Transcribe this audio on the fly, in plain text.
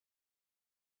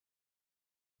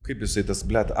Kaip jisai tas,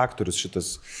 blėt, aktorius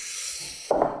šitas...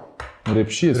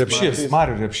 Repšys.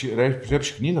 Mariu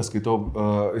Repšį knygą skaitau,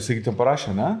 jisai ten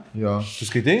parašė, ne? Jo. Tu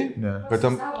skaitai? Ne. Bet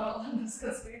tam...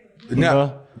 Ne.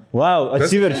 Wow,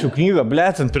 atsiverčiu knygą,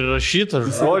 blėt, ten prirašyta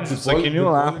žodžių, sakinių.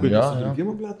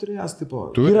 Rinkimų, blėt, turėjęs, tipo.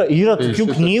 Yra tokių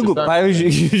knygų,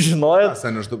 pavyzdžiui,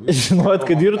 žinojot,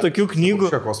 kad yra tokių knygų,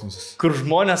 kur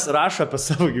žmonės rašo apie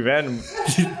savo gyvenimą.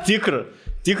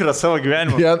 Tikrą savo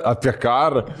gyvenimą. Apie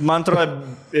karą. Man atrodo,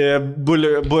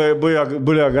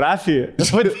 buliografija.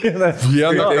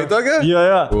 Viena tai tokia? Jo.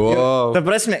 Wow. Ta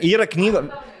prasme, yra knyga.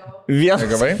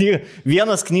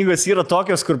 Vienas knygos yra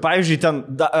tokios, kur, pavyzdžiui, ten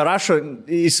rašo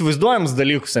įsivaizduojamus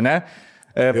dalykus, ne?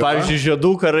 Pavyzdžiui, žiedų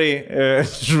karai,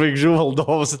 žvaigždžių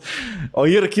valdovus. O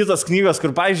yra kitos knygos,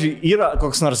 kur, pavyzdžiui, yra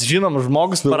koks nors žinomas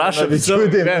žmogus, parašo apie savo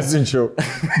gyvenimą.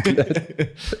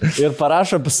 Ir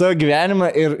parašo apie savo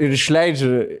gyvenimą ir išleidžia.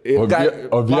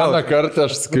 O vieną kartą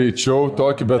aš skaičiau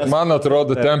tokį, bet man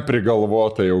atrodo, ten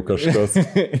prigalvota jau kažkas.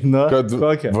 Kad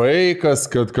vaikas,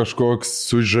 kad kažkoks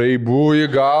su žaibu į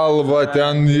galvą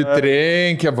ten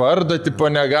įtrenkia, vardą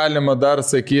tipo negalima dar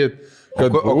sakyti.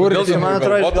 Kodėl tai man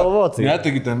atrodo išgalvotai? Ne,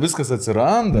 taigi ten viskas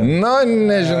atsiranda. Na,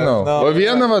 nežinau. O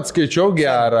vieną skaičiau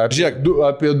gerą. Žiūrėk,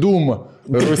 apie Dūmą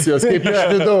Rusijos, kaip iš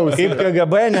vidaus. Kaip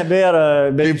KGB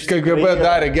nebėra. Kaip KGB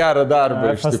darė gerą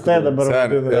darbą. FST dabar.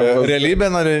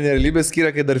 Realybė nuo realybės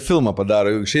skiria, kai dar filmą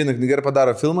padaro. Jeigu išeina knyga ir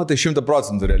padaro filmą, tai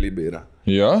 100% realybė yra.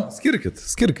 Jo?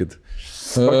 Skirkit.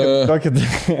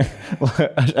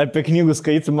 Apie knygų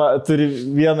skaitimą turi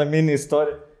vieną mini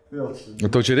istoriją. O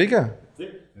tau čia reikia?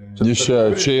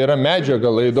 Čia yra medžiaga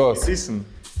laidos.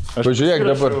 Pažiūrėk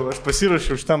dabar. Aš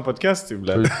pasirašiau už tam podcast'ui,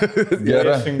 ble.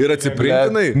 Gerai. Ir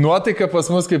atsiprintinai. Nuotaika pas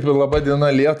mus kaip Laba diena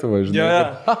Lietuva,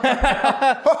 žinai.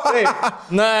 Taip.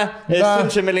 Na,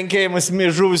 siunčiame linkėjimus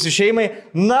žuvusių šeimai.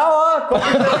 Na, o,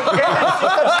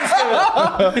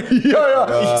 Jo.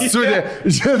 Sudė.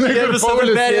 Žinai, kur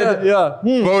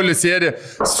Paulius sėdi,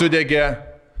 sudegė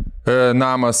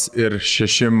namas ir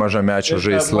 6 mažamečio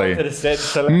žaislai.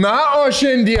 Na, o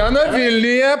šiandieną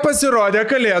Vilniuje pasirodė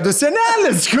Kalėdų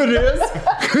senelis,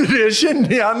 kuris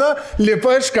šiandieną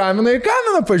lipa iš kamino į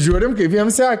kaminą. Pažiūrim, kaip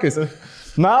jiems sekasi.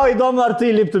 Na, įdomu, ar tai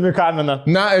liptum į kaminą.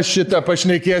 Na, šitą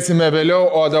pašnekėsime vėliau,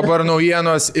 o dabar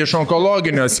naujienos iš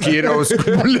onkologinio skyriaus.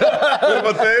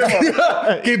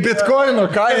 Kaip bitkoino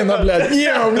kaina, blėt.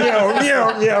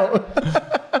 Miau.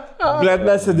 Blet,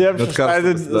 mes sėdėjom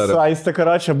šeštadienį su Aiste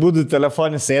Karočia, būdų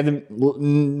telefonį sėdėm,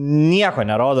 nieko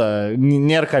nerodo,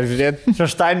 nėra ką žiūrėti,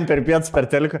 šeštadienį per pietus per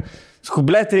teliką. Sakau,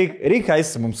 blet, reikia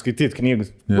Aiste mums skaityti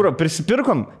knygus. Kuro,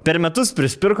 per metus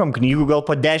prisipirkom knygų gal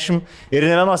po 10 ir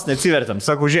ne vienos neatsivertėm.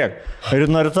 Sakau, žiūrėk, ir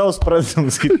nuo rytaus pradedam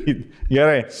skaityti.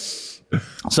 Gerai.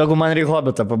 Sakau, man reikia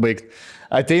Hobbitą pabaigti.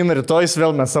 Ateina rytojus,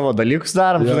 vėl mes savo dalykus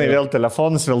darom, žinai, vėl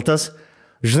telefonus, vėl tas.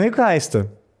 Žinai ką, Aiste?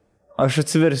 Aš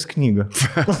atsiversiu knygą.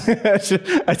 Aš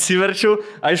atsiverčiau,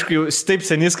 aišku, jau taip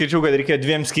seniai skaičiau, kad reikėjo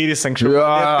 2 skyriais anksčiau.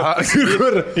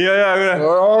 Kur?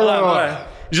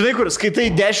 Žinai, kur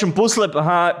skaitai 10 puslapį,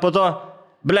 po to,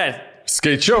 blėt.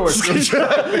 Skaičiau.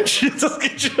 Šitą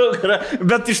skaičiau,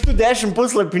 bet iš tų 10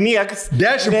 puslapių niekas.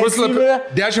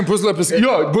 10 puslapis,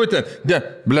 jo, būtent.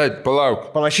 Blėt,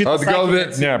 palauk. Atgal,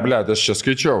 ne, blėt, aš čia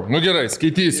skaičiau. Nu gerai,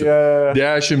 skaitysiu.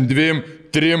 10, 2,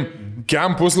 3.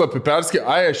 Kiam puslapį aš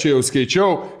čia jau skaičiau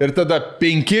ir tada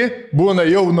 5 būna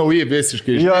jau nauji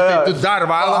visiškai. Tai tu dar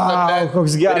valandą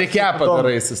reikia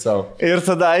padaraisi savo. Ir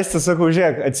tada Aiste, sakau,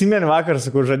 žiūrėk, atsimeni vakar,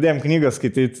 sakau, žadėjom knygą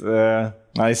skaityti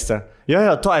Aiste. Jo,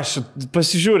 tu aš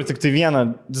pasižiūriu tik tai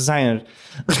vieną dizainerį.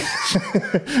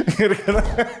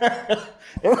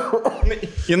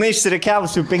 Jinai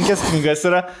išsireikiavus jau 5 knygas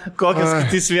yra, kokias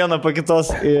skaitys vieną po kitos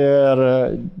ir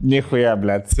nichuja,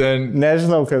 blėt.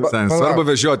 Nežinau, kaip. Svarbu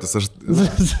vežiotis.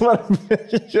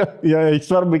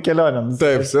 Svarbu kelionėm.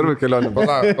 Taip, svarbu kelionėm.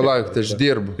 Palauk, tai aš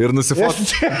dirbu. Ir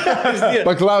nusifotkinu.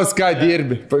 Paklaus, ką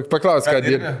dirbi.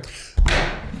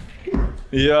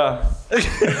 Jo.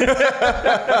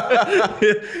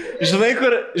 Žinai,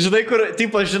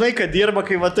 kad dirba,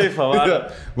 kai va taip,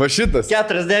 va šitas.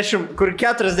 40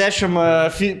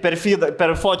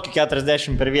 per fotkių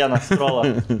 40 per vieną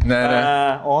scrollą. Ne.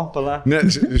 O, pala. Ne,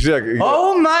 žiūrėk.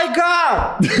 Oh my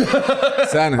god!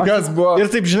 Seniai. Kas buvo? Ir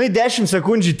taip, žinai, 10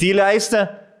 sekundžių tyli Aiste.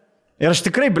 Ir aš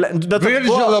tikrai,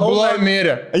 Viržela buvo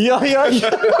mirė. Jo.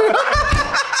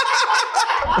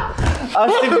 Aš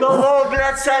tik galvojau,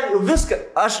 blėt, seniai, viską.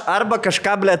 Aš arba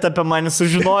kažką, blėt, apie mane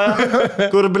sužinojo,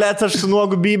 kur, blėt, aš su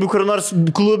nuogu Bibiu, kur nors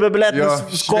klube, blėt,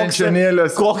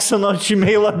 koksą nuo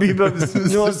Gmail'o Bibio.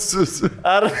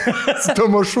 Ar... Su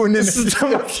Tomo šuninis.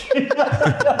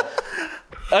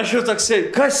 Aš jau toksai,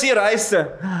 kas yra Aistė?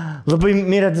 Labai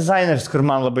mirė dizaineris, kur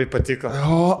man labai patiko.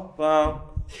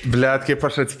 Blet, kaip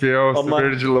aš atspėjau su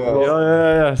Virgilu.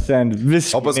 Jo, sen,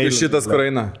 visiškai. O paskui šitas, kur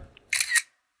eina.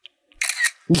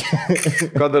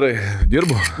 Ką darai?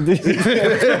 Dirbu?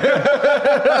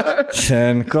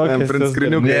 Sen, kokias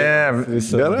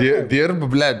dirbu,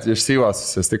 blet,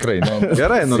 išsijuosusios, tikrai.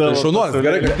 Gerai, nu tai šaunuolis,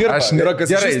 gerai, kad dirba. Yra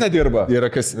kas išvis nedirba.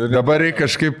 Dabar reikia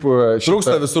kažkaip...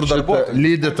 Trūksta visur darbuotojų.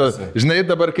 Lydito. Žinai,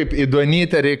 dabar kaip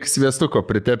įduonytę reikia sviestuko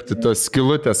pritepti tos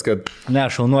skilutės, kad... Ne,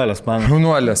 šaunuolės, man.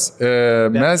 Šaunuolės.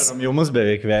 Mes... Jau mus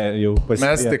beveik jau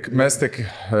pasitė. Mes tik,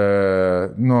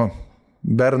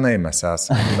 bernai mes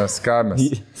esame, mes ką mes.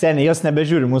 Seniai, jos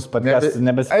nebežiūri mūsų podcast,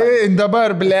 nebesipasakė.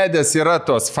 Dabar bledės yra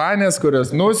tos fanės,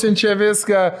 kurios nusinčia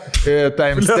viską,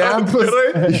 timestampus.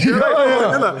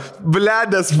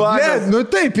 Bledės fanės. Nu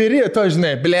taip ir jie, to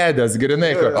žinai, bledės,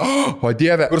 grinai, kur, o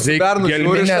dieve, kur su bernu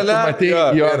žiūri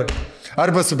šalia.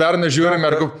 Arba su bernu žiūrim,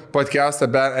 ar podcastą,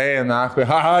 eina,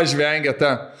 haha, žvengia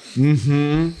ta.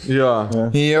 Jo.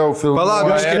 Jau filmuoja.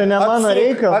 Palauk, čia ne mano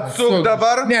reikalas. Atsuk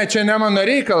dabar. Ne, čia ne mano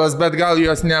reikalas, bet gal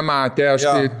jos nematė, aš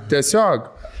tai tiesiog.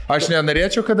 Aš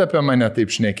nenorėčiau, kad apie mane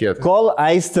taip šnekėtų. Kol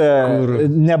Aistė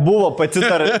nebuvo pati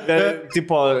dar,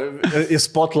 tipo, į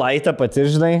spotlightą pati,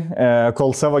 žinai,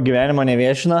 kol savo gyvenimo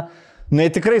neviešino,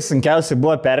 nu, tikrai sunkiausiai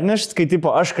buvo pernešti, kai,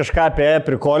 tipo, aš kažką apie ją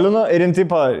prikolinu ir jin,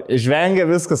 tipo, žvengia,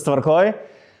 viskas tvarkoj.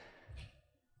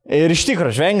 Ir iš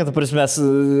tikrųjų, žvengia, tu prasme,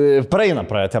 praeina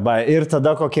teba. Ir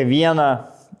tada kokią vieną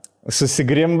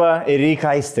susigrimba ir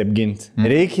reikia Aistę apginti.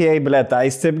 Reikia jai, blėt,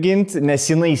 Aistę apginti, nes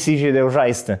jinai įsižeidė už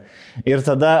Aistę. Ir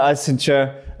tada atsiunčia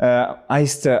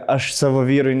Aistė, aš savo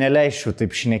vyrui neleisčiau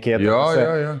taip šnekėti. Jo.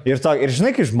 Ir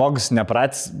žinai, kai žmogus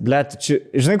nepratęs, blėt,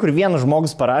 žinai, kur vienas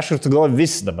žmogus parašo ir tu galvoji,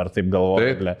 visi dabar taip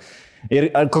galvoja, blėt. Ir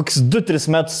kokius 2-3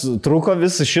 metus truko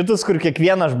visas šitas, kur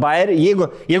kiekvieną aš bairį,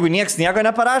 jeigu nieks nieko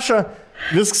neparašo,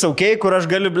 viskas ok, kur aš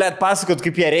galiu, blėt, pasakot,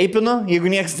 kaip jie reipinu, jeigu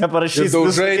nieks neparašys.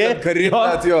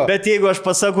 Bet jeigu aš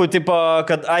pasakau, tipo,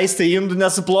 kad Aistė indų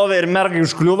nesuplovė ir mergai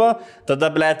užkliuvo, tada,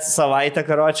 blėt, savaitę,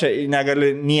 karočią,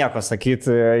 negaliu nieko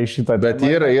sakyti iš šitą. Bet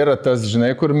yra tas,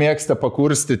 žinai, kur mėgsta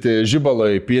pakurstyti, žibalo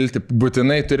įpilti,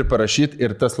 būtinai turi parašyti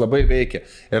ir tas labai veikia.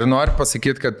 Ir noriu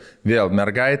pasakyti, kad vėl,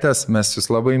 mergaitės, mes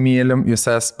jūs labai mylim, jūs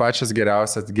esate pačias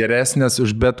geriausias, geresnės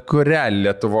už bet kurią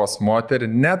Lietuvos moterį,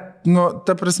 net, nu,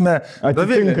 ta prasme...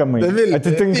 Atitinkamai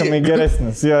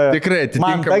geresnis. Jo. Tikrai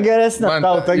atitinkamai. Man ta geresnė,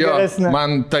 tau ta geresnė.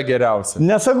 Man ta geriausia.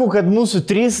 Nesakau, kad mūsų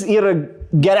 3 yra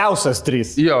geriausias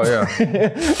 3. Jo.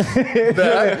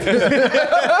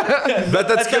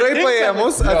 Bet atskirai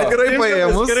paėmus.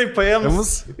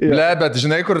 Ble, bet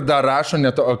žinai, kur dar rašo,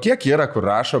 o kiek yra, kur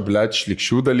rašo, ble,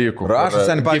 šlikščių dalykų. Rašo,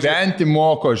 seniai, gyventi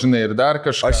moko, žinai, ir dar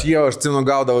kažką. Aš atsimenu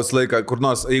gaudavau laiką, kur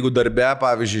nors, jeigu darbe,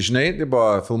 pavyzdžiui, žinai,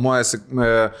 filmuojasi,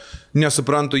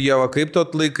 nesuprantu, Ieva, kaip tu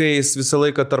atlaikais visą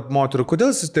laiką tarp moterų.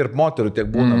 Kodėl jis tarp moterų tiek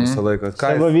būna visą laiką?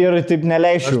 Savo vyrui taip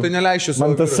neleišiu. Aš tai neleišiu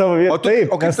man tas savo vyrui.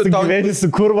 Taip, nes tu gyveni su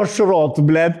kurva šurotų,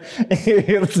 blėt.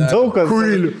 Ir daug kas.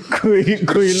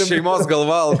 Kuilių. Šeimos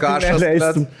galva, alkašas,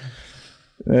 blėt.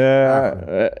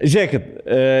 Žiūrėkit,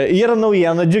 yra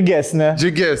naujiena džiugesnė.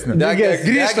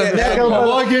 Grįžtant,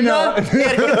 nekalbaloginio.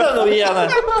 Ir kita naujiena.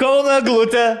 Kauno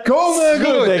eglutė.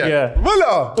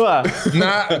 Valio.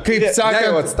 Na, kaip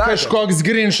sakant, kažkoks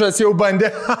Grinšas jau bandė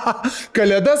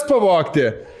Kalėdas pavogti.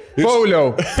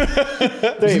 Pauliau.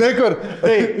 Žinai kur?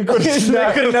 Žinai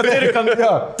kur neturi kam.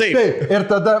 Taip. Ir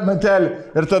tada, Matelį,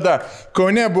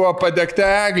 Kaune buvo padegta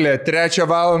eglė 3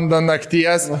 valandą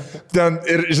nakties.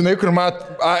 Ir žinai kur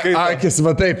akis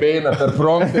va taip eina per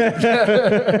promptį.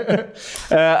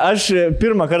 Aš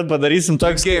pirmą kartą padarysim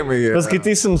tokį.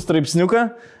 Paskaitysim straipsniuką.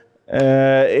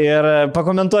 Ir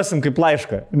pakomentuosim kaip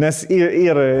laišką, nes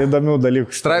yra įdomių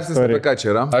dalykų. Straipsnis apie ką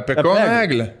čia yra? Apie Kauno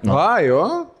eglę. Jo.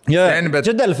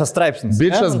 Čia Delfas straipsnis.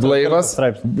 Bičas blaivas,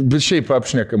 bet šiaip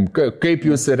apšnekam, kaip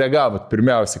jūs reagavot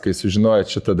pirmiausia, kai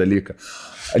sužinojot šitą dalyką.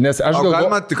 Nes aš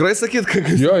galima tikrai sakyti, kad...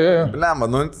 Jo. Blema,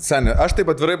 nu, seniai, aš taip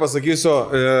atvirai pasakysiu,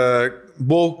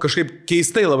 buvau kažkaip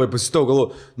keistai labai pasitau,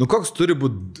 galvoju, nu koks turi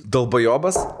būti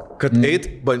dalbajobas, kad eit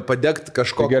padegti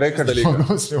kažkokį gerai, kad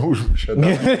žmogus neužmušė.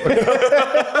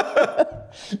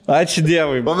 Ačiū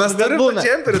Dievui. O mes turim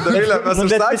pačiemperį, Dovilę, mes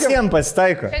užsakėm. Bet visiems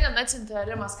pasitaiko. Šiandien atsiuntė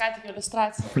Rimas ką tik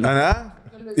iliustraciją. Ne?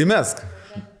 Įmesk.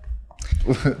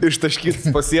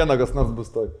 Ištaškytis po sieną, kas nors bus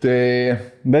toj.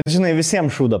 Bet žinai,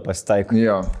 visiems šūda pasitaiko.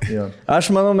 Jo. Aš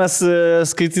manau, mes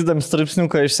skaitydam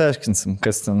straipsniuką išsiaiškinsim,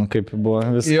 kas ten kaip buvo.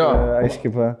 Viską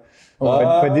aiškiai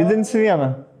padidinsi vieną.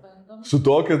 Su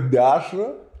tokia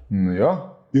dešra? Nu jo.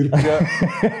 Ir prie...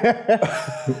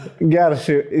 Gerai,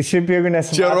 šiaip jeigu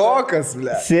nesimato. Čia rokas,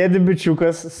 ble. Sėdi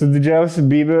bičiukas su didžiausiu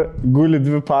bybiu, guli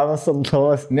 2 panas ant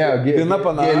lovos. Ne, viena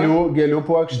pana. Gėlių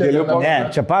puokštė. Ne,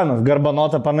 čia panas,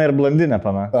 garbanota pana ir blondinė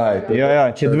pana. Ai, tai- Jo,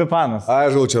 čia 2 panas. Ai,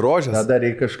 žinau, čia rožės. Tada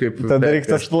reikia kažkaip... Tada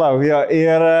reikia tas plauk, jo.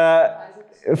 Ir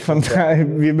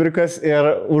Vybrikas ir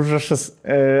užrašas,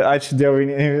 ačiū Dievui,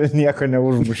 nieko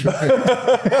neužmušiu.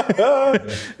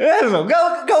 Nežinau,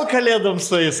 gal kalėdom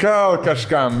su jais. Gal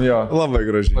kažkam, jo. Labai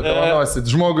gražiai. Padovanosit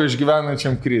žmogui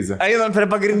išgyvenančiam krizę. Einam prie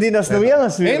pagrindinės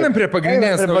naujienos. Einam prie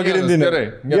pagrindinės naujienos.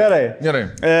 Gerai.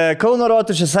 Kauno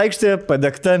Rotušės aikštė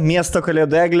padegta miesto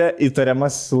kalėdų eglė,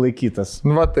 įtariamas sulaikytas.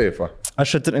 Nu, va taip, va.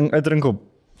 Aš atrinkau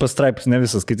pastraipus, ne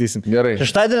visas skaitysim. Gerai.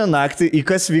 Šeštadienio naktį į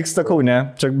kas vyksta Kaune,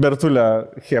 čia Bertulio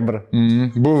Hebra.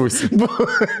 Buvusi.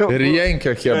 Ir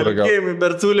Jenkio Hebra gal.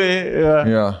 Bertuliai.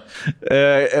 Jo.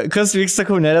 Kas vyksta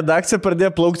Kaune, redakcija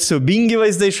pradėjo plaukti siaubingi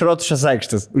vaizdai iš Rotušės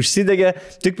aikštės. Užsidegė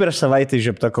tik prieš savaitę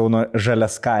įžiebta Kauno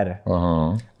Žaliaskarė.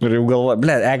 Aha. Ir jau galvoju,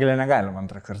 eglė negalima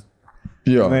antrą kartą.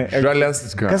 Jo,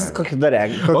 žaliasis ką. Kas, kokį dar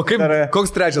eglė? O kaip,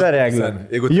 koks trečias? Dar eglė.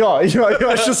 Jeigu... Jo,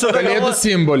 aš esu Kalėdų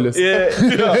simbolis.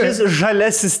 Šis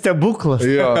žalesis stebuklas.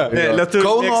 Jo.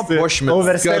 Kauno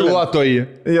pošmės. Skaruotoji.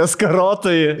 Jo,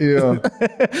 skarotoji. Jo.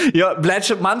 Jo,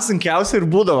 blečia, man sunkiausia ir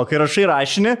būdavo, kai rašai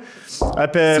rašinį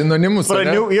apie... Sinonimus,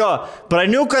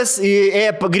 praniukas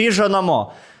grįžo namo.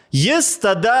 Jis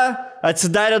tada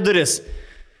atsidarė duris.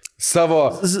 Savo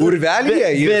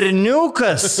urvelyje ir...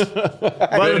 Berniukas.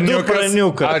 Vardu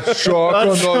Praniukas. Atšoko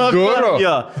nuo durų.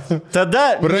 Jo. Tada...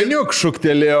 Praniuk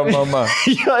šuktelėjo mama.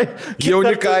 Jo,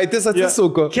 Jaunikaitis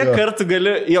atsisuko. Kiek kartų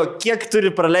gali... Jo, kiek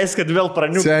turi praleisti, kad vėl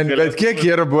Praniukas. Bet kiek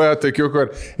yra buvo tokių, kur...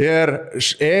 Ir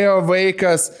ėjo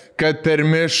vaikas, kad per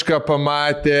mišką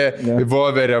pamatė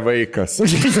voverę vaikas.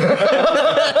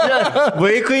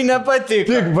 Vaikui nepatiko.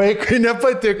 Tik vaikui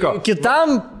nepatiko.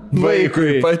 Kitam...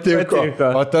 Vaikui patiko.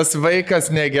 O tas vaikas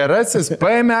negerasis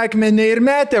paėmė akmenį ir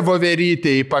metė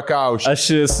voverytę į pakaušį. Aš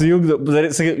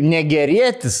sujungdavau, sakai,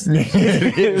 negerėtis.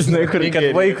 Žinai, kur kad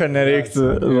vaiko nereiktų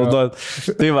naudoti.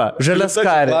 Tai va,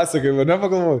 Žaliaskarė. Klasikai,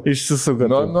 nepagalvoju.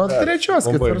 Išsisuko. Nuo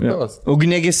 3-4.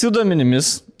 Ugniagesių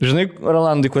duomenimis, žinai,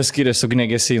 Rolandai, kuo skiriasi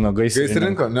ugniagesiai nuo gaisrininko?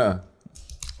 Gaisrininko? Ne.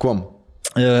 Kuom?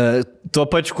 Tuo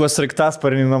pačiu, kuo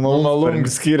sraigtasparnį nuo malūnų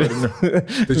skiriasi.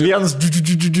 Vienas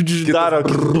daro.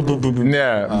 Ne,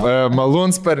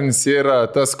 malūnsparnis yra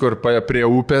tas, kur prie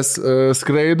upės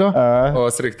skraido, o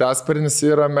sraigtasparnis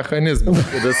yra mechanizmas,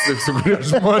 su kuriuo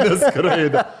žmonės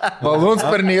skraido.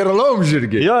 Malūnsparniai yra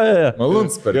laumžirgiai. Jo.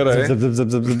 Malūnsparniai.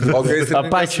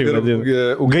 Apačiai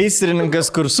vadinu. Gaisrininkas,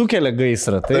 kur sukelia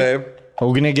gaisrą. Taip.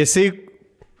 Ugniagesiai.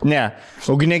 Ne,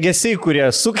 ugniagesiai, kurie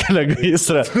sukelia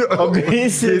gaisrą, o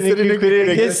gaisrininkai,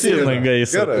 kurie gesina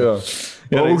gaisrą.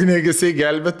 O ugniagesiai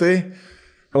gelbėtai,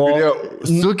 kurie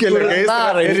sukelia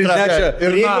gaisrą ir nešia.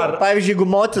 Pavyzdžiui, jeigu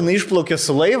motina išplaukė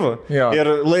su laivu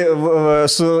ir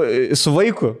su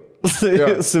vaiku,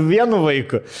 su vienu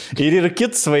vaiku ir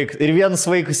kitas vaikas, ir vienas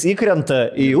vaikas įkrenta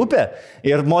į upę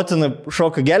ir motina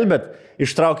šoka gelbėt,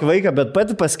 ištraukia vaiką, bet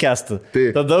pati paskęsta.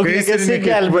 Tada ugniagesiai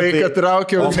gelbėti. Vaiką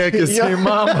traukia ugniagesiai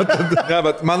mamą. Ne,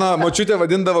 bet mano močiutė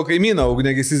vadindavo kaimyną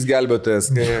ugniagesys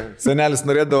gelbėtojas. Senelis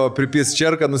norėdavo pripis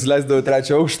čerką, nusileisdavo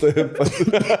 3 aukštą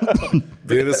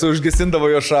ir jis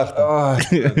užgesindavo jo šachtą.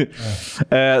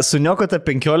 Suniokota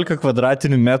 15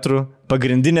 kvadratinių metrų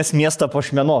pagrindinės miesto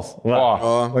puošmenos.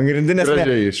 Pagrindinės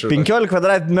 15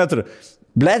 kvadratinių metrų.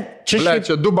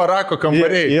 Čia 2 barako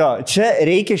kambariai. Jo, čia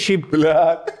reikia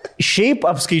šiaip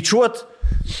apskaičiuoti.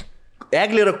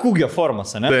 Eglė yra kūgio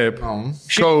formas, ne? Taip.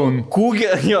 Kaun.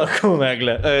 Kūgio, jo, Kauno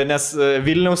eglė. Nes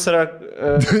Vilniaus yra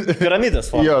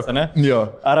piramidės formas, ne? Jo.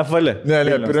 Ar apvali? Ne,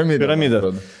 piramidė.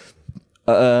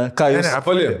 Ką jūs?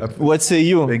 Apvali. What's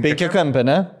you? Penkiakampė,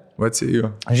 ne? What's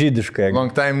you? Žydiškai.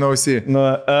 Long time no see.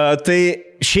 Tai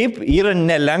šiaip yra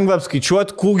nelengva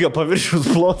apskaičiuoti kūgio paviršiaus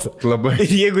plotą. Labai.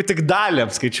 Jeigu tik dalį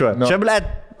apskaičiuoti. Čia,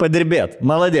 padirbėt,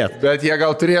 maladėt. Bet jie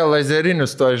gal turėjo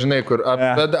lazerinius to, žinai, kur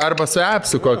arba su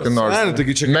appsu kokį nors. Ne,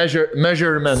 taigi čia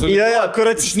measurement. Jo, kur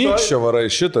atsistoji. Šnykščio varai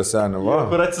šitą senį, va.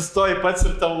 Kur atsistoji pats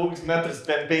ir tavo ūgis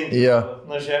 1,5 m.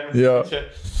 Nuo žemės. Jo.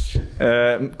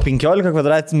 15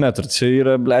 kvadratinių metrų. Čia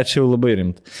yra, čia jau labai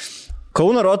rimta.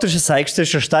 Kauno Rotušės aikštė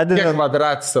šeštadienį. Kiek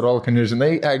kvadratas, Rolka,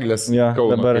 nežinai, eglės Jo,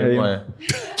 Kauno dabar kainuoja.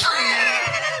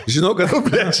 Žinau, kad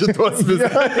šitos visi.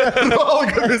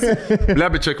 Rolka visi.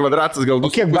 Blebi, čia kvadratas gal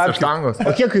 2,5 štangos.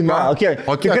 O kiek kainuoja?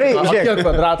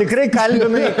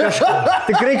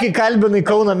 Tikrai kai kalbinai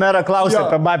Kauno merą klausė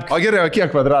apie babkių. O gerai, o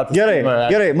kiek kvadratas?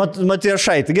 Gerai,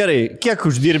 Matijošaitį, gerai. Kiek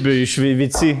uždirbi iš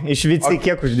Vici,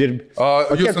 kiek uždirbi?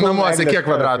 O jūsų namuose kiek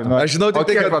kvadratų? Aš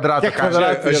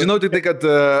žinau tik tai, kad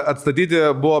atstatyti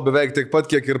buvo beveik tiek pat,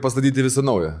 kiek ir pastatyti visą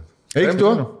naują. Eik tu?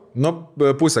 Nu,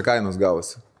 pusę kainos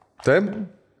gavosi. Taip?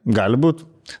 Gali būti.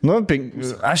 Nu,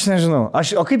 aš nežinau.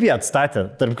 O kaip jie atstatė?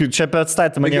 Čia apie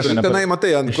atstatymą nieko nepavyko. Tenai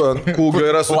matai, ant kūgio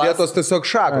yra sudėtos tiesiog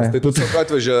šakos. Tai tu tiesiog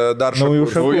atvežė dar naujų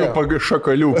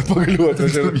šakalių. Pagalių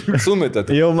atvežė. Sumetė.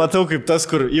 Jau matau kaip tas,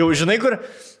 kur, jau žinai, kur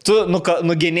tu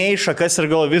nugenėjai šakas ir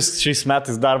gal vis šiais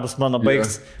metais darbas mano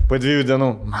baigs po 2 dienų.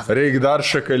 Reikia dar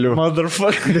šakalių.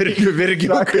 Motherfucker.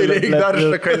 Virgiukai, reikia dar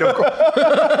šakaliuko.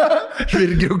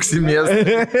 Virgiuksimės.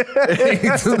 Eik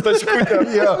su taškutėm.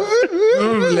 Jo.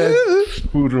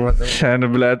 Kurva.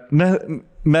 Šiandien, blėt.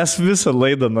 Mes visą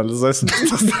laidą analizuosim.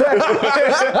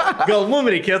 Gal mums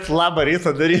reikėtų labą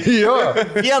rytą daryti? Jo.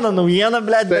 Vieną naujieną,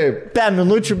 blėt, 5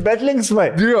 minučių, bet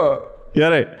linksmai. Jo.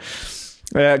 Gerai.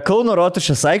 Kauno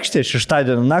Rotušės aikštėje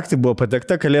šeštadienio naktį buvo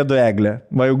patekta Kalėdų eglė.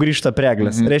 Va jau grįžta prie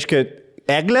eglės. Reiškia,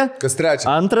 eglė. Kas trečias?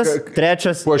 Antras,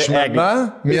 trečias. Puošmena,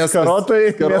 miestas.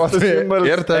 Karotai.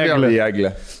 Ir ta vėl į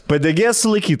eglę. Padegėjas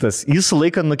sulaikytas. Jis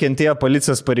sulaikant nukentėjo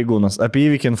policijos pareigūnas. Apie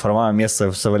įvykį informavo miesto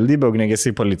savivaldybė,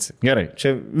 ugniagesiai policija. Gerai,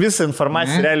 čia visa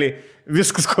informacija realiai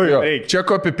viskas, ko jau reikia. Čia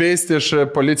copy-paste iš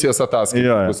policijos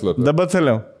ataskaitų. Dabar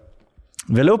toliau.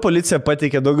 Vėliau policija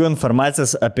pateikė daugiau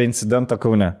informacijos apie incidentą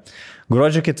Kaune.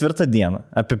 Gruodžio 4 dieną,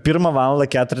 apie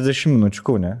 1:40 min.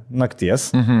 Kaune, nakties,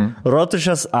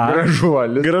 Rotušės A.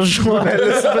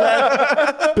 Gražuolis.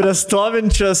 Prie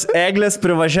stovinčios eglės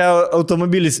privažiavo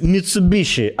automobilis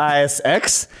Mitsubishi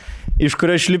ASX, iš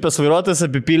kurio išlipęs vairuotojas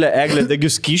apipylė eglę degių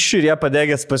skysčių ir ją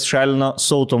padegęs pasišalino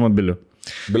su automobiliu.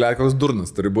 Blia, koks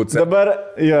durnas turi būti. Dabar,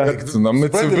 jo.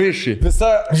 Mitsubishi.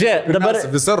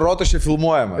 Visa Rotušė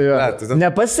filmuojama.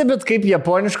 Nepastebėt, kaip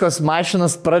japoniškos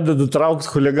mašinos pradeda traukti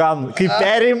huliganų. Kaip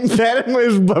perima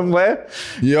iš BMW.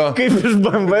 Jo. Kaip iš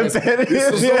BMW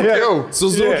perima.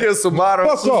 Suzuki, Subaru.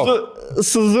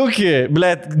 Suzuki,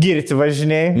 blėt, girti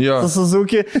važiniai. Su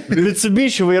Suzuki.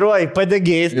 Mitsubishi vairuoja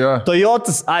padegėjais.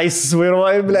 Toyotas Isis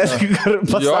vairuoja, blėt,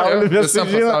 pasaulį visi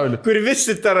žino. Kur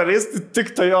visi teroristai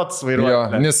tik Toyotas vairuoja. Jo,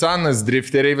 Nissanas,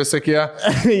 drifteriai visokie.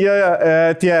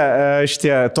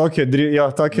 Šitie tokie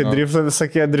driftai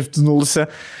visokie driftinulsi.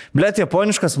 Blet,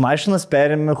 japoniškas mašinas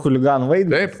perėmė huliganų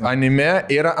vaidmenį. Taip, anime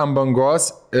yra ant bangos,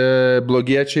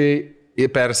 blogiečiai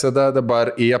persėda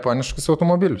dabar į japoniškus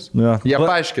automobilius. Jie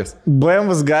paaiškės.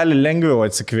 BMWs gali lengviau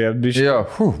atsikvėpti. Jo,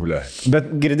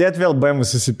 Bet girdėt vėl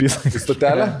BMWs įsipisa. Į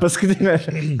stotelę? Paskutinė,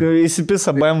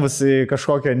 įsipisa BMWs į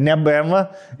kažkokią ne BMW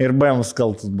ir BMWs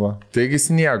kaltus buvo. Taigi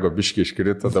sniego biški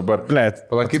iškrito dabar. Blet,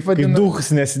 kaip vadinasi? Duhus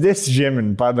nesidės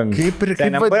žieminį padangą. Kaip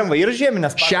BMW ir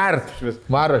žieminės padangas. Šert.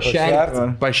 Varo, šert.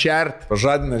 Pašert.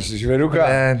 Pažadinęs žvėriuką.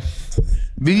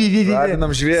 Vadinam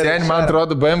žvėrį. Sen, man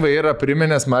atrodo, BMW yra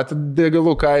priminęs, matė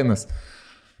degalų kainas.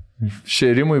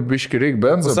 Šėrimui biški reik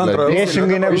benzo.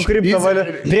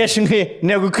 Priešingai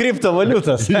negu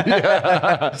kriptovaliutas.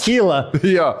 Kyla.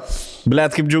 Jo.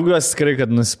 Blet, kaip džiaugiuosi tikrai, kad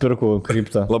nusipirkau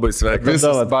kriptą. Labai sveikinu.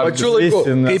 Pačiu laiku,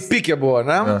 kaip pikė buvo,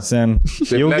 ne? Sen.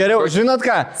 Jau geriau, žinot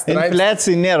ką?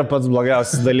 Infliacija nėra pats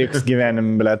blogiausias dalykas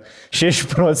gyvenime, blet.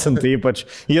 6% ypač.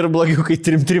 Ir blogiau, kai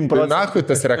 3%. Nahui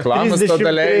tas reklamas to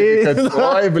daliai, kad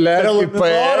oi, blet, kaip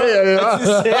paėjo.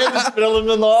 Sėdis prie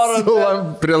Luminoro.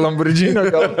 Prie Lamborghini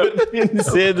gal.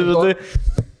 Sėdi vidai.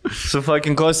 Su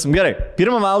fucking kosim. Gerai.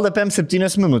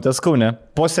 1:07 min. Kaune.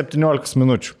 Po 17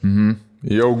 minučių.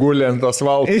 Jau gulė ant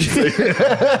asfalto.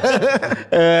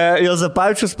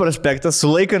 Juozapavičiaus prospektas,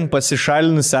 sulaikant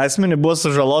pasišalinusi asmenį, buvo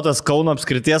sužalotas Kauno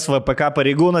apskrities VPK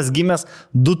pareigūnas gimęs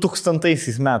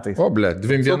 2000 metais. O, ble,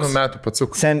 21 metų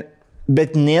pacuk. Sen,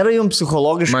 bet nėra jums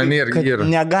psichologiškai. Man irgi yra.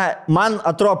 Man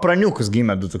atrodo, Praniukas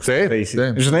gimė 2000.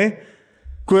 Taip. Žinai?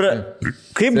 Kur,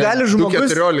 kaip gali žmogus...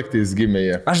 14 gimė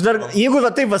jie. Aš dar, jeigu va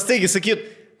taip vastaigi sakyt,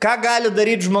 ką gali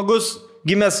daryti žmogus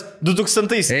gimęs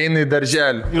 2000-ais. Eina į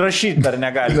darželį. Rašyti dar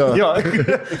negali. Jo.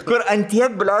 Kur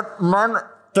antiek, blet, man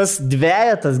tas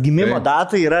dvejetas gimimo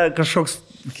data yra kažkoks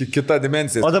kita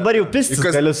dimensija. O dabar jau pistis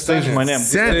gali su tai žmonėms.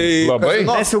 Labai.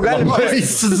 Mes jau galime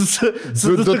su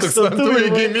 2000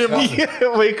 gimimo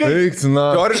vaikai.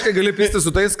 Teoriškai gali pistis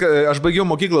su tais, aš baigiau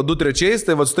mokyklą 2-3,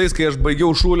 tai va su tais, kai aš baigiau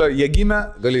šūlę, jie gimė,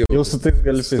 galėjau. Jau su tais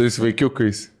gali pistis. Su tais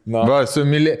vaikiukais. Va,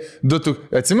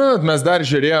 atsimenat, mes dar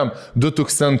žiūrėjom,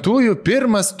 2000-ųjų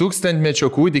pirmas 1000-mečio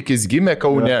kūdikis gimė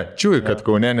Kaune. Čiūj, kad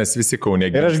Kaune, nes visi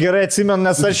Kaune gimė. Ir aš gerai atsimenu,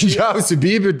 nes aš... Didžiausių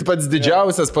bibių, pats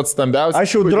didžiausias, pats stambiausias.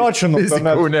 Aš jau dročinu.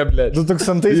 Kaune, ble.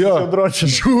 2000-ais jau dročinu.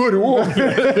 Žiūriu.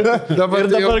 Ir dabar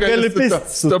gali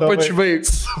pistis. Ta pačiu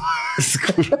vaiks.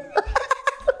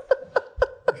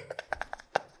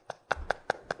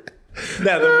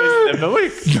 Ne, dabar jis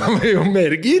nebevaik. Dabar jau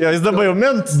mergytė. Jis dabar jau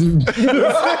ment.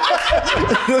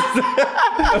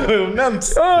 Dabar jau ment.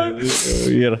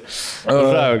 Ir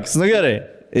užaugs. Nu gerai.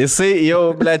 Jisai jau,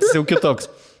 blėtis, jau kitoks.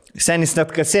 Senis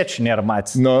net kasečių nėra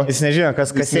matęs. No. Jis nežino,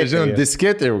 kas kasetė. Jis nežino,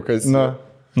 disketė jau kas. No.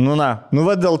 Nu, na. Nu,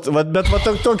 bet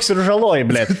toks ir žaloji,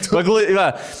 blėt.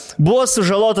 Buvo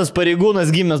sužalotas pareigūnas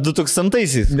gimęs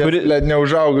 2000-aisiais.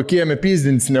 Neužaugo, kiemė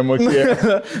pizdins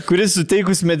nemokėjo. Kuris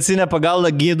suteikus medicinę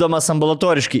pagalbą gydomas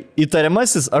ambulatoriškai.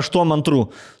 Įtariamasis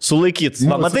 8-2. Sulaikytas.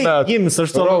 Va, matai, gimis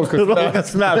 8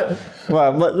 metų.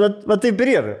 Va taip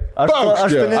ir yra.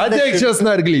 Ateik čia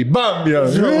snarglį. Bam!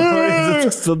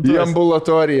 Į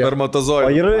ambulatoriją. Spermatozoidų. O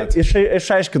yra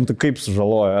išaiškinta, kaip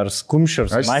sužaloja. Ar skumščiai,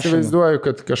 ar mašina. Aš įsivaizduoju,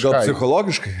 kad kažką. Gal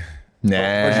psichologiškai? Ne,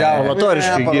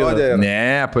 ambulatoriškai.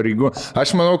 Ne, pareigų.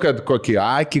 Aš manau, kad kokį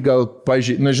akį gal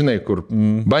pažįsti, nu žinai, kur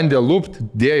bandė lūpti,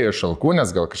 dėjo iš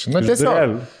alkūnės, gal kažkaip. Na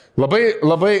tiesiog.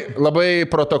 Labai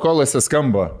protokolose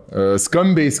skamba.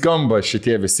 Skambiai skamba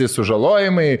šitie visi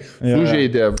sužalojimai,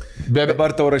 sužeidė.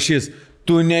 Dabar tau rašys.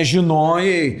 Tu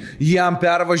nežinojai, jam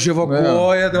pervažiavo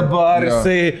koją, dabar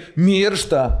jisai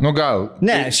miršta. Nu gal.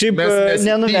 Ne, šiaip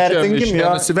nenuvertinkim jo.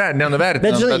 Nenuvertinkim.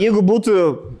 Bet žinai, jeigu būtų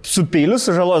su peiliu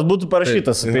sužalos, būtų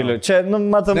parašytas su peiliu. Čia, nu,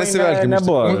 matomai,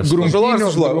 nebuvo.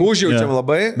 Grumžalos užjaučiam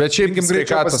labai. Bet šiaip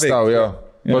sveikatas tau, jo.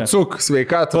 Pacuk,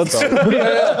 sveikatos tau.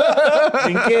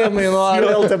 Rinkėjimai nori.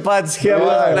 Vėl taip pat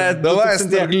schema. Davai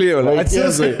snarglį.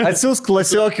 Atsiūsk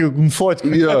klasiokių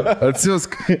fotkių. Jo,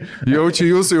 atsiūsk. Jaučiu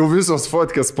jūsų jau visos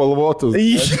fotkės spalvotos.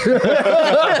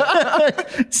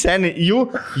 Seniai, jo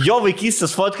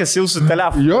vaikystės fotkės jūsų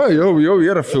telefonu. Jau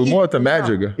yra filmuota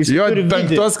medžiaga. Jo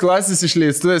 5 klasės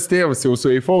išleistuvės tėvas jau su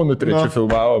iPhone 3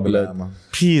 filmavo, ble.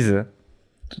 Pyzė.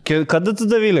 Kada tu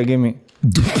Davilė gimė?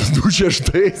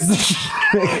 2006.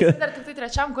 Dar tik tai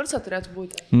 3 kursą turėtų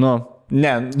būti. Nu,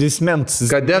 ne, jis ment.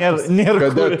 Kadetas.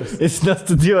 Nėra kur. Jis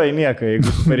nestudijuoja nieko,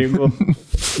 jeigu pareigų.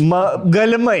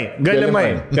 Galimai,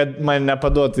 kad man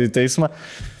nepaduotų į teismą.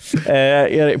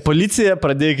 Ir policija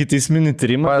pradėjo iki teisminį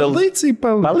tyrimą.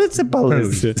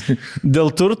 Palaicai. Dėl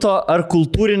turto ar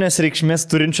kultūrinės reikšmės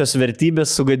turinčios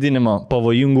vertybės sugadinimo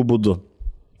pavojingų būdų.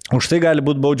 Už tai gali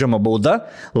būti baudžiama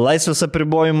bauda, laisvės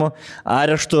apribojimu,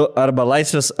 areštu arba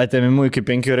laisvės atėmimu iki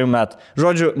 5 metų.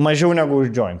 Žodžiu, mažiau negu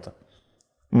už jointą.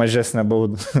 Mažesnė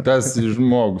bauda. Tas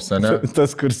žmogus, ne?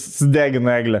 Tas, kur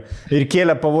sudegina eglę. Ir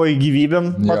kėlė pavojų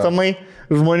gyvybėm, matomai,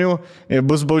 žmonių,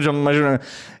 bus baudžiama mažiau.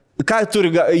 Ką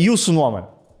turi jūsų nuomonė?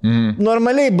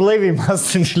 Normaliai blaiviai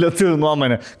mąstančių lietuvių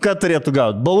nuomonė. Ką turėtų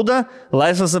gauti? Baudą,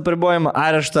 laisvės apribojimą,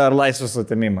 areštą ar laisvės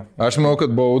atėmimą? Aš manau, kad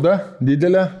bauda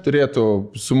didelė turėtų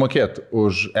sumokėti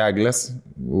už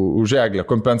eglę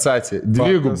kompensaciją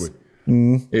dvigubai.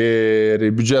 Ir į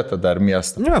biudžetą dar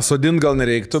miestą. Ne, sodint gal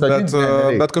nereiktų,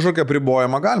 bet kažkokią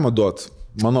apribojimą galima duoti.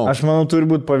 Manau. Aš manau, turi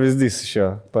būti pavyzdys iš jo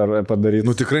padaryti.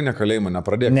 Nu tikrai ne kalėjimą,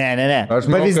 nepradėk. Ne. Aš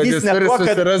manau, pavyzdys kad jis turi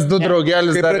susiras 2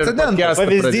 draugelis dar ir podcastą.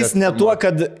 Pavyzdys ne tuo,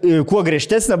 kad kuo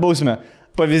griežtesnė bausmė.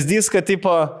 Pavyzdys, kad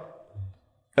tipo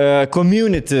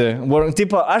community,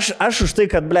 tipo aš už tai,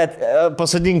 kad, blėt,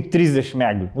 pasadink 30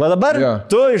 meglių. Va dabar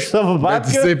tu iš savo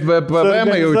babkių. Bet jisai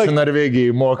PVM jaučia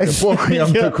Norvegijai moka. Pokai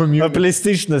jam tą community.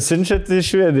 PlayStation'ą siunčiat į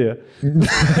Švediją.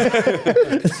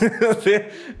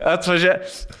 Atvažė.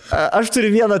 Aš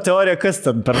turiu vieną teoriją, kas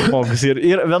ten per žmogus.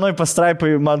 Ir vienoj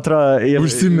pastraipai, man atrodo,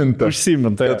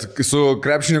 užsiminta. Su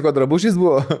krepšininko drabužiais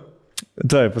buvo?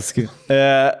 Taip, pasakyk.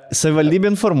 Savivaldybė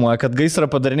informuoja, kad gaisro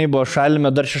padariniai buvo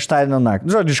šalinami dar šeštadienio naktį.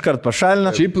 Žodžiu, iškart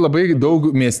pašalino. Šiaip labai daug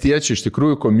miestiečių iš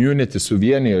tikrųjų community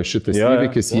suvienijo šitas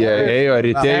įvykis. Jie ėjo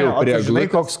rytėjo prie eglės. Žinai,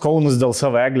 koks Kaunas dėl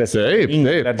savo eglės. Taip.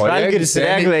 Žalgiris ir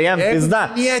eglė jam pizda.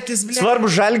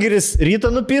 Svarbu, Žalgiris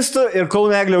rytą nupistų ir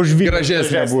Kauno eglė užvyko.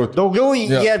 Gražesnė būtų. Daugiau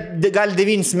jie gali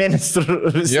 9 mėnesius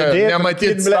sėdėti.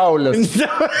 Nematyti saulės.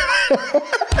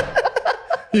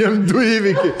 Jiem 2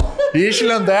 įvykiai.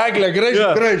 Išlenda Eglė,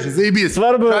 gražiai, zaibys.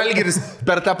 Svarbu. Žalgiris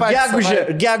per tą patį.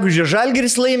 Gegužė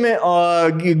Žalgiris laimi, o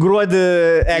gruodį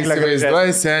Eglė.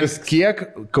 Įsivaizduoji, senis, kiek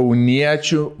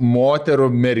kauniečių, moterų,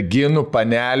 merginų,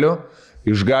 panelių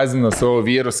išgazina savo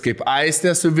vyrus kaip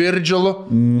Aistė su Virdžilu.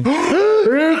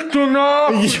 Eiktu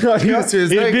na!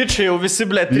 Ir bičiai jau visi,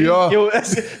 blėt, jau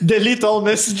esi delete all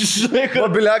messages, žinai, kad...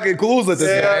 Mobiliakai klūzatės.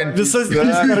 Visas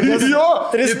mergas. Jo!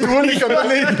 13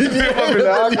 paleidinė.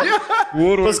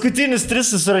 Paskutinis 3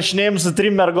 susirašinėjimus su 3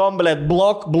 mergom, blėt,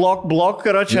 blok,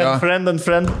 karočią,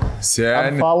 friend.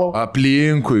 Seni,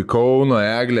 aplinkui Kauno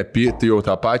Eglė, tai jau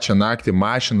tą pačią naktį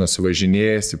mašinas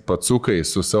važinėjasi, pacukai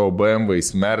su savo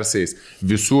BMW-ais, Mersais,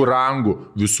 visų rangų,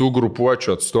 visų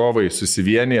grupuočių atstovai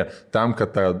susivienyje tam, kad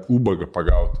tą ubagą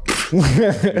pagautų.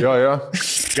 Jo.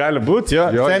 Gali būti,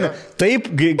 jo. Seni, taip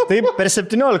per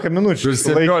 17 minučių. Per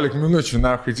 17 minučių,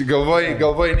 na,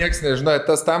 galvoji, nieks nežinai,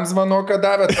 tas tam zvanoką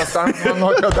davė.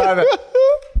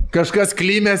 Kažkas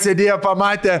klymė sėdėjo,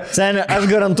 pamatė. Seni, aš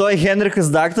garantuoju, Henrikas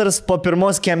daktaras po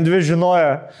pirmos kem 2 žinojo.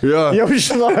 Jo. Jau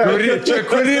žinojo.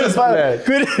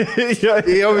 Kuris,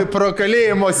 jau pro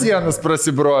kalėjimo sienas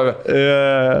prasibrovė.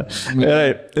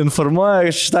 Gerai,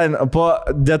 informuoja šitą, po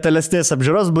detalesnės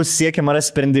apžiūros bus siekiama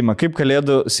rasti sprendimą, kaip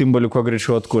kalėdų simbolį kuo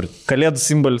greičiau atkurti. Kalėdų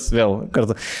simbolis vėl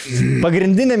kartu.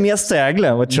 Pagrindinė miesto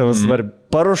Eglė, va čia svarbi.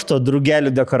 Paruošto drugelių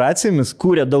dekoracijomis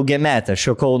kūrė daugiametę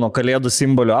šio Kauno kalėdų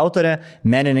simbolių autorė,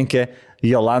 menininkė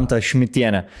Jolanta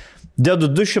Šmitienė.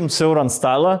 Dedu 200 eurų ant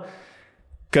stalo,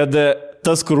 kad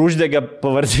tas, kur uždegė,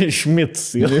 pavardė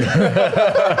Šmits.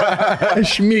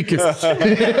 Šmikis.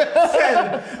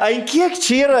 Ai, kiek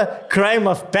čia yra crime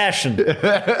of passion?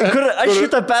 Kur aš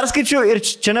šitą perskaičiau ir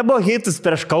čia nebuvo heitas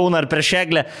prieš Kauną ar prieš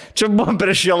Eglę, čia buvo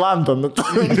prieš Jolantą.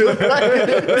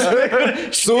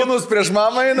 Sūnus prieš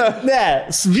mamą eina? Ne,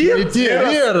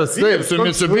 vyras. Taip, su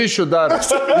Mitsubišiu dar.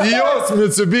 Jos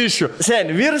Mitsubišiu. Sen,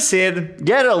 vyras sėdi,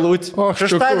 geria lūtį.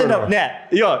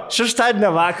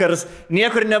 Šeštadienio vakaras,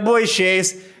 niekur nebuvo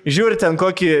išėjęs, žiūri ten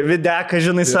kokį videką,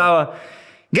 žinai, savo.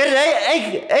 Gerai,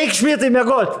 eik Šmitai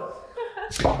miegot.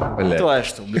 Tu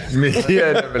aš tu, blė.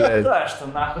 Šmitienė, blė. Tu aš tu,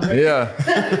 nahu. Ja.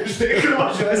 Štai, kur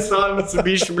važiuoju savo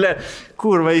Mitsubišiu, blė.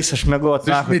 Kur vais aš miegot,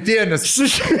 nahu. Šmitienis,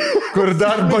 kur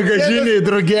dar bagažiniai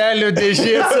drugelio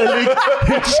dėžėse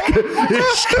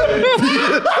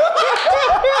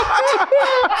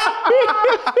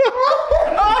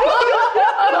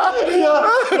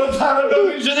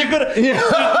Žinai, kur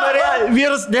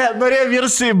norėjo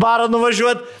vyras į barą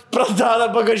nuvažiuoti, pradaro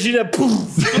bagažinę,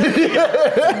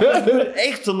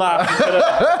 eik tu na.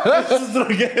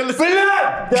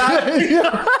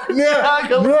 Ne,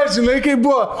 žinai, kaip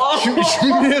buvo.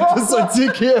 Šmėtas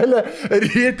atsikėlė,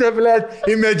 ryte, blėt,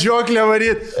 į medžioklę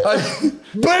varyt.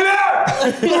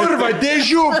 Kurva,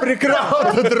 dėžių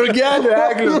prikrauta drugelių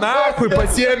Eglių, nakui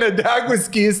pasiėmė degų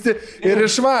skysti ir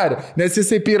išvarė, nes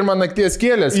jisai pirmą nakties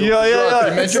kėlės. Jo,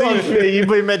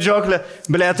 į medžioklę.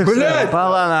 Blėt,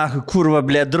 pala, nakui, kurva,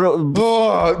 blėt,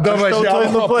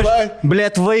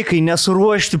 blėt, vaikai,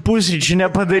 nesuruošti pusryčių,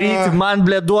 nepadaryti, man,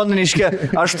 blėt,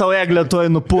 duonaniškė, aš tau Eglę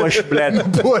toj nupuošiu, blėt.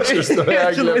 Nupuošiu aš tau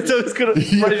Eglę.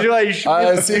 Važiuoju iš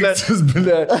Siktis,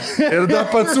 blėt. Ir da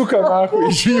patsuka, nakui,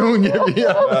 išjungė vieną.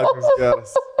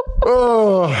 Geras.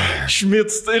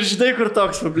 Šmits, ir žinai, kur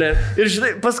toks, blėt. Ir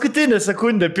žinai, paskutinę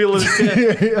sekundę pilas.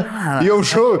 Jau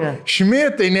šau,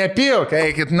 Šmitai nepilk,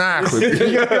 eikit nakui.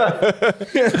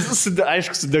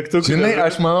 Aišku, su degtuku. Žinai,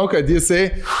 aš manau, kad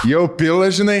jisai jau pila,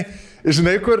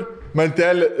 žinai kur,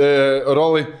 mantelį,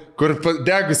 rolai, kur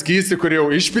degus skysti, kur jau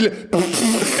išpili.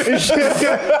 Ir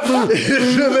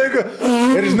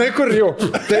žinai, kur jau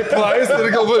taip plais ir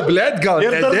galvoju, blėt, gal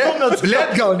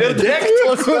nedegt.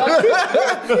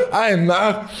 Ai, na.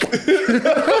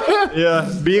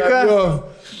 Byka.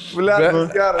 Bet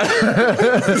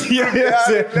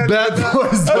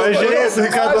pažiūrėsim,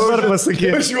 ką dabar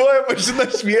pasakyti. Važiuoja, mašina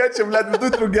šviečia, vidų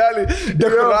drugeliai,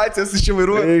 dekoracijas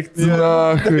išvairuoja. Ir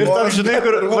tam, žinai,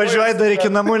 kur važiuoja dar iki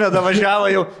namų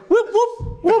nedavažiavo jau.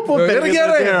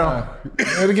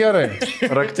 Ir gerai.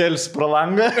 Raktelis pro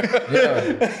langą.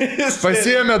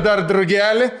 Pasiėmė dar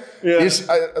drugelį, iš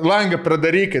langą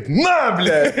pradarykit. Na,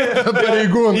 blė,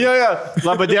 pareigūnų.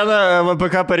 Labą dieną,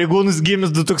 VPK pareigūnus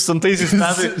gimis 2000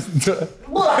 metais.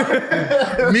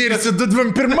 Mirsi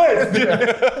 2021.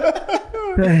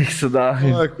 Eik,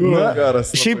 sudahai.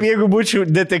 Šiaip, jeigu būčiau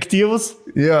detektyvus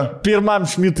Pirmam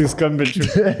Šmitui skambinčiau.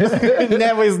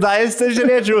 Ne vaizdais, tai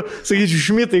žiūrėčiau, sakyčiau,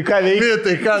 Šmitai, ką veikia.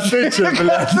 Šmitai, ką tu čia,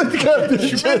 ble?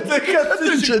 Šmitai, ką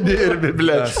tu čia dirbi,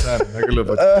 ble? Negaliu,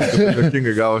 bet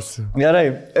jokingai gausi. Gerai.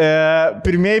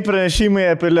 Pirmieji pranešimai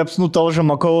apie liepsnų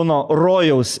talžamą Kauno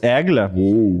Rojaus eglę.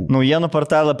 Naujienų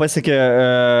portalą pasiekė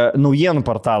naujienų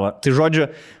portalą. Tai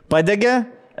žodžiu, padegė.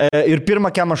 Ir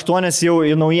pirmą Kem 8 jau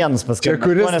į naujienas paskelbė. Čia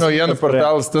kuris naujienų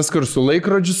portalas, tas, kur su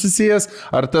laikrodžiu susijęs,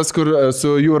 ar tas, kur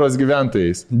su jūros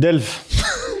gyventojais? Delfi.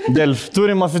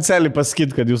 Turim oficialiai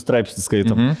pasakyti, kad jūs straipsnį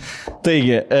skaitom.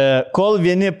 Taigi, kol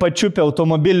vieni pačiupė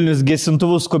automobilinius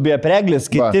gesintuvus skubėjo prie eglės,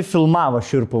 kiti filmavo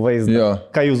šiurpų vaizdą. Jo.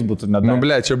 Ką jūs būtų nedarę? Nu,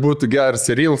 ble, čia būtų geras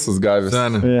Reelsas gavęs.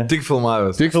 Tik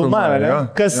filmavęs. Tik filmavęs, ne?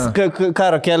 Kas, ką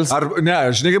Rakelis? Ar, ne,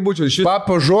 aš negi būčiau šitą.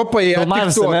 Papa žopą jie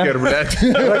tiktoker, ble.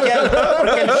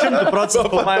 Rakelis 100%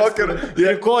 filmavęs.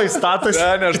 Ir ko į status?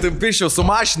 Ne, aš taip pišiau su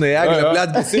mašinai, eglė,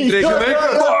 blėt, gesinti reikia.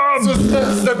 Su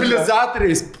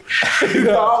stabilizatoriais.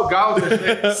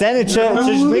 Seniai, čia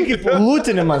žinai kaip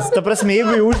lūtinimas. Ta prasme,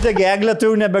 jeigu jau uždegė eglę, tai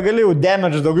jau nebegalėjau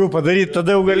damage daugiau padaryti,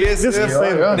 tada jau galėsi viskas.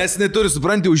 Nes jinai turi,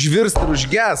 supranti, užvirsti ir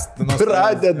užgesti.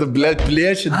 Pradeda, blėt,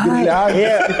 plėšit,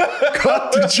 blėt. Ką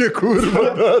tu čia kurva?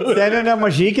 Seniai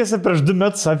nemažykėsi prieš 2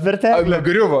 metus apvertė eglę.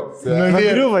 Nugriuvo.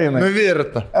 Nugriuvo jinai.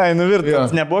 Nuvirta. Ai, nuvirta.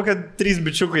 Nebuvo, kad 3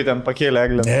 bičiukai ten pakėlė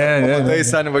eglę. Ne. Tai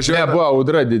seniai važiuoja. Ne, buvo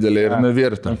audra didelė ir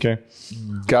nuvirta.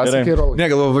 Ką sakai, Rolai?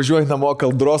 Negalvo, važiuoji namo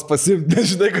kaldros pasimti,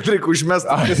 nežinai, kad reikia užmesti.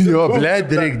 Jo, blėt,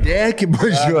 reikia dėki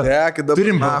važiuoti.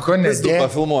 Turim balkonę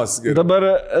filmuos.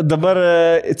 Dabar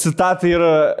citatai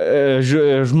yra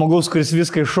žmogaus, kuris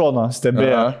viską iš šono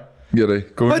stebėjo. Gerai.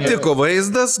 Patiko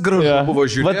vaizdas, gražu buvo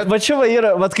žiūrėti. Va čia va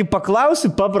yra, va kaip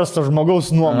paklausi paprasto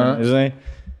žmogaus nuomonę, žinai.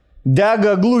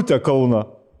 Dega glutė Kauno.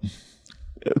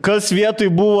 Kas vietoj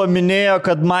buvo minėjo,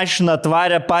 kad mašina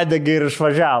tvarė, padegė ir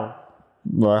išvažiavo.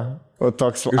 Va. O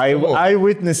toks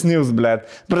eyewitness news, blėt.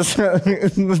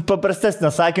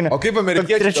 Paprastesnė sakinė. O kaip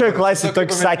amerikiečiai? Trečioje klasėje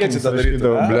toks sakinis.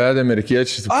 Blėt,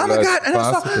 amerikiečiai. Oh my god,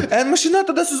 mašina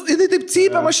tada, jinai taip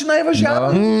cypia, mašina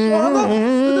įvažiavo, tada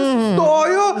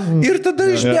stojo ir tada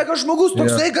išbėga žmogus,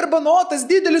 toksai garbanotas,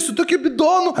 didelis, su tokiu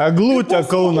bidonu. Eglutė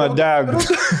Kauno dega.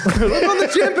 Mano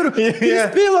čemperiu, jis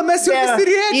pila, mes jau visi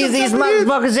rėkime. These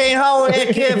motherfuckers saying how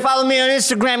follow me on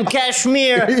Instagram,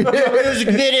 Kashmir,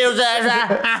 music videos,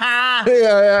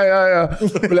 Ja.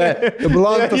 Ble,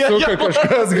 blantas suka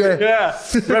kažkas gai.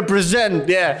 Represent,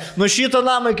 Nu šito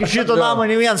namą iki šito namą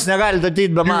nei vienas negali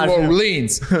ateit be mažo.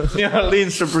 Leans.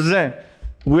 Leans represent.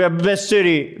 We are best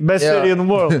city in the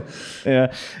world.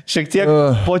 Šiek tiek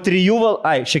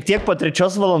po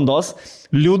 3 valandos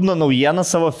liūdną naujieną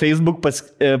savo Facebook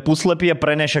puslapyje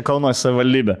pranešė Kauno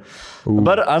savivaldybė.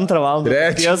 Dabar 2 valandą.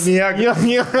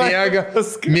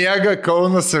 Miega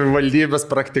Kauno savivaldybės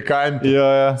praktikantė.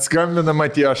 Skambina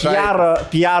Matijošaitis.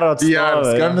 PR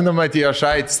atstovė. Skambina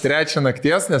Matijošaitis 3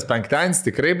 nakties, nes 5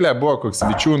 tikrai, ble, buvo koks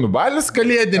vičiūnų balius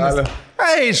kalėdinis.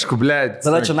 Aišku, ble.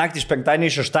 Tada čia naktį iš 5 į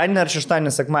 6 ar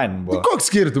 6 sekmadienį buvo. Koks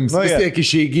skirtums? Vis tiek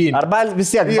išeiginį. Arba vis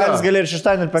tiek, balis gali ir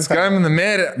 6 ir 5. Skambina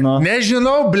merė.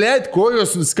 Nežinau, ble, ko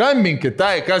jūs skambinkit,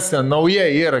 tai kas ten nauja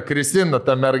yra, Kristina,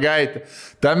 ta mergaitė.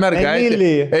 Ta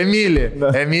mergaitė.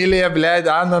 Emilija, ble,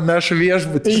 Ana Mešų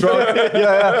viešbutį.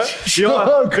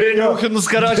 Kriniukinus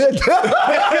karašė.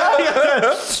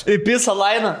 Į pisą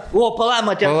lainą. O,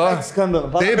 palaimą, tie skambina.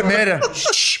 Taip, merė.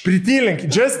 Pritylink,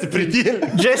 Džesti, pritylink.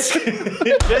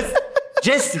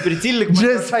 Džesti, pritylink.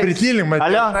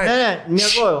 Alio,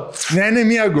 miegojau.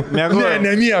 Nemiegu.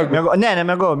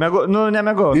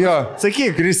 Nemiegau. Jo.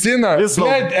 Sakyk. Kristina,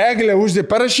 Eglė uždė,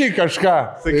 parašyk kažką.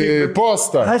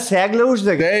 Postą. Kas Eglė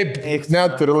uždegė? Taip,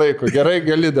 net turi laiko. Gerai,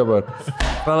 gali dabar.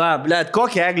 Pala, blėt,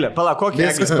 kokia Eglė?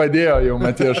 Viskas padėjo jau,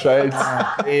 Matijošaitis.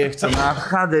 Eik,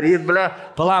 ką daryt, blėt?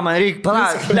 Pala, man reikia,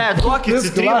 blėt, kokį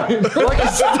citriną.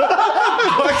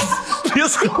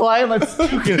 Piskų lainą.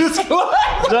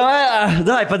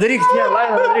 Davai, padaryk tie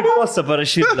lainą, daryk postą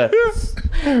parašyti.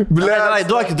 Davai,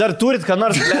 duokit, dar turit ką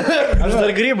nors, blėt. Aš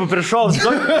dar grybų prišaus,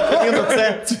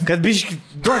 duokit, kad biškit,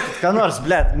 duokit ką nors,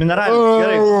 blėt, mineralinį.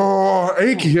 Gerai.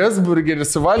 Eik, Hesburgerį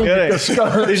suvalgyti kažką.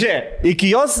 Žiūrėk, iki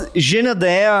jos žinia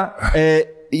daėjo,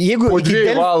 jeigu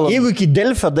iki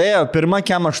Delfio daėjo pirma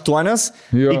Kem 8,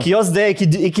 iki jos daėjo,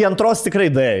 iki 2 tikrai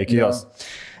daėjo iki jos.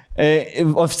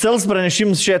 Oficialus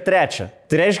pranešimas šie 3.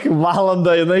 Tai reiškia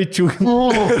valandą jinai čiūkina.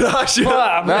 Rašė.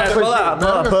 Pala.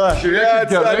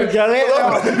 Žiūrėk, gerai.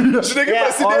 Žinai, kaip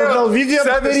prasidėjo. O gal video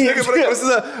padaryti? Žinai, kaip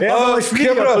prasidėjo. Aš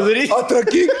video padaryti.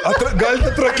 Galite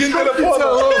atrakinti telefoną.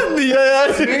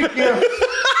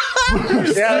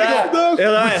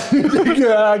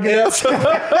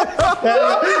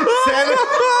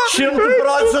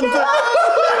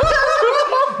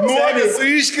 Nuogas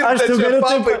iškirta, čia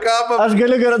papai kapą. Aš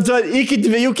galiu garantuoti, iki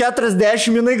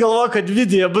 2:40 jinai galvoja, kad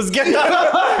video bus gera.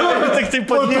 Tik tai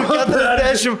po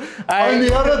 2:40. Ar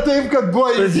nėra taip, kad buvo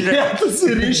įdėtas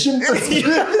ir išimtas?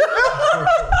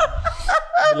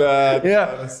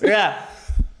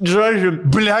 Žodžiu.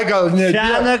 Ble, gal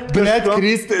nedėk. Ble,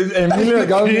 Kristi, Emilija,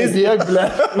 gal nedėk, ble.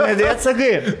 Nedėk,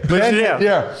 sakai. Pažiūrėk.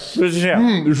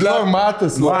 Žinau,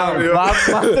 matas.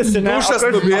 Matas, ne? Dušas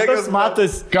nubėgęs.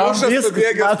 Matas. Dušas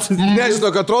nubėgęs. Nežinau,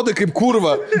 kad atrodo kaip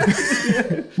kurva.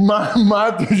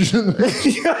 Matas, žinau.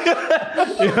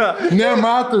 Ne,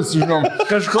 matas, žinau.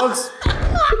 Kažkoks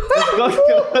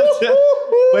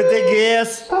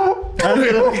pategėjęs.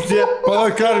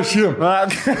 Palauk, ką rašym.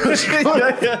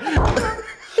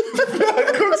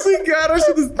 Koksai geras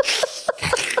šitas.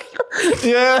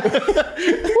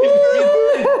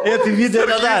 Tai video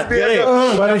nedar. Gerai,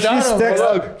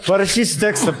 parašysi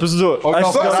tekstą, pizdu.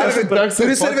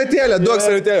 Turi servetėlę, duok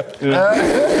servetėlę.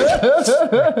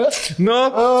 Nu,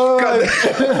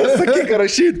 sakyk, ką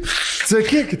rašyt.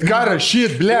 Sakykit, ką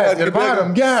rašyt, ble, ir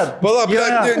varom ger. Pala, ble,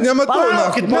 nematau.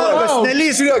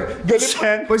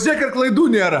 Pažiūrėk, ar klaidų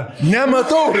nėra.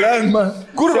 Nematau, ble.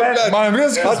 Kur, ble? Man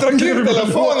viskas. Atrakink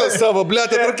telefoną savo, ble,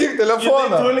 atrakink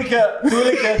telefoną.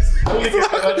 Tulikė.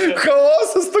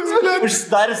 Chaosas toks, ble.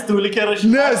 Užsidaręs tulikė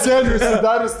rašyti. Ne, seniai,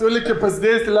 užsidaręs tulikė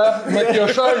pasidėjęs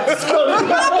Matijošaitis.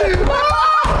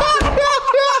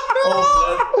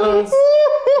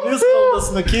 Viskaldas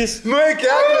nukys. Nu, eik,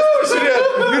 eglės pažiūrėt.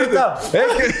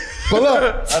 Eik. Pala.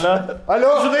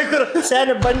 Alio. Žinai, kur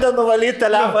seniai bandė nuvalyti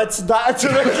telefoną,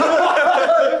 atsidarė.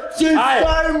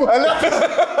 Keistaimu. Alio.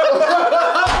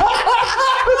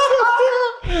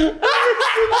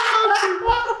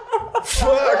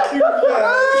 Fuck you,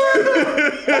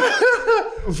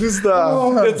 Visda.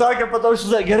 Ir sakė, patau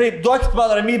šitą, gerai, duokit man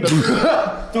ramybę.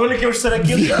 Tulikė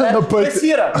užsirakinti. Kas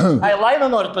yra? Eyeliner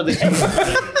norit padaryti.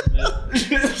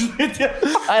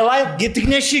 Eyeliner, tik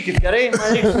nešykit, gerai?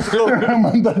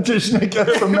 Man dar čia šnekėt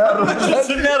su meru.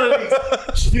 Su meru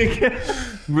šnekėt.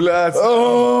 Blet.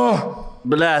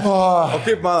 Blet. O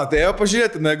kaip manote, ėjo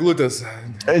pažiūrėti na eglutės?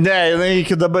 Ne, jinai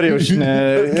iki dabar jau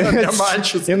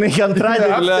Nemančius. Jinai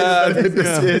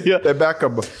antradienį.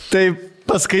 Tebekaba. Tai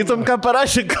paskaitom, ką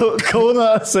parašė Kauno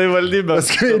savivaldybė.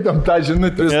 Paskaitom tą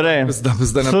žinutę. Gerai.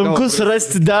 Sunku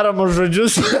surasti deramus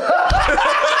žodžius.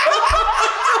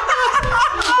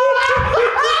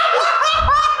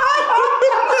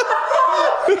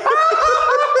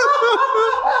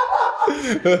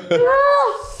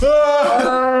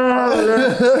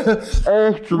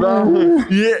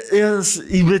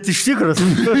 Bet iš tikras.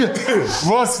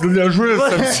 Vos liežuvis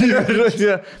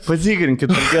apsiverė.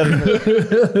 Patikrinkit.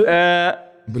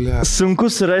 Sunku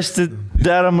surasti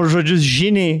deramus žodžius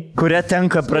žiniai, kurią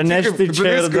tenka pranešti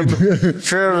čia ir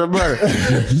dabar.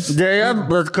 Deja,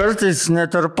 bet kartais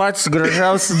net ir patys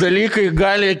gražiausi dalykai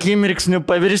gali akimirksniu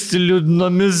pavirsti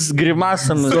liūdnomis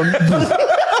grimasomis.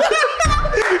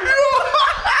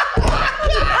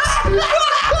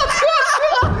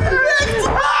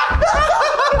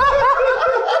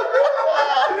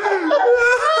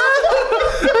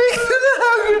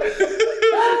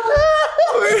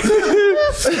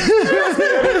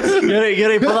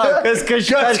 Gerai, palauk, kas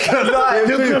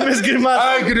liūdnomis grimasai.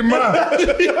 Ai, grima.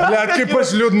 Ble, kaip aš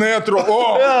liūdnai atrodo.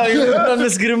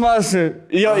 Liūdnomis grimasai.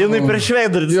 Jo, jinai prieš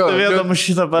veidrodį stovėdama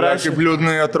šitą parašė. Kaip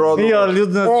liūdnai atrodo. Jo,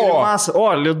 liūdnomis grimasai. O,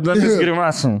 liūdnomis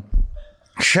grimasai.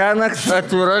 Šiąnakt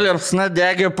atvira liepsna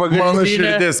degė pagrindinė. Mano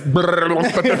širdis.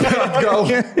 Gal.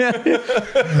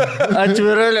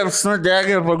 Atvira liepsna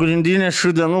degė pagrindinė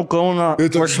šių dienų Kauno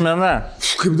puošmena.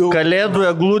 Kalėdų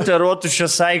eglutė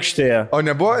Rotušės aikštėje. O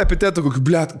nebuvo epitetų kokių,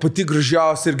 blėt, pati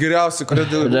gražiausia ir geriausia,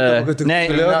 Ne,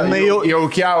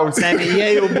 jaukiausia. jie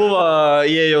jau buvo,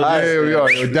 jau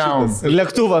down.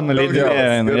 Lėktuvą nuleidėjo.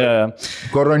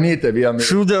 Koronytė viena.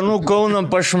 Šių dienų Kauno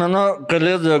puošmena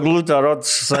Kalėdų eglutė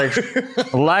Rotušės aikštėje.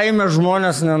 Laimė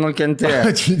žmonės nenukentėjo.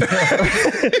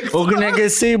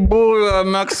 Ugniagesiai buvo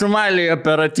maksimaliai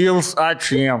operatyvus,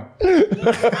 ačiū jiem.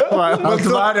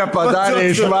 Atvarė, padarė,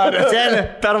 išvarė. Senė,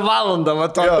 per valandą,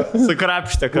 mato,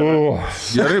 sukrapštė.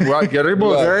 Gerai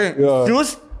buvo.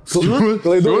 Jūs?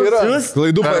 Klaidų yra.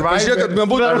 Klaidų, pažiūrėk, kad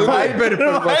nebūtų. Per Viberį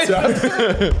per WhatsApp.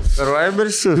 Per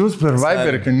Viberį su. Jūs per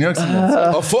Viberį, kad nieks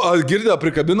neatsako. O girdėjo,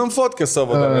 prikabinam fotkę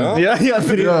savo.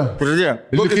 Pradėjo.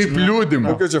 Kaip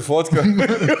liūdima. Kokia čia fotka?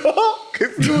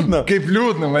 Kaip liūdna. Kaip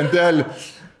liūdna, mantelį.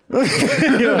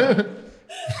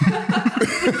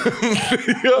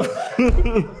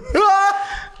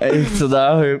 Eik, tada.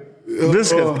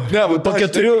 Viskas. Ne, po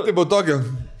 4. Tai buvo tokia.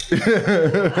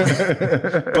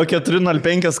 Po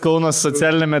 4.05 Kaunas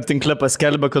socialinėme tinkle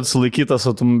paskelbė, kad sulaikytas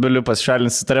automobiliu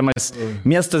pasišalinis įtariamas.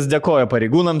 Miestas dėkoja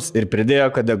pareigūnams ir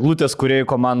pridėjo, kad eglutės kūrėjų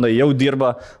komanda jau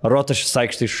dirba Rotušės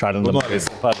aikštėje šalinant.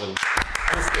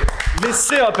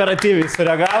 Visi operatyviai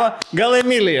sureagavo, gal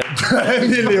Emilija.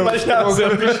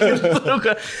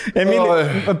 Emilija.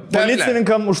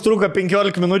 Policininkam užtruko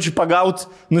 15 minučių pagaut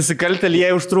nusikaltėlį,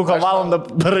 jie užtruko valandą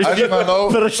parašyti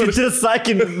 3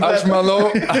 sakinius. Aš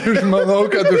manau,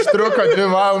 kad užtruko 2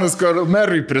 valandas, kur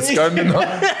merui priskambino.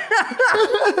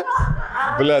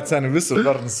 Blet, sen, visur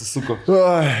dar nusisuko.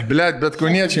 Blet, bet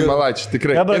kauniečiai malačiai,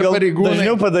 tikrai. Dabar gal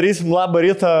dažniau padarysim labą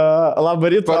rytą.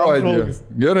 Parodžiu.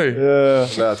 Gerai.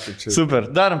 Blet, kaip čia. Super,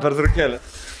 darom per trukėlį.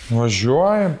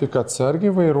 Važiuojam, tik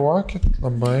atsargiai vairuokit,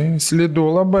 labai slidu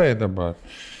labai dabar.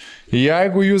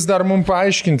 Jeigu jūs dar mums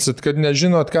paaiškinsit, kad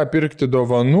nežinot, ką pirkti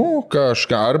dovanų,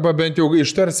 kažką, arba bent jau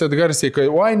ištarsit garsiai, kai,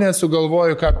 oi,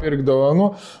 nesugalvoju, ką pirkti dovanų,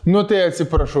 nu tai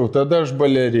atsiprašau, tada aš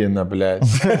balerina, blėt.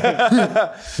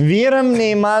 Vyram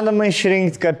neįmanoma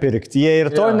išrinkti, ką pirkti. Jie ir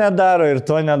to nedaro,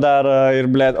 ir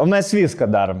blėt. O mes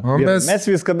viską darom. Mes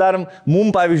viską darom.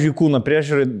 Mums, pavyzdžiui, kūno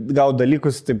priežiūrai gaut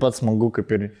dalykus taip pat smagu, kaip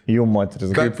ir jų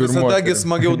moteris. Kaip visadagi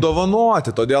smagiau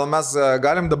dovanoti, todėl mes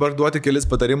galim dabar duoti kelis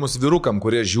patarimus vyrukam,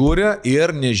 kurie žiūri ir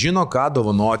nežino, ką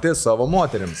dovanoti savo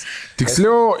moteriams.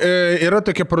 Tiksliau, yra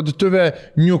tokia parduotuvė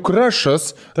New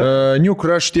Crush'as, New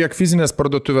Crush tiek fizinės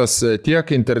parduotuvės,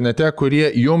 tiek internete, kurie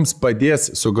jums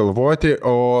padės sugalvoti,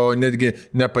 o netgi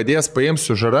nepadės, paims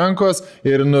už rankos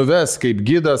ir nuves kaip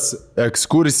gidas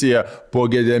ekskursiją po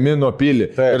Gedemino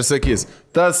pilį. Ir sakys,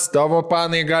 tas tavo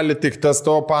panai gali tik, tas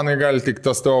tavo panai gali tik,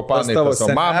 tas tavo panai, tas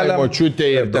tavo mamai,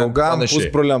 močiutė ir draugam,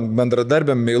 pusbroliam,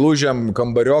 bendradarbiam, meilužiam,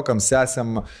 kambariokam,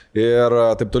 sesėm ir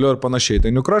taip toliau ir panašiai.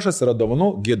 Tai New Crush'as yra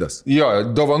dovanų gidas. Jo,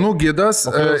 dovanų gidas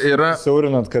yra...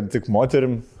 Siaurinat, kad tik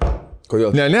moterim...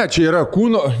 Kodėl? Ne, čia yra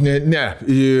kūno, ne.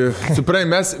 Suprai,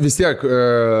 mes vis tiek,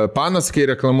 panas, kai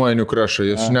reklamuoja New Crush'ą,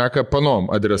 jis šneka panom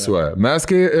adresuoja. Mes,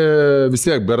 kai vis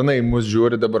tiek bernai mus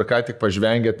žiūri, dabar ką tik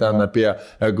pažvengė ten apie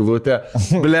eglutę.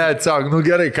 Blet, nu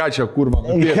gerai, ką čia kurva.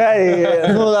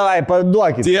 Nu, davai,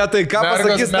 paduokit. Tie, tai ką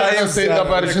pasakys, tai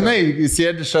dabar, žinai,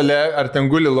 sėdi šalia, ar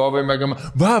ten guli lovai mėgama.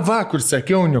 Va, kur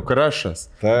sakiau, New Crush'as.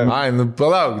 Ai, nu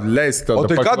palauk, leisk to. O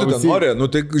tai ką tu ten nori?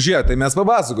 Nu tai žiūrėk, tai mes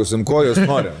papasakosim, ko jūs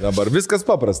nori. Dabar viskas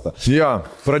paprasta. Ja.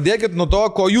 Pradėkit nuo to,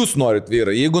 ko jūs norit,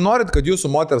 vyrai. Jeigu norit, kad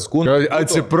jūsų moters kūną...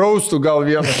 Atsipraustų gal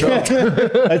vieną kartą.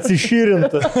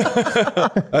 Atsišyrintų.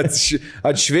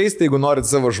 Atšveisti, jeigu norit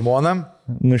savo žmoną.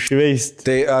 Nušveisti.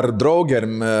 Tai ar draugė, ar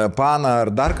pana, ar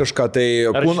dar kažką, tai...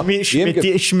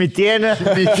 Šmitienė.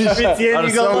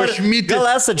 Gal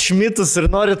esat šmitus ir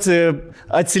norit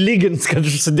atsilyginti,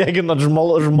 kad sudeginat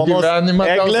žmonos gyvenimą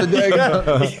eglę.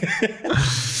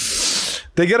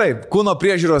 Tai gerai, kūno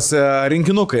priežiūros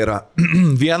rinkinukai yra.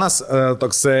 Vienas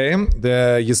toksai,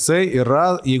 jisai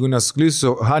yra, jeigu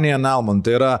nesuklysiu, honey and almond,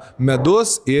 tai yra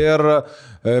medus ir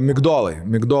migdolai.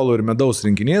 Migdolų ir medaus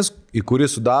rinkinys, į kurį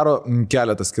sudaro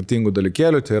keletą skirtingų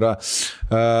dalykėlių. Tai yra,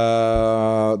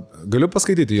 galiu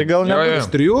paskaityti. Tai gal ne iš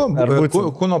 3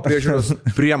 kūno priežiūros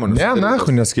priemonių. Ne,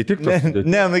 neskaityk to.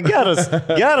 Ne,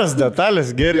 geras detalės,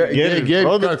 geri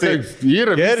produktai.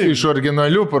 Yra iš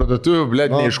originalių parduotuvių,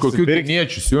 blėt, ne iš kokių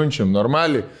kiniečių siunčiam,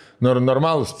 normaliai.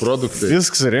 Normalūs produktai.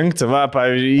 Viskas rinkti, va,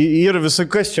 pavyzdžiui, ir visai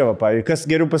kas čia, va, pavyzdžiui, kas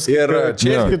geriau pasakyti. Ir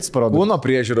čia kitas produktas. Kūno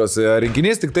priežiūros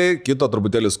rinkinys, tik tai kito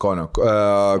truputėlį skonio.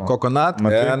 Coconut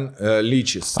and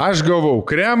lychis. Aš gavau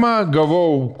kremą,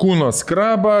 gavau kūno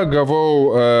skrabą,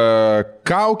 gavau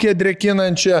kaukę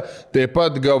drekinančią, taip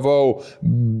pat gavau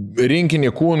rinkinį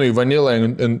kūnui vanilą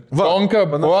stonką.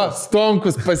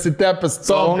 Stonkus pasitepęs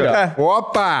stonką.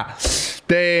 Opa!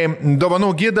 Tai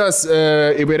dovanų gidas,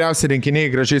 įvairiausi rinkiniai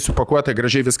gražiai supakuota,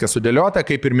 gražiai viskas sudėliota.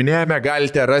 Kaip ir minėjome,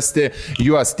 galite rasti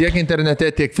juos tiek internete,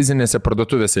 tiek fizinėse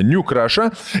parduotuvėse New Crush'ą.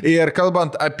 Ir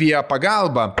kalbant apie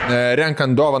pagalbą,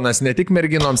 renkant dovanas ne tik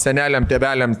merginom, seneliam,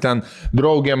 tėveliam, ten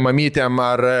draugiam, mamytėm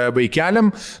ar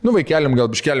vaikeliam. Nu, vaikeliam gal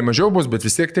biškelį mažiau bus, bet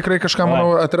vis tiek tikrai kažką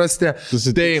manau atrasti.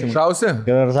 Tai šausi?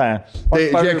 Tai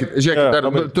žiūrėkit, dar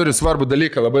turiu svarbų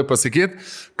dalyką labai pasakyti,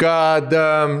 kad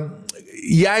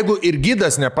jeigu ir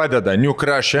gidas nepadeda New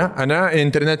Crush'e,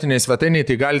 internetiniai svetainiai,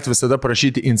 tai galite visada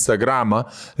prašyti Instagramą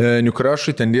New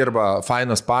Crush'ui, ten dirba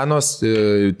fainas panos,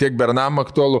 tiek bernam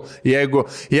aktualu.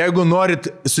 Jeigu norit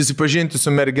susipažinti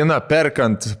su mergina,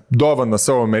 perkant dovaną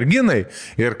savo merginai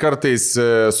ir kartais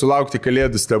sulaukti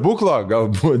kalėdų stebuklo,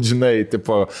 galbūt, žinai,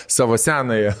 tipo savo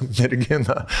senąją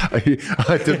merginą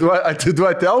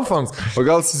atiduoti elfams, o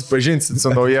gal susipažinsit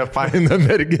su nauja faina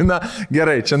mergina.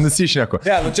 Gerai, čia nusišneku.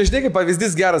 Ja, nu čia žinai, kaip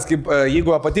pavyzdys geras, kaip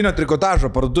jeigu apatinio trikotažo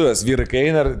parduotuvės vyrai, kai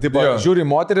eina ir tipo, žiūri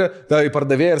moterį, tai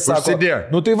pardavėjai ir sako,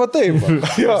 nu tai va taip.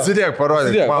 Sudėk,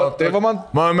 parodyk. Tai va man...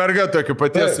 Mano merga tokio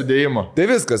paties sudėjimo. Tai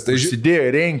viskas. Tai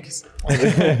Užsidėjo renkis.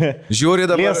 Žiūri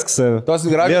dabar. Tos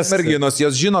gražios merginos,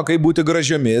 jos žino, kaip būti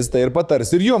gražiomis, tai ir patars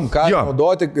ir jum, ką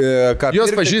naudoti, ką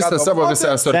jos pažįsta savo visą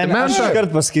asortimentą. Aš iškart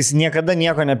pasakysiu, niekada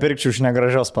nieko nepirkčiau iš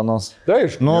negražios panos. Tai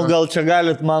nu, gal čia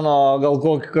galit mano, gal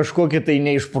kažkokį tai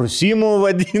neišprusimų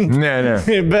vadinti. Ne.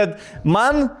 Bet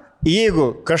man...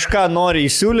 Jeigu kažką nori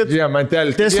įsiūlyti,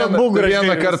 tiesiog būk gražiai.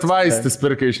 Vieną kartą vaistis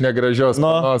pirka iš negražios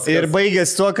panos. Ir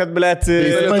baigės tuo, kad, blėt,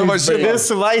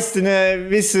 visi vaistinė,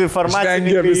 visi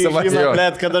farmacininkai žino,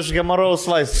 blėt, kad aš hemorojaus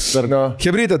vaistus.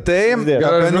 Hebrytė, tai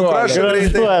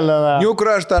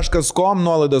newcrush.com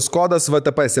nuolaidos kodas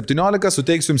VTP17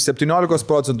 suteiks jums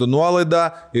 17% nuolaidą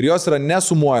ir jos yra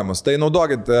nesumuojamos. Tai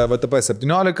naudokit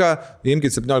VTP17,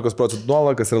 imkite 17%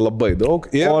 nuolaidą, kas yra labai daug.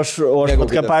 O aš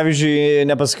pavyzdžiui,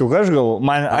 nepasakiau, aš gavau,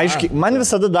 man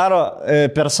visada daro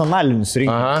personalinius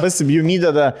rinkimus. Pasibjų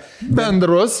įdeda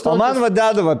bendrus. O man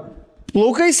vadeda,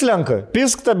 plaukai slenka,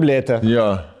 pisk tabletę.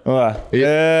 Jo.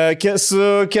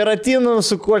 Su keratinu,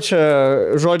 su kuo čia,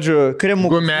 žodžiu, kremu.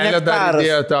 Gumelė dar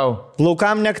įdėjo tau.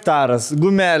 Plaukam nektaras,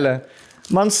 gumelė.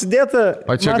 Man sudėta...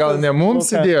 O čia gal ne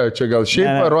mums įdėjo, čia gal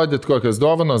šiaip parodyt, kokios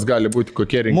dovanos gali būti,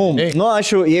 kokie rinkiniai. Nu,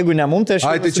 aš jau, jeigu ne mums, tai aš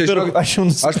jau nusipirku. Aš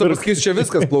turiu pasakysiu, čia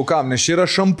viskas plaukam, nes čia yra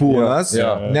šampūnas,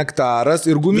 nektaras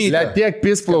ir gumytė. Tiek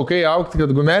pis plaukai aukti,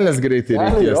 kad gumelės greitai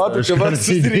reikės. O, tu čia vars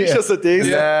susiryšęs ateis.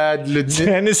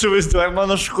 Ten įsivaizduoju,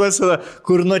 mano šukuosena,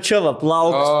 kur nuo čia va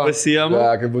plaukus pasiemu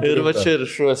ir va čia ir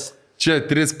šuos. Čia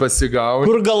 3 pasigauni.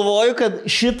 Kur galvoju, kad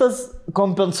šitas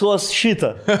kompensuos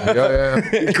šitą.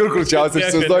 Kur kurčiausiai,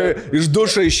 įsivaizduoju, iš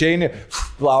dušo išeini,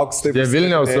 plauks taip. Tie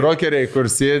Vilniaus rokeriai, kur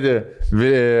sėdi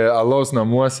alaus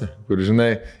namuose, kur,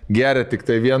 žinai, geria tik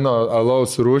tai vieno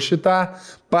alaus rūšitą,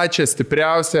 pačią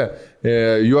stipriausią,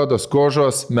 juodos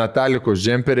kožos, metalikos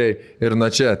džemperiai ir nuo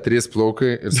čia 3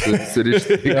 plaukai ir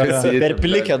surišti. Per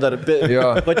plikę dar.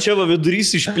 Pačia va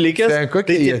vidurys išplikęs. Ten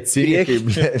kokie jie cinikai.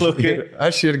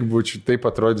 Aš irgi būčiau, taip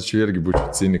atrodyčiau, irgi būčiau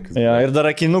cinikas. Ir dar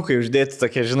akinukai uždėti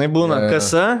tokie, žinai, būna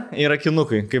kasa ir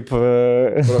akinukai, kaip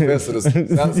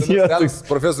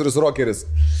profesorius rokeris.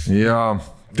 Jo.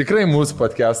 Tikrai mūsų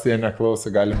podcast'ai jie neklauso,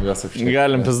 galim juos apšnekėti.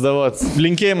 Galim pizdavot.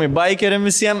 Linkėjimai baikeriam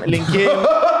visiems, linkėjimai.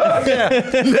 Ne,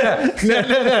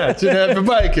 čia ne apie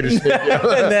baikerius šnekėjau.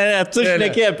 Ne, tu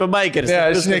šnekėjai apie baikerius. Ne,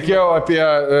 aš šnekėjau apie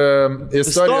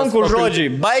istorijos... Stonkų žodžiai,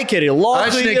 baikeriai, lokai.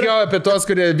 Aš šnekėjau apie tos,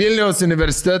 kurie Vilniaus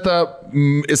universitetą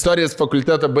istorijos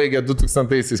fakultetą baigė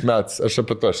 2000 metais. Aš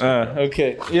apie to šnekėjau.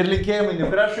 Okay. Ir linkėjimai,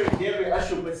 neprašau, dėkui,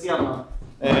 aš jau pasiemu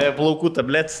plaukų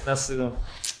tabletis, nes...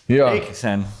 Reikia,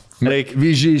 sen.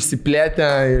 Vyžiai išsiplėtę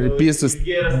ir pysus.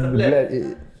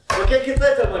 Kokia kita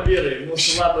tema, vyrai,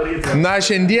 mūsų labo ryto? Na,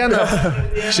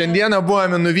 šiandieną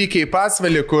buvome nuvykę į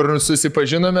Pasvalį, kur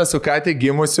susipažinome su ką tik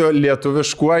gimusiu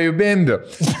lietuviškuoju bembiu.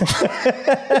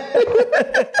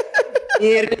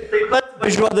 Ir taip pat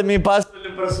važiuodami į Pasvalį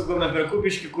prasukome per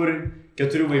Kupiškį, kur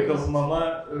 4 vaikų mama...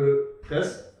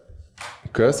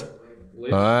 Kas?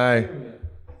 Ai.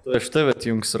 Aš tave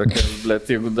atjungs rakelis, blėt,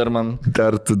 jeigu dar man...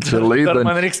 Dar tu čia laidų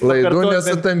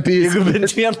nesutampys. Jeigu bent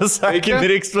vieną sakinį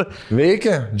reiks...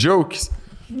 Veikia? Džiaukis.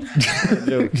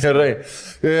 Gerai.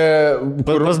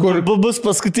 Bus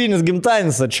paskutinis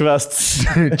gimtadienis atšvestas.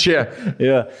 Čia.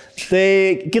 Tai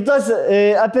kitos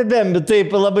apie Bembį,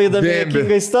 taip, labai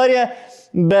įdomi istorija.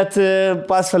 Bet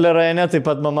Pasvalio rajone taip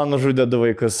pat mama nužudė 2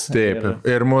 vaikus. Taip,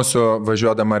 ir mūsų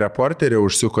važiuodama reporterė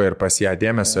užsuko ir pas ją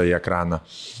dėmesio į ekraną.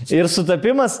 Ir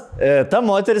sutapimas, ta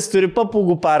moteris turi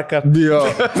papūgų parką. Jo.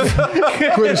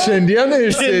 Kur šiandieną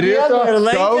išsirito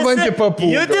kalbantį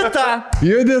papūgą.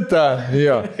 Judita.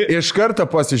 Jo. Iš karto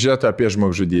pasižiūrėtų apie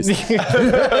žmogžudystę.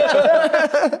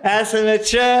 Esame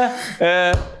čia.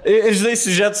 Ir žinai,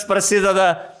 siužetas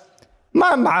prasideda.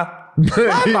 Mama.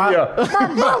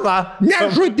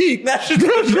 Nežudyk!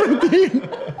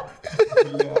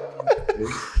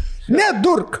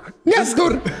 Nedurk! Ne,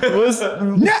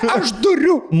 aš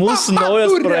duriu! Mūsų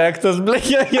naujas projektas,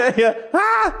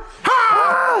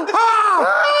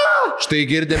 Štai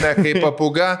girdime, kaip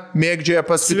papūga mėgdžioja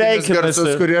paskutinius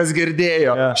garsus, kuriuos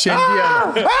girdėjo.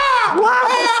 Šiandien.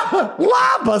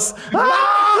 Labas!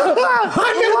 Labas!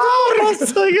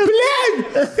 Blėd!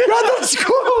 Kada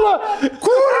skula!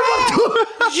 Kurva tu!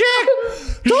 Žiūrėk!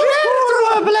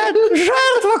 Žartva, blėd!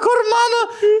 Žartva, kur mano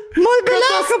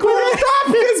mobiliakas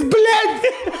tapės, blėd!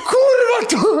 Kurva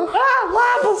tu!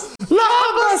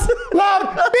 Labas!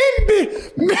 Bimbi!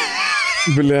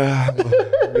 Blėd.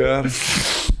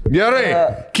 Gerai,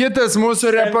 kitas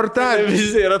mūsų reportažas.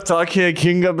 Visi yra tokie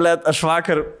kinga, blėd. Aš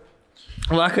vakar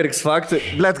Vakar X Factor,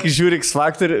 blet, kai žiūri X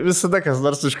Factor, visada kas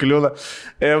nors užkliūna.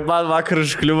 Man vakar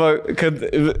užkliūva, kad,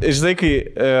 žinai, kai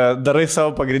darai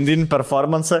savo pagrindinį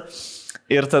performansą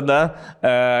ir tada,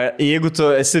 jeigu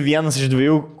tu esi vienas iš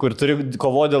dviejų, kur turi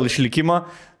kovoti dėl išlikimo,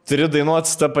 turi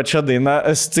dainuoti tą pačią dainą,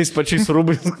 tais pačiais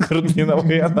rūbais, kur dainavo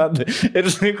vieną. Ir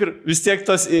žinai, kur vis tiek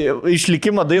tos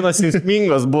išlikimo dainos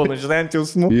jausmingos būna, žinai, ant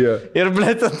jausmų. Yeah. Ir,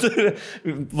 blėt,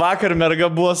 vakar merga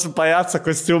buvo su pajaco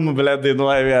kostiumu, blėt,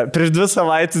 dainuoja. Prieš 2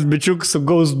 savaitės bičiuk su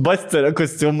Ghostbusterio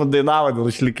kostiumu dainavo dėl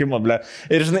išlikimo, blėt.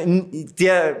 Ir, žinai,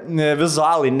 tie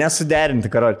vizualai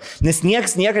nesuderinti, karot. Nes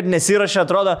nieks niekad nesirašė,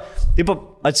 atrodo, taip,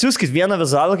 atsiųskit vieną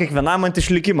vizualą kiekvienam ant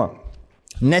išlikimo.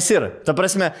 Nesir. Ta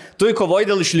prasme, tu įkovoji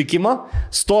dėl išlikimo,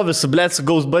 stovi su, blėt, su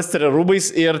Ghostbusterio rūbais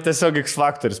ir tiesiog X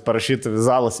Factoris parašyta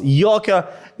vizualas. Jokio,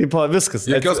 tipo, viskas.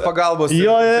 Jokios pagalbos.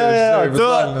 Jo. Tu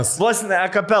vos ne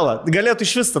akapela. Galėtų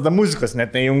iš vis tada muzikos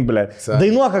net neįjung, blėt.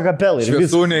 Dainuok akapelą.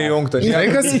 Šviesų neįjungta.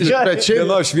 Bet čia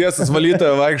vieno šviesos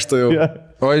valytojo vaikšto jau.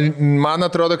 O man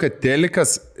atrodo, kad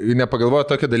telikas nepagalvoja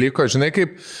tokio dalyko. Žinai,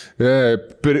 kaip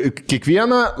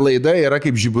kiekviena laida yra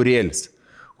kaip žiburėlis,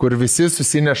 kur visi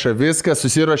susineša viską,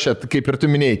 susiruošia, kaip ir tu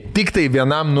minėjai, tik tai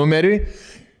vienam numeriui.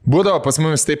 Būdavo pas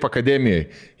mumis taip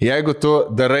akademijoje. Jeigu tu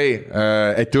darai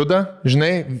etiudą,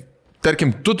 žinai,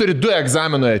 tarkim, tu turi 2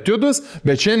 egzamino etiudus,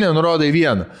 bet šiandien nurodai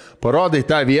vieną. Parodai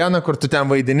tą vieną, kur tu ten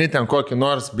vaidini, ten kokį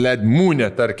nors, blėd, mūnę,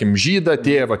 tarkim, žydą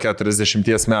tėvą 40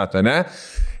 metų, ne?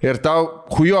 Ir tau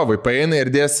hujovai paeina ir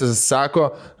dėsis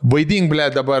sako, vaidink,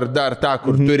 blėd, dabar dar tą,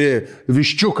 kur turi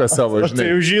viščiuką savo, žinai. O tai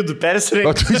jau žydų persirengęs.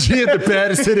 O tu žydų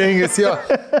persirengęs, jo.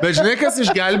 Bet žinai, kas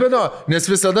išgelbino? Nes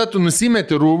visada tu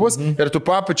nusimeti rūbus ir tu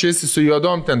papačiasi su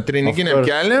juodom ten treninginiam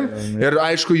kelėm ir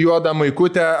aišku juodą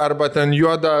maikutę arba ten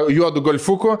juodų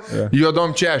golfuku,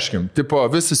 juodom češkim. Tipo,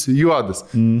 visas juodas.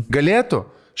 Galėtų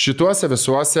šituose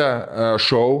visuose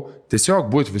šou tiesiog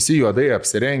būti visi juodai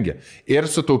apsirengę ir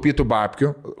sutaupytų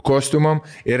babkių kostiumam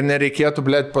ir nereikėtų,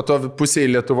 blėt, po to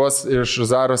pusėje Lietuvos iš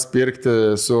Zaros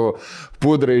pirkti su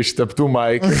pudrai išteptų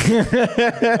maikių.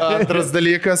 Antras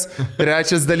dalykas.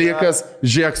 Trečias dalykas,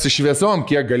 žiūrėk su šviesom,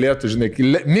 kiek galėtų, žinai,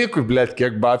 Mikui, blėt,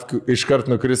 kiek babkių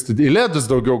iškart nukristų, į ledus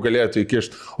daugiau galėtų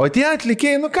įkišti. O tie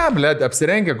atlikėjai, nu ką, blėt,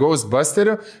 apsirengę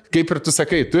Ghostbusteriu, kaip ir tu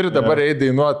sakai, turi dabar eiti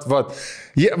dainuot, vat.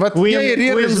 Jie ir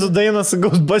yra dainas su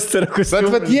Ghostbusterio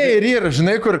kostiumu. Bet jie ir yra,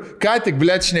 žinai, kur ką tik,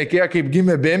 blėt, šnekėjo, kaip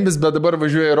gimė Bembis, bet dabar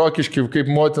važiuoja Rokiškį, kaip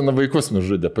motina vaikus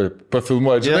nužudė,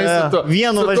 pafilmuoja. Žinai, su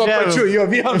to pačiu, jo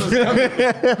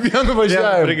vienu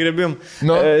važiavimu. Prigrebim.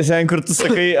 Sen, kur tu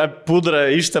sakai, pudrą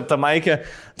išteptą maikę,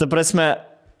 ta prasme,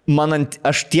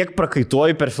 aš tiek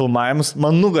prakaituoju per filmavimus,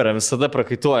 man nugarą visada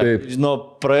prakaituoju. Nuo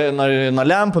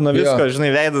lempų, nuo visko,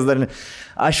 žinai, veidas dar ne.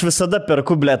 Aš visada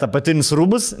perku, blėt, apatinius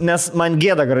rūbus, nes man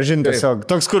gėda gražinti tiesiog.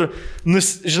 Toks, kur,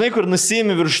 žinai, kur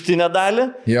nusiimi viršutinę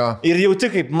dalį ir jauti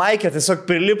kaip maikė tiesiog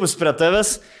prilipus prie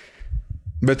tavęs.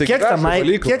 Bet tai kiek ta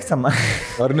maikė?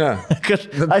 Ar ne?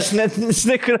 Aš net,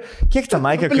 žinai, kiek ta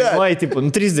maikė kainuoja, tipo,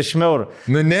 30 eurų.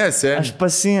 Nu, nesi. Aš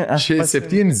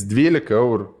 7-12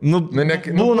 eurų.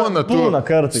 Būna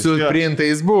kartais. Su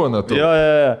printais būna tu. Jo.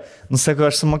 Nu, sako,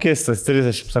 aš sumokėsiu tas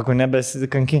 30, sako,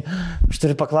 nebesikanky. Aš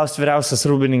turiu paklausti vyriausias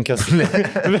rūbininkės.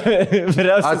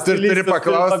 Vyriausias turi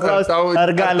paklausti,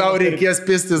 ar tau reikės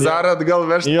pisti Zarą atgal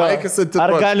vežti maikės atiduoti.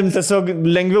 Ar galim tiesiog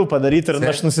lengviau padaryti ir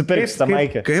aš nusipirksiu tą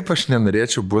maikę. Kaip aš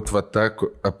nenorėčiau būti va ta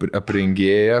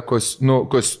aprengėja,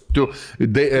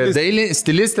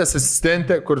 stilistės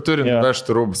asistentė, kur turim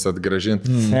vežti rūbus atgražinti.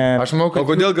 Aš manau, kad...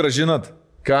 O kodėl gražinat?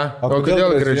 Ką? O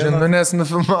kodėl gražinu? Nu, nes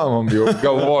nufilmavom jau,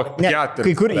 galvok, 4.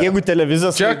 Kai kur, jeigu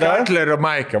televizijos laida... Čia Katlerio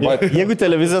maikė. Jeigu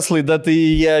televizijos laida, tai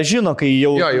jie žino, kai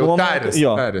jau... Jo,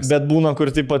 tarės. Bet būna, kur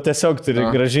tipo, tiesiog turi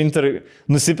gražinti ir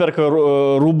nusiperka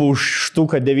rūbų už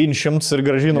štuką 900 ir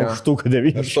gražina už štuką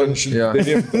 900.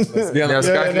 Nes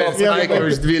Katleris maikė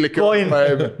už 12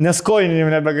 eurų. Nes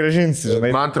kojinim nebegražinsi.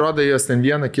 Man atrodo, jos ten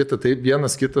viena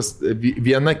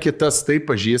kitas taip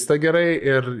pažįsta gerai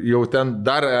ir jau ten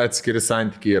dar atskiri santykiai.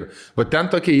 Ir va ten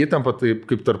tokia įtampa, taip,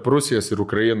 kaip tarp Rusijos ir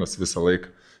Ukrainos visą laiką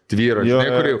tvyro. Žinai,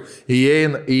 kur jau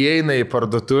įeina į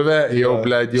parduotuvę, jau,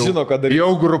 blėd,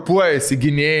 jau grupuojasi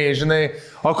gynėjai, žinai,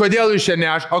 o kodėl jūs čia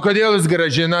neš, o kodėl jūs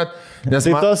gražinat? Nes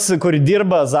tai tos, kur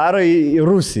dirba Zarai į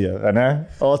Rusiją, ne?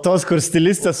 O tos, kur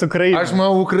stilistės Ukraina. Aš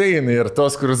manau Ukrainai ir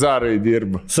tos, kur Zarai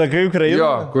dirba. Sakai Ukraina?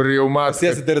 Jo, kur jau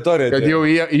matėsi teritoriją. Kad jau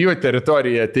jų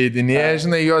teritoriją ateidinėja,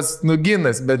 žinai, jos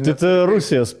nuginas, bet... Tai tu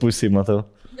Rusijos pusį matau.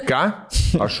 Ką?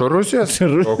 Aš Rusijos?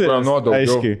 O ką nuo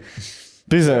daugiau? Aiškiai.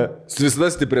 Pisa.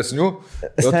 Visada stipresnių,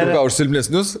 o tu ką už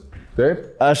silpnesnius? Taip.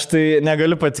 Aš tai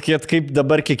negaliu patikėti, kaip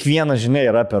dabar kiekviena žinia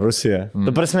yra apie Rusiją.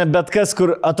 Ta prasme, bet kas,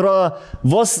 kur atrodo,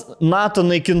 vos NATO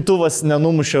naikintuvas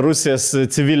nenumušė Rusijos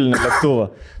civilinį lėktuvą.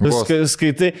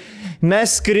 Skaitai,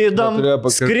 mes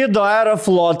skrido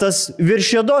Aeroflotas virš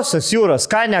Juodosios jūros.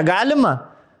 Ką negalima?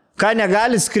 Ką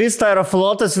negali skristi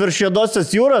Aeroflotas virš Juodosios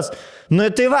jūros? Nu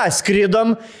tai va,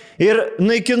 skridom ir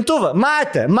naikintuvą.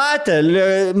 Matė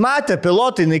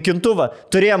pilotai naikintuvą.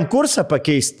 Turėjom kursą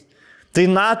pakeisti. Tai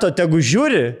NATO tegu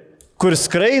žiūri, kur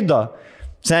skraido.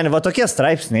 Seniai, va tokie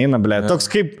straipsniai eina, ble.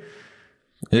 Toks kaip...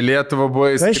 Į Lietuvą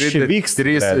buvo įskridę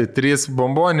 3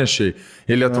 bombonešiai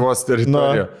į Lietuvos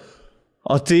teritoriją.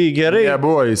 O tai gerai.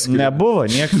 Nebuvo įskridę. Nebuvo,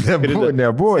 niekas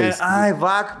nebuvo įskridę. Ai,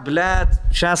 vak, ble,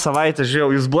 šią savaitę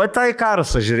žiūrėjau. Jūs buvote į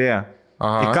Karusą žiūrėję?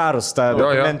 Į Karus tą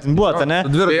dokumentinį buvo, ne?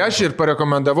 Tai aš ir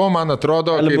parekomendavau, man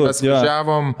atrodo, kai mes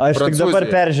važiavom Aš tik dabar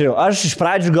peržiūrėjau. Aš iš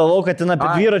pradžių galvau, kad ten apie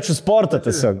dviračių sportą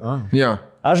tiesiog.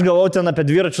 Aš galvau ten apie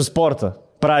dviračių sportą.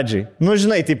 Pradžiai. Nu,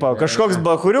 žinai, tipo, kažkoks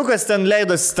bahuriukas ten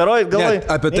leidosi steroid, galvai.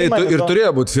 Apie tai ir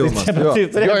turėjo būti filmas.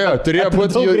 Turėjo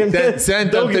būti. Ten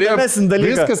turėjo būti.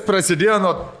 Viskas prasidėjo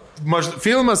nuo...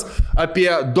 Filmas apie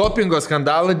dopingo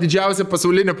skandalą didžiausią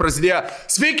pasaulinį prasidėjo.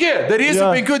 Sveiki,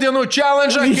 darysiu 5 dienų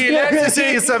challenge, kai leisiuosi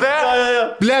į save.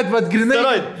 Blet, bet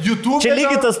grinai YouTube. Čia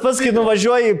lygiai tas pats, kai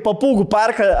nuvažiuoji į papūgų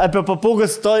parką, apie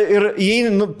papūgas to ir jie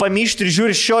pamyšti ir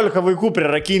žiūri 16 vaikų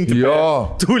prirakinti.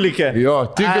 Tulikė.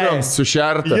 Tigrams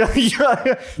sušerta.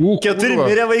 4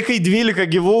 mirė vaikai, 12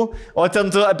 gyvų, o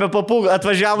ten tu apie papūgą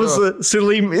atvažiavus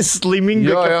laimingi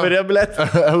kepurė, blet.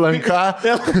 LNK.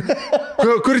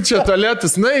 Kur čia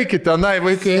tualetus, naikit tenai,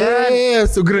 vaikai,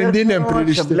 su grandinėm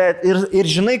pririšti. Ir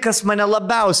žinai, kas mane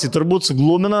labiausiai turbūt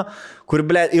suglumino, kur,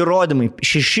 ble, įrodymai,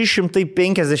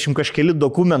 650 kažkeli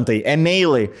dokumentai,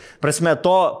 e-mailai, prasme,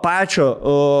 to pačio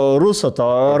ruso, to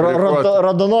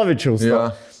Radonovičiaus,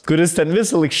 kuris ten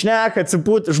visą laik šneka,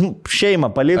 atsipūt, šeimą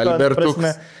paliko,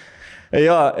 prasme.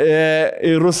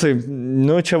 Ir rusai,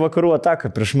 nu čia vakarų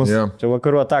ataka prieš mus, čia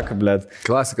vakarų ataka, blėt.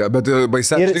 Klasika, bet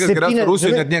baisiausia, kad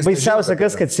Rusijos net niekas. Baisiausia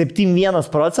kas, kad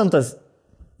 7,1%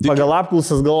 pagal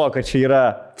apklausas galvo, kad čia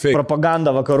yra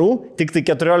propaganda vakarų, tik tai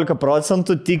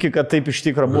 14% tiki, kad taip iš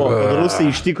tikro buvo, kad rusai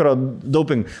iš tikro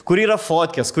doping. Kur yra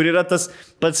fotkės, kur yra tas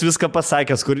pats viską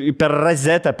pasakęs, kur per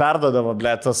razetę perdodavo,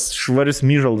 blėt, tas švarius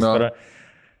myžalus.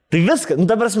 Tai viskas, nu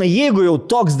ta prasme, jeigu jau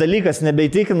toks dalykas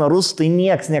nebeįtikina rusų, tai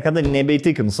nieks niekada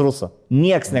nebeįtikins rusų.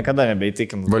 Nieks niekada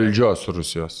nebeįtikins. Valdžios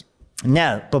Rusijos.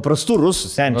 Ne, paprastų rusų,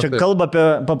 sen. Čia kalba apie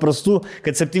paprastų,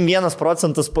 kad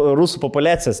 7,1% rusų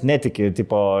populiacijos netiki,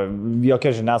 tipo,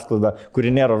 jokia žiniasklaida,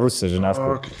 kuri nėra Rusijos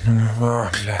žiniasklaida.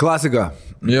 Klasika.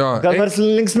 Gal nors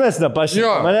linksmesnė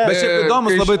pašneka. Bet šiaip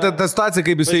įdomus labai ta situacija,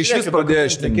 kaip jisai iš vis pradėjo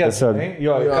ištikėti.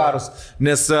 Karus.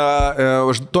 Nes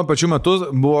tuo pačiu metu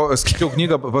buvo, skaičiau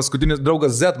knygą, paskutinis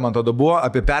draugas Z, man tada buvo,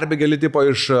 apie perbėgėlį tipo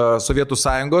iš Sovietų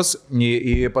Sąjungos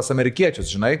pas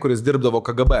amerikiečius, žinai, kuris dirbdavo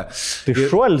KGB. Tai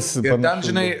šuolis. Ir ten,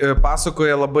 žinai,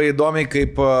 pasakoja labai įdomiai,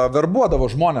 kaip verbuodavo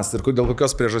žmonės ir dėl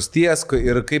kokios priežasties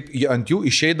ir kaip ant jų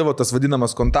išeidavo tas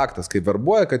vadinamas kontaktas, kaip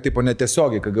verbuoja, kad tipo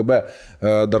netiesiogiai KGB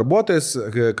darbuotojas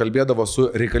kalbėdavo su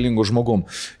reikalingu žmogum.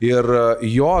 Ir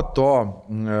jo to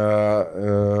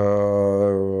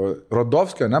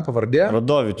Rodovskio, ne, pavardė?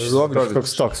 Rodovičius.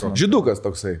 Koks toks. Žydukas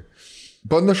toksai.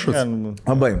 Panašus.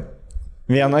 Labai.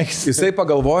 Vienais. Jisai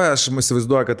pagalvoja, aš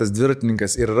įsivaizduoju, kad tas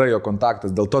dviratininkas ir yra jo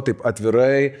kontaktas, dėl to taip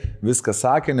atvirai viską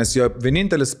sakė, nes jo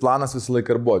vienintelis planas visą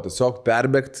laiką ir buvo tiesiog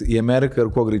perbėgti į Ameriką ir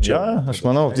kuo greičiau. Aš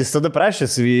manau, jis tada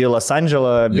prašėsi į Los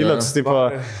Andželą, bilietus, tipo,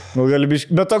 gali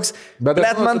biškai, bet toks,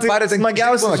 bet man tai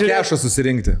smagiausia kešą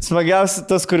susirinkti. Smagiausia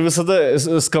tas, kur visada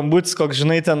skambutis, koks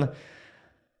žinai ten,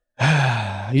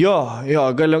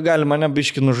 gali mane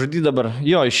biškai nužudyti dabar,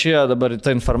 išėjo dabar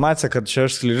ta informacija, kad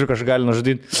čia aš skleidžiu, kažką gali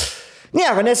nužudyti.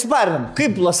 Nieko, nesiparinam,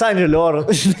 kaip Los Andželio oro.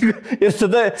 Ir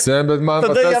tada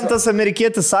jam tas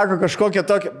amerikietis sako kažkokią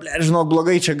tokią, žinau,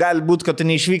 blogai, čia gali būti, kad tu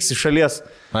neišvyksi iš šalies.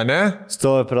 A ne?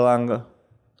 Stovi prie lango.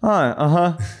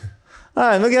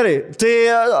 Nu gerai, tai,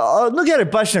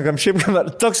 gerai, pašnekam, šiaip,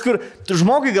 toks, kur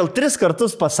žmogui gal 3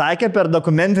 kartus pasakė per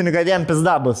dokumentinį, kad jam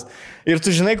pizdabas. Ir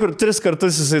tu žinai, kur 3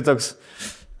 kartus jisai toks...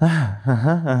 Bet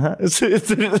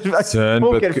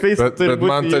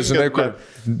man tai žinai, kur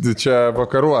čia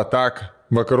vakarų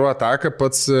ataka,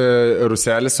 pats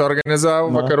Ruselis organizavo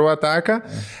vakarų ataką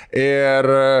ir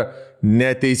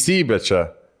neteisybė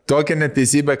čia. tokia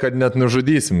neteisybė, kad net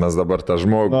nužudysim mes dabar tą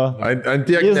žmogų.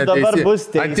 Antiek Jis dabar bus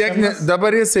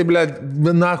dabar jisai, ble,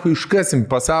 nahu iškasim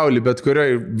pasaulį, bet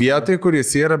kurioje vietoje, kur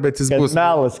jis yra, bet jis bus...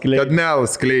 Kad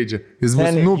melas skleidžia. Jis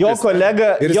bus nupis.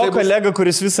 Jo kolega,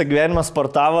 kuris visą gyvenimą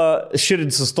sportavo,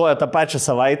 širdį sustoja tą pačią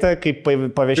savaitę, kaip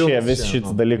paviešėja visi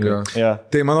šitą dalyką.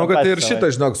 Tai manau, kad ir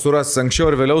šitą, žinok, suras anksčiau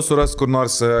ir vėliau suras kur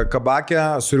nors kabakę,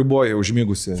 suriboja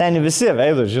užmygusi. Seniai visi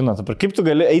veido žino. Kaip tu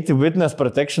gali eiti Witness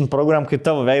Protection program, kai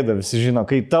tavo veidą visi žino,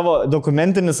 kai tavo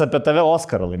dokumentinis apie tave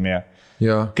Oscarą laimėjo.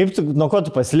 Ja. Kaip tu, nuo ko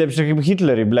tu paslėpši, kaip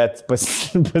Hitlerį, blėt,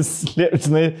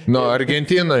 paslėpši. Nu,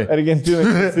 Argentinai.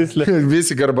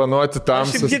 Visi garbanuoti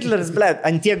tamsus. Šiaip Hitleris, blėt,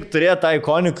 antiek turėjo tą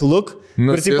iconic look,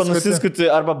 kur tipo nusiskuti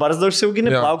arba barzdą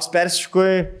užsiauginį, plauks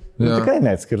persiškuoji. Tikrai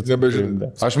neatskirtų.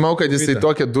 Aš manau, kad jisai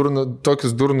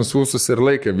tokius durnus ūsus ir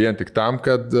laikė vien tik tam,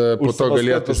 kad po to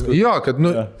galėtų... Jo, kad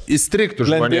įstriktų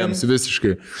žmonėms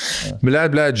visiškai.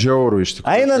 Blet, žiaurų iš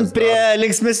tikrųjų. Einant prie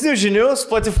linksmesnių žinių,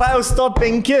 Spotify'us top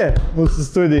 5 mūsų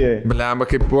studijai. Blemba,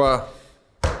 kaip buvo...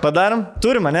 Padarom?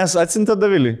 Turim, nes atsintė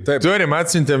Daviliai. Taip. Turim,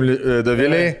 atsintėm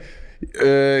Daviliai.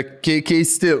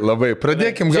 Keisti labai.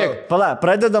 Pradėkim gal... Pala,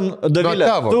 pradedam Davilę.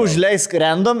 Tu užleisk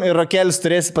random ir Rokelis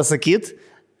turėsi pasakyti.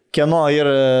 Kieno ir...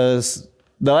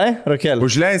 Davai, Rokelį.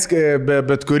 Užleisk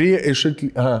bet kurį iš...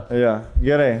 Ja,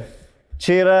 gerai.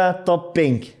 Čia yra top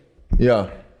 5. Ja.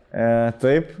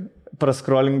 Taip,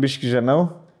 prascrolling biški žemiau.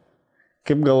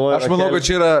 Kaip galvoju... Aš manau, kad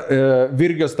čia yra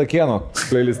Virgio Stakėno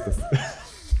playlistas.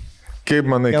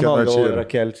 Kaip manai, kieno čia yra?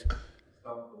 Rokelį.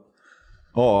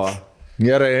 O...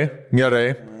 Gerai.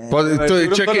 Tu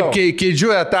čia kaip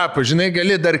keidžių etapą, žinai,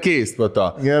 gali dar keisti po to.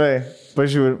 Gerai,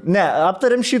 pažiūrėm. Ne,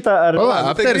 aptarėm šitą ar...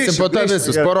 Aptarsim po to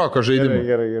visus, poroko žaidimą.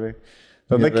 Gerai.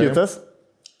 Tada kitas.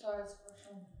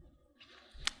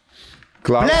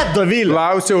 Blet, Dovilė.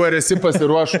 Klausiau, ar esi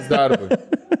pasiruošus darbui.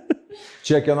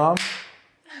 Čia kieno?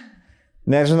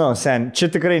 Nežinau, sen, čia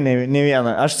tikrai ne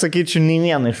viena. Aš sakyčiau, ne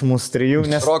viena iš mūsų trijų,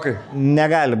 nes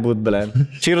negali būti, ble.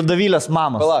 Čia yra Davilės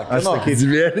mamas. Palauk,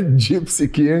 Zvėrė, Gypsy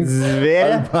King.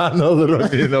 Zvėrė. Albano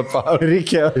Rubino Paul.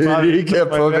 Reikia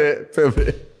PV.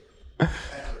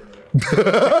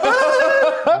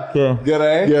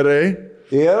 Gerai.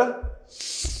 Ir?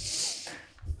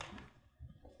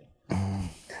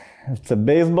 It's a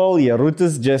baseball,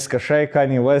 Jarutis, Jessica Shai,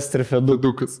 Kanye West ir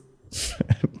Fedukas.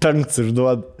 Penktas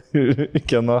išduod.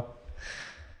 Kieno.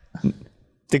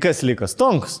 Tai kas liko?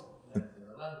 Stonkus.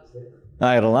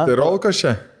 Irlandas. Tai Rolko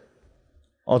čia?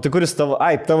 O tai kuris tavo?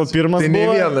 Tavo pirmas tai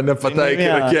buvo. Tai ne vieną nepataikė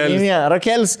Rakelis.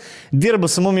 Rakelis dirba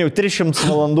su mum jau 300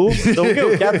 valandų,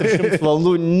 daugiau 400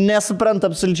 valandų, nesupranta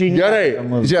absoliučiai nieko. Gerai,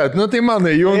 žiūrėt, tai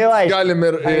manai, galim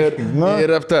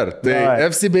ir aptart. Tai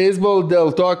FC Baseball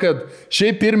dėl to, kad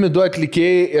šiaip pirmi 2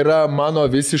 atlikėjai yra mano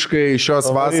visiškai šios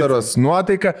vasaros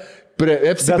nuotaika.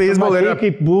 FC Baseball yra...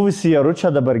 kaip buvusi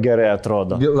Jaručia dabar gerai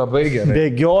atrodo. Labai gerai.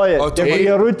 Bėgioja.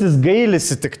 Jarutis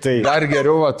gailisi tik tai. Dar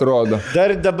geriau atrodo.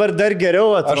 Dabar dar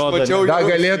geriau atrodo. Aš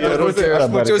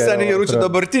mačiau seniai Jaručia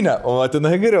dabartinę, o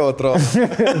Atinai geriau atrodo.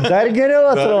 Dar geriau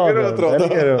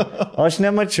atrodo. O aš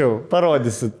nemačiau.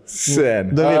 Parodysit.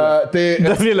 Sen.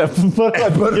 Davilė,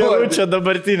 parodysit Jaručia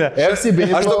dabartinę. Aš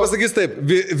to pasakys taip.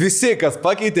 Visi, kas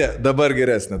pakeitė, dabar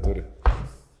geresnė turi.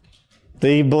 Tai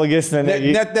blogesnė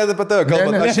negi. Net ne apie tave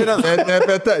kalbant. Ne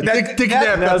apie tave. Tik ne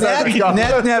apie tave.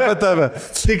 Net ne apie tave.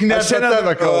 Tik ne apie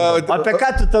tave kalbant. Apie ką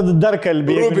tu tada dar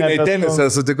kalbėjai? Rūbiniai tenisą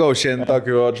sutikau šiandien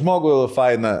tokį žmogų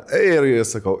fainą ir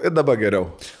jis sakau, ir dabar geriau.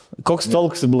 Koks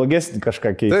tolkusi blogesnį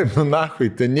kažką keisti? Taip,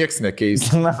 nahui, tai nieks nekeis.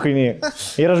 Nahui, nie.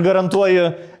 Ir aš garantuoju,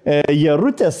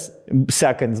 Jarutės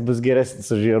sekantis bus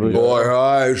geresnis už Jarutę.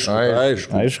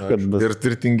 Aišku, kad bus. Ir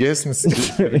turtingesnis.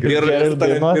 Ir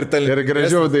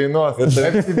gražiau dainuos.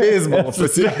 FC Baseball.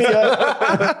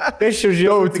 Kas už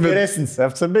Jarutę geresnis?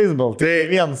 FC Baseball. Tai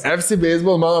vienas. FC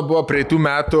Baseball mano buvo praeitų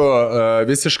metų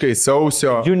visiškai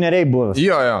sausio. Junioriai buvo.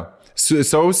 Jo.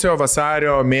 Sausio,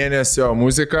 vasario mėnesio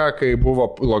muzika, kai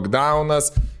buvo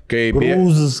lockdownas.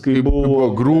 Grūzas, kai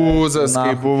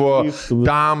buvo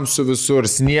tamsu visur,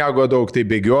 sniego daug, tai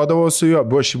bėgiodavau su juo,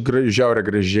 buvo šiaip žiaurė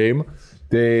gražiai,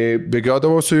 tai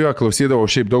bėgiodavau su juo, klausydavau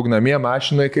šiaip daug namie,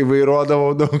 mašinai, kai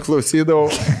vairuodavau, daug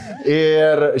klausydavau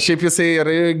ir šiaip jisai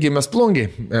yra gimęs plungiai,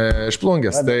 iš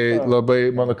plungės, tai labai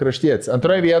mano kraštietis.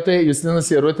 Antroje vietoje Justinas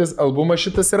Jarutis, albumas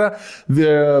šitas yra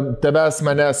Tavęs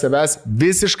mane savęs,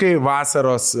 visiškai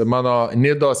vasaros mano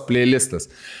Nidos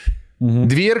playlistas.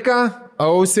 Dvyrka,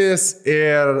 ausis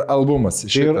ir albumas.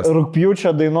 Ir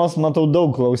rugpjūčio dainos matau daug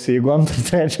klausy, jeigu antrą,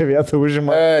 trečią vietą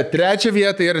užima. Trečią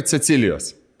vietą yra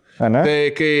Cecilijos.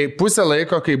 Tai kai pusę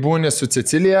laiko, kai būni su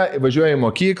Cecilija, važiuoji į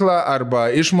mokyklą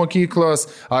arba iš mokyklos,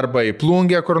 arba į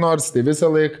plungę kur nors, tai visą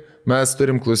laiką mes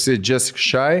turim klausyti Jessica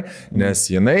Shy, nes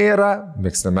jinai yra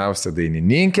mėgstamiausia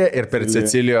dainininkė ir per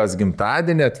Cecilijos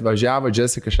gimtadienį atvažiavo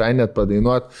Jessica Shy net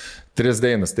padainuoti 3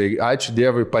 dainas. Tai ačiū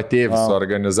Dievui, patėvis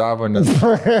organizavo,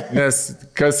 nes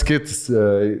kas kitas,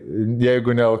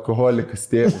 jeigu ne alkoholikas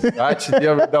tėvis. Ačiū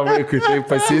Dievui, da vaikui tai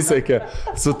pasisekė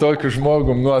su tokiu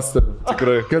žmogum nuostabu.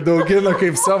 Tikrai. Kad augina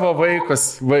kaip savo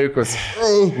vaikus.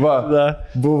 Va,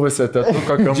 buvusią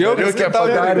tetuko kambariukę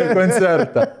padarė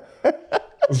koncertą.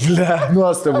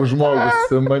 Nuostabų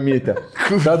žmogus, mamytė.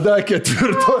 Tada 4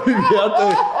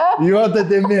 vietoj juoda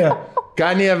dėmė.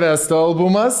 Kanye West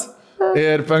albumas.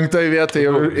 Ir 5 vietoj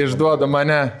jau išduoda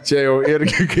mane, čia jau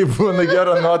irgi kaip būna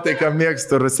gera nuotaika,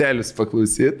 mėgstu ruselius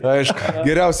paklausyti. Aišku,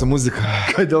 geriausia muzika.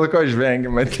 Dėl ko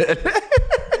žvengima?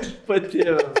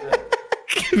 Patėvis.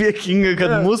 Viekinga,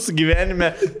 kad mūsų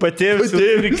gyvenime patėvis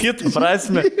ir kitą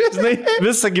prasme. Žinai,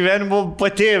 visą gyvenimą buvo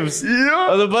patėvis.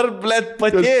 O dabar, blėt,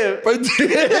 patėvis.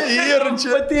 Ir čia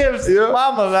patėvis.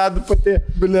 Mama veda patėvis.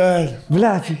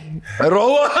 Blėt.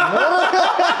 Rola.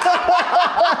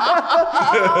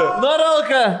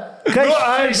 Noralka.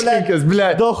 Aiškinkis,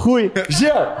 blėt. Dohui.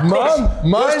 Žiūrėk,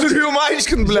 man Aš turiu jums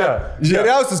aiškinti,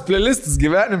 geriausias playlistas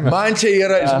gyvenime. Man čia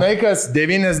yra, žinai kas,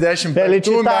 95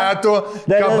 metų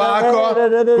kabako,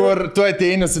 kur tu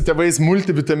ateini su tėvais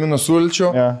multivitaminų sulčių,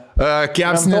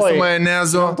 kepsnį su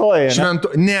majonezu.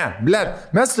 Ne, blėt,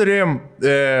 mes turėjom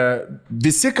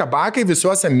visi kabakai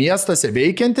visuose miestuose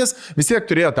veikiantis, vis tiek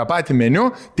turėjo tą patį meniu,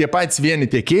 tie patys vieni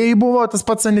tiekėjai buvo, tas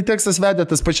pats Saniteksas vedė,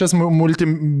 tas pačias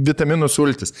multivitaminų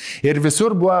sultis. Ir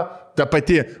visur buvo ta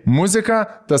pati muzika,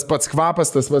 tas pats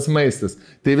kvapas, tas pats maistas.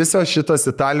 Tai visos šitos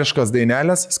itališkos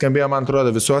dainelės skambėjo, man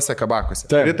atrodo, visuose kabakose.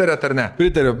 Pritarėt ar ne?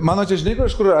 Pritariu. Mano čia žinai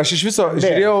kažkur, aš iš viso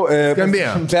žiūrėjau...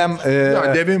 Skambėjo.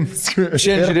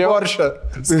 Šiandien žiūrėjau... Porsche.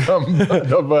 Skamba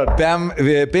dabar.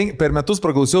 Per metus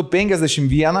praklausiau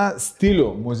 51 stilių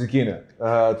muzikinį.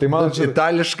 Tai man čia...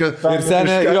 Itališka. Ir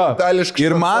senė, jo.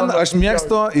 Ir man, aš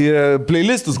mėgstu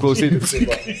playlistus klausyti.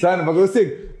 Senė,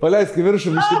 paklausyk. Paleisk į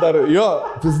viršų, biškį dar, jo,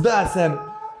 pizda, sen.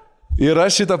 Ir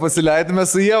aš šitą pasileidome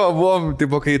su Ieva, buvom,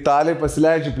 tipo, kai Italijai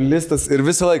pasileidžiu playlistas ir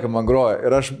visą laiką man groja.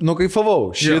 Ir aš,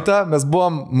 kaifavau. Šitą mes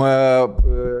buvom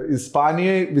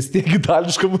Ispanijoje, vis tiek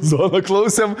itališką muzoną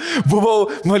klausėm. Buvau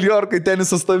Maljorkai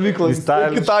teniso stovyklas.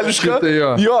 Itališką.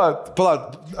 Jo,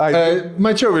 palat.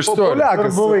 Mačiau iš to.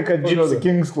 Kur buvai, kad Gypsy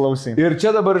Kings klausai? Ir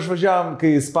čia dabar išvažiavam,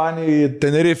 kai Ispanijai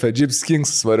Tenerife, Gypsy Kings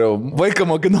svariau. Vaiką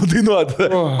mokinau dainuoti.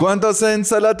 Quantos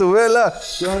ensalatu vėlė?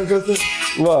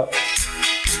 Va.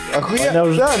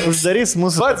 Uždarys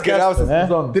mūsų pats geriausias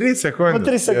sezonas. 3 sekundės.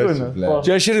 3 sekundės.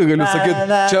 Čia aš irgi galiu sakyti,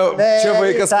 čia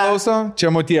vaikas klauso, čia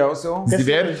Motiejaus jau.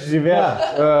 Ziver.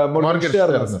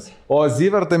 Morgensternas. O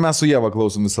Ziver, tai mes su Ieva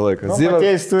klausom visą laiką.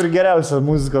 Motiejus turi geriausią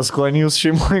muzikos skonį, jūs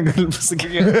šeimoje gali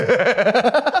pasakyti.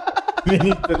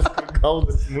 Vienintelis, kur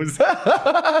gaudas muzika.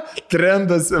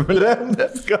 Trendas. Na,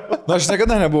 aš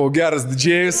niekada nebuvau geras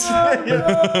didžėjus.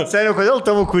 Seniau, kodėl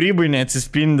tavo kūrybai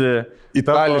neatsispindi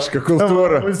itališka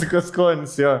kultūra? Muzikos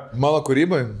skonis, jo. Mano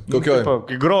kūrybai? Kokioj?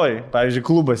 Kai groji, pavyzdžiui,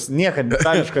 klubas, niekada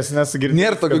itališkas nesugirdėjau.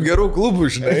 Nėra tokių gerų klubų,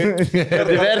 žinai. Kad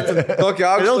įvertinti. Tokio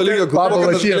aukšto lygio klubų, kad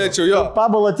aš galėčiau, jo.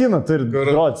 Pabo latino turi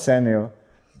groti seniai.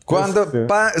 Quando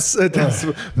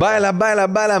baila,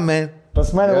 me. Pas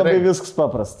mane labai viskas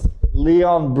paprasta.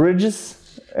 Leon Bridges.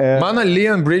 Mano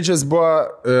Leon Bridges buvo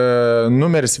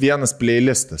numeris 1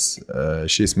 playlistas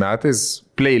šiais metais.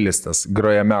 Playlistas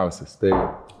grojamiausias. Tai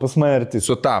pas mane artistas.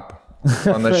 Sutapo.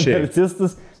 Panašiai.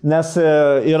 Artistas, nes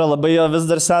yra labai jo vis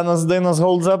dar senas dainas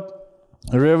Holds Up,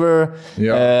 River,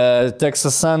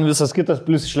 Texas Sun, visas kitas,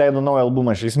 plus išleido naują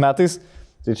albumą šiais metais.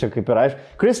 Tai čia kaip ir aišku.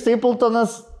 Chris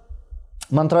Stapletonas,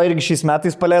 man atrodo, irgi šiais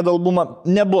metais paleido albumą.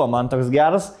 Nebuvo man toks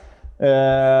geras.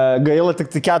 Gaila, tik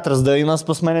 4 dainas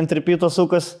pas mane ant repeato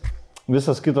sukas.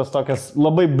 Visas kitos tokias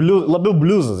labiau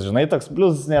bliuzas, žinai, toks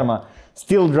bliuzas nėra.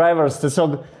 Steel Drivers,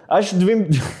 tiesiog aš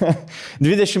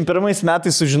 21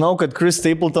 metais sužinau, kad Chris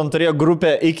Stapleton turėjo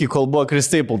grupę iki kol buvo Chris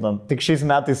Stapleton. Tik šiais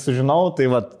metais sužinau, tai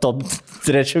va, top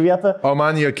 3 vietą. O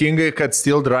man juokingai, kad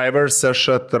Steel Drivers aš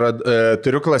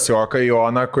turiu klasioką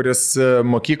Joną, kuris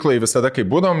mokyklai visada, kai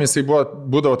būdavom, jisai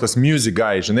būdavo tas music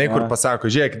guy, žinai, kur pasako,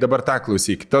 žiūrėk, dabar tą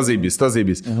klausyk, tas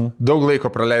zaibys. Daug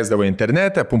laiko praleisdavo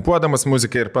internete, pumpuodamas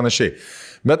muziką ir panašiai.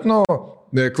 Bet,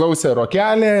 klausė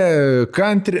rokelį,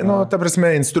 country, nu, ta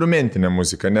prasme, instrumentinė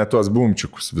muzika, ne tuos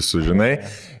bumčiukus visus, žinai.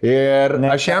 Ir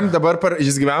aš jam dabar,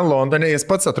 jis gyvena Londone, jis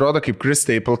pats atrodo kaip Chris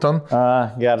Stapleton.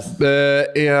 Geras.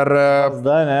 Ir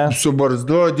su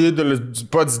barzdu didelis,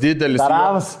 pats didelis.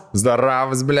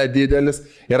 Zdaravas, ble, didelis.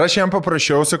 Ir aš jam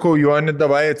paprašiau, sakau, Joni,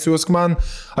 davai atsiūsk man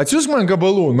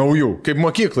gabalų naujų, kaip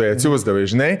mokykloje atsiūsdavai,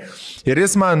 žinai. Ir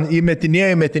jis man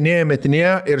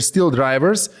įmetinėjo ir Steel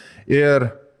Drivers ir...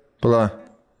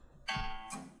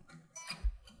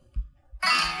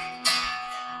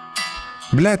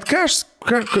 Blet,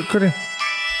 kuri?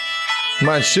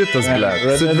 Man šitas, blet,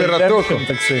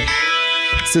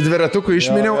 su dviratuku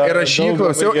išminiau ir aš jį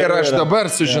klausiau ir aš dabar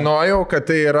sužinojau, kad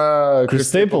tai yra Chris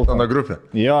Stapleton grupė.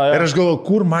 Jo. Ir aš galvoju,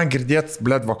 kur man girdėt,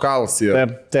 blet, vokalas yra.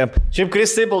 Taip. Šiaip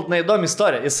Chris Stapleton įdomi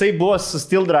istorija. Jisai buvo su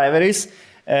Steel Driveriais.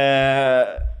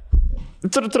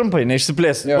 Trumpai,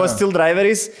 neišsiplėsiu. Buvo Steel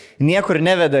Driveriais, niekur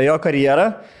nevedė jo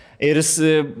karjerą. Ir jis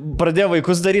pradėjo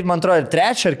vaikus daryti, man atrodo,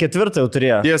 3 ar 4 jau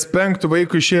turėjo. Jis 5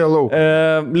 vaikų išėjo lauk.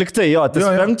 Liktai, jo. Tas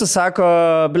 5 sako,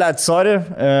 blet, sorry,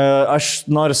 aš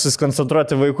noriu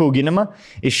susikoncentruoti vaikų auginimą.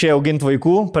 Išėjo auginti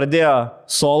vaikų, pradėjo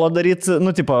solo daryti,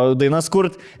 nu, tipo, dainas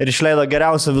kurt ir išleido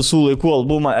geriausią visų laikų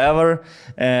albumą ever,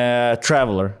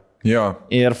 Traveler. Jo.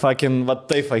 Ir fucking, va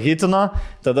taip hitino,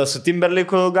 tada su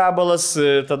Timberlake'u gabalas,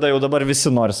 tada jau dabar visi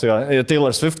nori su juo.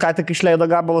 Taylor Swift ką tik išleido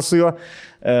gabalą su juo.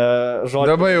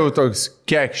 Dabar jau toks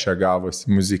kekšė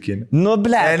gavosi muzikinį. Nu,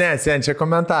 ble. Ne, senčia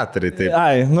komentatoriai, taip.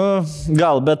 Ai, nu,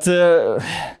 gal, bet...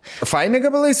 Faini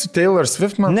gabalai su Taylor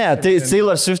Swift, man? Ne, tai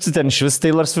Taylor Swift, ten švis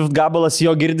Taylor Swift gabalas,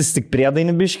 jo girdis tik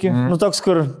priedainį biškį. Nu, toks,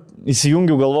 kur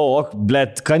įsijungiu, galvoju,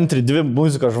 blet, country 2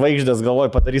 muzikos žvaigždės,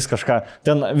 galvoju, padarys kažką.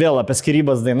 Ten vėl apie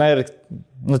skirybas daina ir,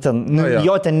 nu, ten, nu,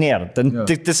 jo ten nėra. Ten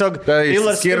tiesiog...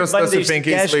 Taylor Swift bandė su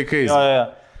 5 vaikais. Jo.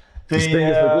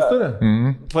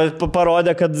 Tai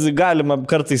parodė, kad galima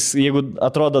kartais, jeigu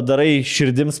atrodo darai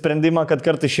širdim sprendimą, kad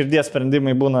kartais širdies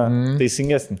sprendimai būna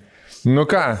teisingesni. Nu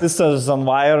ką? Sisters on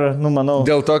Wire, nu manau.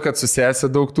 Dėl to, kad su sesė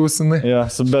daug tūsinai? Jo,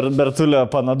 su Bertulio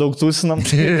pana daug tūsinam.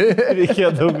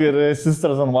 Reikėjo daug ir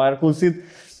Sisters on Wire klausyti.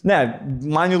 Ne,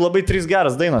 man jų labai 3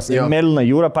 geras dainos. Mėlyna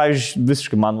jūra, pavyzdžiui,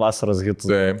 visiškai man vasaros hitų.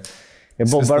 Taip.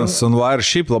 Sisters on Wire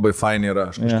šiaip labai faini yra.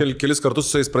 Aš kelis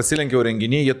kartus su jais prasilenkiau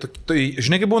renginį,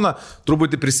 žinai, kaip būna,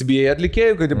 truputį prisibijai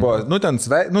atlikėjų, kad, nu, ten,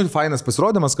 fainas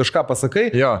pasirodymas, kažką pasakai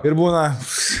ir būna...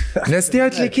 Nes tie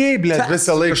atlikėjai, blėt,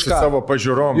 visą laiką su savo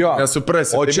pažiūrom,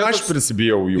 nesuprasi. O čia aš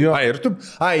prisibijau jų.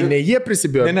 Ne, jie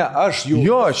prisibijau. Ne, aš jų.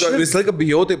 Jo, aš visą laiką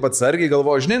bijau taip atsargiai,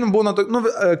 galvoju, žinai, būna,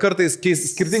 kartais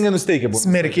skirtingai nusteikia būna.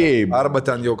 Smerkėjai. Arba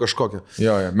ten jau kažkokia.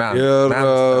 Ir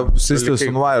Sisters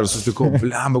on Wire sutikau,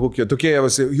 blemba kokie.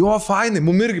 Jo, fainai,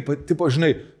 mum irgi, tipo,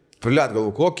 žinai, Blet,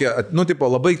 galvoju, kokie, nu, tipo,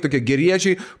 labai tokie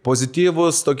geriečiai,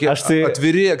 pozityvus, tokie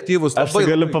atviri, aktyvus. Aš tai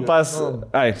galiu papasakoti.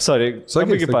 Ai, sorry,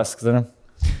 baigi pasakoti, ne?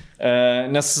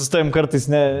 Nes su tavim kartais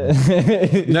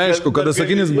neaišku, kada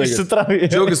sakinys baigėsi.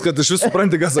 Džiaugis, kad iš vis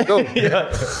supranti, ką sakau.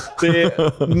 Tai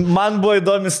man buvo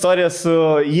įdomi istorija su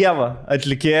Ieva,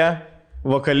 atlikėja,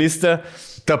 vokalistė.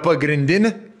 Ta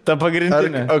pagrindinė? Ta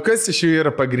pagrindinė. O kas iš jų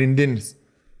yra pagrindinis?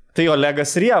 Tai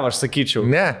Olegas ir Ieva, aš sakyčiau.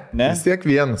 Ne? Vis tiek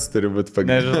vienas turi būti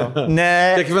pagrindinis. Nežinau.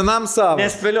 Ne. Kiekvienam savo.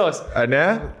 Nespėlios. A ne?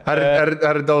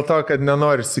 Ar dėl to, kad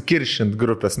nenori sukiršinti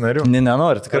grupės narių? Ne,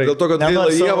 nenori, tikrai. Ar dėl to, kad gaila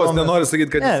Ievos nenori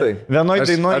sakyti, kad jisai. Vienoj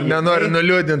dainoj. Ar nenori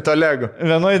nuliūdinti Olego?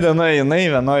 Vienoj dainoj jinai,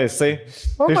 vienoj jisai.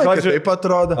 O man žodžiu, taip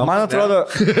atrodo. Man atrodo.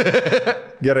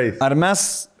 Gerai. Ar mes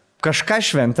kažką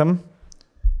šventam?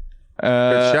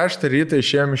 6 rytą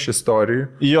išėjom iš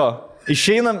istorijų. Jo.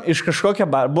 Išeinam iš kažkokią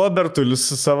buvo Bertulis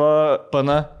su savo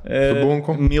pana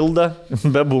Milda,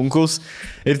 be bunkaus.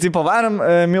 Ir taip varam,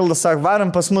 Milda sako,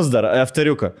 varam pas mus dar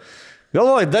afteriuką.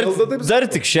 Galvoju, dar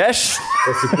tik 6.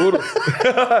 Pasikūrus.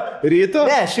 Ryto?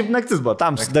 Ne, šiaip naktis buvo,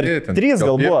 tamsus, dar 3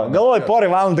 gal buvo. Galvoju, porai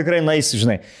valandų tikrai naisi,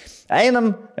 žinai.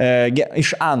 Einam,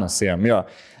 iš Anos ėjom, jo.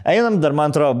 Einam, dar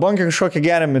man atrodo, bonkė kažkokią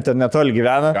geriam, ten netoli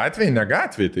gyvena. Gatvėj, ne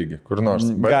gatvėj, taigi, kur nors.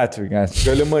 Gatvėj.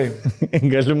 Galimai.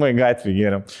 Galimai gatvėj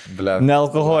geriam. Ne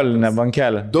alkoholį, ne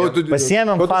bankelę.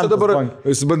 Pasiėmėm fantas bankį.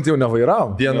 Jūs bent jau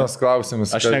nevairavom. Dienos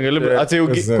klausimas. Aš negaliu,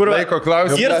 atėjau, kur laiko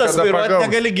klausimas. Girtas vairuoti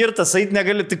negali, girtas eit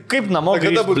negali, tai kaip namo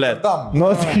grįžti, blėt. Nu,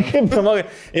 tai kaip namo.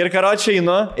 Ir karočiai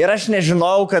einu, ir aš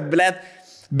nežinau, kad, blėt,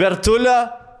 Bertulio,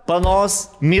 panos,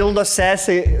 Mildos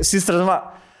sesė, Sisters on Wire.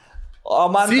 O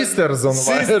man... Sisters on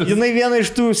Wire. Jinai viena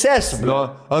iš tų sesių.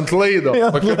 Ant laido.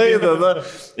 Ant laido, da.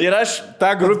 Ir aš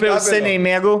tą grupę jau seniai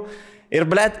mėgau. Ir,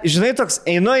 blėt, žinai, toks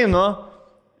einu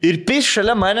ir pys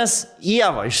šalia manęs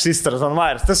Ieva iš Sisters on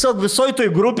Wire. Tiesiog visoj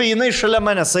toj grupė jinai šalia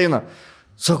manęs eina.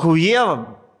 Sakau,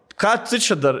 Ieva, ką tu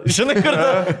čia darai? Žinai,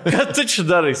 ką tu čia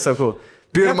darai, sakau.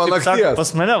 Pirmą nakties.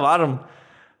 Pas mane varom.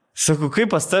 Sakau, kaip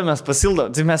pas tave mes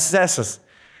pasildom, tai mes sesės.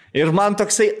 Ir man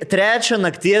toksai 3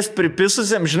 nakties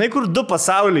pripisusiam, žinai, kur 2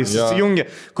 pasauliai susijungia,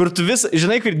 kur tu vis,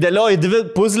 žinai, kur dėlioji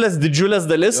 2 puzlės, didžiulės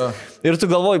dalis, ir tu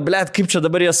galvoji, blėt, kaip čia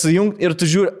dabar jas sujungi, ir tu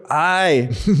žiūri,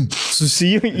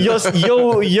 jos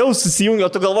jau susijungia, o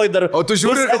tu galvoji dar... O tu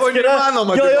žiūri,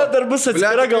 neįmanoma. Jo, dar bus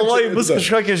atskira, galvoji, bus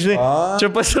kažkokia, žinai,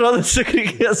 čia pasirodo, kad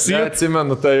reikės sujungti.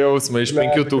 Atsimenu tą jausmą iš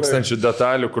 5000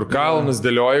 detalių, kur kalnus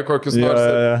dėlioji kokius nors.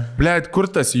 Blėt, kur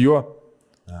tas jo?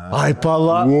 Ai,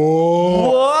 pala.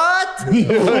 What?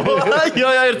 Jo,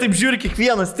 ir taip žiūri,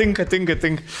 kiekvienas tinka.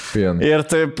 Ir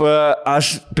taip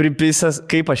aš pripisęs,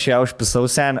 kaip aš ją užpisau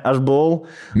sen, aš buvau...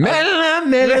 Melina.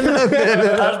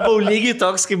 Aš buvau lygiai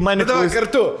toks, kaip mane...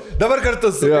 Dabar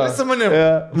kartu su manim.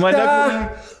 Mane...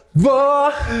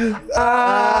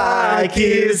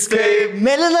 Akis kaip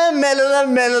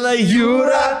melina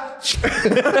jūra.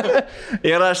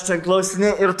 Ir aš ten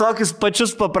klausinė ir tokius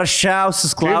pačius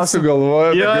paprasčiausius klausimus. Kaip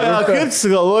sugalvoji? Kaip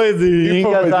sugalvoji?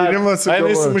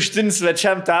 Ainai sumuštinis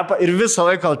svečiam tepa ir visą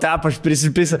laiką tepa aš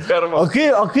prisipisa. O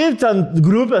kaip ten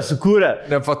grupę sukūrė?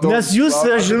 Nes jūs,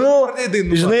 aš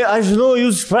žinau,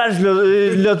 jūs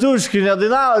lietuviškai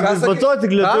nedainavote, bet to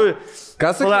tik lietuviškai. Ką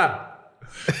sakai?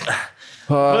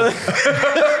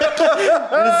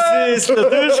 Visi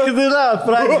lietuviškai dainavot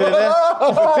pradžioje, ne?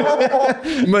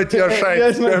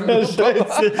 Matijošaiskė.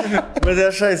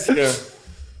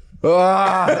 O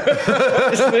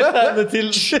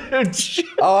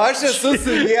aš esu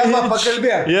su Ieva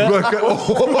pakalbėk.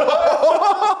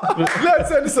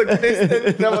 Liuosenis sakiniais,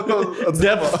 nematau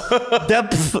atsakymą.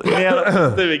 Depth nėra,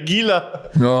 tave gilio.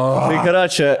 Tai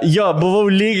karačia, jo, buvau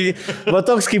lygiai, va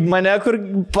toks kaip mane, kur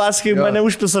pasakai mane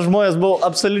užpisa žmonės, buvau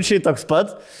absoliučiai toks pat.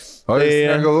 O jūs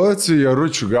negalvojat su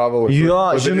Jaručiu gavalą?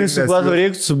 Jo, žinai, su kuo tu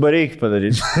reiktų, su bareikį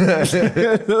padaryti.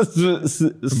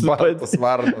 Baltas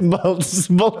varnas.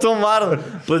 Baltom varnom.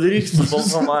 Padarykit su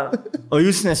baltom varnom. O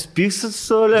jūs nespykstat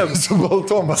su Olegu? Su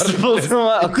baltom varnom.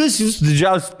 O kas jūsų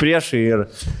didžiausias priešai yra?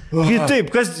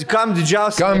 Taip, kam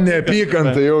didžiausias? Kam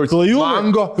neapykantą jaučiu?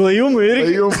 Klajumai. Klajumai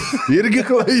irgi. Irgi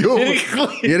klajumai.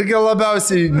 Irgi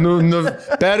labiausiai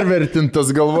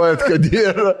pervertintas galvojat, kad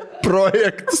yra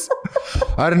projektas.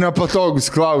 Ar nepatogus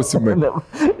klausimai?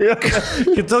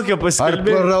 Kitokie paskelbėjimai. Ar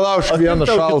pralaužk vieną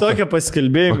šaltą? Kitokie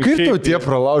paskelbėjimai. O kaip tau tie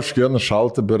pralaužk vieną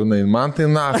šaltą, bernai? Man tai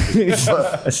nakai.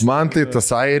 Man tai tas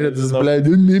airidis,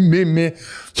 blėdi, mi.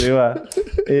 Tai va.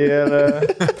 Ir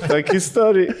tokia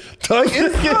istorija. Ką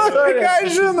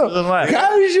žinau?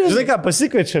 Žinai ką,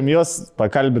 pasikviečiam juos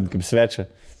pakalbinti kaip svečia.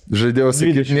 Žaidėjau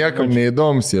sakyti, niekam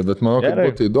neįdomus jie, bet manau, kad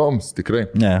būtų įdomus, tikrai.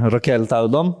 Ne, Rokelį tau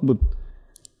įdomu būt.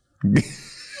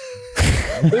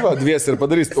 Tai va, dvies ir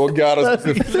padarys, o geras.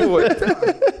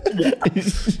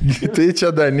 Tai čia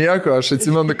dar nieko, aš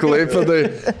atsimenu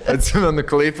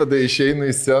Klaipėdai išeinu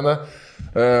į sceną,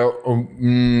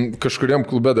 kažkuriam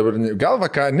klube dabar, gal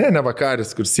ne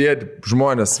vakaris, kur sėdi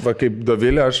žmonės, va kaip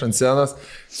Dovilė, aš ant scenos,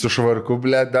 su švarku,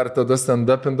 blė, dar tada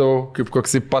stand-upindavau, kaip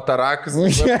koksai patarakas.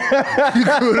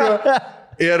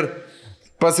 Ir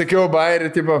pasakiau bairį,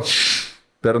 tipo...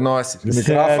 Per nosį.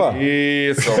 Mikrofą.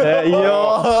 Jo.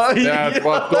 Net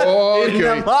matau. Ir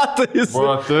nemato jis.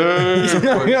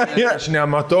 Aš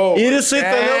nematau. Ir jisai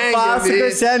toliau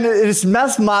pasakoja seniai. Ir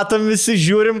mes matom, visi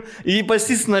žiūrim, jį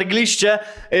pasisnarglys čia.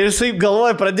 Ir jisai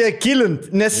galvoja, pradėjo kilint,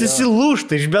 nes jisai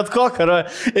lūžta iš bet ko karo.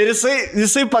 Ir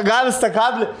jisai pagavęs tą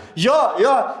kablį. Jo.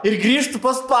 Ir grįžtų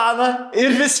pas paną.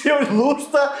 Ir visi jau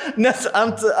lūžta, nes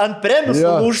ant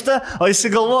premijos lūžta. O jisai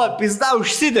galvoja, pizda,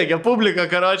 užsidegė publiką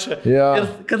karočią.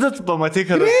 Ir kada tu pamatai,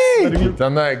 kad...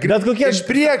 Tenai, bet kokie... Iš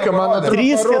priekio, man atrodo,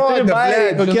 3-4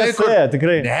 bairiai, kokie sėja,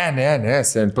 tikrai. Ne,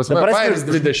 sen. Pas mane bairis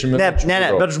 20 minučių. Ne,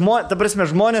 bet ta prasme,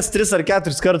 žmonės 3 ar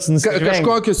 4 kartus nusižvengia.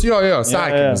 Kažkokius,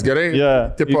 sakinius, gerai.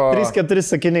 3-4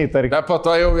 sakiniai, tarkim. Bet po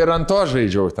to jau ir ant to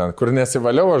žaidžiau ten, kur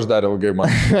nesivaliau aš dar ilgai man.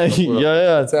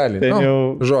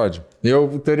 Žodžiu. Jau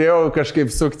turėjau kažkaip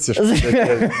suktis iš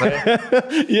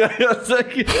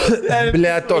sakai.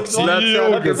 Ble, toks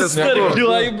ilgas.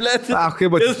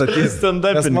 Kaip atsistatys?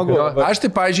 Aš tai,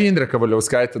 pavyzdžiui, Indrė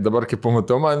Kavaliauskaitė, dabar kaip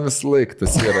pamatau, man vis laik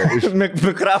tas yra.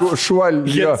 Mikrofų šuolį.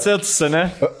 Headsets, ne?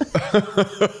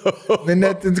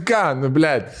 Net ką,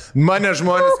 ble. Mane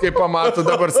žmonės, kai pamato,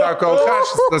 dabar sako,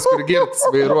 alkašas tas, kur girtis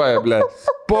vairuoja, ble.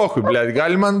 Pohui, ble,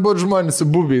 gali man būti žmonės su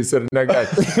bubiais ir negali.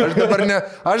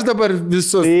 Aš dabar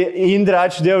visus... Indrė,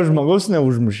 ačiū Dievui, žmogaus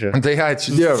neužmušė. Tai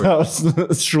ačiū Dievui.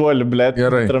 Šuolį, ble,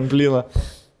 trampliną.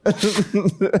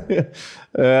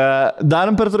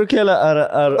 Darom pertraukėlę ar...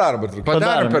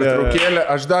 Padarom pertraukėlę,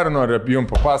 aš dar noriu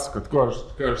jums papasakot,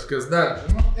 kas dar.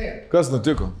 Kas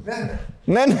nutiko?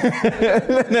 Ne.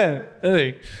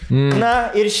 Na,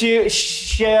 ir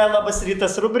šie labas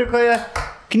rytas rubrikoje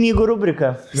Knygų rubrika.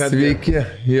 Sveiki,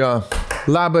 jo.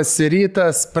 Labas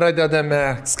rytas,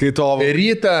 pradedame Skaitovą.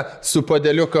 rytą su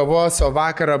podeliu kavos, o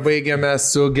vakarą baigiame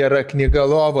su gera knyga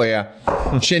lovoje.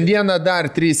 Šiandieną dar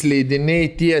 3 leidiniai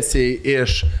tiesiai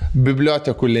iš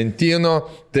bibliotekų lentynų.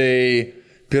 Tai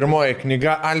pirmoji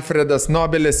knyga Alfredas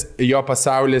Nobelis, jo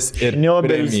pasaulis ir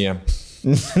premija.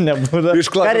 Nebūda.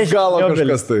 Išklapęs galo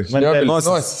kažkas tai.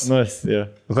 Nobelis.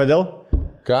 Kodėl?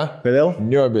 Ką? Kodėl?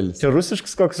 Nobelis. Čia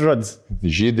rusiškas koks žodis?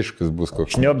 Žydiškas bus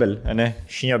koks. Šniobel, ne?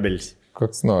 Šniobelis.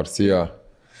 Koks nors, jo.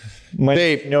 Mane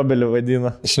Taip. Šniobeliu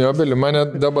vadina. Šniobilį mane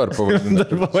dabar pavadina.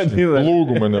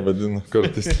 Lūgų mane vadina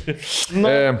kartais.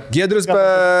 Giedrius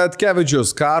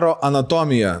Petkevičius, Karo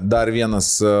anatomija. Dar vienas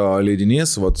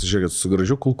leidinys, vat, žiūrėkit, su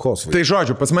gražiu kulkos. Tai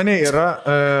žodžiu, pas mane yra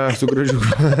su gražiu.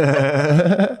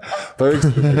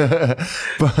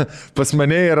 Pas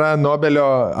mane yra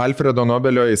Alfredo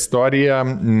Nobelio istorija,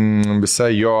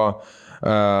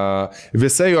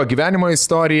 visa jo gyvenimo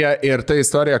istorija ir ta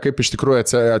istorija, kaip iš tikrųjų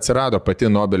atsirado pati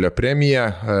Nobelio premija,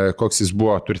 koks jis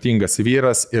buvo turtingas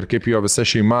vyras ir kaip jo visa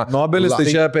šeima. Nobelis, tai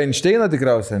čia apie Einšteiną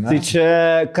tikriausiai, ne? Tai čia,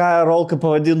 ką Rolka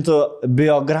pavadintų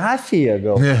biografija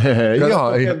gal? Jo,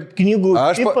 knygų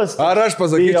tipas. Ar aš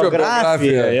pasakyčiau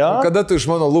biografiją? Jo? Kada tu iš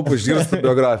mano lūpų išgirsti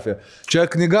biografiją? Čia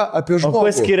knyga apie O žmogų.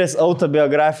 kuo skiriasi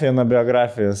autobiografija nuo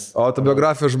biografijos?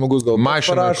 Autobiografija žmogus gal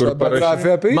mašina, kur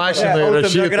biografija apie jį. mašina įrašyta.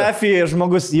 Autobiografija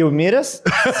žmogus jau miręs,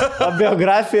 o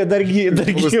biografija dar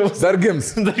gyvas. Dar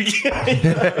gims.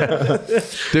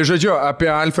 Tai žodžiu, apie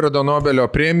Alfredo Nobelio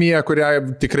premiją,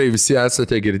 kurią tikrai visi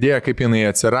esate girdėję, kaip jinai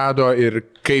atsirado ir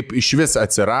kaip iš vis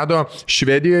atsirado.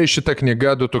 Švedijoje šita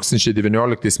knyga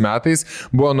 2019 metais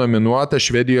buvo nominuota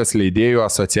Švedijos leidėjų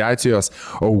asociacijos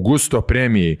Augusto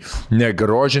premijai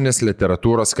negrožinės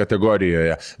literatūros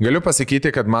kategorijoje. Galiu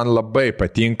pasakyti, kad man labai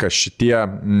patinka šitie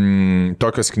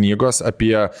tokios knygos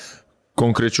apie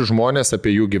konkrečių žmonės,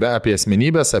 apie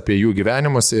asmenybės, apie jų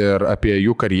gyvenimus ir apie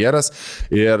jų karjeras.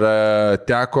 Ir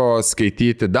teko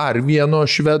skaityti dar vieno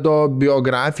švedo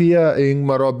biografiją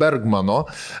Ingmaro Bergmano,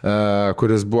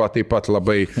 kuris buvo taip pat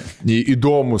labai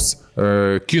įdomus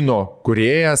kino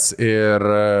kūrėjas ir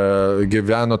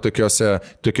gyveno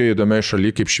tokioje įdomioje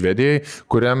šalyje kaip Švedijai,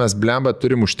 kurią mes blemba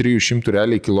turim už 300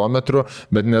 realiai kilometrų,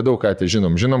 bet nedaug ką tai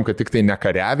žinom. Žinom, kad tik tai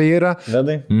nekariaviai yra.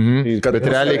 Bet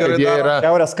realiai, kad jie yra...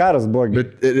 Šiaurės karas buvo.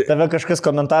 Tave kažkas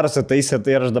komentaruose taisė,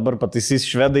 tai aš dabar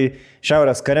pataisysiu švedai.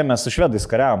 Šiaurės kare mes su švedais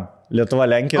kariavom. Lietuva,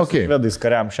 Lenkija, su švedais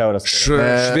kariavom šiaurės kare.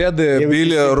 Švedai,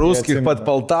 Bilį, Ruskį, pat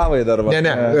Paltavai dar va.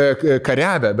 Ne,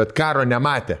 kariavę, bet karo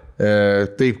nematė.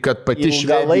 Taip, kad pati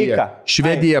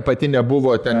Švedija pati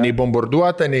nebuvo ten nei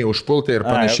bombarduota, nei užpulta ir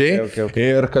panašiai.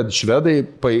 Okay. Ir kad švedai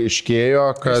paaiškėjo,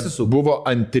 kad buvo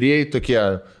antrieji tokie,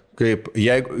 kaip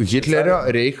jeigu Hitlerio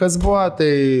Reichas buvo,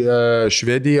 tai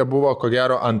Švedija buvo ko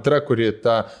gero antra, kuri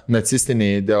tą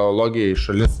nacistinę ideologiją į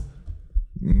šalis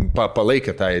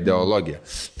palaikė tą ideologiją.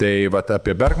 Tai vat,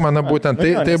 apie Bergmaną būtent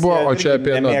tai buvo, o čia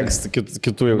apie... Nemėgsti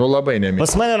kitų jau. Nu labai nemėgsti.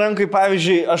 Pas mane rankai,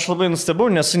 pavyzdžiui, aš labai nustebau,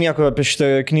 nesu nieko apie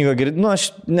šitą knygą girdėjęs. Nu, aš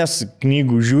nesu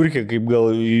knygų žiūrkė, kaip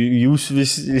gal jūs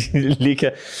visi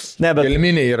likę. Ne, bet...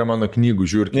 Gelminė yra mano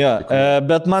knygų žiūrkė. Ja,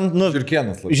 bet man,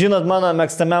 Žiūrkėnas. žinot, mano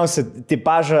mėgstamiausia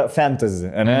tipažą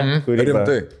fantasy, ne?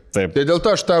 Rimtai. Taip. Tai dėl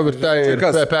to aš tau ir tai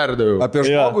perdaviau. Apie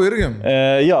žmogų irgi?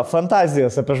 Jo,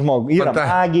 fantazijos apie žmogų. Yra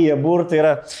magija, burtai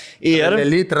yra. Ir...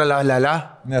 Litra, la.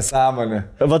 Nesąmonė.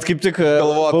 Vat kaip tik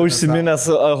buvau užsiminęs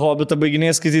Hobbitą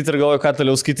baiginėjai skaityti ir galvoju, ką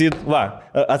toliau skaityti. Va,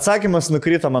 atsakymas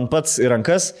nukrito man pats į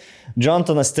rankas.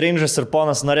 Jonathanas Strange'as ir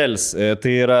ponas Norelis.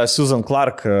 Tai yra Susan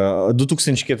Clark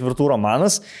 2004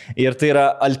 romanas. Ir tai yra,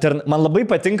 man labai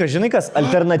patinka, žinai kas,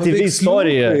 alternatyvi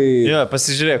istorija. Jo,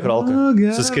 pasižiūrėk, Rolka.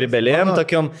 Su skribelėm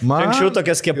tokiom. Anksčiau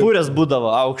tokias kepurės būdavo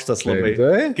aukštas labai.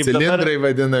 Cilindrai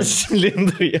vadinasi.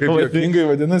 Cilindrai. Kaip juokingai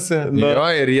vadinasi? Jo,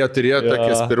 ir jie turėjo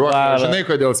tokią spiruoklę. Žinai,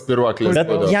 kodėl spiruoklės?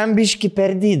 Bet jam biški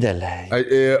per didelė.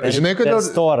 Žinai, kodėl...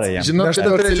 Storą. Žinai,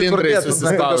 kodėl cilindrai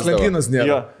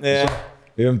susispausdavo?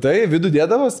 Rimtai, vidų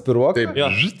dėdavo spiruoklę? Taip,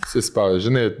 susispausdavo.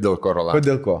 Žinai, dėl ko, Roland?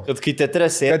 Kodėl ko? Kad kai teatre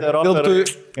sėdė operai...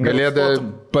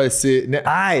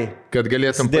 Kad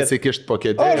galėtum pasikišti po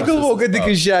kėdė. Aš galvoju, kad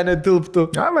iki žemė tilptų.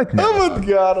 Vat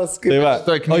geras. Tai va.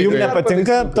 O jums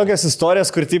nepatinka tokias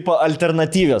istorijos, kur tipo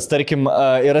alternatyvios? Tarkim,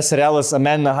 yra serialas A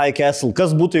Man in a High Castle.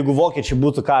 Kas būtų, jeigu vokiečiai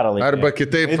būtų karą laimėję? Arba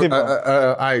kitaip,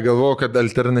 galvoju, kad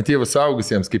alternatyvos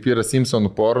suaugusiems, kaip yra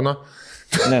Simpsonų porno.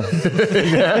 Ne.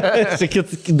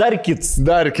 Dar kits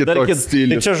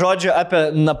stilius. Tai čia žodžiu apie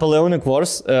Napoleonic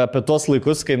Wars, apie tuos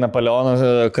laikus, kai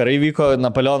karai vyko,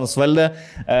 Napoleonas valdė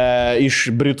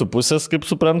iš Britų pusės, kaip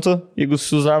suprantu, jeigu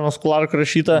Suzanos Clark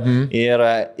rašyta,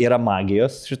 yra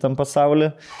magijos šitam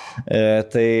pasaulyje.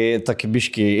 Tai tokie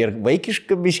biški ir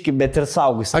vaikiški biški, bet ir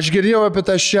saugus. Aš girdėjau apie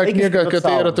tą šią knygą, kad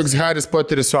tai yra toks Haris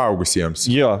Poteris suaugusiems.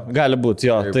 Jo, gali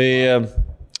būti, jo.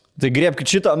 Tai griebkit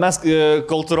šitą, mes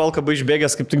Kultūrolka buvo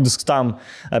išbėgęs, kaip tik diskutavom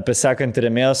apie sekantį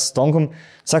rėmėją Stonkum.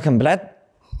 Sakam, blet,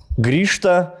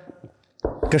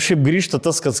 kažkaip grįžta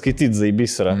tas, kad skaityti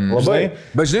zaibys yra. Labai.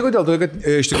 Bet žinai, kodėl? Tai, kad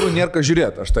iš tikrųjų nėra ką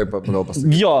žiūrėti, aš taip gal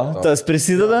pasakysiu. Jo, tas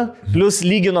prisideda. Plus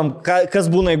lyginom, kas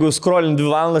būna, jeigu scrollin 2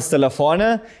 valandas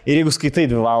telefone ir jeigu skaitai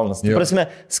 2 valandas. Tai prasme,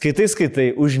 skaitai,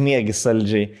 užmiegi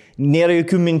saldžiai. Nėra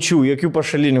jokių minčių, jokių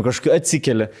pašalinių, kažkokių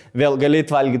atsikeli. Vėl gali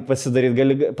valgyti, pasidaryti,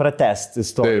 gali pratesti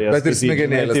istoriją. Bet ir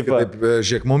smegenėlės,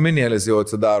 žiūrėk, muminėlės jau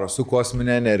atsidaro, su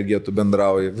kosminė energija tu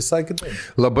bendrauji, visai kitaip.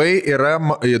 Labai yra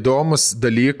įdomus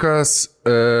dalykas,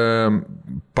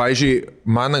 pavyzdžiui,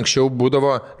 man anksčiau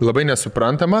būdavo labai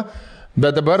nesuprantama,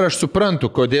 bet dabar aš suprantu,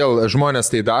 kodėl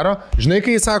žmonės tai daro. Žinai,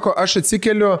 kai jis sako, aš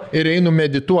atsikeliu ir einu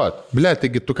medituoti. Ble,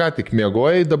 taigi tu ką tik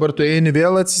miegojai, dabar tu eini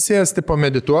vėl atsisėsti,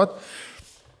 pamedituoti.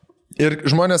 Ir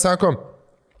žmonės sako,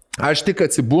 aš tik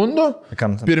atsibundu,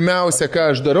 pirmiausia,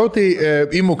 ką aš darau, tai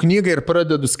imu knygą ir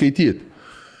pradedu skaityti.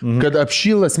 Kad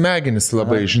apšyla smegenis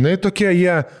labai, žinai, tokie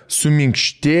jie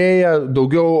suminkštėja,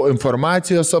 daugiau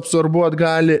informacijos absorbuot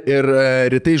gali ir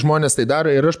rytai žmonės tai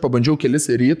daro ir aš pabandžiau kelis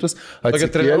rytus.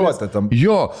 Tokia treniruotė tam.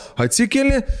 Jo,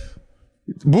 atsikeli,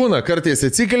 būna kartais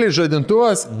atsikeli,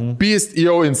 žadintuvas, pyst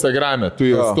jau Instagram'e, tu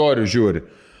jau story žiūri.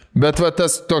 Bet va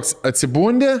tas toks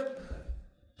atsibundė,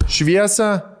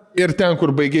 šviesa ir ten, kur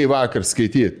baigiai vakar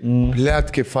skaityti. Blet,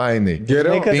 kaip fainai.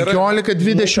 Geriau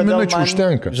 15-20 minučių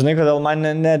užtenka. Žinai, kodėl man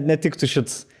netiktų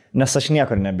šits, nes aš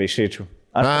niekur nebeišeičiau.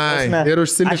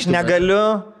 Aš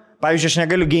negaliu, pavyzdžiui, aš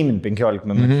negaliu gaming 15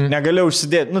 minučių. Negaliu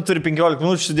užsidėti, turi 15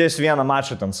 minučių, užsidėsiu vieną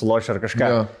mačą ten su lošiu ar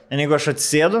kažką. Ir jeigu aš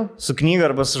atsisėdu su knyga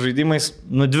arba su žaidimais,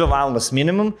 2 valandas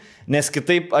minimum, nes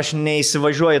kitaip aš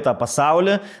neįsivažiuoju į tą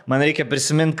pasaulį, man reikia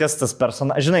prisiminti, kas tas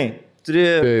personažas. Žinai,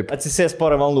 turi atsisės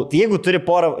porą valandų. Tai jeigu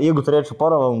turėčiau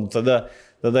porą valandų,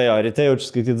 tada jo, ryte jaučiu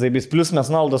skaityti zaibys. Plus mes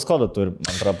nuolaidos kodą turim,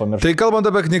 antrą pamiršau. Tai kalbant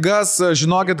apie knygas,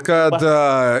 žinokit, kad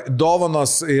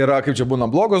dovanos yra, kaip čia būna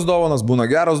blogos dovanos, būna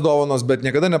geros dovanos, bet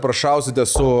niekada neprašausite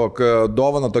su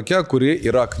dovana tokia, kuri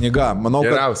yra knyga. Manau,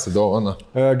 geriausia dovana.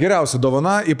 Geriausia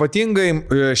dovana, ypatingai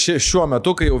šiuo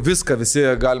metu, kai jau viską visi,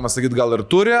 galima sakyti, gal ir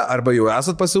turi, arba jau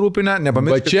esat pasirūpinę,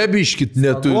 nepamirškite. Va čia biškit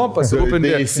neturi.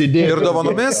 Pasirūpinti ir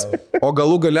dovanomis, o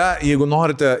galų gale, jeigu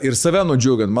norite ir save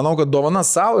nudžiuginti, manau, kad dovana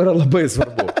savo yra labai svarbu.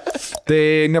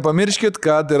 Tai nepamirškit,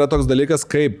 kad yra toks dalykas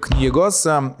kaip knygos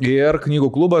ir knygų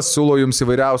klubas siūlo jums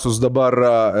įvairiausius dabar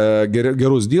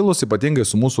gerus dylus, ypatingai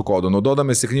su mūsų kodu.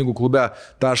 Naudodamėsi knygų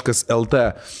klube.lt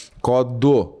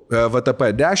kodu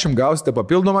VTP10 gausite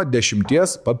papildomą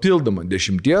 10%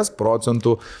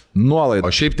 nuolaidą. O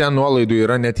šiaip ten nuolaidų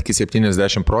yra net iki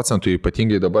 70%,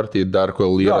 ypatingai dabar, tai dar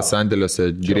kol yra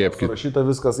sandėliuose, griebkite. Rašyta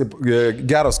viskas,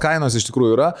 geros kainos iš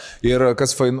tikrųjų yra ir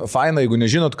kas faina, jeigu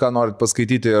nežinot, ką norit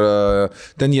paskaityti,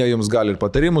 ten jie jums gali ir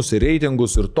patarimus, ir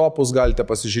reitingus, ir topus galite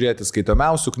pasižiūrėti,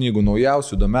 skaitomiausių knygų,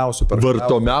 naujausių, įdomiausių,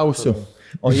 vartomiausių.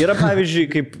 O yra, pavyzdžiui,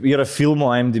 kaip yra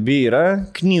filmo IMDb, yra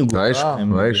knygų.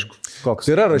 Aišku. Koks?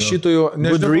 Tai yra rašytojų,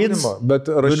 Goodreads, bet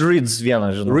Goodreads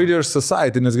vienas, žinau. Readers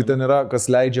Society, nesgi ten yra,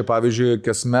 kas leidžia, pavyzdžiui,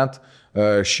 kasmet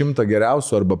 100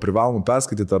 geriausių arba privalomų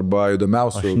perskaityti arba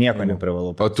įdomiausių. Aš nieko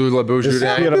neprivalau. O tu labiau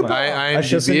žiūrėjai,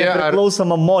 aš esu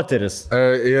nepriklausoma moteris.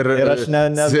 Ir aš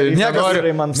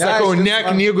nenoriu, man sakau, ne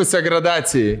knygų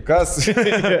segradacijai. Kas?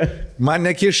 Man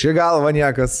nekiš į galvą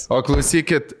niekas. O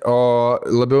klausykit, o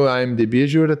labiau IMDb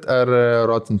žiūrit ar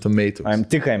Rotten Tomatoes?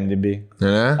 Tik IMDb.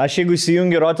 Ne? Aš jeigu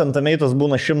įsijungi Rotten Tomatoes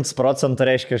būna 100%,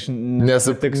 reiškia, aš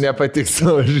nepatiks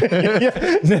savo žiūrėti.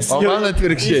 O man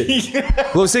atvirkščiai.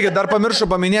 Klausykit, dar pamiršau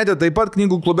paminėti, taip pat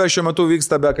knygų klube šiuo metu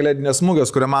vyksta be kalėdinės mugės,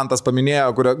 kurią Mantas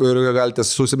paminėjo, kurią galite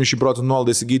su 70%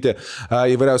 nuolaidą įsigyti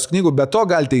įvairiausių knygų, bet to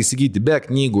galite įsigyti be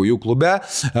knygų jų klube.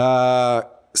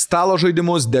 Stalo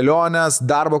žaidimus, dėlionės,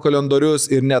 darbo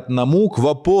kalendorius ir net namų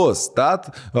kvapus.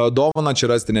 Tad dovaną čia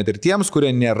rasti net ir tiems,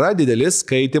 kurie nėra dideli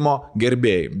skaitimo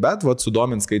gerbėjai. Bet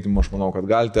sudomint skaitimo, aš manau, kad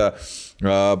galite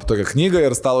tokią knygą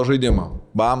ir stalo žaidimą.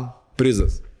 Bam,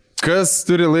 prizas. Kas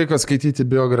turi laiko skaityti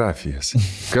biografijas?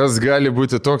 Kas gali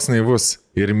būti toks naivus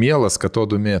ir mielas, kad to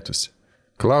domėtųsi?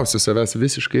 Klausiu savęs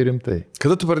visiškai rimtai.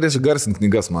 Kada tu pradėsi garsinti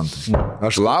knygas, man?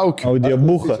 Aš laukiu.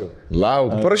 Audiobuchą.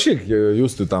 Laukiu. Parašyk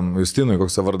Justinui,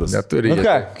 koks savas vardas. Neturi. Nu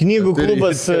ką, knygų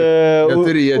klubas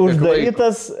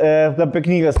uždarytas, apie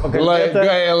knygas pakalbėta.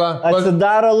 Gaila.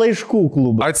 Atsidaro laiškų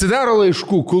klubas. Atsidaro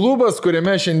laiškų klubas,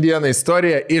 kuriame šiandieną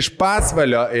istorija iš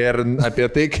pasvalio ir apie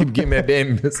tai, kaip gimė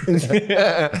Bembis.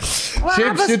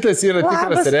 Šiaip šitas yra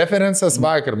tikras referencas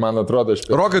vakar, man atrodo.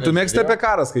 Rokai, tu mėgsti apie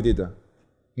karą skaityti?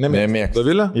 Nemėgstu.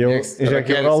 Dovilė?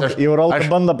 Jau Rolka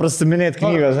bando prasiminėti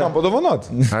knygas. Padovanot.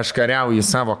 Aš kariauju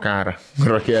savo karą,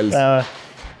 Rokelis.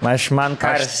 Man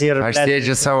karas yra. Aš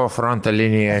sėdžiu savo fronto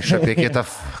linijoje, aš apie kitą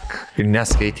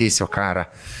neskaitysiu karą.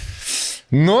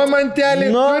 Nu,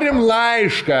 mantelį, turim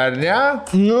laišką, ar ne?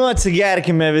 Nu,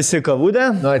 atsigerkime visi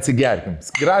kavudę. Nu, atsigerkim.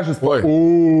 Gražus poj.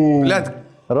 Blet.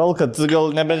 Rolka, tu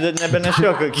gal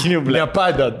nebenešiok akinių, ble.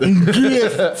 Nepadeda.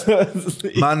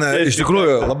 Man iš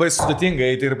tikrųjų labai sudėtinga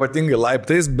eiti ir ypatingai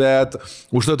laiptais, bet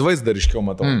užtat vaizdą dar iškiau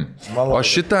matau. O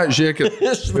šitą, žiūrėkit.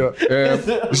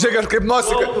 Žiūrėk, kaip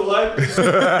nosika.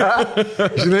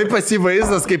 Žinai,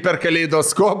 pasivaizdas kaip per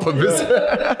kaleidoskopą.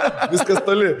 Viskas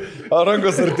toli.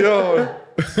 Rankos artėjo.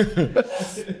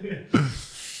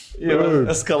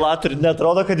 Eskalatorių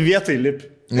netrodo, kad vietai lip.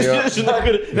 Žinok,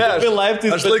 ir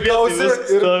laiptais. Aš laikausi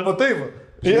ir matai.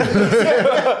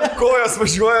 Kojas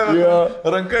važiuoja,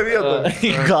 ranka vietą.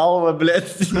 Į galvą,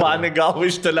 blėt, man į galvą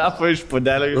iš telepo, iš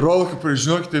pudelio. Rolka,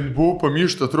 žinokit, buvau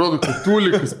pamiršta, atrodo, kad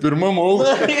tulikas pirmam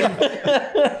aukšte.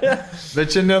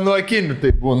 Bet čia ne nuo akinių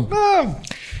tai būna.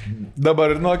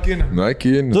 Dabar ir nuo akinių. Nuo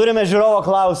akinių. Turime žiūrovo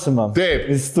klausimą. Taip.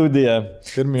 Į studiją.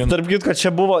 Tarp kitko,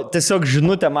 čia buvo tiesiog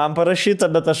žinutė man parašyta,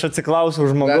 bet aš atsiklausiau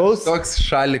žmogaus. Toks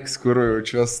šaliks, kur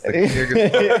jaučiuosi.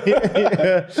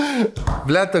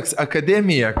 Ble, toks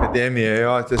akademija,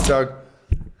 jo, tiesiog.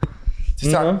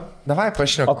 Davai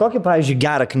pašnekam. O kokį, pavyzdžiui,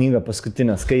 gerą knygą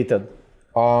paskutinę skaitėt?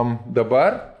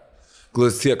 Dabar?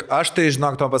 Klausyk, aš tai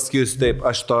žinok, to pasakysiu taip,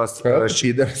 aš tos...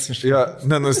 Rašydaras. Jo,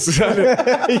 nenusižalė.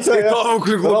 Skaitovų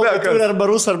klube. Turi arba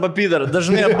rus, arba pydar.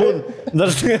 Dažnai būd.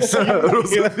 Dažnai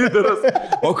rusas pydaras.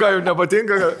 O ką, jau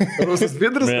nepatinka rusas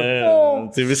pydaras?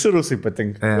 Tai visi rusai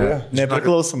patinka.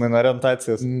 Nepriklausomai nuo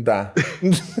orientacijos. Da.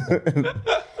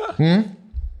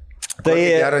 Tai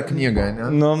gera knyga, ne?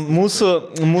 Nu,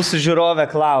 mūsų žiūrovė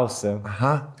klausė.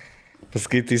 Aha.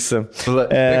 Paskaitysiu.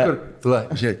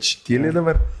 Žiūrėk, tyliai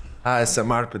dabar.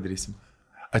 ASMR padarysim.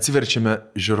 Atsiverčiame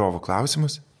žiūrovų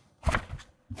klausimus.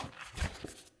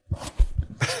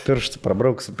 Pirštų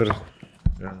prabrauksiu.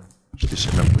 Štai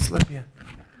šiame puslapyje.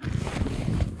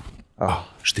 O,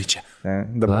 štai čia.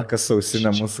 Dabar kas sausinė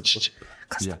mūsų.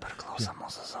 Kas dabar klauso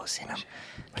mūsų sausinėm?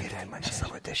 Geriai mane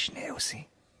savo dešinėjausiai.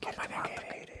 Geriai mane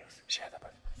kairėjausiai. Čia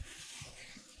dabar.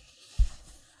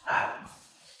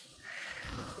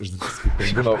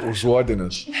 Žinau,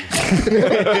 užuodinis.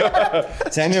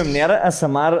 Seniai, jums nėra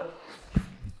SMR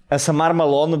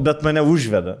malonu, bet mane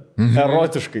užveda.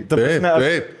 Erotiškai.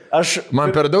 Taip.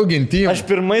 Man per daug intymų. Aš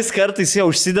pirmais kartais jau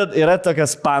užsided, yra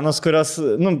tokias panos, kurios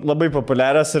labai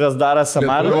populiarios ir jas daro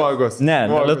SMR. Nuogos. Ne,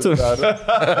 lietuvių.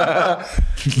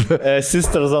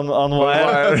 Sisters on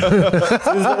Wire.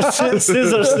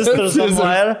 Sisters on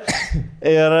Wire.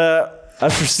 Ir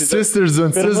aš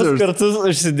užsidėdavau. Pirmus kartus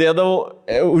užsidėdavau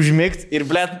užmigt ir,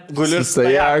 blėt, guliu ir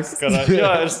stajak. Jo,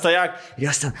 ir stajak.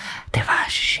 Jos ten, tai va,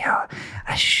 aš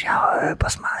išėjau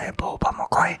pas mane, buvau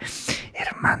pamokoj ir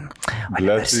man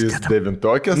universiteto. Jis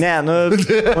devintokės? Ne,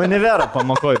 univero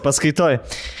pamokoj, paskaitoj.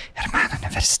 Ir man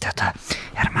universiteto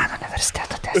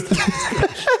testas.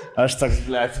 Aš toks,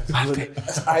 blėt,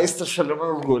 Aistas šalia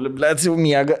man guli, blėt, jau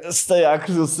miega, stajak.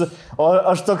 O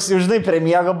aš toks, jau žinai, prie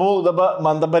miega buvau,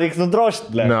 man dabar reikia nudrošti,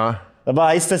 blėt.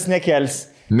 Dabar Aistas nekels.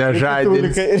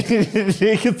 Nežadins.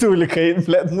 Reikia tūlikai,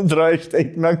 blėt, nudrošti,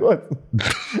 eit mėgoti.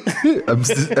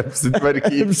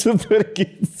 Apsitvarkyti.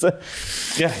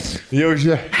 Jau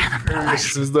žiūrėk.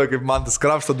 Aš įsivaizduoju, kaip man tas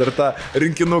krapšto dar tą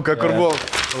rinkinuką, kur buvo.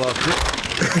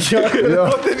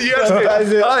 Ten ieškai.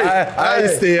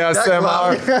 Aistė,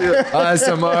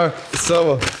 ASMR.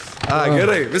 Savo.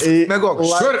 Gerai, viskas mėgok.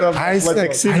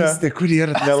 Aistė, kur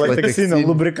yra tas lateksinio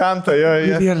lubrikantą, jo.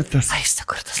 Aistė,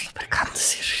 kur tas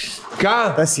lubrikantas yra?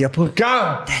 Ką? Tas jėpų.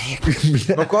 Ką?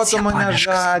 Nu, ko tu mane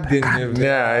žadini?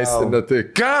 Ne, Aistė, ne tai.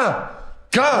 Ką?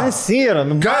 Kas yra?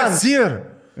 Kas yra?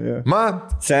 Man.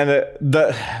 Seni,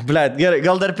 blėt, gerai,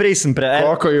 gal dar prieisim prie...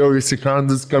 Koko jau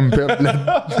įsikandus kampė, blėt.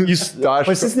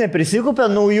 Pas jis neprisikupė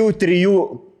naujų 3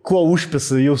 kuo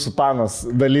užpisa jūsų panos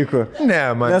dalykų.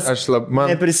 Ne, man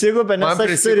neprisikupė, nes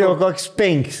aš turėjau koks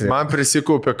 5. Man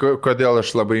prisikupė, kodėl aš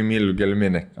labai myliu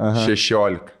gelminę.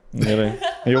 16. Gerai.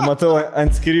 Jau matau,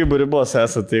 ant skirybų ribos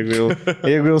esate,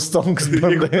 jeigu jau stonks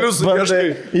bandai.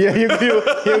 Jeigu jau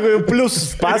plius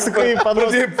pasakai,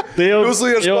 padarė. Tai jau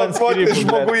jūsų ieškoti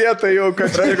žmoguje, tai jau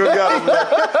kažkaip galima.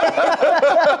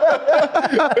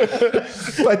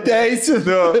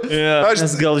 Pateisinu.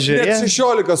 Aš gal žiūrėjau. Net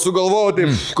 16 sugalvojau,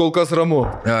 tai kol kas ramu.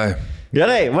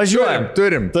 Gerai, važiuojam.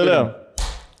 Turim.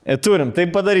 Turim, tai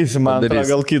padarysim, man atrodo,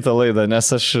 gal kitą laidą, nes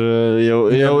aš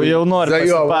jau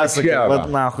noriu pasakyti.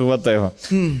 Va taip.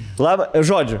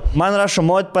 Žodžiu, man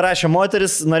parašė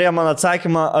moteris, norėjo man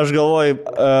atsakymą, aš galvoju,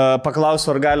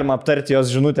 paklausiu, ar galima aptarti jos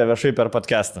žinutę viešai per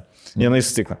podcastą. Jinai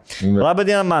sutiko. Labą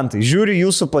dieną, Mantai. Žiūriu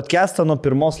jūsų podcastą nuo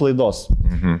pirmos laidos.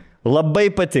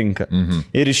 Labai patinka.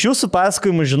 Ir iš jūsų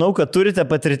pasakojimų žinau, kad turite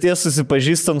patirties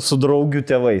susipažįstant su draugių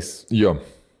tėvais. Jo.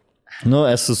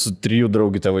 Esu su 3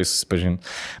 draugių tėvais susipažinti.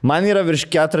 Man yra virš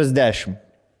 40,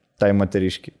 tai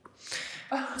moteriškiai.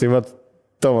 Tai va,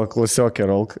 tavo klasiokė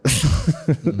Rolka.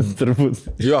 Turbūt.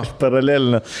 Jo.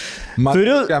 Paralelinė.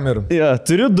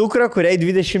 Turiu dukrą, kuriai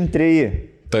 23.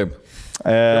 Taip.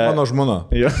 Mano žmona.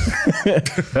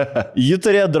 Ji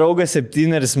turėjo draugą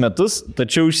 7 metus,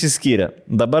 tačiau išsiskyrė.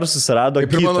 Dabar susirado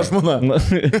kitą. Kaip ir mano žmona.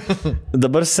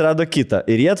 Dabar susirado kitą.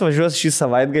 Ir jie atvažiuos šį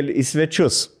savaitgalį į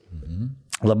svečius.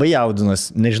 Labai jaudinas,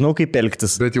 nežinau kaip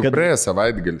elgtis. Bet jau praėjo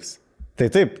savaitgalis. Tai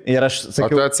taip, ir aš sakiau...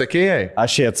 O tu atsakėjai?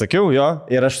 Aš jai atsakiau, jo,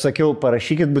 ir aš sakiau,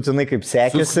 parašykit būtinai kaip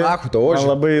sekėsi. Man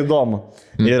labai įdomu.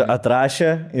 Ir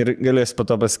atrašė, ir galėsiu po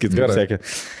to pasakyti, kaip sekė.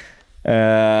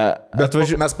 Bet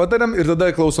mes patarėm ir tada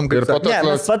klausom, kaip sekė. Ne,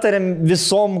 mes patarėm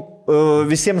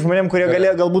visiems žmonėm, kurie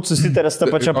galėjo galbūt susitaręs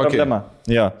tą pačią problemą.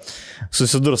 Jo,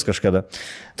 susidurs kažkada.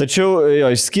 Tačiau jo,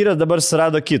 išskyrė, dabar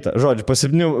surado kitą. Žodžiu, po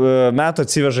 7 metų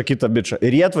atsiveža kitą bičą.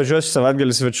 Ir jie atvažiuos į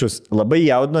savaitgalį svečius. Labai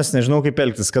jaudinas, nežinau kaip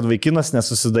elgtis, kad vaikinas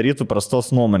nesusidarytų prastos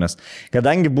nuomonės.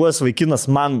 Kadangi buvęs vaikinas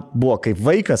man buvo kaip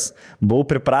vaikas, buvau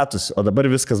pripratusi, o dabar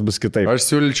viskas bus kitaip. Aš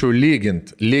siūlyčiau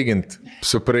lygint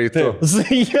su praeitu.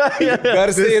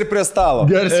 Garsiai ir prie stalo.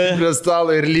 Garsiai prie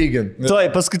stalo ir lygint.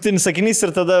 Tuoj, paskutinis sakinys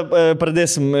ir tada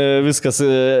pradėsim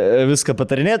viską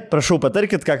patarinėti. Prašau,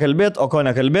 patarkit, ką kalbėt, o ko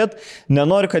nekalbėt.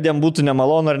 Nenoriu, kad jam būtų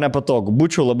nemalonu ar nepatogu.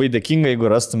 Būčiau labai dėkinga, jeigu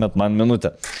rastumėt man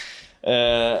minutę.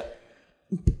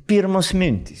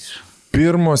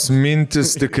 Pirmos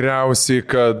mintys tikriausiai,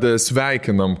 kad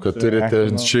sveikinam, kad turite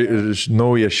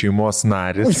naują šeimos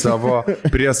narį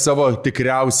prie savo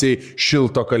tikriausiai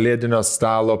šilto kalėdinio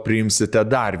stalo priimsite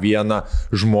dar vieną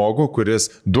žmogų, kuris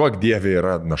duok dievė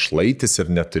yra našlaitis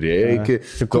ir neturėjo iki...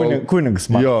 Kunigs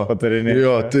man patarinė.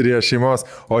 Jo, turėjo šeimos.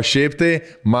 O šiaip tai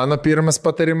mano pirmas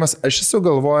patarimas, aš esu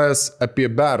galvojęs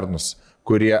apie bernus,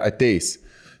 kurie ateis.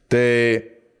 Tai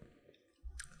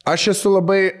aš esu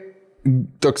labai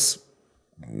toks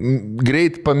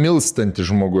greit pamilstantis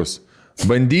žmogus.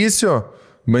 Bandysiu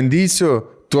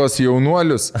tuos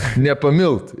jaunuolius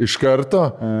nepamilt iš karto,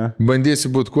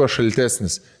 bandysiu būti kuo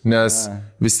šaltesnis, nes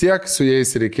vis tiek su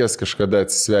jais reikės kažkada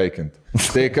atsisveikinti.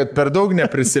 Tai kad per daug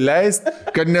neprisileist,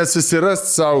 kad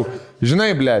nesusirast savo,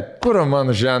 žinai, blėt, kur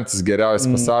mano žentas geriausias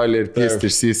pasaulyje ir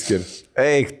tiesti išsiskir.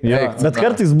 Eik. Bet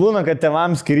kartais būna, kad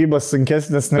tėvams skirybos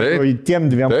sunkesnės negu į tiem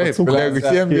dviem pacukam.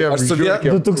 Aš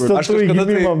kažkada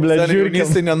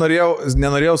tai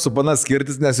nenorėjau su pana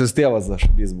skirtis, nes jūs tėvas aš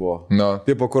vis buvo.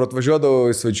 Taip, kur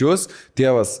atvažiuodavau į svečius,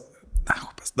 tėvas,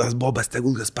 tas bobas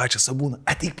tegulkas pačią sabūną,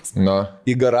 ateik pas.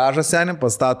 Į garažą senį,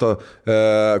 pastato,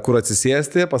 kur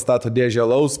atsisėsti, pastato dėžę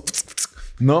alaus.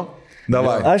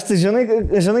 Davai. Aš tai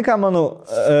žinai ką manau,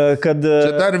 kad...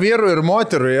 Čia dar vyrų ir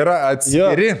moterų yra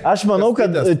atskiri. Aš manau,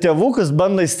 kad tėvukas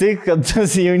bando įsteigti, kad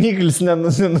tas jauniklis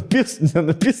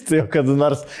nenupistų jo kada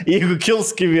nors. Jeigu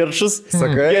kils kiviršus,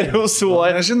 geriau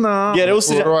suoja. Geriau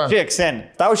suoja. Žiūrėk, seni,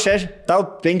 tau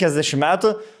 50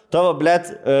 metų, tavo,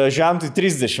 blėt, žentui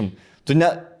 30.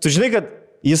 Tu žinai, kad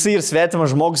jisai ir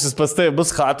svetimas žmogus, jis pas tai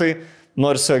bus hatui,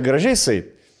 nors su gražiai sai.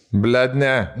 Bled,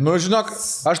 ne. Žinok,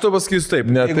 aš to pasakysiu taip.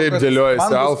 Ne taip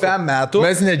dėliojasi alfa.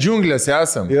 Mes ne džiunglės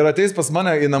esam. Ir ateis pas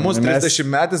mane į namus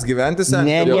 30 metais gyventise.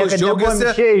 Ne, aš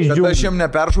džiaugiuosi, kad aš jam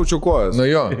neperšaučiau kojas.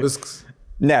 Jo. Viskas.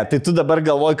 Ne, tai tu dabar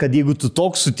galvoji, kad jeigu tu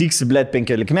toks sutiksi, blėt,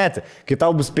 15 metį, kai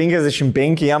tau bus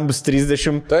 55, jam bus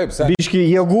 30, taip, biški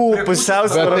jėgų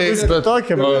pusiausvyrą bus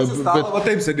kitokia. Va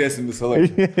taip sėdėsim visą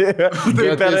laiką.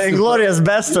 Tai per Inglourious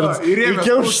Basterds.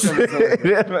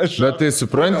 Bet tai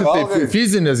supranti, tai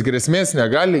fizinės grėsmės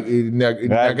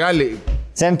negali.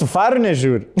 Sen, tu farų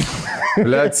nežiūri.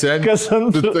 Blet, seniai. Kas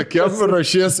antras? Tu tokiam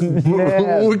ruošies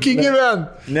ūkį gyvent.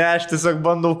 Ne, aš tiesiog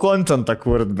bandau kontentą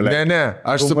kurt, ble. Ne,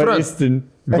 aš suprantu.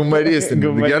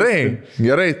 Humoristinį.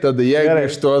 Gerai, tada jeigu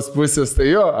iš tos pusės, tai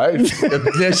jo, aišku, kad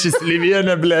ne šis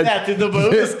lyvienė, blėt. Ne, tai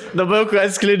dabar kai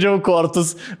atskleidžiau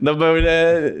kortus, dabar ne...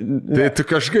 Tai tu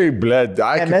kažkaip, blėt,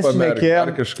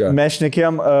 mes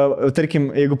šnekėjom, tarkim,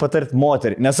 jeigu patart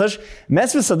moterį. Nes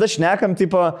mes visada šnekam,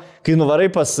 tipo, kai nuvarai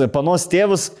pas panos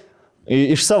tėvus,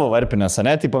 iš savo varpinės,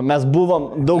 ne? Tipo, mes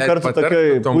buvom daug kartų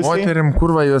tokioj pusėje. Moterim,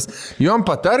 kurva jos. Jom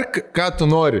patark, ką tu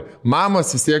nori.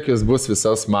 Mamos vis tiek jos bus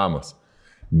visas mamos.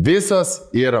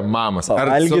 Visos yra mamos. Ar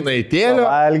sunaitėlio,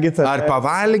 ar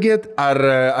pavalgyt, ar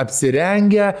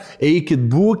apsirengę, eikit,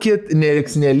 būkit,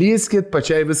 nelyskit,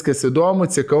 pačiai viskas įdomu,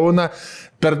 cikauna,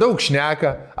 per daug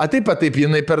šneka, a taip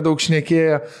jinai per daug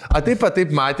šnekėjo, a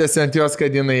taip matėsi ant jos,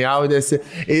 kad jinai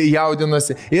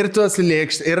jaudinosi, ir tuos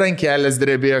lėkšt, ir rankelės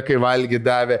drebėjo, kai valgy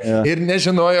davė, ir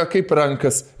nežinojo, kaip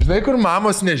rankas. Žinai, kur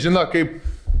mamos nežino, kaip,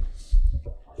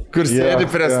 kur sėdi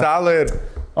prie stalo ir...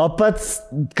 O pats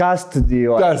ką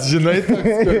studijuoja? Kas, žinai,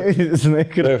 toks. Žinai,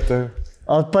 kur. Taip.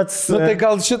 O pats... Nu, tai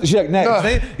gal šitą, žiūrėk, ne,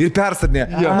 žinai, ir persarnė.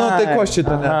 Nu, tai ko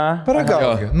šitą ne?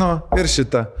 Paragauk. Nu, ir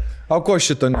šitą. O ko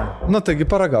šito ne? Nu, taigi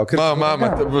paragauk. Mama,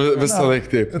 visą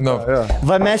laiką taip. Nu.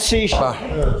 Va mes čia iš...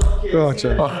 O,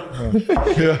 čia.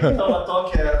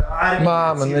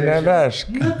 Mama, nu nevešk.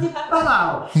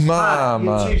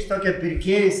 Mama. Čia iš tokia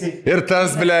pirkėjai. Ir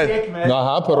tas, blėt.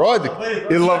 Aha, parodyk.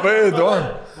 Ir labai įdomu.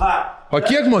 O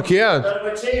kiek mokėjot? Arba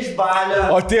čia iš balio.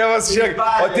 O tėvas,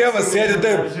 žiūrėk, sėdi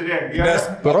taip.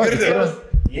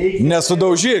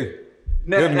 Nesudaužyk.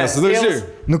 Nesudaužyk.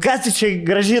 Nu ką tu čia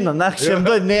gražina, na, šiam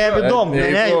duod, neįdomu,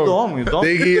 įdomu.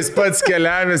 Taigi jis pats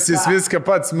keliavęs, jis viską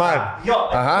pats matė.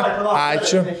 Aha,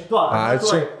 ačiū.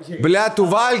 Ble, tu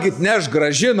valgyt, ne aš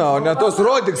gražina, o ne tos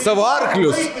rodyk savo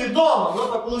arklius. Įdomu, nu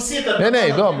paklausyt. Ne,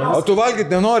 įdomu. O tu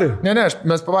valgyt nenori? Ne,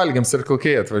 mes pavalgėm ir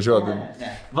kokiai atvažiuodami.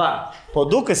 Va,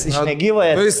 podukas iš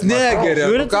negyvoje. Nu jis negeria,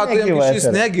 ką tu jam iš jis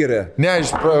negeria? Ne,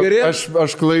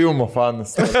 aš klajumo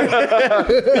fanas.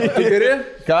 Tu geri?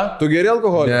 Ką? Tu geri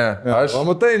alkoholį? Ne, aš... O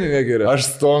matai, negeria. Aš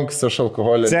stonks, aš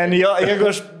alkoholį. Sen, jeigu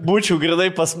aš būčiau gridai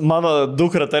pas mano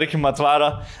dukrą, tarkim,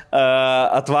 atvaro,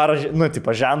 nu,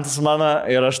 tipo, žentas mano,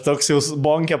 ir aš toks jau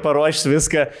bonkė paruošęs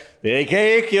viską,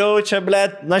 eik jau čia,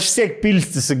 blėt, na, aš siek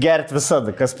pilstysiu gerti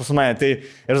visada, kas pas mane, tai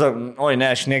ir tok, oi, ne,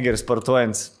 aš negeriu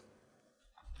sportuojant.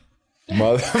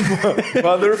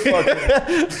 Motherfucker.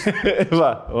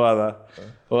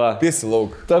 Va. Piesi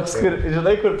lauk. Toks,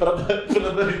 žinai, kur pradari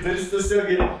duris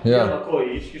tiesiog ir vieną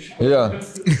koją iškišu. Ja.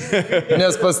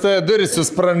 Nes pas tai duris jūs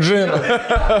sprandžina.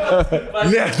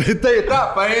 Ne, tai tą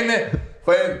paėmė.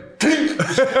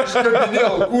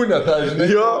 Iškabinėjau kūnę tą, žinai.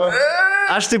 Jo.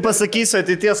 Aš tai pasakysiu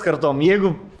ateities kartom,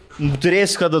 jeigu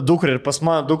turėsiu kada dukrą ir pas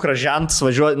mano dukrą žentas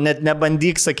važiuoja, net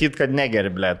nebandyk sakyti, kad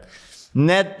negeri, blėt.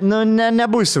 Net, nu,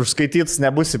 nebūsi užskaitytas,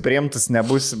 nebūsi priimtas,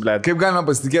 nebūsi, blėt. Kaip galima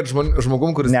pasitikėti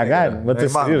žmogum, kuris negali? Bet tai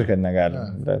ir, kad negali.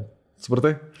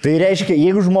 Supratai? Tai reiškia,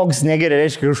 jeigu žmogus negeria,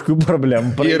 reiškia kažkokių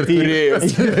problemų. Ir turėjęs.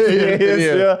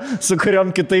 Su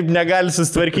kuriuom kitaip negali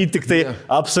susitvarkyti, tik tai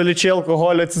absoliučiai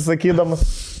alkoholio atsisakydamas.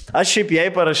 Aš šiaip jai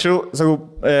parašiau, sakau,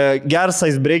 geras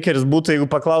icebreakeris būtų, jeigu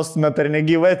paklaustumėt ar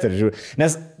negyvą eterį.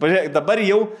 Nes, pažiūrėk, dabar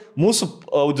jau mūsų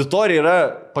auditorija yra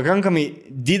pakankamai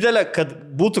didelė, kad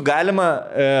būtų galima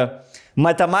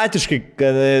matematiškai,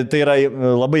 kad tai yra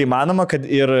labai įmanoma, kad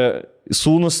ir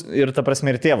sūnus ir, ta prasme,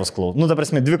 ir tėvas klauso. Nu, ta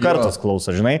prasme, 2 kartos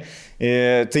klauso, žinai.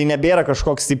 Tai nebėra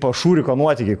kažkoks, tipo, šūriko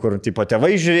nuotykiai, kur, tipo,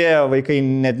 tėvai žiūrėjo, vaikai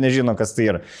net nežino, kas tai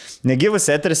yra. Negyvas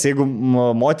eteris, jeigu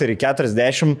moteriai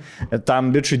 40,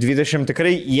 tam bičiui 20,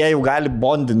 tikrai jie jau gali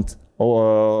bondinti.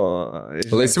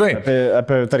 Laisvai.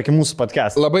 Apie, tarkim, mūsų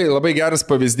podcastą. Labai, labai geras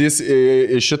pavyzdys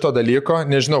iš šito dalyko.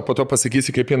 Nežinau, po to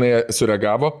pasakysi, kaip jinai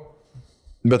sureagavo.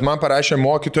 Bet man parašė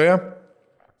mokytoja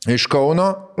iš Kauno,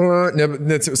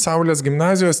 net Saulės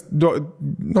gimnazijos,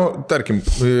 nu, tarkim,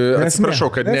 atsiprašau,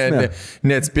 kad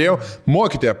neatspėjau,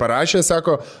 mokytoja parašė,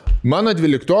 sako, mano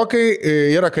 12-okai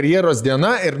yra karjeros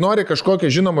diena ir nori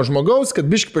kažkokio žinomo žmogaus, kad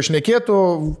biški pašnekėtų,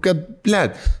 kad,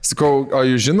 blėt, sakau, o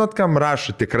jūs žinot, kam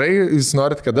rašo, tikrai jūs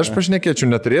norit, kad aš pašnekėčiau,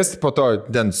 neturėsit, po to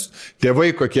tėvai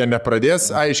kokie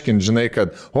nepradės aiškinti, žinai,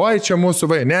 kad, oi, čia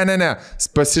mūsų vai, ne,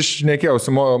 pasišnekėjau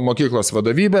su mokyklos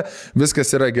vadovybė,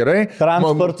 viskas yra gerai.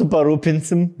 Tu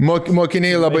parūpinsim.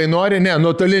 Mokiniai labai nori, ne,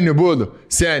 nuotoliniu būdu,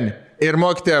 seni. Ir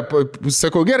mokytė,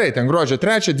 sakau, gerai, ten gruodžio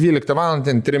 3, 12 val.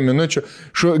 3 minučių.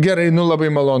 Gerai, nu labai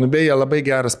malonu, beje, labai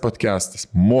geras podcastas.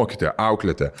 Mokytė,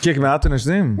 auklėtė. Kiek metų,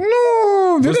 nežinai? Nu,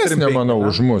 vyresnė, manau,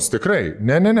 už mus, tikrai.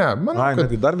 Ne. Manau, Ai,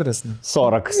 kad dar vyresnė.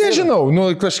 Sorakas. Nežinau,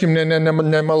 kažkaip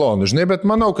nemalonu, žinai, bet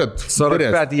manau, kad...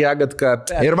 Sorakat, jagatka.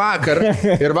 Ir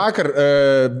vakar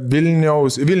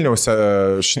Vilniaus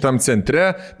šitam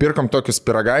centre pirkom tokius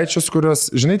pyragaičius, kurios,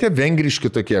 žinai, tie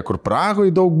vengriški tokie, kur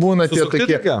Pragoje daug būna, tie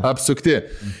tokie apsukti.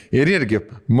 Ir irgi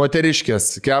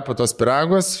moteriškės kepa tos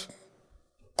pyragos.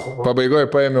 Pabaigoje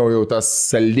paėmiau jau tas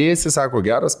saldėsis, sako,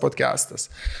 geras podcastas.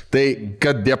 Tai,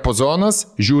 kad diapazonas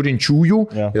žiūrinčiųjų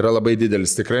yra labai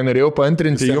didelis. Tikrai norėjau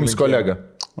paantrinti jums kolegą.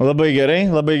 Labai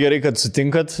gerai, kad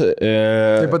sutinkat.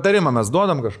 Tai patarimą mes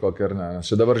duodam kažkokį, ar ne?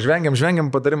 Čia dabar žvengiam,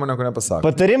 patarimą nieko nepasako.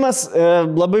 Patarimas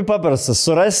labai paprastas.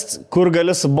 Surast, kur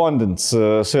gali subondinti.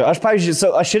 Aš,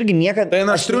 pavyzdžiui, aš irgi niekad... Tai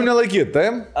aštrių nelaikyti, tai?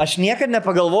 Aš niekad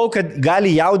nepagalvojau, kad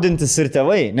gali jaudintis ir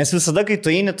tėvai. Nes visada, kai tu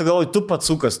eini, tu galvoji, tu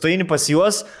pats sukas, tu eini pas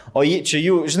juos, o čia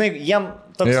jų, žinai, jiem...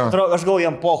 Toks, aš galvoju,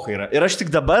 jam pochai yra. Ir aš tik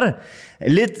dabar,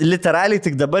 literaliai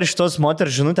tik dabar iš tos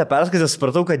moters žinutę perskaitęs,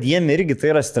 supratau, kad jiem irgi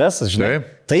tai yra stresas, žinai.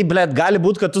 Tai, blėt, gali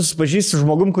būti, kad tu susipažįsti su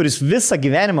žmogum, kuris visą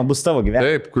gyvenimą bus tavo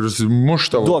gyvenimas. Taip, kuris muš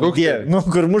tavo dukrą.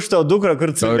 Kur muš tavo dukrą,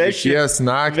 kur tu veši.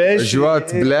 Naktį,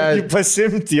 važiuot, blėt.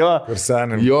 Pasimti jo. Ir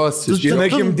senim. Jos,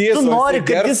 tu nori,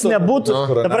 kad jis nebūtų.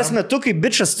 Ta prasme, tu kaip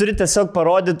bičas turi tiesiog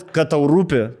parodyti, kad tau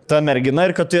rūpi ta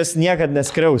mergina ir kad tu jas niekad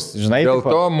neskriaus, žinai. Dėl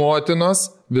to motinos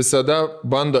visada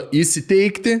bando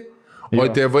įsiteikti, o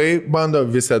tėvai bando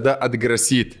visada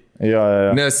atgrasyti. Jo.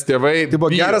 Nes tėvai... Tai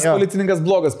buvo geras policininkas,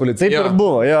 blogas policininkas. Taip ir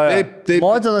buvo, jo. Taip.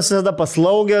 Motinas visada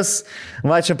paslaugęs,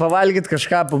 va čia pavalgyti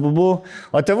kažką, pabubu.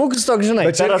 O tėvukas toks, žinai,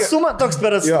 per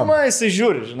atstumą jisai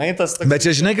žiūri, žinai, tas toks... Bet čia,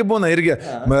 žinai, kaip būna irgi,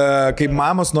 kai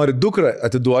mamos nori dukrą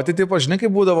atiduoti, tipo, žinai, kaip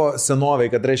būdavo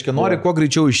senoviai, kad reiškia, nori kuo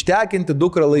greičiau ištekinti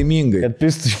dukrą laimingai. Kad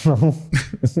pistų iš namų.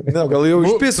 Ne, gal jau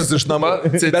išpisus iš namų.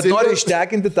 Bet nori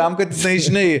ištekinti tam, kad jisai,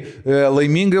 žinai,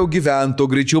 laimingai jau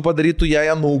gyventų, greičiau padarytų ją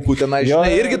anūkų, tenai,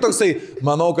 žinai, irgi toksai,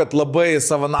 manau, kad labai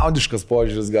savanaudiškas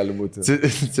požiūris gali būti.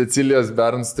 Cecilijos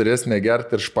bernas turės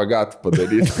negerti ir špagatų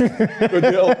padaryti.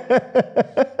 Kodėl?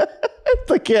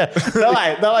 Tokie.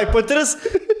 Davai, po 3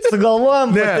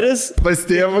 sugalvojam, po 3. Pas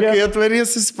tėvą, kai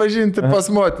atvarys susipažinti pas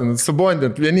motiną,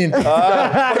 subondint vienintelį.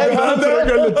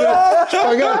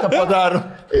 Špagatą padaro.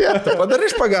 Tu padarai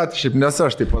špagatą, šiaip nes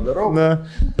aš tai padarau.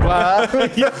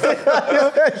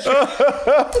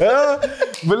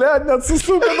 Blet, net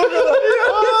susukė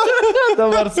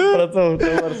Dabar supratau.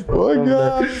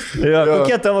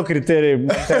 Kokie tavo kriterijai?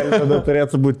 Tada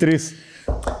turėtų būti 3.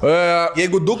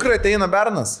 Jeigu dukra ateina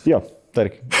bernas. Jo,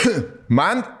 tarkim.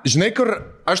 Man, žinai, kur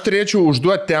aš turėčiau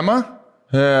užduoti temą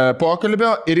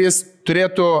pokalbio ir jis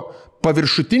turėtų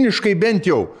paviršutiniškai bent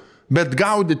jau, bet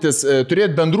gaudytis,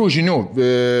 turėti bendrų žinių.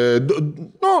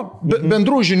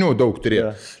 Bendrų žinių daug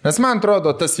turėti. Nes man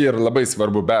atrodo, tas yra labai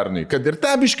svarbu bernui, kad ir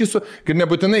tabiškisu, kad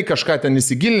nebūtinai kažką ten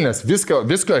įsigilinęs,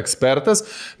 visko ekspertas,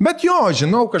 bet jo,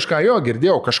 žinau kažką,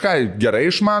 girdėjau, kažką gerai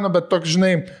išmano, bet toks,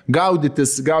 žinai,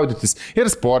 gaudytis.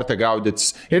 Ir sporte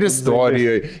gaudytis, ir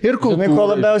istorijoje, ir kultūroje. Žinai,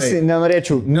 ko labiausiai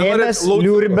nenorėčiau.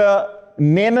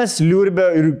 Mėmes, liurbė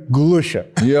ir glušė.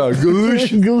 Jo,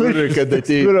 glušė. Kad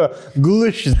atėjo.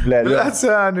 Glušis, blėt. Blėt,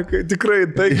 senikai, tikrai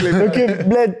taikliai.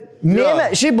 Blėt,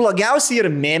 mėmė, šiaip blogiausiai ir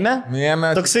mėmė.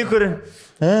 Mėmė. Toksai, kur...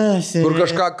 Kur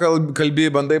kažką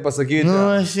kalbėjai, bandai pasakyti.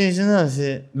 Aš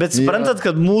žinosiu. Bet suprantat,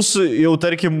 kad mūsų jau,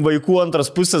 tarkim, vaikų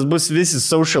antras pusės bus visi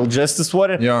social justice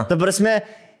warrior. Ta prasme,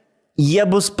 jie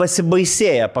bus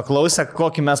pasibaisėję, paklausę,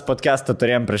 kokį mes podcastą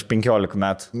turėjom prieš 15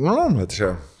 metų. Bet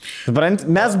čia.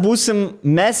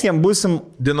 Mes jam būsim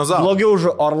dinozaurai. Blogiau už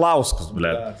Orlauskus,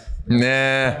 blėt.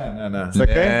 Ne.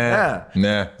 Sakai?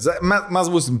 Ne.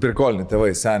 Mes būsim prikolni,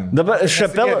 tėvai, seniai. Dabar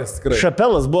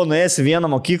Šapelas buvo nuėjęs į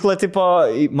vieną mokyklą, tipo,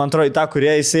 man atrodo, į tą,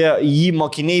 kurie jį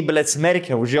mokiniai, blėt,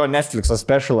 smerkė už jo Netflix'o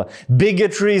specialą.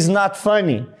 Bigotry is not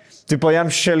funny. Tipo,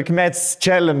 jam šelkmets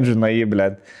challenge'ina jį,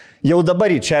 blėt. Jau dabar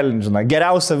jį challenge'ina.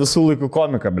 Geriausia visų laikų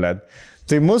komika, blėt.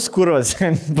 Tai mūsų kurvas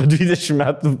po 20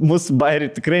 metų, mūsų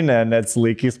bairiai tikrai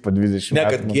neatsilaikys po 20 metų. Ne,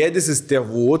 kad gėdysis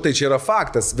tėvų, tai čia yra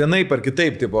faktas. Vienaip ar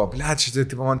kitaip, tipo, blėt, šitai,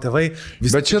 tipo, man tėvai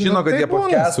visi žino, kad jie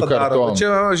podcastą daro. Čia,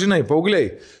 žinai,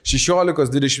 paaugliai,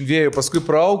 16-22, paskui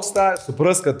praaugsta,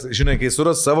 supras, kad, žinai, kai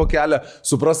suras savo kelią,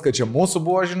 supras, kad čia mūsų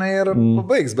buvo, žinai, ir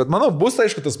pabaigs. Bet manau, bus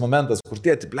aišku tas momentas, kur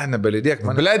tėti, blėt, nebelidėk.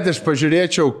 Blėt, aš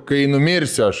pažiūrėčiau, kai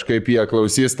numirsiu aš, kaip jie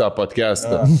klausys tą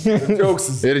podcastą.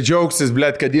 Ir džiaugsis,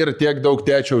 blėt, kad yra tiek daug daug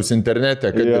tėčiaus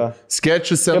internete, kad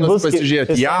skečus senus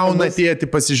pasižiūrėti, jauną tėtį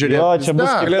pasižiūrėti. Jo, čia bus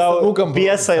kaip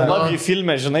piesa į Love You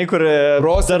filme, žinai, kur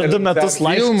dar 2 metus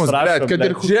filmus, bet kad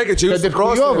ir žiūrėkit, čia jūsų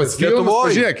prosenelis,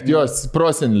 žiūrėkit, jos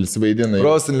prosenelis vaidina.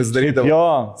 Prosenelis darydavo. Jo.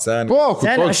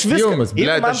 Aš filmas,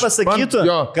 jeigu man pasakytų,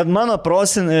 kad mano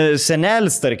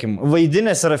senelis, tarkim,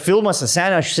 vaidinės yra filmuose,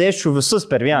 senė, aš sėčiau visus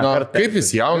per vieną kartą. Kaip jis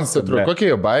jaunas atrodo, kokie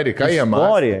jo bairiai, ką jie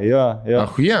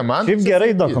man? Kaip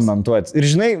gerai dokumentuoti. Ir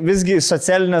žinai, visgi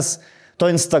socialinės to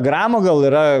Instagramo gal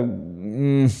yra...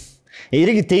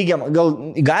 irgi teigiama, gal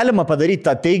galima padaryti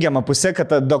tą teigiamą pusę, kad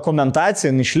ta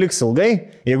dokumentacija išliks ilgai,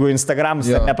 jeigu Instagramas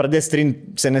nepradės trinti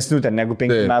senesnių negu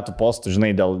 5 metų postų,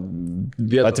 žinai, dėl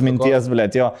atminties,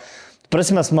 blėt, jo.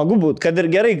 Prasme, smagu būtų, kad ir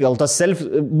gerai, gal tas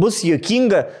selfie bus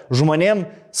juokinga žmonėm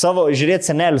savo žiūrėti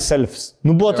senelių selfies.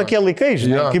 Nu, buvo tokie laikai,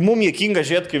 žinai, kaip mums juokinga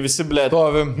žiūrėti, kai visi, blėt,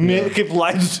 kaip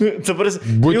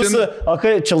laidotuvių.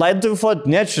 Čia laidotuvių fot,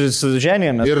 ne, čia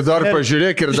suženėmės. Ir dar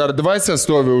pažiūrėk, ir dar dvasia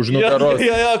stovi už nugaros.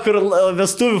 Jo, kur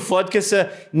vestuvių fotkėse,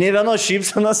 ne vienos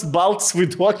šypsenas, baltas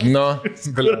vaiduokis.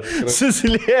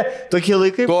 Susilieja, tokie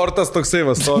laikai. Tortas toksai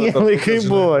vas, tokie laikai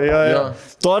buvo, jo.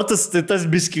 Tortas, tai tas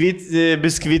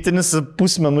biskvitinis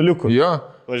pusmenuliukų. Jo.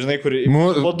 Žinai, kur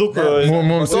podukų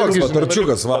mums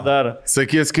torčiukas padaro.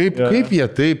 Sakys, kaip jie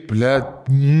taip, blėt,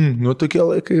 nu tokie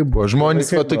laikai buvo.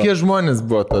 Žmonės, tokie žmonės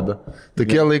buvo tada.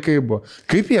 Tokie laikai buvo.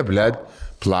 Kaip jie, blėt,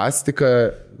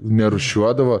 plastiką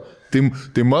nerušiuodavo.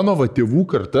 Tai mano va tėvų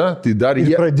karta, tai dar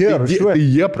jie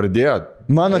pradėjo.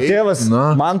 Mano tėvas,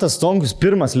 Mantas Tonkus,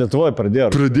 pirmas Lietuvoje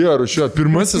pradėjo rušiuoti.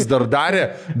 Pirmasis dar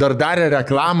darė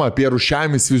reklamą apie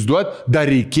rušiavimą, įsivaizduot,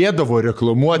 dar reikėdavo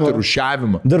reklamuoti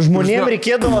rušiavimą. Dar žmonėm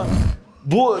reikėdavo,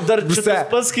 dar šitas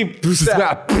pats kaip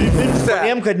priminti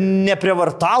žmonėm, kad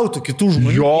neprievartautų kitų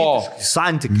žmonių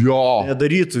santykių.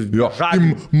 Nedarytų.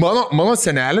 Mano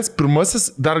senelis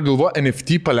pirmasis dar galvo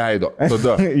NFT paleido.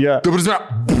 Tada. Tu prasme...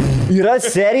 Yra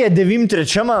serija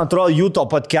 93, man atrodo, jų to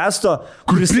podcast'o,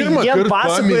 kuris jiem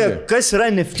pasakoja, kas yra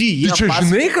NFT. Tai čia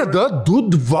žinai, kada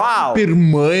 2-2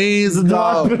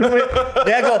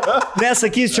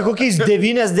 Nesakys, čia kokiais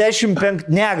 95,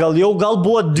 gal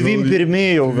buvo 2-1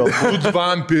 jau gal.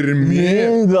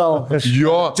 2-1. Gal.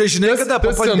 Jo. Čia žinai, kada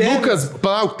senukas,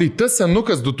 palauk, tai tas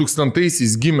senukas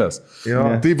 2000-aisiais gimęs.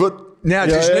 Tai va... Ne,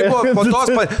 čia žinai, po tos,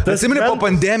 atsimeni po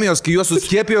pandemijos, kai juos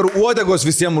suskiepė ir uodegos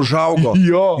visiems užaugo.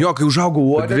 Jo, kai užaugo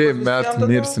uodegos. 2 metų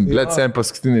mirsim, blėt, sen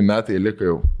paskutiniai metai liko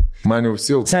jau. Man jau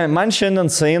silp. Man šiandien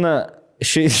saina,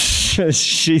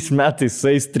 šiais metais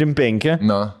sais 3-5,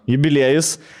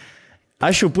 jubiliejus.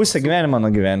 Aš jau pusę gyvenimą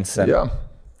nugyvensiu. Jo.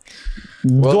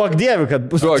 Duok dievi, kad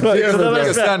bus. Duok dievi,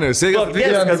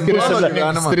 kad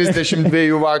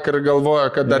 32 vakar galvoja,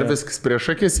 kad dar viskas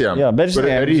prieš akis jam. Jo, bet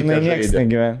žinai, niekas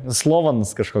negyvena.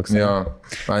 Slovanas kažkoks. Jo.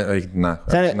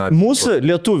 Mūsų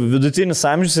lietuvių vidutinis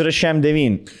amžius yra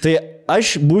 9. Tai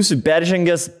aš būsiu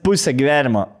peržengęs pusę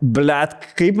gyvenimo. Blet,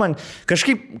 kai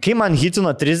man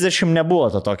hitino 30, nebuvo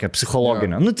to tokio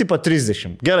psichologinio. Nu, tipo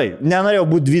 30. Gerai, nenorėjau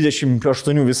būti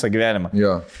 28 visą gyvenimą.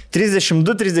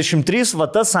 32, 33, va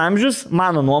tas amžius,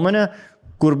 mano nuomonė,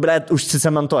 kur, blet,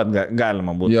 užsicementuoti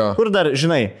galima būtų. Kur dar,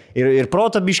 žinai, ir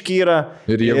proto biški yra,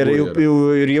 ir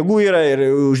jėgų yra, ir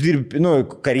uždirbi,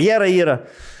 karjera yra.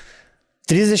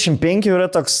 35 yra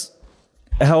toks...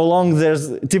 How long there's...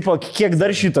 Tipo, kiek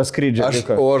dar šito skrydžio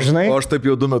liko? O aš taip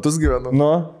jau 2 metus gyvenu.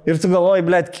 Ir tu galvoji,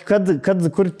 blėt,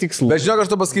 kur tikslu? Bet žinok,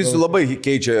 aš to pasakysiu, labai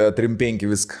keičia 3-5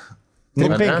 viską.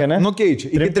 3-5, ne? Keičia.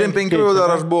 Iki 3-5 jau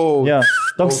dar aš buvau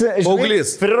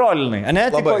paauglys. Frirolinai,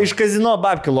 ne? Tipo, iš kazino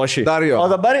babkių lošiai. Dar jo.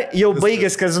 O dabar jau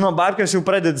baigęs kazino babkės, jau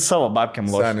pradedi savo babkiam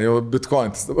lošti. Sen, jau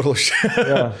bitcoinas dabar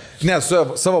lošiai. Ne, su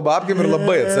savo babkiam ir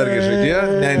labai atsargiai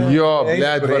žaidė. Jo,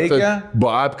 blėt,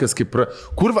 babkės kaip...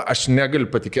 Kurva, aš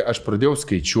negaliu patikėti, aš pradėjau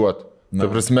skaičiuoti. Ta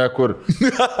prasme, kur...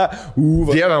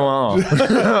 Dieve mano.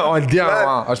 O Dieve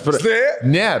mano.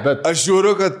 Ne, bet... Aš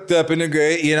žiūriu, kad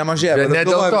pinigai jie nemažėja. Bet ne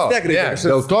dėl to.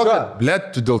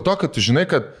 Dėl to, kad tu žinai,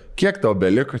 kad kiek tau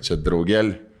beliko čia,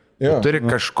 draugelį. Turi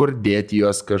kažkur dėti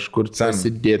juos, kažkur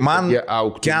pasidėti. Man jie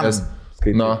aukti.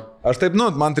 Aš taip,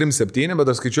 man 3-7, bet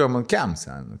aš skaičiuoju, man kem,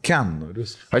 sen. Kem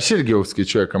norius. Aš irgi jau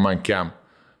skaičiuoju, kad man kem.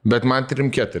 Bet man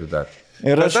 3-4 dar.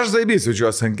 Ir aš zaibysiu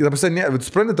džiuosi.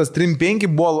 Suprantate, tas 3-5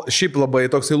 buvo šiaip labai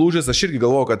toksai lūžis, aš irgi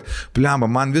galvoju, kad plemba,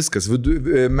 man viskas,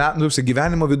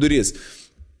 gyvenimo vidurys.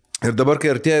 Ir dabar, kai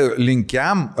artėjau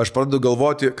linkiam, aš pradedu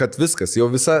galvoti, kad viskas, jau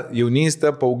visa jaunystė,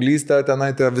 paauglystė,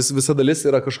 tenai, visa dalis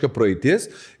yra kažkokia praeitis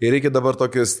ir reikia dabar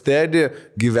tokį steady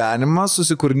gyvenimą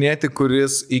susikurnėti,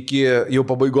 kuris iki jau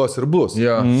pabaigos ir bus.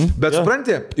 Yeah. Bet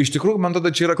supranti, iš tikrųjų, man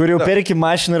tada čia yra... Kur jau perki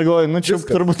mašiną ir galvoju, nu čia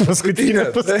turbūt paskutinė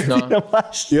mašina.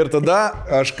 Ir tada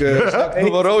aš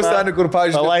nuvarau senį, kur,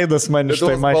 pavyzdžiui, palaidas man iš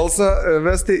tai mašina. Balsą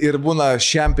vesti ir būna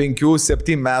šiam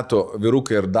 5-7 metų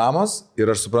vyrukai ir damos ir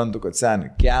aš suprantu, kad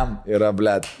senį, kiam yra,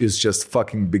 blėt, is just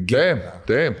fucking begin.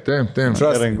 Taip. Man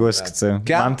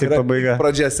tai pabaiga.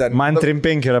 Pradžia, seniai. Man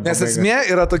 3-5 yra pabaiga. Nes esmė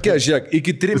yra tokia, žiūrėk,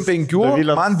 iki 3-5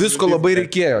 man visko labai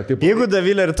reikėjo. Taip. Jeigu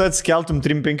Davilė ir tu atsikeltum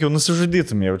 3-5,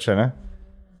 nusižudytum jau čia, ne?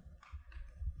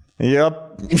 Jo.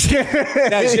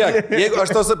 Ne, žiūrėk, jeigu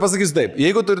aš tau pasakysiu taip,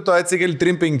 jeigu turi to atsikeli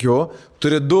 3-5,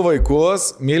 turi 2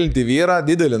 vaikus, mylinti vyrą,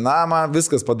 didelį namą,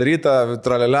 viskas padaryta,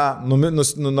 tralelė,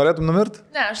 norėtum numirti?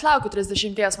 Ne, aš laukiu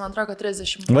 30, man atrodo, kad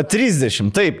 30. Va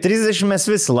 30, taip, 30 mes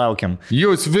visi laukiam.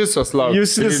 Jūs visos laukiat.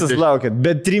 Jūs visos laukiat,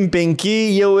 bet 3-5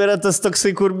 jau yra tas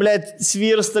toksai, kur, blėt,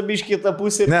 svirsta biškį tą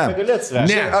pusę ir negalėt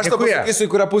svešti. Ne, aš tau pasakysiu, į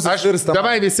kurią pusę svirsta.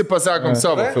 Davai visi pasakom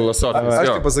savo filosofiją. Aš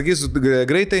tai pasakysiu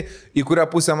greitai, į kurią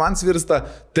pusę man svirsta.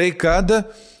 Tai kad,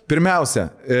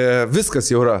 pirmiausia, viskas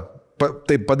jau yra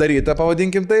taip padaryta,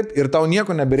 pavadinkim taip, ir tau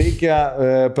nieko nebereikia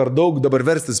per daug dabar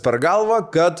verstis per galvą,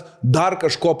 kad dar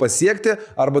kažko pasiekti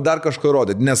arba dar kažko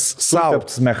įrodyti. Nes savo,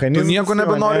 tu nieko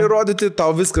nebenori įrodyti,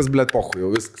 tau viskas, blėt, pohu,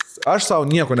 jau viskas. Aš savo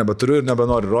nieko nebeturiu ir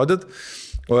nebenoriu įrodyti.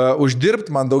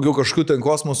 Uždirbti man daugiau kažkokių ten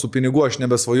kosmosų pinigų aš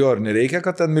nebesvajoju ir nereikia,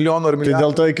 kad ten milijonų ar milijonų. Tai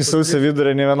dėl to iki sausio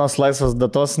vidurio ne vienos laisvos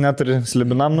datos neturi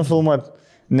slibinam nufilmuoti.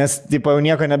 Nes, tipo, jau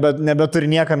nieko nebeturi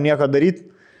niekam nieko daryti.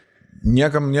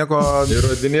 Niekam nieko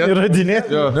įrodinėti.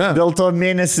 Dėl to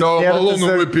mėnesį... Tavo malonų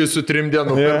vypysiu 3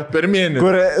 dienų per mėnesį.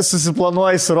 Kur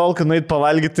susiplanuoji su Rolku nueit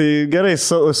pavalgyti, tai gerai,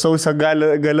 sausio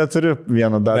gale turiu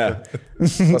vieną datą.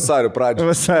 Vasario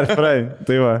pradžio.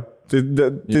 Tai va.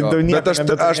 Bet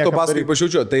aš to paskui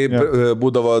pašiaučiu, tai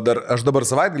būdavo dar, aš dabar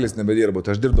savaitgaliais nebedirbu,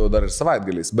 tai aš dirbdavau dar ir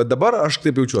savaitgaliais, bet dabar aš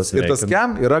taip jaučiuosi. Ir tas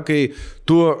kiam yra, kai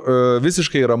tu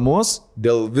visiškai ramus,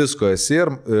 dėl visko esi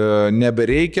ir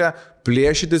nebereikia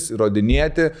plėšytis,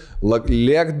 įrodinėti,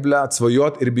 lėkt, blėt,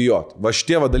 svajot ir bijot. Va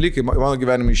šitie dalykai mano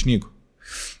gyvenime išnyko.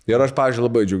 Ir aš, pavyzdžiui,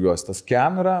 labai džiaugiuosi. Tas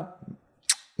kiam yra,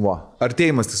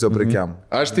 artėjimas tiesiog prie kiam.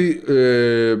 Aš tai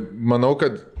manau,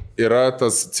 kad yra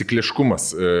tas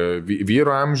cikliškumas.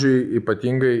 Vyro amžiui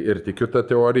ypatingai ir tikiu tą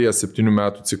teoriją 7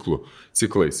 metų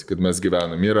ciklais, kad mes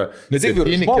gyvenam. Yra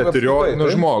 7-14, nu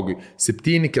žmogui,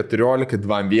 7-14,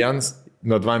 2-1,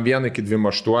 nuo 2-1 iki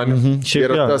 2-8.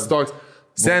 Yra tas toks,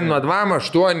 sen nuo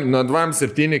 2-8, nuo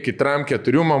 2-7 iki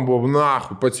 3-4 man buvo,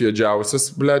 pats juodžiausias,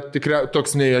 tikrai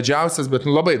toks nejuodžiausias, bet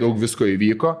labai daug visko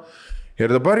įvyko. Ir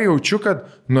dabar jaučiu, kad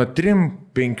nuo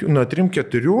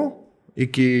 3-4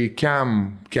 iki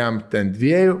kiam ten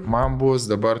 2 man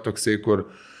bus dabar toksai, kur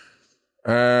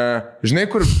žinai,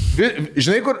 kur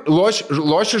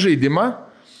loši žaidimą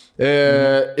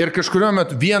ir kažkurio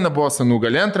metu vieną bosą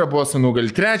nugali, antrą bosą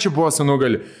nugali, trečią bosą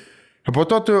nugali. Ir po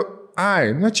to tu,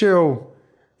 čia jau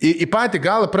į patį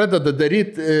galą pradeda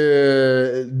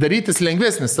darytis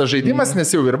lengvesnis tas žaidimas,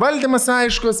 nes jau ir valdymas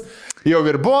aiškus, jau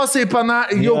ir bosai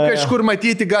jau kažkur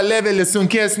matyti, gal levelis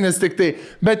sunkesnis tik tai,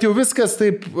 bet jau viskas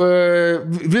taip,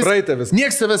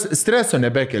 nieks savęs streso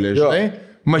nebekelia, žinai.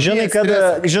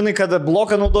 Žinai, kada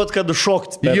bloką naudot, kada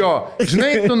šokti. Jo,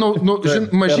 žinai,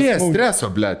 mažėja streso,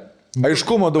 blėt.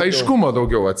 Aiškumo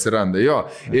daugiau atsiranda, jo.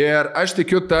 Ir aš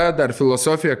tikiu tą dar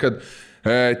filosofiją, kad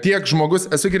tiek žmogus,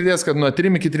 esu girdėjęs, kad nuo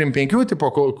 3 iki 3-5, tipo,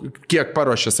 kiek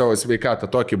paruošia savo sveikatą,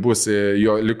 tokį bus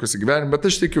jo likusi gyvenimą, bet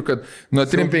aš tikiu, kad nuo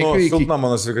 3-5 iki... Silpna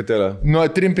mano sveikatėlė. Nuo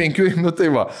 3-5,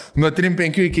 nuo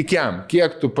 3-5 iki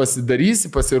kiek tu pasidarysi,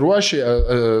 pasiruoši,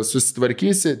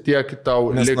 susitvarkysi, tiek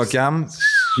tau liks. Nes nuo kiam?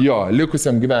 Jo,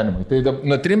 likusiam gyvenimui. Tai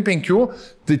nuo 3-5,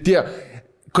 tai tie...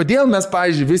 Kodėl mes,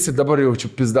 pavyzdžiui, visi dabar jaučiu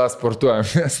pizdą sportuojam,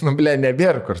 nes,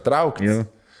 nebėra kur trauktis.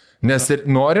 Nes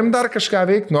norim dar kažką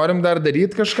veikti, norim dar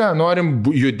daryti kažką, norim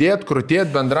judėti, krūtėti,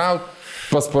 bendrauti,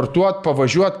 pasportuoti,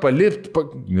 pavažiuoti, palipti,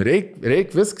 reik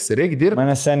viskas, reik dirbti.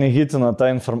 Mane seniai hitino tą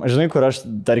informaciją. Žinai, kur aš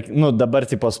dabar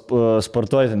tipo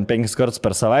sportuoju 5 kartus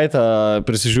per savaitę,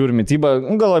 prisižiūriu mitybą,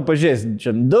 galvoju pažiūrėsiu,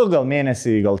 čia 2 gal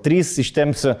mėnesį, gal 3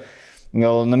 ištempsiu,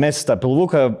 gal numesiu tą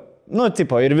pilvuką,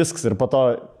 tipo ir viskas, ir po to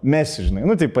mesiu, žinai,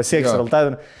 pasieksiu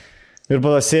rezultatą. Ir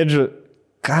po to sėdžiu,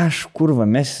 kurva,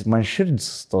 man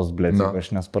širdis tos, blėt, aš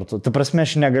nesportuoju. Ta prasme,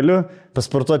 aš negaliu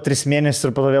pasportuoti 3 mėnesius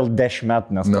ir po to vėl 10 metų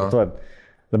nesportuoti.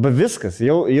 Dabar viskas,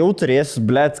 jau turėsiu,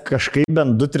 blėt, kažkaip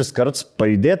bent 2-3 kartus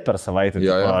pajudėti per savaitę.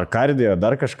 Jo. Ar kardijo,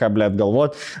 dar kažką, blėt,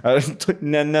 galvot.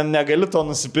 Negali to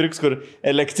nusipirks, kur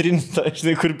elektrinį,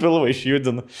 žinai, kur pilvą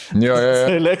išjudina. Jo.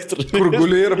 Elektrą. Kur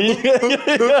guli ir...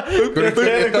 Kur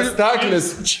tas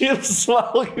staklis. Čips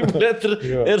valgai, blėt,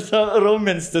 ir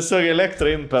raumenis, tiesiog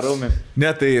elektrą eina per raumenį.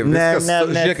 Ne, tai viskas,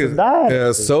 žiūrėkit,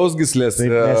 sausgyslės,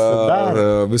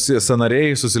 visi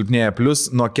sąnariai susilpnėja, plus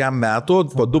nuo kiam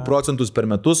metų po 2% per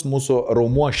metus mūsų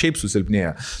raumuo šiaip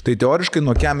susilpnėja. Tai teoriškai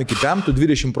nuo kiam iki kiam tu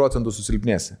 20%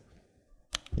 susilpnėsi.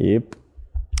 Jep.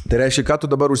 Tai reiškia, kad tu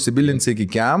dabar užsibilinsi iki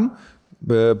kiam,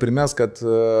 primės, kad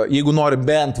jeigu nori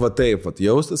bent va taip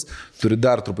jaustis, turi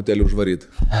dar truputėlį užvaryti.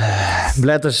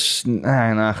 Blet, aš...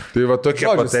 Na. Tai va tokie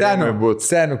patarimai būtų.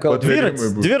 Senių kalbų.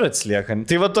 Dvirats lieka.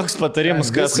 Tai va toks patarimas,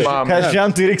 kas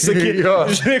žentai reikia sakyti.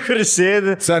 Žinai, kur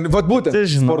sėdi. Senių, va būtent,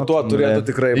 sportuoti turėtų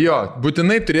tikrai. Jo,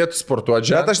 būtinai turėtų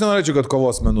sportuoti. Bet aš nenorėčiau, kad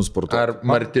kovos menų sportuoti. Ar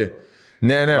marti.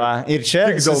 Ne. Va, ir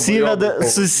čia susiveda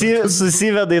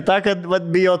į tą, kad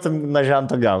bijotum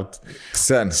nažantą gauti.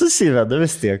 Sen. Susiveda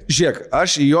vis tiek. Žiūrėk,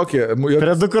 aš į jokį...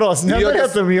 Prie dukros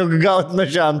nenorėtum juk gauti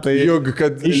nažantą.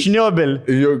 Iš niobelį.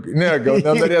 Ne, gal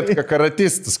nenorėtum, kad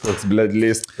karatistas koks, blėd,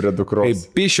 leist prie dukros.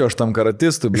 Kaip pišio aš tam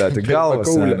karatistui, blėd, į galvą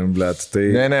senim, blėd. Tai...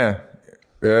 Ne.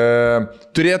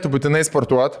 Turėtų būtinai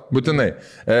sportuoti, būtinai.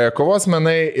 Kovos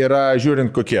menai yra žiūrint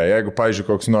kokie. Jeigu, pavyzdžiui,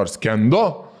 koks nors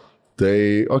kendo,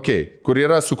 tai kur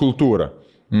yra su kultūra.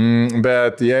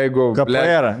 Bet jeigu...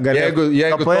 Kapoeira.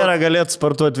 Kapoeira galėtų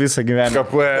sportuoti visą gyvenimą.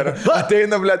 Kapoeira.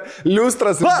 Ateina, blėt,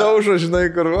 liustras ir daužo, žinai,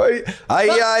 kur... Ai,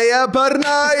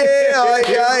 parnaje,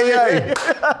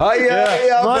 ai.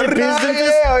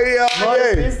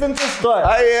 Nori pizdintis, to.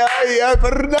 Ai,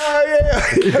 parnaje,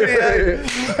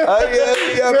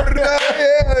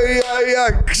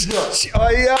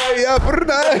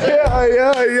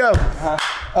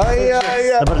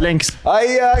 Dabar lenkis.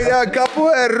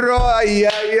 Capoeiro,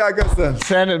 kas ten?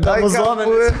 Seniai, be muzonas.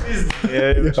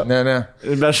 Ne.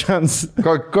 Be šans.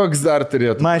 Koks dar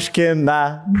turėtų? Maškina,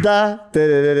 da.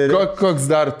 Koks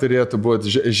dar turėtų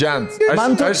būti? Žentas.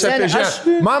 Aš apie žentas.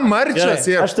 Man marčias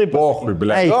ir... Aš taip... Pohui,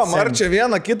 blė. Jo, marčia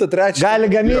vieną, kitą, trečią. Gali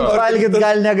gaminti, valgyt,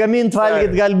 gali negaminti,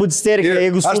 valgyt, gali būti sterkė,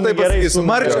 jeigu aš taip pasakysiu,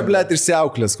 marčia, blėt,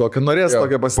 išsiauklės, kokią norės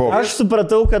tokią pasirinkti. Aš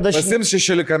supratau, kad aš... Pasims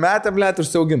 16 metę, blėt,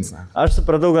 užsiaugins. Aš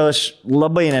supratau, kad aš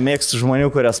labai nemėgstu žmonių,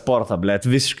 kurie sportą, blėt,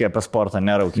 visiškai apie sportą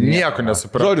neraukia. Nieko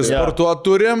nesupratau. Žodžiu, sportuot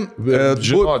turim,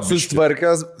 būt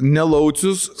susitvarkęs,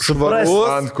 nelaucius, švarus,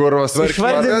 ant kurvos.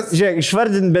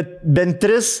 Išvardint bent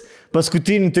 3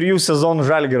 paskutinių 3 sezonų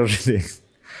Žalgirio žaidėjai.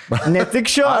 Ne tik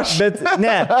šio, bet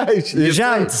ne.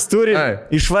 Žentas turi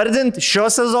išvardinti šio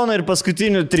sezono ir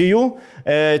paskutinių 3,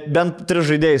 bent 3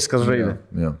 žaidėjus, kas žaidė.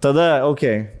 Tada,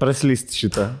 praslysti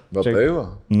šitą. Bet tai va.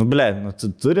 Nu, blė,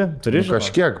 tu turi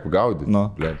kažkiek gaudyti.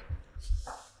 Blė.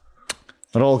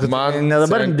 Rol, kad ne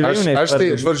dabar dviejų aš tai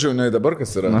išvardžiau, ne dabar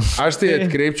kas yra. Aš tai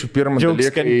atkreipčiau pirmą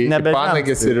dalyką į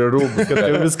panagės ir rūbus. Kad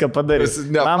jau viską padarys.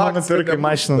 Mama nupirkai,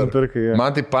 mašiną nupirkai.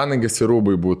 Man tai panagės ir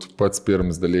rūbai būtų pats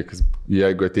pirmas dalykas,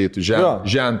 jeigu ateitų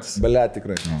žentas. Belė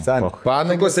tikrai.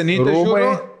 Panagės, rūbai,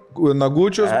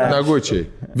 nagučiai.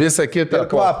 Visa kita. Ir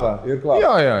kvapą.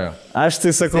 Jo. Aš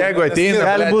tai sakau, jeigu ateina,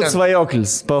 gali būti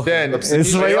svajoklis.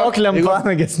 Svajokliam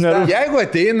panagės nerūbai. Jeigu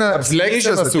ateina,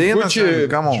 apslėkščias su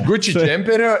Gucci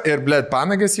džemperio ir, blėt,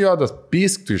 panagės juodas,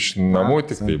 pysktų iš namų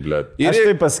tik tai, blėt.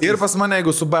 Ir pas mane,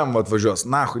 jeigu su BMW atvažiuos,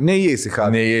 neįeis į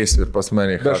hatą. Neįeis ir pas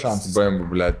mane į hatą su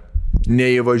BMW, blėt.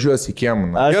 Neįvažiuos į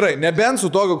kiemą. Gerai, nebent su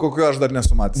tokio, kokio aš dar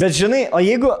nesu matęs. Bet žinai, o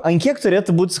jeigu, ant kiek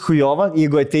turėtų būti hujova,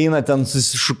 jeigu ateina ten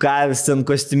susišukavęs, ten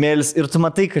kostiumėlis ir tu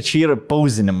matai, kad čia yra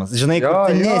pauzinimas. Žinai,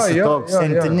 kur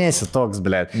nesi toks,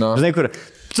 blėt. Žinai, kur...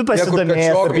 Tu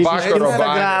pasidomėjai,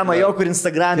 Instagramą, kur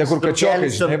Instagram'e. Kur kačiokai,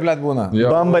 žinai, blėt, būna.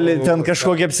 Bambalį ten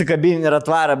kažkokie apsikabinį ir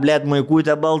atvarą, blėt,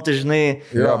 maikutę, baltą, žinai.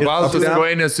 Baltus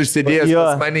koinės užsidėjęs,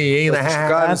 pas mane įeina.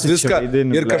 Viską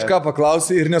ir kažką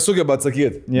paklausai ir nesugeba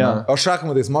atsakyti. O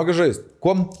šachmatais moki žaisti?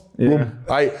 Kuom?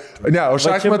 Ne, o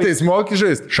šachmatais moki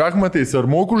žaisti? Šachmatais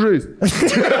ar moku žaisti?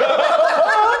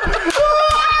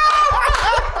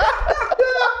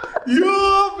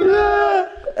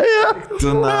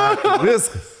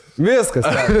 Viskas.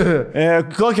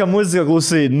 Kokią muziką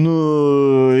klausai?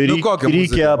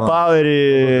 Reikia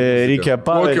powerį.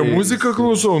 Kokią muziką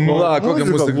klausau? Kokią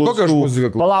muziką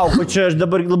klausau? Palauk, čia aš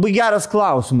dabar labai geras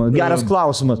klausimas.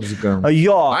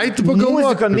 Jo, tu pagal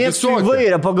muziką mėgstu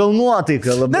įvairią, pagal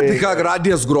nuotaiką labai. Ne, tai ką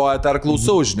radijas groja, ar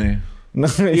klausau, žinai.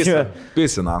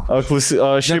 Pisina. O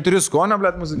šiaip Turi skonio,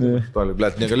 blėt, muzikai. Toli,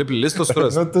 blėt, negali plistos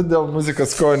surasti. Nu, tu dėl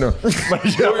muzikos skonio.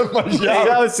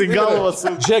 Mažiausiai galvas.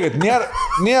 Žiūrėkit,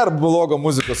 nėra blogo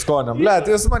muzikos skonio. Blėt,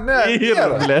 jis man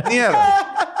nėra.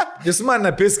 Jis man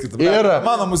nepiskit. Yra.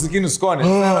 Mano muzikinis skonis.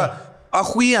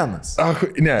 Ahuienas.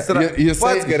 Ne, jis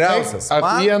pats geriausias.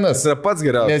 Ahuienas. Jis yra pats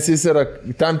geriausias. Nes jis yra,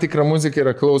 tam tikra muzika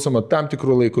yra klausoma tam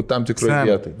tikrų laikų, tam tikrų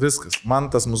vietų. Viskas.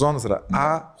 Man tas muzonas yra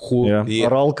ahuienas.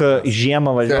 Rolka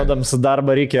žiemą važiuodam su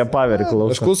darbą reikia paverį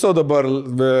klausyti. Aš klausau dabar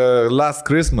Last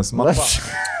Christmas.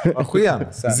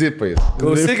 Ahuienas. Zipai.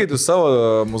 Klausykit jūs savo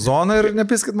muzoną ir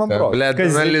nepiskit man pro. Blet,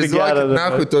 analizuokit,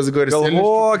 nahui, tos garselius.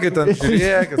 Galvokit,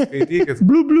 žiūrėkit, skaitykit.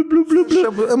 Bliu, bliu, bliu, bliu, bliu.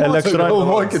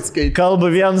 Galvokit, skaitykit. Kalba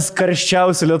vienas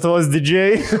karščiausių Lietuvos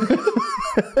didžiai.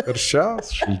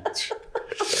 Karščiausias.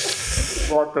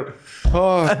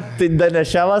 Tai dar ne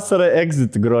šią vasarą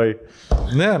Exit groji.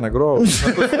 Ne, negrojau.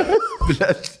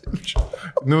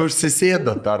 Nu,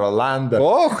 užsisėdo tą Rolandą.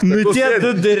 Nu tie du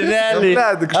dirneliai.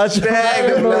 Aš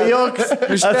parinau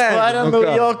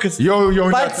joks. Jau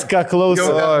Pats ką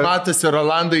klausau. Matosi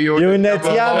Rolandai jau. Jau net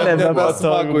jam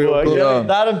nebepatogu. Gerai,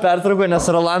 darom pertrauką, nes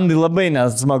Rolandai labai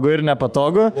nesmagu ir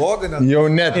nepatogu. Jau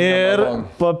net. Ir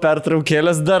po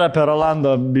pertraukėlės dar apie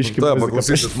Rolando biškį.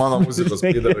 Paklausysit mano muzikos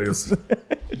pydarai jūs.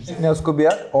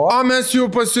 Neskubėk. O mes jau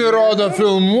pasirodo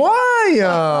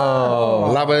filmuoja.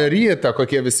 Labą rytą,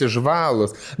 kokie visi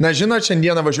žvalus. Na, žinot,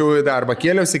 šiandieną važiuoju į darbą,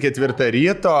 kėliausi 4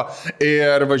 ryto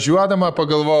ir važiuodama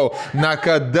pagalvojau, na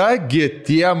kadagi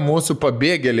tie mūsų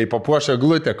pabėgėliai papuošia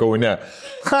glutę Kaune.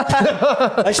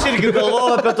 Aš irgi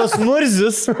galvoju apie tos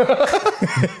murzius.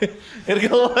 Ir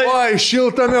galvoju. Oi,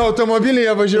 šiltame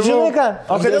automobilyje važiavau. Žinai ką,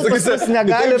 o kodėl pas mus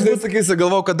negali būti? Sakysi,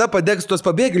 galvau, kada padegs tuos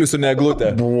pabėgėlius su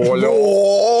neglutė.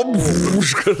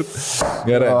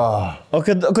 Gerai. O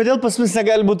kodėl pas mus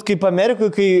negali būti kaip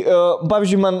Amerikoje, kai,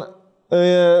 pavyzdžiui, man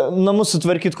namus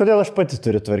sutvarkyti, kodėl aš pati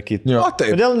turiu tvarkyti? O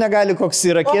taip. Kodėl negali koks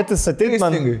įrakėtis ateiti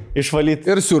man išvalyti?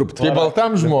 Ir siurbti. Kaip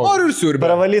baltam žmogui. Noriu ir siurbti.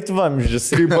 Pravalyti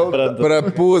vamzdžius.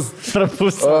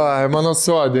 Prapūst. Oi, mano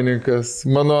sodininkas,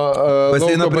 mano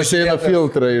lauko baseino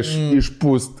filtrą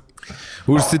išpūst.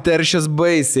 Užsiteršęs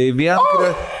baisiai.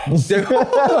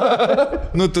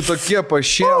 Nu, tu tokie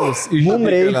pašėlus. Mums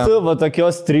reiktų va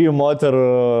tokios 3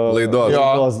 moterų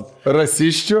laidos.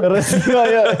 Rasiščių.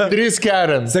 3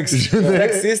 Karen.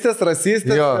 Seksistės,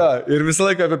 rasistės. Ir visą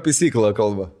laiką apie pisyklą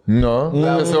kalba.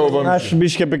 Aš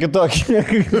biškai apie kitokį.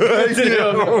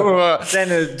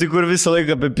 Seniai, tai kur visą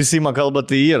laiką apie pisimą kalba,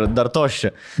 tai yra dar toš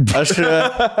čia. Aš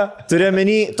turiu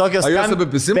menį tokios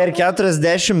per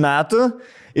 40 metų.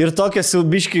 Ir tokios jau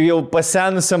biški jau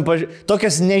pasenusiam,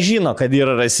 tokios nežino, kad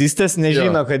yra rasistės,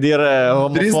 nežino, kad yra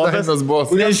homofobas. 3 dainos buvo.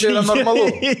 Kuriems yra normalu.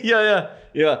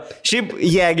 Jo. Šiaip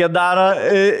Jėgė daro,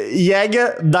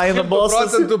 Jėgė, Daina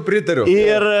Balsas. 100% pritariu.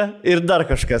 Ir dar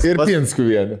kažkas. Ir Pinskų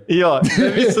vieną. Jo,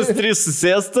 visus 3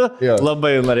 susėstų,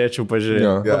 labai norėčiau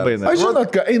pažiūrėti. Aš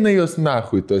žinot, ką eina jos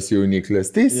nahui tos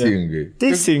jauniklės, teisingai.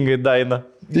 Teisingai,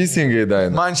 Daina. Teisingai,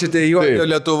 Daina. Man šitai juodo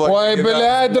Lietuva. Oi,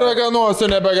 blėt, draganosių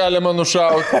nebegalima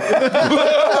nušauti.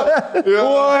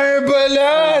 Oi,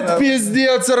 blėt,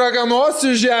 pizdėts,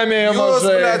 raganosių žemėje mažai. Jūs,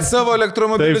 blėt, savo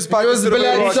elektromobilius patys. Jūs,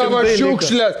 blėt, savo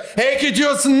šiukšlės. Eikit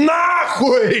jūs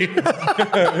nahui.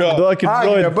 Duokit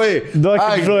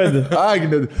žodį.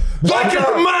 Agnė. Duokit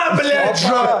man, blėt,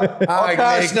 žodį.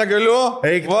 Agnė, aš negaliu.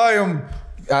 Eik, va jums.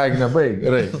 Agne, baig,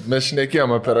 gerai, mes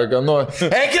šnekėjom apie raganosių.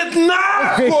 Eikit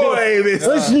nahui vis.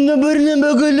 Aš dabar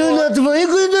nebegaliu net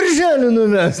vaikų į darželį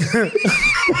numesti.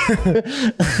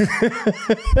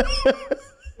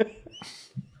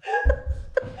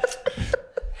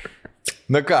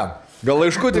 Na ką, gal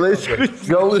laiškų tik?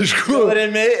 Gal laiškų.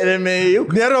 Rėmėjai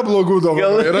juk. Nėra blogų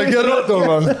dovanų, yra gera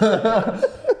dovana.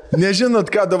 Nežinot,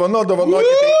 ką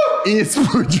dovanokite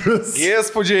įspūdžius.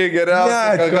 Įspūdžiai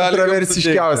geriausiai. Ne,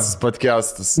 kontroversiškiausias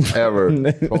podcastas ever.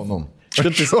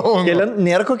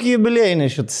 Nėra kokį jubiliejinį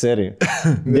šitą seriją.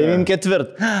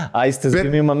 94. Aistės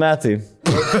gimimo metai.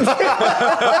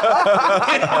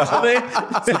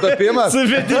 Sutapimas?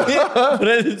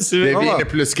 9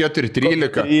 plus 4,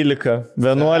 13. 11.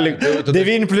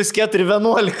 9 plus 4,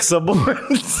 11 abu.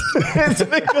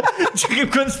 Čia kaip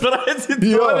konspiracija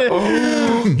teorija.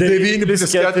 9 plus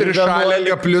 4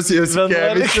 Šalenga plus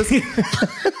Jasikevičius.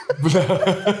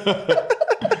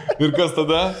 Ir kas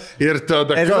tada? Ir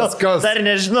tada kas? Dar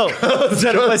nežinau.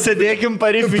 Dar pasėdėkim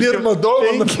parypinti. Pirmą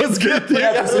dovaną paskaityti.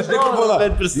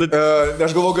 Aš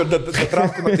galvoju, kad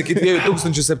atrastume tik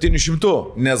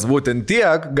 2700, nes būtent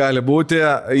tiek gali būti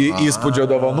įspūdžio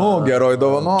dovanų, geroj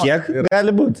dovanų. Kiek gali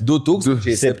būti?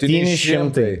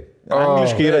 2700.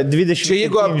 Angliškai yra 20. Čia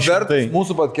jeigu apvertus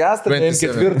mūsų podcastą, tai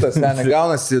ketvirtas, ten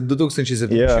gaunasi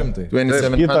 2700.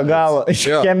 Kito galo.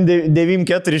 Kem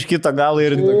 94 iš kito galo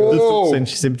ir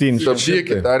 2700.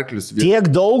 Šapšykit arklius. Tiek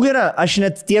daug yra, aš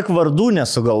net tiek vardų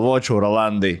nesugalvočiau,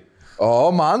 Rolandai.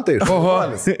 O man tai. O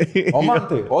man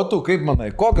tai. O tu kaip manai?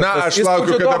 Kokios? Na, aš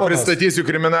laukiu, kada pristatysiu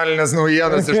kriminalinės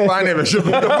naujienas iš Panevėžio.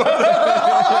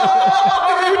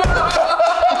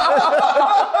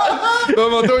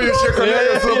 Matau, jūs čia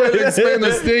kolegos labai linksmai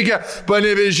nusteigia.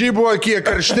 Panevėžy buvo kiek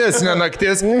karštesnė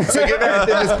naktis.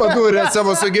 Sugyventinis padūrė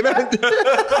savo sugyventinį.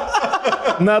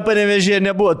 Na, Panevėžyje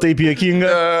nebuvo taip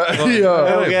juokinga.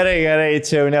 Gerai,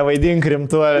 čia jau nevaidink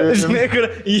rimtuolį. Žinai, kur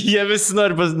jie visi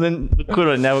nori kur,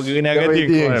 negadink.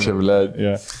 Čia, blėd.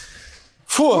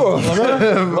 Fu,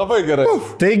 labai gerai.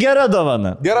 Tai gera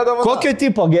dovana. Gera dovana. Kokio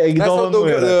tipo dovanų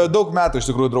yra? Daug metų iš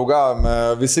tikrųjų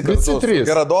draugavome visi kartu. Visi trys.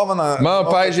 Gera dovana. Mano,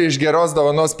 pažiūrėjau, iš geros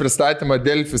dovanos pristatymą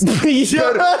Delfis.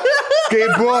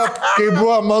 Kai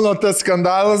buvo mano tas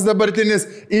skandalas dabartinis,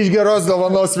 iš geros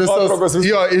dovanos visos.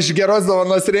 Jo, iš geros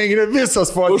dovanos renginio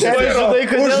visos fotos.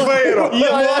 Už vairo.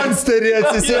 Monsterį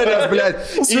atsisėdęs, blėt.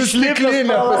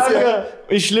 Išliklinę pasiekė.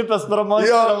 Išlipęs pro monsterį.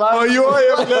 Jo,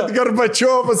 mojuoja, blėt,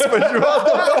 Garbačiovas važiuoja.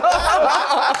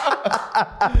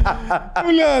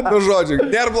 Blėt, nu žodžiu,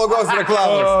 nėra blogos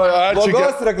reklamos.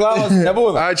 Blogos reklamos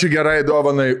nebūna. Ačiū gerai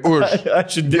dovanai už.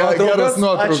 Ačiū geras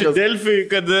nuotraukas. Ačiū Delfiui,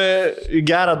 kad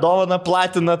gerą dovaną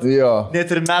platinat. Jo. Net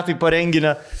ir metai po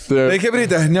renginio. Tai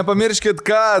kebryte, nepamirškit,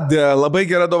 kad labai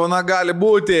gera dovana gali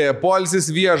būti poilsis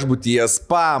viešbutyje,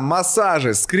 spa,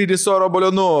 masažas, skrydis oro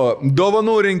balionu,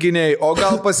 dovanų rinkiniai, o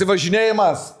gal pasivažinėjimas?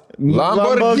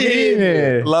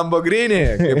 Lamborghini,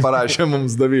 kaip parašė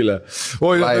mums Davilė.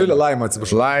 Oi, Davilė, Laima,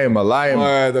 atsiprašau. Laima.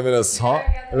 Oi, Davilės.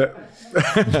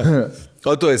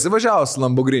 O tu esi važiavęs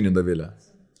Lamborghini, Davilė?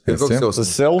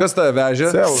 Kas tave vežė?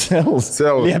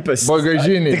 Sel. Liepės.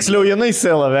 Bagažinį. Tiksliau, jinai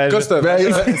selą vežė. Kas tave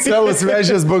vežė? Selas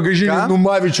vežės bagažinį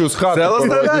Numavičiaus chatą. Selas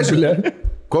tave vežė?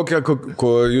 Ko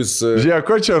jūs... Žiūrėk,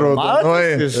 ko čia rodo?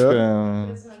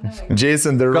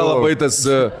 Jason Derulo. Gal labai tas...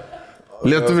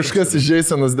 Lietuviškasis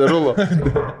Jasonas Derulo.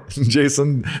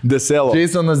 Jason Deselo.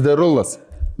 Jasonas Derulas.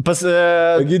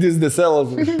 Gydys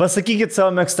Deselas. Pasakykit savo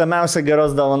mėgstamiausią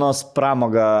geros dovanos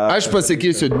pramogą. Aš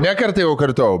pasakysiu, ne kartą jau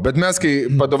kartau, bet mes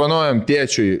kai padovanojom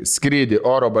tėčiui skrydį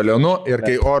oro balionu ir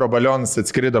kai oro balionas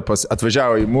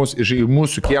atvažiavo į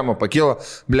mūsų kiemą, pakilo,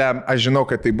 blem, aš žinau,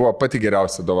 kad tai buvo pati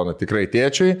geriausia dovana tikrai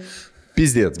tėčiui.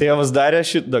 Pizdėt. Tėvas darė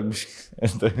šitą.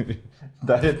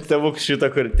 Darė tėvuk šitą,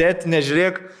 kur tėti,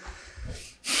 nežiūrėk.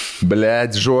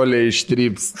 Blėt, žolė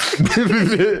ištryps.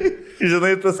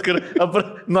 Žinai, tas, kur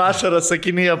nuo ašaras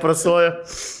sakinyje prasoja.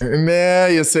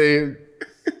 Ne,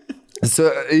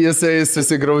 jisai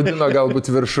susigraudino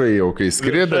galbūt viršui jau, kai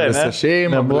skrido visą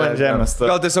šeimą.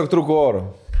 Gal tiesiog trūko oro.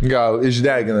 Gal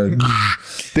išdegina.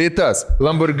 Tai tas,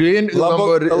 Lamborghini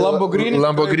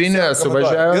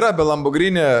suvažiavo. Yra be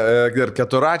Lamborghini ir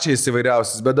keturačiais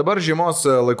įvairiausias, bet dabar žiemos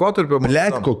laikotarpio...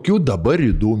 Blet, kokių dabar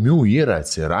įdomių yra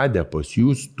atsiradę pas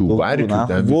jūs tų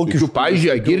varkių. Vokiškų.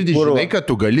 Pavyzdžiui, girdi, žinai, kad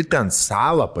tu gali ten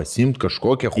salą pasimti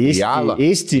kažkokią hujalą.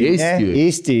 Esti.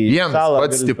 Vienas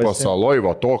pats tipo saloj,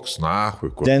 va toks, nahui.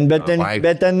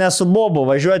 Bet ten nesu bobo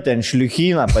važiuoti, ten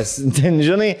šliuchyną, ten,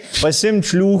 žinai,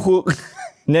 pasimti šliuchų.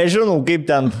 Nežinau, kaip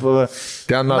ten...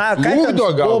 Ten atplūkdo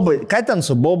gal. Ką ten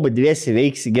su bobu dviesi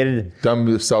veiksi, gerdi?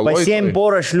 Tam saloj. Pasiem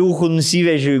porą šliuchų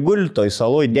nusivežiu į gultoj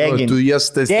saloj, degin.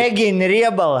 Degin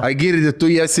riebalą. A girdi, tu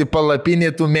jas į palapinį,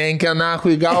 tu menkę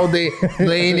nahui gaudai,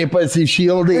 nueini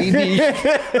pasišildai į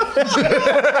biškį.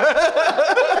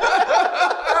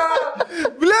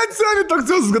 Blet, seni toks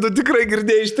jūsas, kad tu tikrai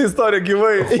girdėjai šitą istoriją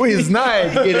gyvai. Ui, žinai,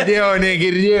 girdėjau,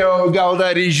 negirdėjau, gal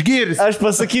dar išgirs. Aš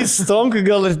pasakysiu Stonkui,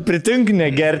 gal ir pritink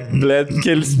negert, blet,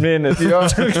 kelis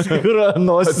mėnesius.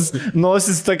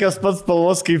 Nosis tokias pats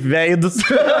spalvos kaip veidus.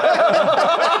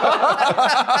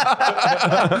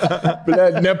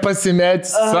 Blet,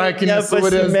 nepasimetsi, sakinį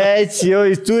surės. Nepasimetsi, jo,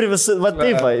 jis turi visą, va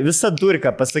taip, visą turi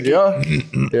ką pasakyti.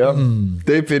 Jo,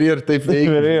 taip ir taip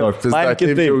veikia. Man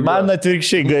kitaip, man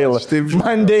atvirkščiai gaila.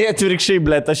 Man dėja atvirkščiai,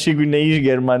 blėt, aš jeigu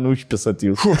neišgeriu, man užpisat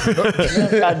jūs.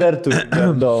 Ką dar tu?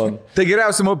 Tai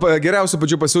geriausių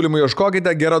pačių pasiūlymų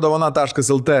ieškokite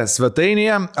geradovana.lt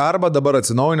svetainėje arba dabar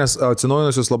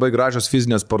atsinaujinusios labai gražios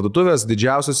fizinės parduotuvės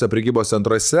didžiausiose prekybos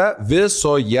centruose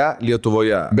visoje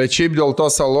Lietuvoje. Bet šiaip dėl to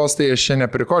salos tai aš čia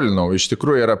neprikolinau. Iš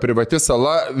tikrųjų yra privati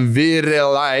sala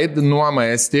Virelaid nuoma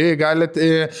Estijoje. Galite,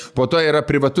 po to yra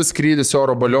privatus skrydis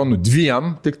oro balionų 2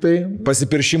 tik tai.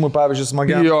 Pasipiršimui, pavyzdžiui,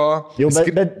 smagiam. Jo.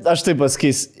 Bet aš taip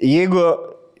pasakys, jeigu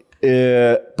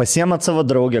pasiemat savo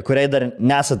draugę, kuriai dar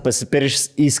nesat pasipiršęs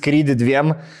į skrydį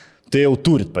 2, tai jau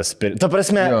turit pasipirkti. Ta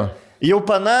prasme, jau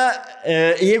pana,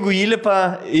 jeigu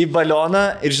įlipa į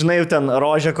balioną ir žinai, jau ten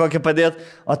rožę kokią padėt,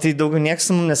 o tai daugiau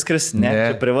nieks mums neskris, ne,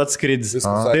 čia privat skrydis.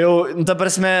 Tai jau, ta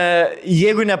prasme,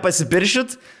 jeigu nepasipiršit,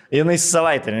 jinai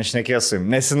savaitę nešnekės su jums,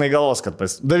 nes jinai galvos, kad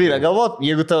Davilė, galvot,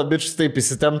 jeigu tavo bičias taip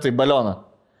įsitemta į balioną.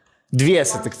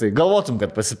 Dviesi tik tai, galvotum,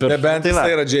 kad pasipiršti. Nebent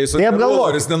tai yra Jason. Tai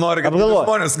apgalvot. Jis nenori, kad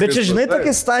žmonės. Bet čia, žinai,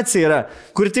 tokia situacija yra,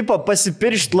 kur tipo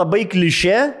pasipiršti labai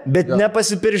klišė, bet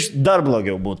nepasipiršti dar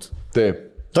blogiau būtų. Taip.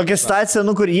 Tokia situacija,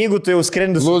 kur jeigu tu jau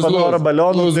skrendi su oro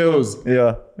balionu, luz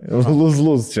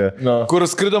čia. Kur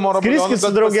skridom oro balionu,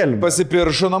 su draugeliu.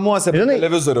 Pasipiršo namuose prie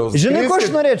televizoriaus. Žinai, ko aš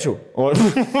norėčiau?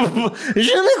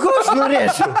 Žinai, ko aš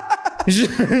norėčiau?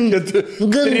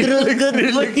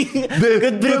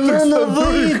 Kad prie mano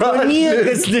vaiko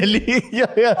niekas nelygio.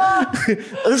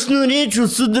 Aš norėčiau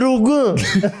su draugu.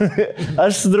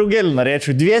 Aš su draugeliu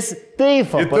norėčiau. Dviesi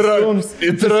teifą pastums.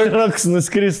 Įtraks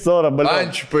nuskris oro balioną.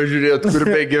 Ančių pažiūrėt, kur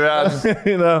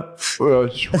gyvena.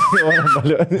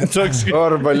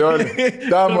 Oro balionį.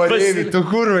 Tam orėlį, tu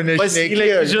kurva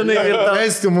nešnekėjo. Žinai, ir tam.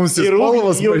 Leisti mums į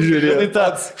spalvas pažiūrėti.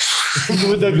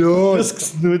 Snudek.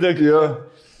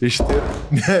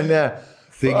 Ne.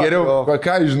 Tai geriau,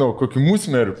 ką žinau, kokį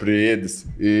musmerį priėdis.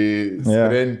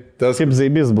 Kaip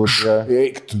zaibys bus.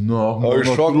 Eik tu, o iš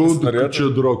šokus norėtų. Čia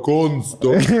drakonas.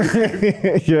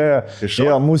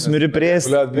 Jo, musmerį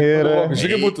priėsti.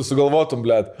 Žiūrėk, būtų sugalvotum,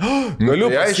 blėt. Galiu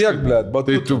pasiek, blėt.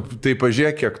 Tai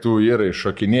pažiūrėk, kiek tu yra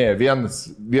iššokinėję. Vienas.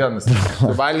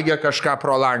 Valgė kažką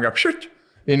pro langą.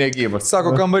 Į negyvas.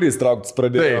 Sako, kambarys trauktis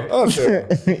pradėjo.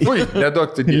 Ui,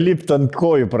 nedaug tu. Lipt ant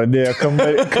kojų pradėjo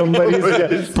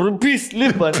kambarys. Pis,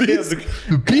 lipa.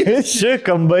 Čia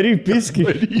kambarį piski.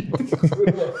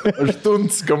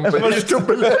 Aštunts kambarys.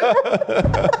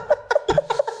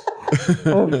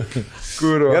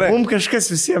 Gerai. Mums kažkas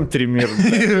visiems trim ir.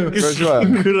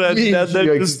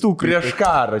 Prieš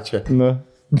karą čia.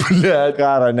 Blėt.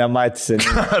 Karo nematysi.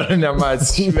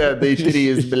 Švedai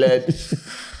 3, blėt.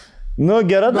 Nu,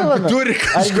 gera dovana. Turi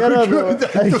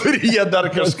jie dar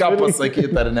kažką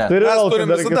pasakyti, ar ne? Mes turim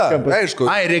visada, aišku.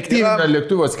 Reaktyvinio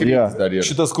lėktuvo skrydis dar yra.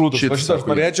 Šitas krūtas, aš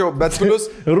norėčiau, bet plius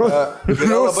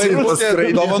labai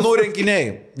krūsti dovanų renkiniai.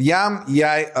 Jam,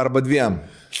 jai arba dviem.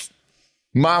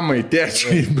 Mamai,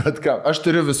 tėčiai, bet ką. Aš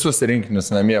turiu visus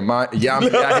rinkinius namie. Jam,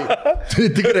 jai. Tai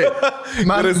tikrai.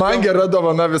 Man gera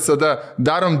dovana visada.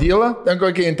 Darom dylą, ten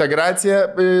kokią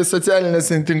integraciją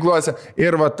socialinėse tinkluose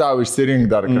ir va tau išsirink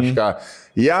dar kažką.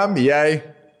 Jam, jai.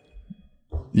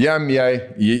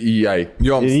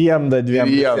 Joms. Jam da dviem.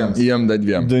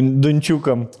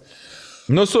 Dunčiukam.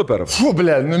 Nu super. Fu,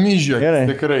 ble, numyžiu.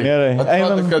 Tikrai.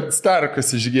 Atrodo, kad Starkas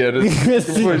išgėrė.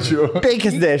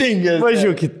 50.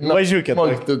 Važiuokit.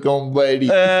 Mokytų kambarį.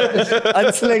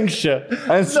 Ant slenkščio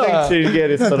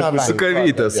išgėrė Starkas. Su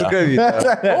kavytė.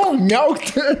 O,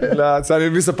 miaukti. Sami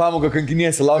visą pamoką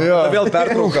kankiniesi, laukia vėl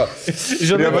pertrauką.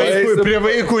 Prie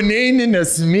vaikų neini,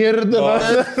 nes mirda.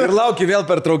 Ir laukia vėl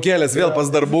pertraukėlės, vėl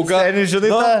pas darbuką. Žinai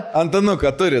tą?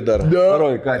 Antanuką turi dar.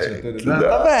 Daroj, ką čia turi.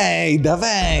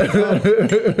 Davai.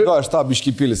 Aš tą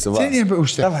biškį pilisi, va. Čia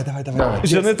nebeužtė. Davai.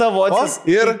 Žinai tą vodskės.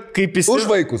 Ir kaip už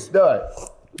vaikus. Davai.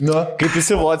 Kaip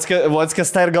visi vodskės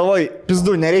tai ir galvoj,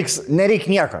 pizdu, nereik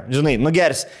nieko, žinai,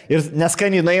 nugers. Ir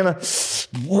neskaniai nueina.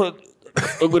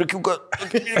 Agurkiuką.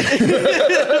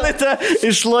 Žinai tą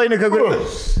išloiniką, kur...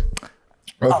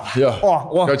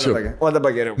 O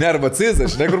dabar geriau. Nerva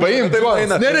cizas, žinai, kur paimti.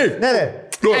 Nereik.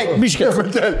 Biškė.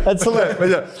 Atsilaik.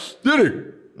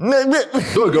 Nereik.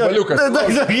 Du, gabaliukas.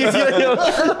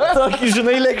 Tokį,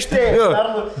 žinai, lėkštė.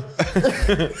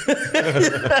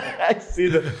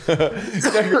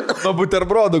 Nuo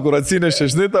buterbrodo, kur atsinešė,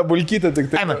 žinai, tą bulkytę tik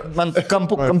tai. Man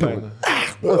kampu.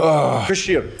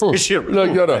 Kažir. Ne,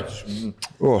 gerai.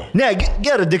 Ne,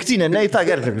 gera degtinė, ne į tą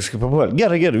gerklę kažkaip pabuolė.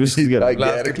 Gerai, viskas gerai.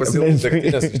 Gerai pasilūs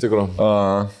degtinės iš tikrųjų.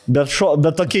 Bet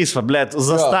tokiais, blėt,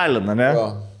 za Staliną, ne?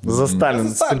 Za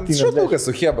Staliną. Šatukas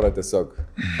su hebra tiesiog.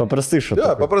 Paprastai šatukas.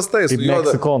 Jo, paprastai,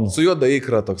 su juoda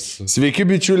ikra toks. Sveiki,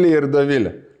 bičiuliai ir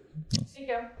Davilė.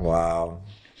 Sveiki. Wow.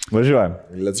 Važiuojam.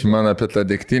 Man apie tą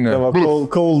degtinę.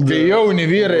 Kai jauni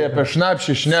vyrai apie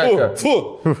šnapšį šneka.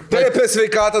 Tai apie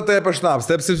sveikatą, tai apie šnapsą.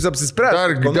 Tai apsispręs.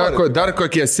 Dar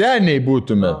kokie seniai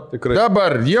būtume.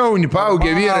 Dabar jauni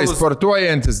paaugę vyrai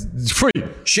sportuojantis. Fui.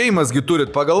 Šeimasgi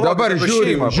turit pagalvoti. Dabar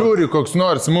žiūri koks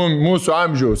nors mūsų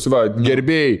amžiaus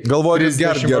gerbėjai. Galvoju,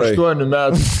 38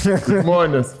 metų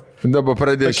žmonės. Dabar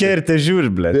pradėsiu. Tokie ir te žiūri,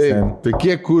 blėt.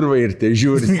 Tokie kurvai ir te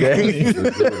žiūri.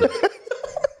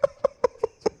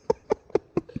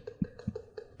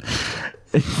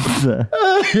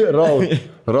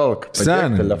 Rolk,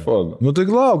 Seniai. telefoną. Nu tai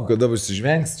lauk, kada bus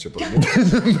išvengsi čia.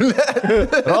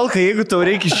 Rolka, jeigu tau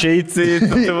reikia išeiti,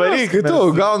 tai varyk. Kai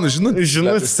tu gauni žinutę.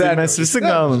 Žinutę, mes visi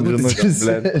gaunam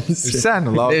žinutę.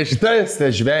 Seniai, lauk. Iš tai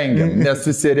žvengiam,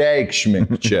 nesusireikšmink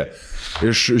čia.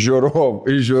 Iš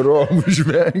žiūrovų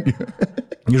žvengiam.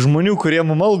 Iš žmonių, kurie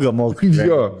mum algą moka.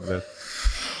 Jo.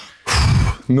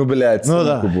 Nu, blėt,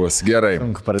 sunku bus. Gerai.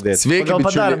 Sveiki, Gal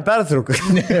padarom pertrauką.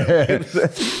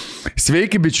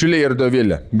 Sveiki, bičiuliai ir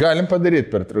Dovilė. Galim padaryti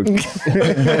pertrauką.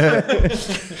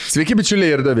 Sveiki,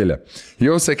 bičiuliai ir Dovilė.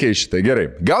 Jau sakei šitą, gerai.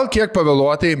 Gal kiek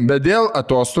pavėluotai, bet dėl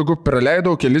atostogų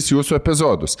praleidau kelis jūsų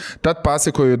epizodus. Tad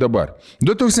pasakoju dabar.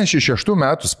 2006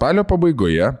 metų spalio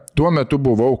pabaigoje, tuo metu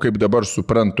buvau, kaip dabar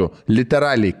suprantu,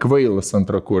 literaliai kvailas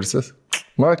antrakursis.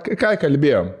 Va, ką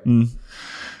kalbėjom?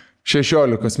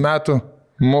 16 metų.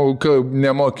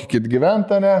 Nemokykit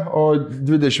gyventi, ne? O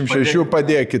 26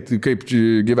 padėkit, kaip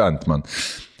gyventi man.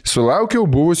 Sulaukiau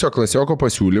buvusio klasioko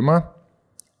pasiūlymą,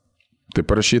 tai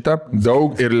parašyta,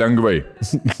 daug ir lengvai.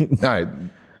 Ai,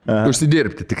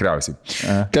 užsidirbti tikriausiai.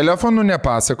 Telefonų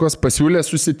nepasakos, pasiūlė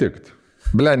susitikti.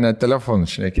 Ble, net telefonų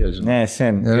šnekė, žinai. Ne,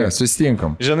 seniai.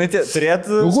 Susitinkam. Žinai,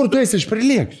 turėtų... Kur tu esi, aš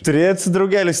priliekšiu? Turėtų su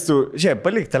draugelis tu... Žiūrėk,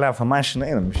 palik telefoną mašiną,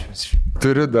 einam iš.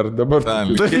 Turiu dar dabar.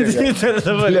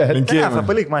 Telefoną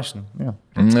palik mašiną.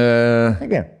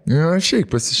 Šiaip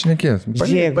pasišnekės.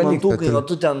 Žiūrėk, mantukai, o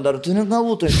tu ten dar turi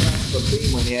galų, tai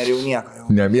įmonė, ar jau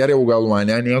nieko. Nevėriau galvą,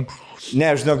 ne, nieko.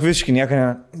 Ne, žinok, visiškai nieko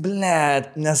ne.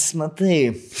 Blet, nes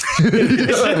matai.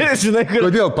 Žinai, kur...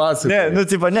 Kodėl pasakoji? Ne, nu,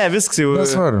 tipo, ne, viskas jau...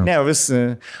 Nesvaru. Ne, vis...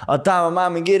 O tavo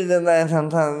mamai girdina,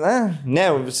 ne,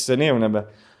 vis seniai jau nebe.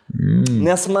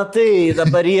 Nes matai,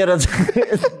 dabar yra...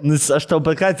 Aš tau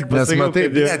ką tik pasakiau. Nes matai,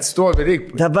 bet stovi,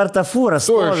 reikia... Dabar ta fūra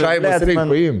stovi. Stovi, šaibas reikia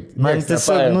paimti. Man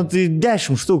tiesiog, nu, tai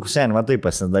 10 štukų seniai, matai,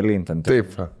 pasidalinti.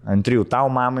 Taip. Ant 3, tau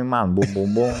mamai, man, bu.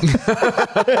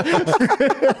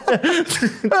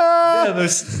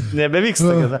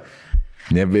 Nebevyksta.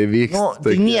 Nebevyksta. Nu,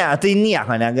 tai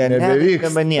nieko negali.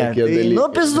 Nebevyksta.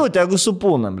 Nu, pizdu, tegu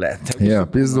supūnam, ble. Ja,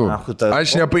 pizdu.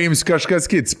 Aš nepaimsiu, kažkas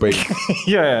kits paimsiu.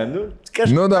 Jo, nu,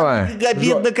 kažkas. Nu, davai.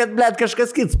 Gabėda, kad, ble,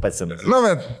 kažkas kits pasims. Nu,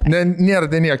 bet nėra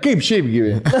tai nieko. Kaip šiaip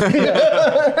gyveni?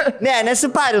 Ne,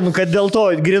 nesiparinu, kad dėl to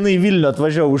grinai Vilnių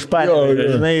atvažiavau už Panevėžį,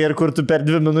 žinai, ir kur tu per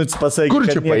 2 minutės pasakai. Kur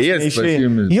čia paėsi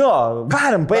pasiimis? Jo,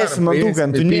 varam, paėsim mantuką,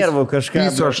 tu nervų kažką.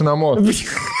 Pysiu aš namo.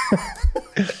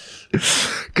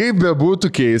 Kaip nebūtų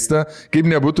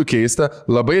keista,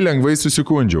 labai lengvai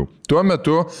susikundžiau. Tuo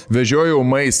metu vežiojau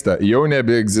maistą jau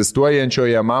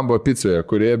nebeegzistuojančioje Mambo picoje,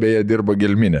 kurioje beje dirbo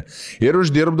gelminė. Ir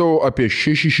uždirbdavau apie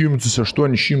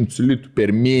 600-800 litų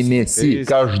per mėnesį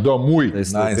každomui.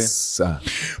 Nice.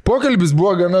 Pokalbis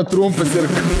buvo gana trumpas ir...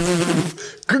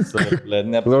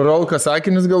 Rolkas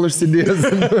sakinis gal užsidėjęs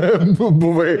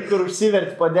buvai. Kur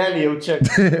užsiverti padelį jau čia.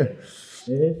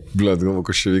 Blet, galvo,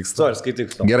 kas čia vyksta.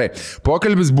 Skaityk. Gerai,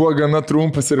 pokalbis buvo gana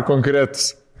trumpas ir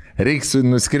konkretus. Reiks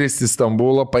nuskristi į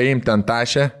Stambulą, paimti ant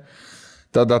tašę,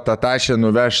 tada tą tašę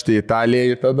nuvežti į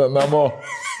Italiją, tada namo.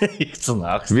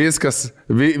 Viską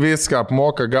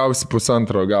apmoka, gausi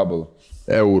 1,5 gabalo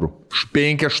eurų.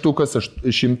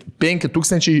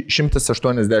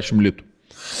 5180 litų.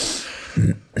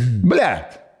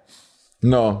 Blet.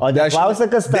 No. O klausia,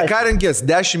 kas tai? Ką renkės,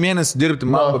 10 mėnesių dirbti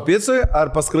Mambo picoje ar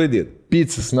paskraidyti?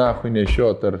 Pizzas nahui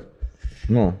nešiot ar...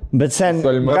 Nu. Bet sen,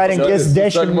 ką renkės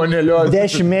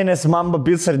 10 mėnesių Mambo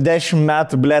pizza ir 10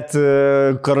 metų, blet,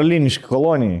 karoliniškai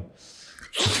kolonijai.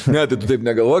 Ne, tai tu taip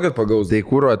negalvoji, kad pagaus. Tai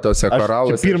kūro tose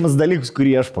koraluose. Pirmas dalykas,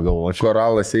 kurį aš pagalvočiau.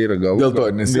 Koraluose yra galų. Dėl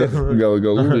to nesėdi.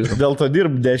 Galų. Dėl to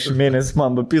dirb 10 mėnesių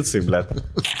Mambo pizzai, blet.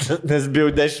 Nes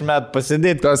bijau 10 metų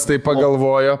pasėdėti. Tas tai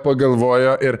pagalvojo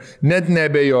ir net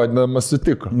nebejodinamas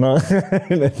sutiko. Nu,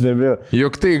 net nebijau.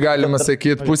 Juk tai galima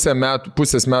sakyti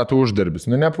pusės metų uždarbis.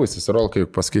 Nu ne pusės, Rolkai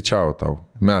paskaičiavo tau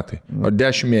metai, o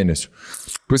 10 mėnesių.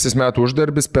 Pusės metų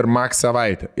uždarbis per max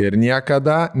savaitę. Ir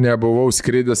niekada nebuvau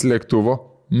skridęs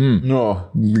lėktuvo.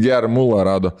 Nu. Gerą mulą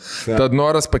rado. Tad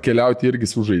noras pakeliauti irgi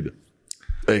sužaidė.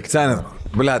 Eik, senet,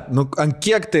 blet, nu, ant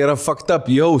kiek tai yra fucked up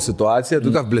jau situacija,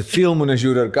 tu ką, blet, filmų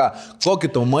nežiūri ar ką,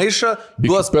 kokį tau maišą,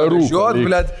 duos peržiūrėt,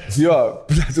 blet, jo,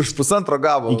 blet, už 1,5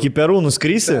 gabalo. Iki Perų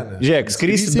nuskrysi, žiūrėk,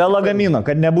 skrysi be lagamino,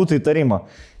 kad nebūtų įtarimo.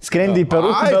 Skrendi į Perų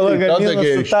be lagamino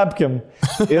su tapkiam.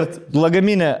 Ir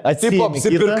lagaminę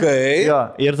atsipirkai.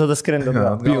 Jo, ir tada skrendi.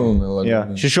 Pilna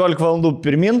lagaminė. 16 valandų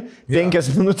pirmin,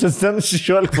 5 minutės ten,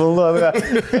 16 valandų atgal.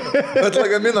 Bet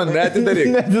lagamino netidaryk.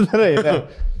 Netidarai, ne.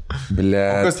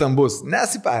 Ble. Kas ten bus?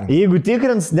 Nesiparink. Jeigu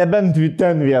tikrins, nebent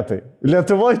ten vietai.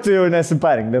 Lietuvoje tu jau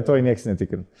nesiparink, Lietuvoje niekas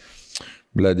netikrins.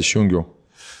 Ble, išjungiau.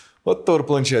 O tu ir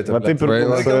planšetė. Va taip ir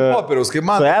būna. Popieriaus, kaip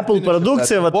man. Su Apple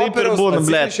produkcija, va taip ir būna,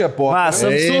 blėt. Va,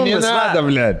 Samsungas,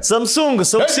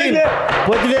 Samsungas, auksinė.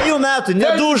 Po 2 metų,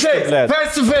 neduškai, blėt.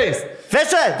 Face to face.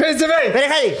 Face to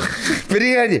face.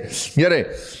 Priedį. Gerai.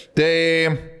 Tai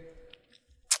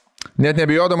net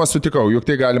nebijodamas sutikau, juk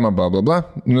tai galima blablabla.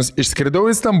 Išskridau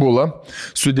į Stambulą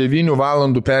su 9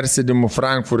 valandų persėdimu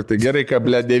Frankfurte. Gerai, kad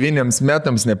 9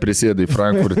 metams neprisėdai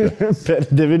Frankfurte. Per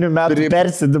 9 metų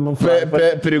persėdimu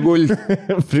Frankfurte.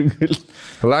 Prigulti.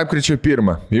 Lapkričio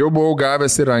 1. Jau buvau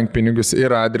gavęs ir rankpinigus, ir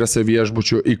adresą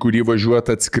viešbučių, į kurį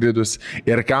važiuoti atskridus,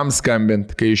 ir kam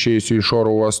skambint, kai išeisiu iš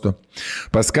oro uosto.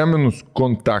 Paskambinus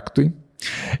kontaktui,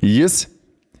 jis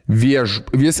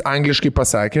angliškai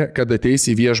pasakė, kad ateis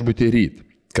į viešbutį ryt.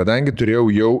 Kadangi turėjau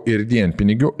jau ir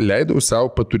dienpinigių, leidau savo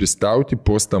paturistauti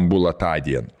po Stambulą tą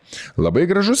dieną. Labai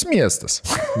gražus miestas.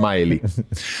 Mailį.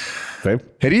 Taip.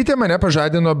 Ryte mane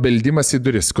pažadino beldimas į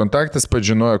duris. Kontaktas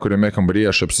pažinojo, kuriame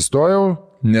kambaryje aš apsistojau,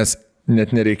 nes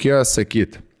net nereikėjo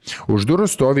sakyti. Už durų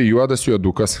stovi juodas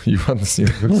juodukas.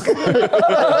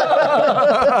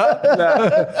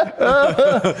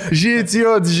 Žyds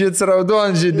juodas, žyds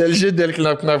raudon, žydel,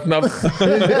 knap.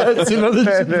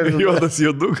 Juodas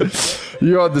juodukas.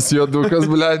 Juodas juodukas,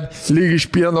 blėd, lyg iš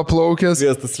pieno plaukęs.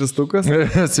 Viestas ristukas.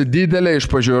 Su didelė iš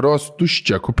pažiūros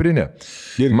tuščia kuprinė.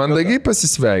 Mandagiai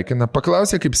pasisveikina,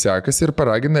 paklausė, kaip sekasi ir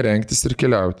paragina rengtis ir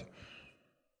keliauti.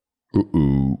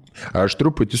 Aš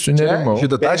truputį sunerimau.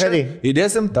 Šitą tašką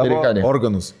įdėsim tavo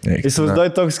organus.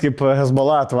 Įsivaizduoju toks kaip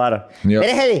Hezbollah atvara.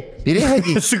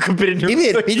 Переходи. Su kupriniu.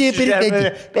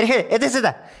 Это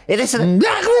сюда.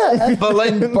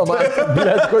 Balandį pamatė,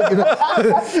 blėt, kokį.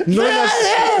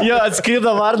 Jo,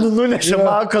 atskrido varnų, nunešė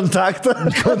man kontaktą.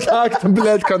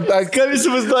 Blėt, kontaktą. Ką visi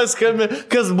vaizduoja skambė,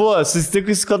 kas buvo,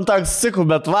 susitikus kontaktus, sakau,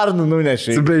 bet varnų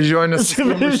nunešė. Su bežionės,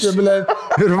 blėt,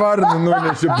 ir varnų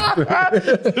nunešė.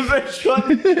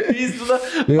 Bežionės, jis tada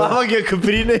pavagė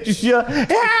kuprinę iš jo.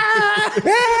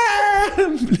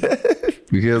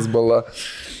 Hezbollah.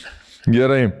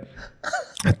 Gerai.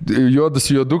 Juodas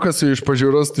juodukas su iš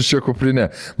pažiūros tuščia kuprinė.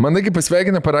 Managi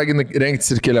pasveikina, paragina rengtis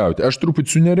ir keliauti. Aš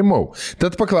truputį sunerimau.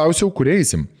 Tad paklausiau, kur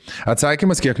eisim.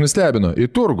 Atsakymas kiek nustebino. Į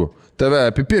turgų. Tave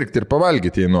apipirkti ir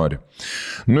pavalgyti, jei nori.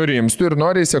 Nurimstu ir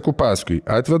noriai seku paskui.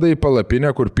 Atveda į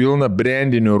palapinę, kur pilna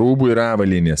brandinių rūbų ir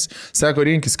avalinės. Sako,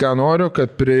 rinkis, ką noriu,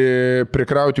 kad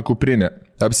prikrauti kuprinę.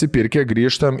 Apsipirkę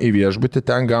grįžtam į viešbutį,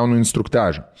 ten gaunu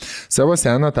instruktažą. Savo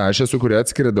seną tašę, su kuria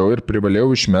atskridau ir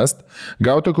privalėjau išmest,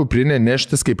 gautą kuprinę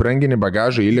neštis kaip ranginį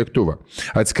bagažą į lėktuvą.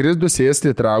 Atskridus sėsti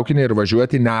į traukinį ir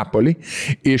važiuoti į Napolį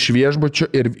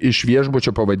iš viešbučio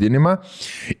pavadinimą,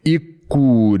 į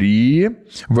kurį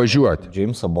važiuoti.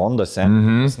 Jameso Bondas,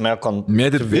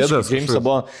 Mėtyt vėdas. Jameso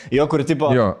Bondas. Jo, kur tipo...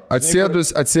 Jo,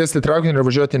 atsėsti į traukinį ir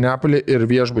važiuoti į Napolį ir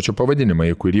viešbučio pavadinimą,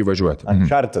 į kurį važiuoti.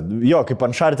 Uncharted. Jo, kaip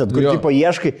Uncharted, kur tipo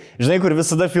ieškai, žinai, kur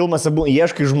visada filmuose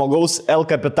ieškai žmogaus El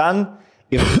Capitan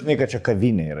ir žinai, kad čia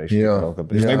kavinė yra iš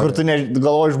tikrųjų. Žinai, kur tu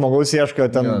galvoji žmogaus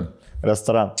ieškai, ten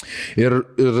restoraną. Ir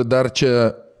dar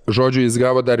čia... Žodžiu, jis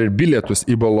gavo dar ir bilietus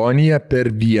į Boloniją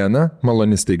per vieną,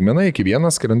 maloni staigmena, iki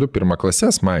vieną skrendu 1 klasę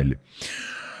Smailį.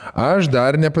 Aš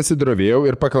dar nepasidrovėjau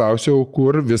ir paklausiau,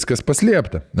 kur viskas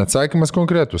paslėpta. Atsakymas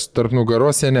konkretus, tarp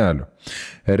nugaros senelių.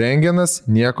 Rengenas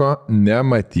nieko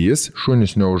nematys,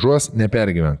 šunis neužuos,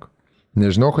 nepergyvenk.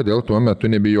 Nežinau, kodėl tuo metu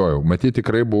nebijojau. Matyt,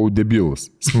 tikrai buvau debilas.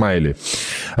 Smailį.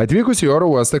 Atvykus į oro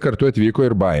uostą kartu atvyko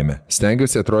ir baimė.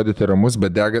 Stengiausi atrodyti ramus,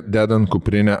 bet dedant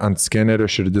kuprinę ant skenerio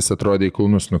širdis atrodė į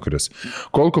kulnus nukris.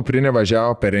 Kol kuprinė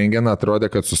važiavo per rengeną, atrodė,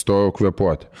 kad sustojau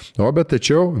kvėpuoti. Bet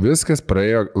tačiau viskas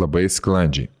praėjo labai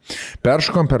sklandžiai.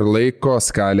 Peršokom per laiko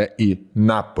skalę į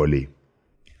Napolį.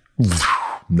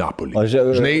 Napolį.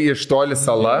 Žinai, iš toli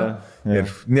sala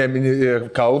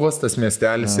ir kalvos, tas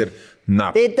miestelis ir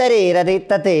Napolį.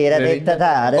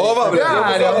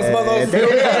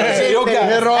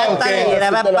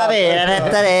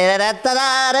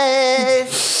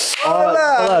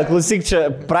 Klausyk, čia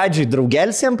pradžiai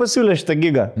draugelis jam pasiūlė šitą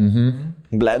gigą.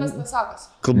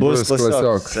 Kalbus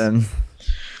klasiokas.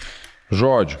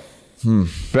 Žodžiu.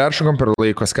 Peršokom per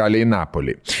laiko skalę į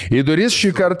Napolį. Į duris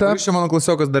šį kartą... Čia mano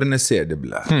klasiokas dar nesėdė,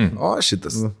 ble. O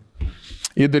šitas.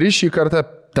 Į duris šį kartą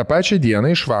tą pačią dieną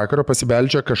iš vakaro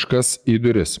pasibeldžia kažkas į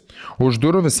duris. Už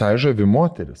durų visai žavi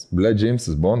moteris. Ble,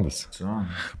 Jamesas Bondas.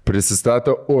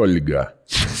 Prisistato Olga.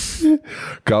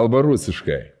 Kalba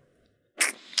rusiškai.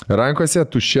 Rankose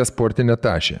tuščia sportinė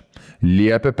tašė.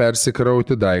 Liepia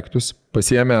persikrauti daiktus,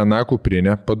 pasiėmė aną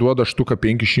kuprinę, paduoda štuką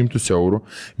 500 eurų,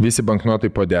 visi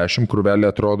banknotai po 10, krūvelė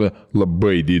atrodo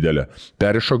labai didelė.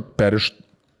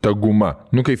 Perišta guma,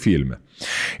 kaip filme.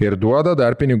 Ir duoda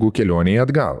dar pinigų kelionėje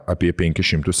atgal, apie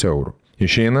 500 eurų.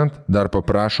 Išeinant, dar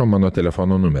paprašo mano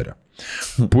telefono numerio.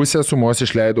 Pusę sumos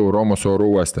išleidau Romos oro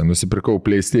uoste, nusipirkau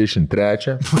PlayStation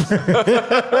 3.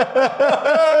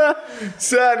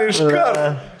 Seniai iš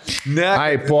karto.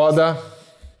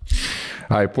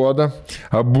 iPodą.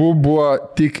 Abu buvo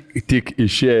tik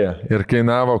išėję ir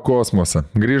kainavo kosmosą.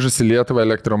 Grįžus į Lietuvą,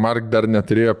 Elektromark dar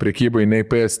neturėjo prekybai nei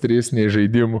PS3, nei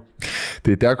žaidimų.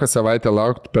 Tai teko savaitę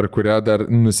laukti, per kurią dar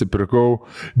nusipirkau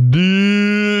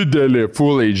didelį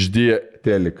Full HD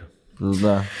teliką.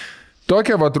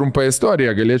 Tokią trumpą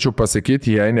istoriją galėčiau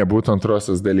pasakyti, jei nebūtų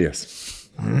antrosios dalies.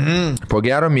 Po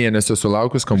gero mėnesio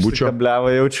sulaukiu skambučio. Kabliavo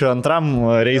jaučiu antram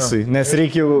reisui, nes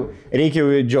reikia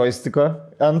joystiko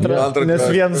antrą, nes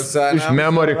vienas iš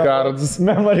memory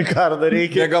cardą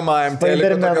reikia. Mėgamajam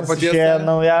telikų tokia paties.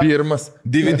 Pirmas.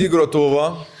 DVD grotuvo.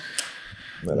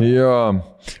 Jo.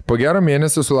 Po gero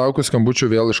mėnesio sulaukiu skambučių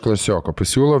vėl iš klasioko.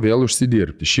 Pasiūlo vėl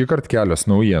užsidirbti. Šį kartą kelios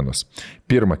naujienos.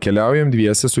 Pirma, keliaujam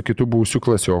dviese su kitu buvusiu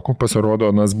klasioku.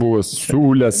 Pasirodo, nas buvo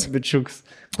siūlės. Bičiuks.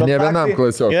 Ne vienam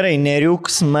klasiokui. Gerai,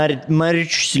 Neriuks,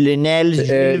 Maričius, Linelis,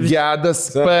 Gedas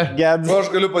P. Aš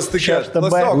galiu pasitikėti.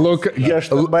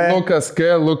 Lukas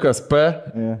K, Lukas P.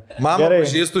 Mamą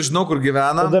pažįstu, žinau, kur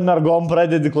gyvena. Tada mergom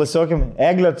pradedi klasiokiam.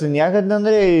 Eglė, tu niekad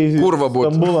nenorėjai Kurva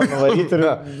būti. Stambulą nuvaryti ir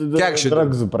Kekšį.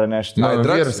 dragzų pranešti.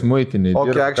 Vyras muitiniai. O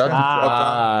kekšį.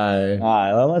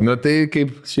 Na tai kaip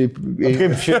šiaip.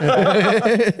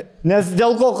 Nes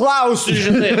dėl ko klausiu,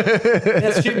 žinai.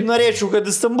 Nes šiaip norėčiau, kad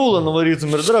į Stambulą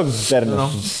nuvarytum ir dragzų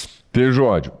perneštum. Tai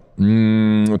žodžiu.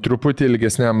 Truputį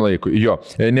ilgesniam laikui. Jo,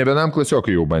 ne vienam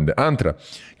klasiokui jau bandė. Antra,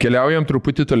 keliaujam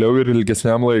truputį toliau ir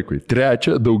ilgesniam laikui.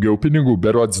 Trečia, daugiau pinigų,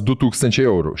 berods 2000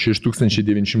 eurų,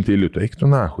 6900 litų. Eik tu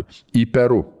nahui. Į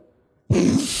Peru.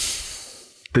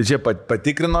 Tai čia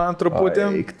patikrino truputį,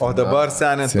 o dabar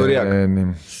senė turėk.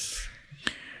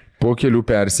 Po kelių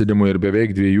persėdimų ir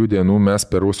beveik 2 dienų mes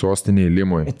Peru sostinėje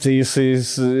Limoje. Tai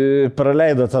jisai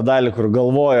praleido tą dalį, kur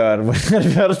galvojo, ar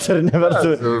verta, ar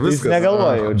neverta. Jis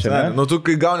negalvoja jau čia. Nu tu,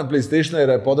 kai gauni PlayStation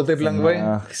ir iPodą taip lengvai.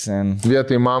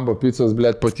 Vietai Mambo picos,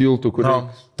 blėt, patiltų, kurį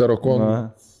tarakonų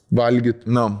valgyt.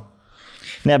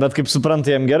 Ne, bet kaip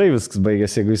supranta, jam gerai viskas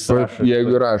baigėsi, jeigu jis rašo.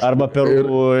 Jeigu rašo. Arba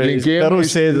Peru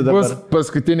sėdi dabar. Bus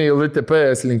paskutiniai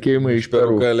LTPS linkėjimai iš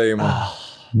Peru. Kalėjimo.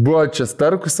 Buvo čia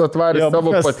Starkus atvarė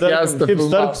savo podcastą. Kaip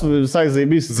Starkus visai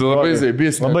zaibys. Labai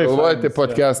zaibys. Galvojate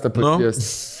podcastą pakviesti.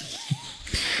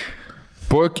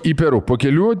 Į Peru. Po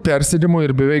kelių persėdimų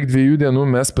ir beveik 2 dienų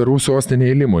mes Peru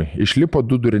sostinėje Limui. Išlipo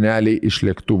 2 durneliai iš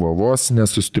lėktuvo, vos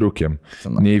nesustriukėm.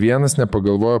 Nei vienas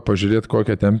nepagalvojo pažiūrėti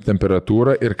kokią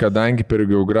temperatūrą ir kadangi per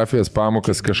geografijos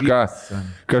pamokas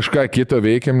kažką kito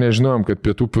veikiam, nežinojom, kad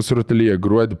pietų pusrutulyje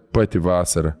gruodį pati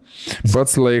vasara.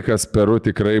 Pats laikas Peru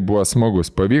tikrai buvo smagus.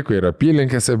 Pavyko ir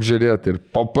apylinkės apžiūrėti ir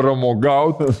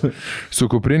papramogauti. Su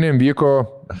kuprinėm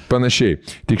vyko panašiai.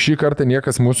 Tik šį kartą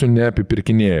niekas mūsų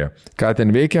neapipirkinėjo. Ką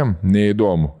ten veikiam?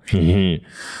 Neįdomu.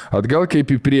 Atgal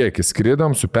kaip į priekį.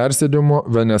 Skridom su persėdimu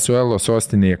Venezuelos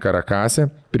sostinėje Karakase.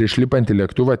 Prieš lipant į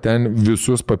lėktuvą ten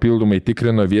visus papildomai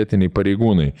tikrino vietiniai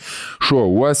pareigūnai. Šuo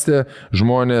uostė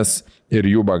žmonės ir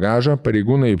jų bagažą.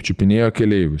 Pareigūnai apčiupinėjo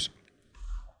keleivius.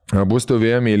 Abu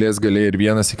stovėjome eilės galiai ir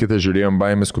vienas į kitą žiūrėjom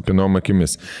baimės kupinom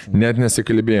akimis. Net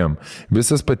nesikalbėjom.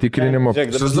 Visas patikrinimo...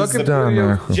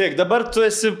 Žiūrėk, dabar tu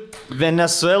esi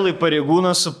Venezuelai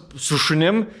pareigūnas su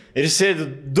šunim ir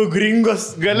sėdi 2 gringos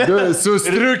gale. Su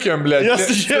striukiam, blė.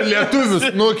 Lietuvius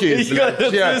nukiais.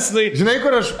 Žinai,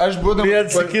 kur aš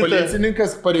būdamas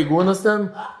policininkas, pareigūnas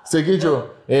ten, sakyčiau,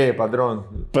 padron.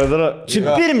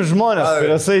 Čia pirmi žmonės,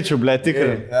 kurias eičiau, blė,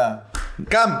 tikrai.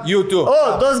 Come, you too.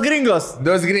 Oh, dos gringos.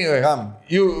 Come.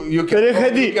 You can...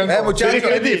 Hey, muchacho.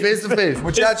 Face to face.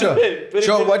 Muchacho.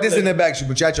 Show what is in the bag,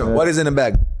 muchacho. What is in the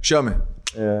bag? Show me.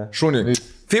 Šūnį.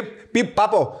 Pip,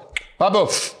 papo. Papo.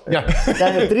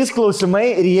 Ten 3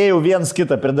 klausimai ir jie jau viens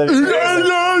kitą pridavė.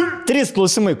 3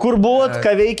 klausimai. Kur buvot,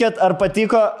 ką veikėt, ar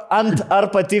patiko,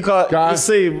 ar patiko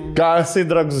jisai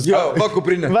dragzus. Jo, va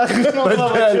kuprinė.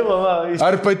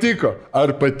 Ar patiko?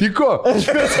 Ar patiko?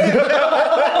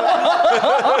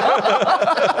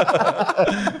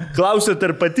 Klausėt,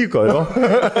 ar patiko, jo?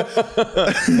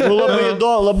 Labai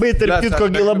įdomu, labai tarp kitko,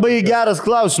 labai geras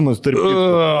klausimas, tarp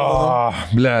kitko.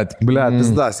 Blet,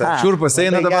 pizdas. Šiurpas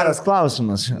eina dabar. Geras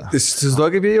klausimas.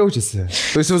 Įsivaizduok, kaip jie jaučiasi.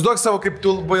 Tu įsivaizduok savo, kaip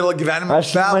tu baila gyvenimą.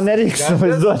 Man nereiks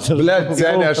įsivaizduoti. Blet,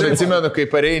 seniai, aš atsimenu, kai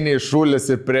pareini iš šūlės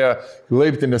ir prie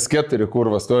laiptinės 4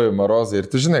 kurva stovi Marozai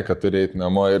ir tu žinai, kad turi eiti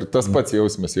namo ir tas pats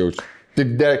jausmas jaučia.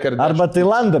 Tik arba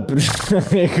Tailandą.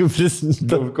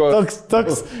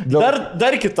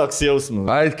 Dar kitoks jausmas.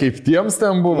 Ai, kaip tiems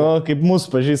ten buvo. Kaip mūsų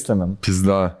pažįstamėm.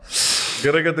 Pizda.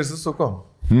 Gerai, kad išsisukom.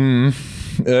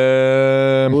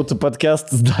 Būtų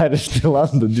podcastas dar iš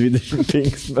Tailandų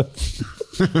 25 metų.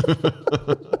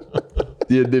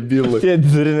 Tie debilai. Tie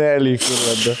durneliai, kur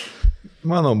vada.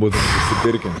 Manau, būtų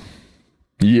išsipirkę.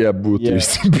 Jie būtų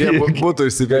išsipirkę. Būtų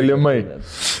išsipirkę. Galimai.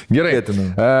 Gerai.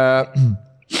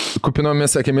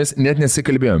 Kupinomis akimis net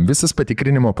nesikalbėjom. Visas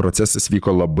patikrinimo procesas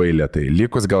vyko labai lėtai.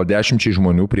 Likus gal 10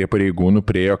 žmonių prie pareigūnų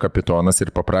priejo kapitonas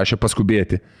ir paprašė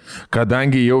paskubėti,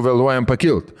 kadangi jau vėluojam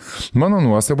pakilt. Mano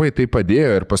nuostabai tai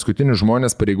padėjo ir paskutinius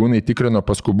žmonės pareigūnai tikrino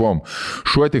paskubom.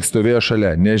 Šuo tik stovėjo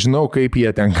šalia. Nežinau, kaip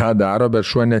jie ten ką daro, bet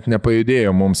šuo net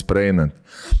nepajudėjo mums praeinant.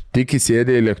 Tik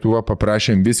įsėdė į lėktuvą,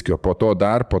 paprašėm viskio, po to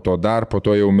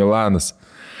jau Milanas.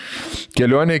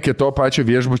 Kelionė iki to pačio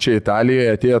viešbučio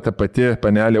Italijoje atėjo ta pati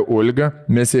panelė Olga,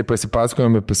 mes jai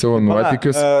pasipasakojome apie savo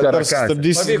nuotykius.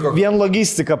 Vien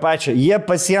logistika pačia. Jie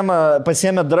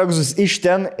pasiėmė dragzus iš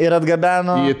ten ir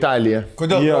atgabeno į Italiją.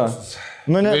 Kodėl?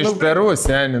 Iš Peru,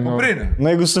 seniai.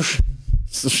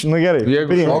 Jeigu nu gerai.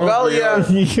 O gal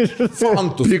jie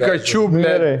fantus. Pikachu,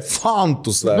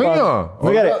 fantus.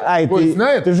 Nu gerai,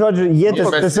 tai žodžiu, jie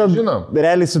tiesiog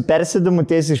realiai su persėdimu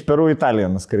tiesiai iš Peru į Italiją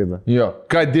nuskrido. Jo,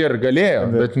 kad ir galėjo,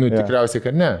 bet tikriausiai,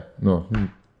 kad ne.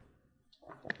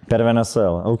 Per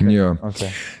Venezuelą.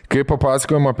 Okay. Kai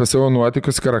papasakojom apie savo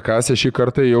nuotykius Karakase, šį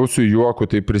kartą jau su juoku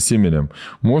tai prisiminėm.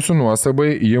 Mūsų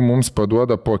nuostabai ji mums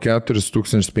paduoda po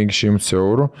 4500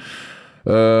 eurų.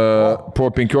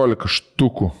 Po 15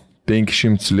 štukų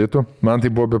 500 litų. Man tai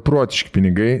buvo beprotiški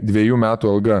pinigai, 2 metų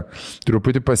alga.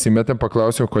 Truputį pasimetėm,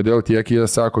 paklausiau, kodėl tiek. Jie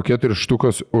sako, 4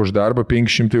 štukos už darbą,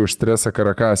 500 už stresą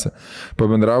Karakase.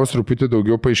 Pabendravus truputį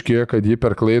daugiau paaiškėjo, kad ji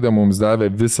per klaidą mums davė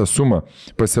visą sumą.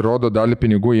 Pasirodo, dalį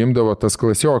pinigų imdavo tas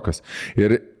klasiokas.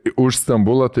 Ir už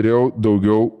Stambulą turėjau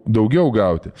daugiau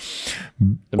gauti.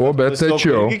 O bet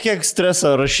tačiau... Kiek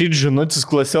streso rašyti žinutis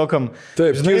klasiokam.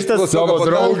 Taip, žinai, savo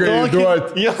draugai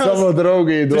įduoti. Savo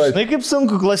draugai įduoti. Žinai, kaip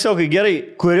sunku klasiokai. Gerai,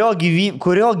 kurio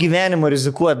gyvenimo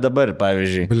rizikuoti dabar,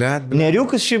 pavyzdžiui?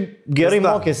 Neriukas šiaip gerai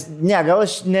mokės. Ne, gal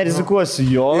aš nerizikuosiu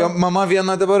jo. Mama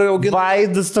viena dabar augina.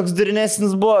 Vaidas toks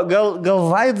durinesnis buvo. Gal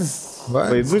Vaidas?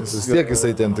 Vaidutis. Tiek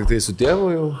jisai ten tik tai su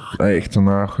tėvu jau. Eik tu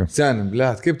nahui. Senim,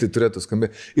 kaip tai turėtų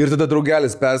skambėti. Ir tada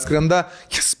draugelis perskrenda.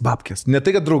 Babkės. Ne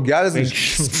tai, kad draugelis.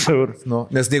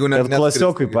 Nes jeigu net...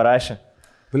 Klasiokui parašė.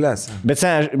 Blėsa. Bet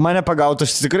mane pagautų,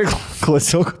 aš tikrai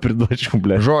klasioką priduočiau,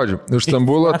 blėsa. Žodžiu, iš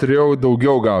Stambulo turėjau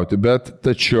daugiau gauti, bet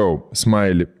tačiau,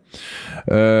 smiley.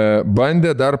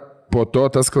 Bandė dar po to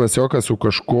tas klasiokas su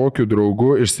kažkokiu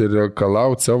draugu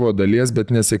išsireikalauti savo dalies,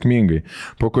 bet nesėkmingai.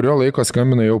 Po kurio laiko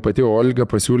skambino jau pati Olga,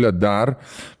 pasiūlė dar,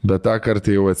 bet tą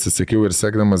kartą jau atsisakiau ir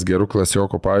sekdamas gerų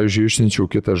klasioko, pavyzdžiui, išsiunčiau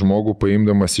kitą žmogų,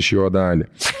 paimdamas iš jo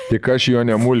dalį. Tik aš jo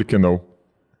nemulkinau.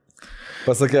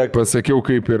 Pasakiau,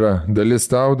 kaip yra. Dalis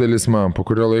tau, dalis man. Po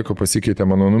kurio laiko pasikeitė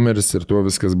mano numeris ir tuo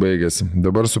viskas baigėsi.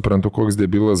 Dabar suprantu, koks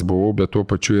debilas buvau, bet tuo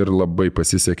pačiu ir labai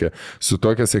pasisekė. Su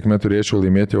tokia sėkme turėčiau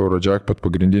laimėti Eurojackpot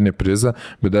pagrindinį prizą,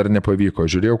 bet dar nepavyko.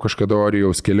 Žiūrėjau kažkada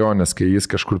Orijaus kelionės, kai jis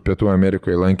kažkur Pietų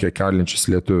Amerikoje lankė kalinčius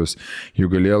lietuvius. Jų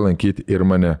galėjo lankyti ir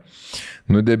mane.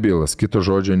 Nu debilas, kito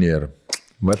žodžio nėra.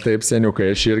 Va taip, seniukai,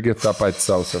 aš irgi tą patį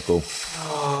savo sakau.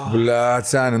 Blet,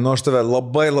 seniai, nu aš tave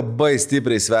labai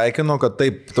stipriai sveikinu, kad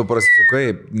taip tu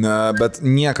prasisukai, bet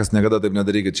niekas niekada taip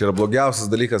nedarykit. Čia yra blogiausias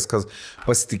dalykas, kas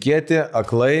pasitikėti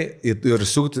aklai ir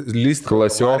siūkti lysti.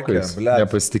 Klasiokais,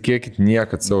 nepasitikėkit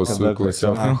niekad savo su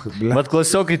klasiokai. Bet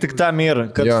klasiokai tik tam ir,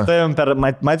 kad tavim per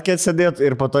matkėt sėdėt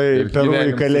ir po to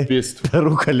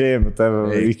Peru kalėjimą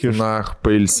tave įkiš. Na,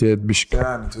 pailsėt biškį.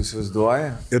 Tu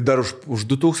įsivaizduoji? Ir dar už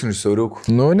 2000 euriukų.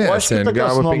 Nu, ne, sen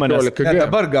gavo 15 G. Ne,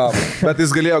 dabar gavo, bet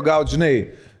jis galėjo gauti,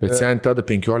 žinai. Bet sen tada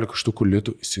 15 štukų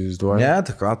litų įsivaizduoja. Ne,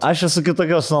 tai ką tu? Aš esu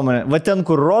kitokios nuomonė. Va ten,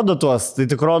 kur rodo tuos, tai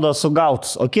tik rodo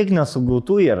sugautus. O kiek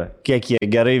nesugautų yra? Kiek jie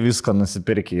gerai visko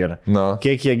nusipirki yra?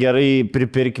 Kiek jie gerai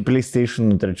pripirki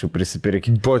PlayStation 3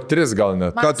 prisipirki? Po 3 gal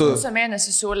net. Man sausio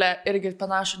mėnesį siūlė irgi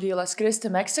panašų dylą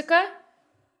skristi Meksiką,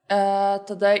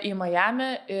 tada į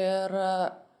Miami ir...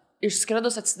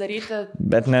 Išskridus atsidaryti.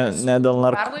 Bet ne dėl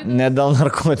narkotikų.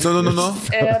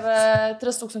 Ir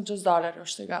 $3000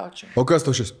 už tai gaučiau. O kas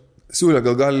tau šis? Siūlė,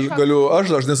 galiu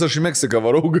nes aš į Meksiką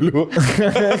varau, galiu.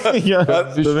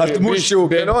 Atmuščiau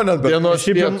kelionę.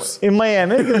 Į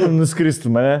Miami nuskristų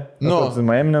mane.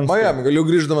 Miami, galiu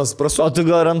grįždamas prasuoti. O tu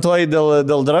garantuoji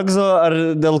dėl dragzo ar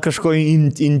dėl kažko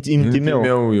intimiau?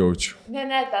 Intimiau jaučiu. Ne,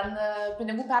 ten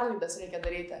pinigų perlaidas reikia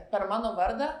daryti. Per mano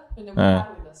vardą pinigų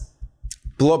perlaidas.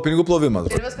 Pinigų plovimas.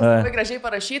 Ir viskas labai gražiai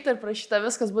parašyta ir parašyta,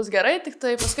 viskas bus gerai, tik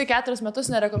tai paskui 4 metus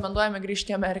nerekomenduojame grįžti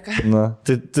į Ameriką. Na,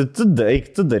 tai tu daryk,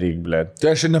 ble. Tai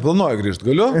aš ir neplanuoju grįžti,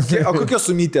 galiu? O kokia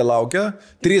sumytė laukia?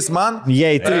 3 man?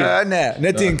 Jei 3. Ne,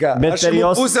 netinka. Bet aš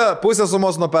jos... pusę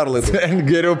sumos nuo perlaidų.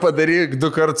 Geriau padaryk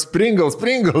 2 kartus Pringles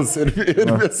ir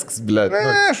viskas, ble.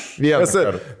 Vieną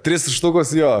kartą. 3 štukos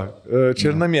jo. Čia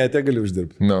ir namie tie gali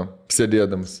uždirbti. Nu,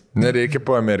 sėdėdamas. Nereikia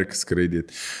po Ameriką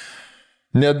skraidyti.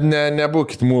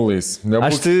 Nebūkit mūlais.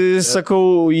 Aš tai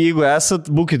sakau, jeigu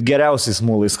esat, būkit geriausiais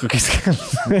mūlais, kokiais.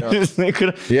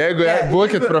 Jeigu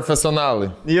būkit profesionalai.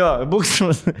 Jo,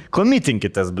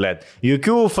 komitinkitės, blėt.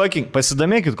 Jokių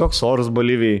pasidomėkit, koks oras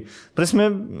Bolivijai. Prasme,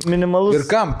 minimalus. Ir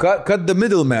kam? Cut the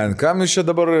middleman. Kam jūs čia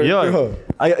dabar... Jo.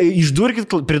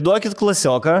 Priduokit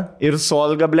klasioką ir su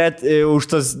Olga, blėt, už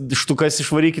tas štukas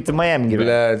išvarykit į Miami.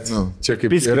 Blėt, čia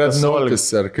kaip Red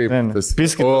Notice, ar kaip tas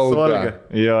Olga.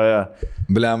 Jo.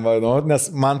 Blemba, nes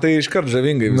man tai iškart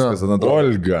žavingai viskas atrodo.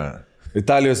 Olga.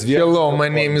 Italijos vieta. Hello, my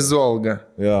name is Olga.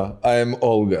 Yeah, I am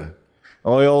Olga.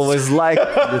 Oh, you always like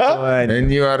Lithuania.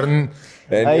 And you are...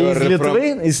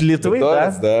 Is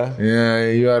Lithuania, да?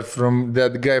 Yeah, you are from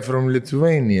that guy from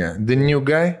Lithuania. The new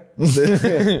guy?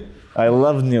 I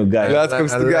love new guys.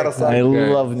 I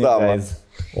love new guys.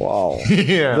 Wow.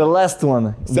 Yeah. The last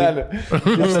one. Senė,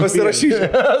 aš pasirašysiu.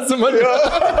 Su manimi.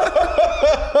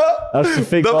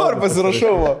 Dabar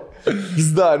pasirašau.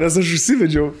 Visda, nes aš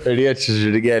užsivedžiau. Riečiai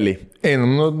žirgeliai.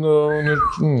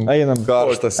 Einam.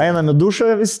 Karštas. Einam į dušą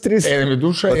visi 3. Einam į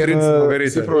dušą ir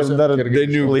dar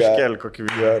laiškelį kokį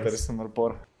video. Tarsim ar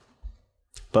porą.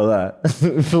 Tada.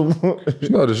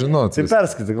 Noriu žinoti. Tai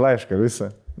perskaityk laišką visą.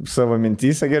 Savo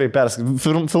mintyse, gerai perskaityk.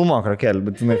 Filmuok rakelį,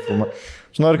 bet jinai filmuok.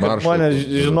 Aš noriu, kad žmonės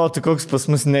žinotų, koks pas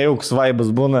mus nejauks vaibas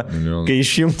būna, kai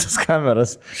išjungtas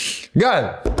kameras.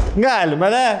 Galim,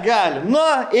 ne? Galim. Nu,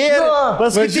 ir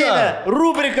paskutinė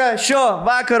rubrika šio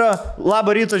vakaro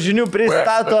Labo ryto žinių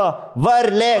pristato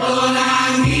Varlė.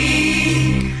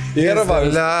 Ir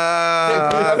Varlė.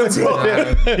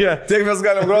 Tiek mes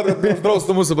galim groti, kad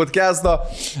uždraustų mūsų podcast'o.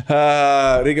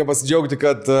 Reikia pasidžiaugti,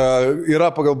 kad yra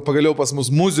pagaliau pas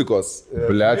mus muzikos.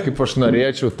 Blet, kaip aš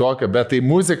norėčiau tokio, bet tai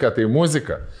muzika.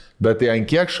 Bet tai ant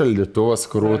kiek šaldytuvas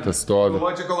krūtas stovi?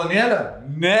 O čia kolonėlė?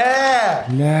 Ne!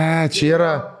 Ne, čia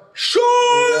yra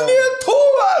šaldytuvas!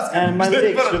 Man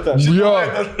reikia šitą. Jo,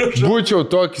 būčiau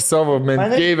tokį savo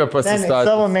menkeivę pasistatęs.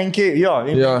 Savo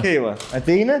menkeivą.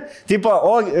 Ateini, tipo,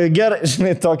 o gerai,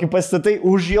 žinai, tokį pasistatai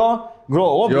už jo.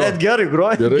 O, blėt, gerai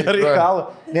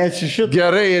galva. Ne, šitą.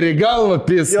 Gerai ir į galvą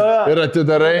pis. Ir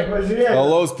atidarai.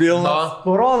 Alaus pilnas.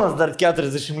 Koronas dar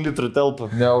 40 litrų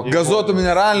telpa. Gazuotų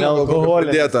mineralinį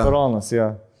Nealkoholinis koronas,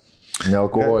 jo.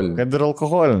 Nealkoholinis. Kad ir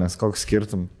alkoholinis, koks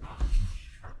skirtum.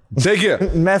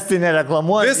 Taigi, mes tai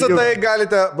nereklamuojame. Visą tai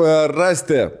galite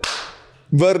rasti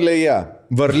Varlėje.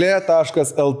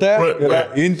 Varlė.lt yra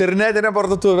internetinė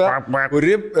parduotuvė,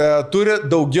 kuri turi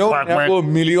daugiau negu 1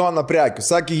 milijoną prekių.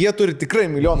 Sakė, jie turi tikrai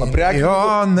 1 milijoną prekių.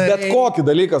 Bet kokį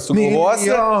dalyką sugalvosi,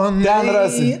 ten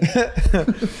rasi.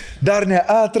 Dar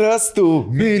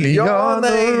neatrastų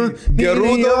milijonai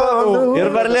gerų dovanų.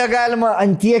 Ir Varlė galima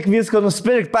ant tiek visko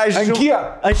nusipirkti. Pavyzdžiui,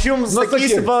 aš jums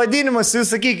sakysiu pavadinimus,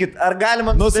 jūs sakykit, ar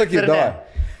galima nusipirkti ar ne.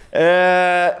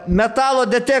 Metalo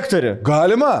detektorių.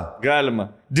 Galima.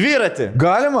 Dviratį.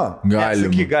 Galima.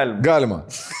 Galima.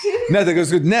 Ne, tai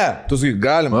sakyk, ne, tu sakyk,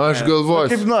 galima. Aš galvoju.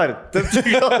 Kaip nori. Tai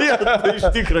iš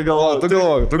tikrųjų galvoju. Tu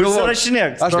galvoju.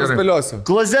 Surašinėk. Aš spėliosiu.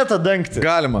 Klozetą dangti.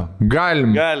 Galima.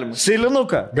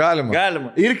 Seilinuką. Galima.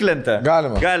 Irklentę.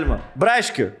 Galima.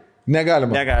 Braškių.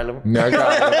 Negalima.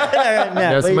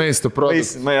 Nes maisto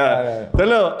produktai.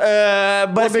 Toliau.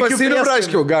 Barbekių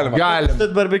prieskonių. Galima.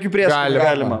 Barbekių prieskonių.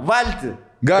 Galima. Valtį.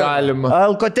 Galima.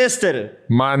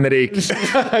 Alkotesterį. Man reikia.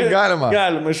 Galima.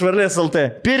 Iš Varlės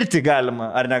LT. Pirti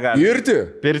galima, ar negalima?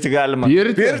 Pirti galima.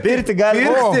 Pirti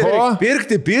galima.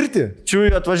 Pirti.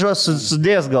 Čiūjų atvažiuos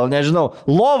sudės gal, nežinau.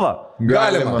 Lova.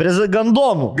 Galima.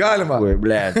 Gandomų. Galima. Ui,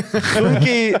 blėt.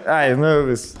 Sunkiai,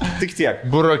 vis. Tik tiek.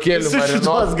 Burokėlių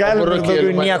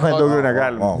marinuotų. Nieko daugiau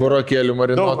negalima. Burokėlių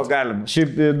marinuotų. Daug ko galima.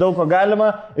 Šiaip daug ko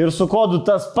galima. Ir su kodu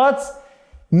tas pats.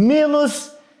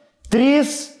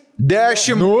 -3.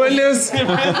 10 nulis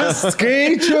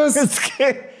skaičius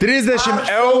 30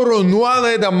 eurų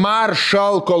nuolaida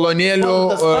Marshall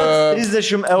kolonėlių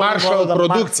 30 eurų Marshall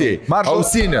produkcijai.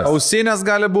 Ausinės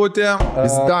gali būti.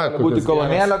 Gali būti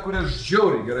kolonėlė, kuri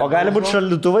žiauriai gerai. O gali būti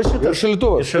šaldytuvas šitas?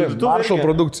 Šaldytuvas. Marshall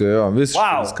produkcija, jo,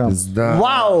 visiškai.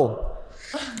 Wow.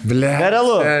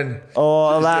 Nerealu.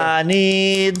 All I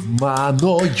need.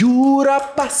 Mano jūra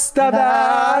pas tave,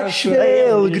 aš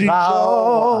vėl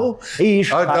grįžau.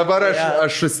 Dabar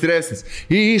aš stresnis.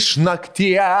 Iš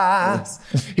nakties,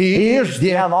 iš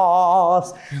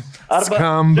dienos. Arba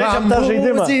žaidžiam tą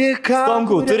žaidimą.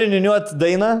 Stomkų, turi niuniuoti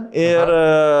dainą ir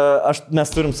mes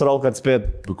turim su Rolku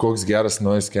atspėti. Koks geras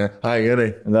noise. Ai,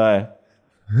 gerai. Dai.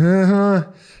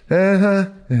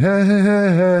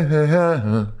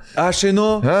 Aš einu,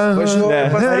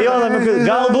 važiuoju.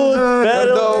 Galbūt per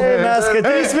daug. Mes, kad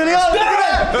 3 milijonai.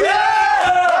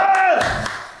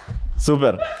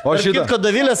 Super. O šitą. Kitko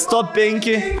Davilės top 5.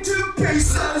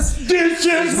 This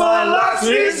is my last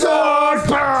resort.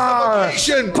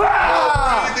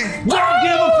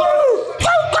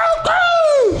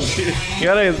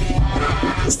 Gerai.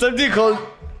 Stabdyk, kol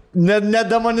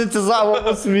nedemonetizavo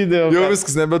mūsų video. Jau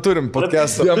viskas, nebeturim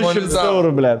podcast'o. 200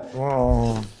 eurų, blėt.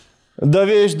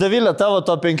 Iš Davilė, tavo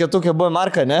to 5-tukė buvo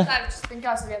marka, ne? Taip, 5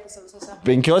 vietose visose.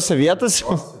 5 vietose?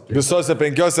 Visose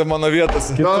 5 mano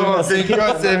vietose. Tavo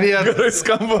 5 vietas. Gerai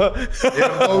skamba. Ir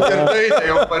Paukertai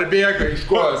jau parbėga iš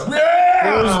kos.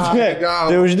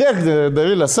 Tai uždėk,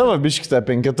 Davilė, savo biškitą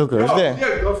 5-tuką, uždėk.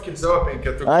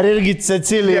 Ar irgi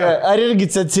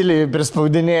Cecilijai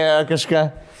prispaudinėjo kažką?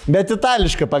 Bet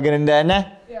itališką pagrindę,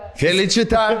 ne?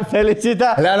 Felicita.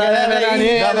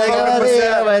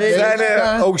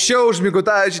 Aukščiau už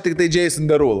Mikutavičių tik tai Jason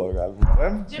Derulo.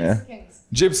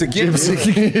 Gypsy Kings.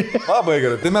 Labai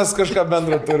gerai, tai mes kažką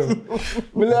bendrą turim.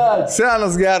 Blet,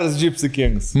 senas geras Gypsy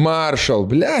Kings. Marshall,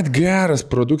 blet, geras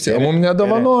produkcija. Mums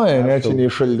nedovanoja, ne, čia nei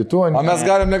šaldytuvo. O mes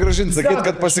galim negražinti, sakyti,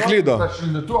 kad pasiklydo.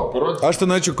 Aš tai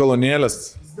norėčiau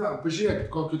kolonėlės.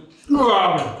 Pažiūrėkit, kokį...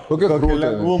 Kokia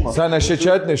krūtė. Senę aš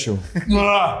čia atnešiau.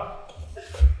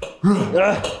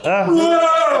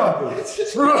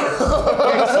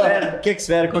 Kiek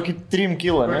sveria, kokį 3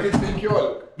 kilo, ne?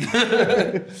 15.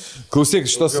 Klausyk,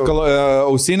 šitos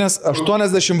ausinės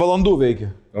 80 valandų veikia.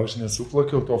 Aš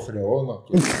nesuplakiau to freono.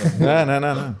 Ne.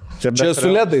 Čia su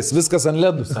ledais, viskas ant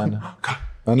ledų, senė.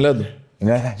 Ant ledų.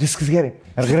 Ne, viskas gerai.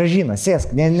 Ar Gražina, sėsk,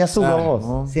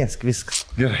 nesugalvos. Sėsk, viskas.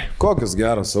 Gerai. Kokios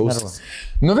geros ausis.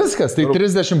 Nu viskas, tai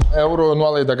 30 eurų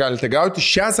nuolaidą galite gauti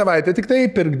šią savaitę tik tai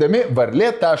pirkdami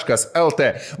varlė.lt.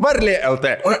 Varlė.lt.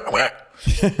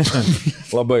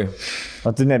 Labai. O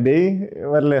tu nebėjai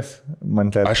varlės,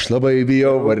 mantelė? Aš labai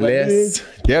bijau varlės.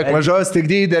 Tiek mažos, tik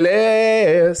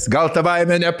didelės. Gal ta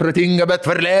baimė nepratinga, bet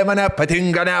varlė mane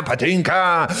patinka,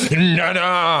 nepatinka.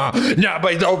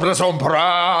 Nebaidau prasom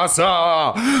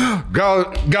prasą. Gal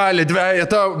gali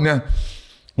dvejetau, ne.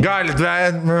 Gali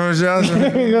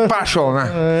dvejetau. Pašal, ne.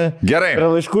 Gerai.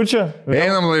 Yra laiškučio?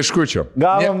 Einam laiškučio.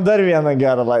 Gavom dar vieną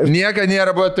gerą laišką. Niekada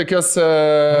nėra buvo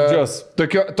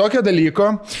tokio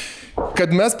dalyko,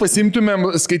 kad mes pasimtumėm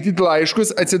skaityti laiškus,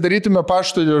 atsidarytume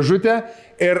pašto dėžutę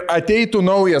ir ateitų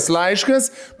naujas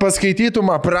laiškas, paskaitytum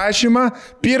aprašymą,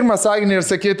 pirmą sakinį ir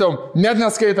sakytum, net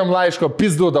neskaitom laiško,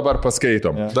 pizdu dabar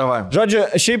paskaitom. Davai. Žodžiu,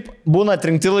 šiaip būna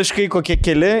atrinkti laiškai kokie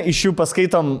keli, iš jų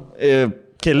paskaitom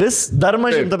kelis, dar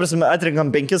mažiau, ta prasme, atrinkam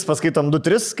 5, paskaitom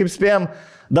 2-3, kaip spėjom.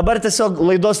 Dabar tiesiog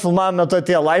laidos filmavimo metu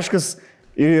atėjo laiškas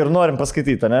ir norim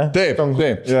paskaityti, ne? Taip.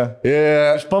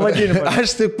 Aš pavadinimą. Aš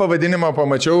tik pavadinimą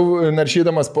pamačiau,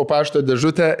 naršydamas po pašto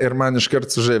dėžutę ir man iškart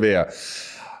sužavėjo.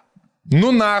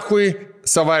 Nu, nahui,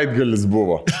 savaitgalis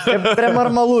buvo. Prie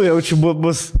marmalų jaučiu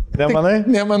bus. Nemanai?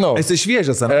 Nemanau. Esi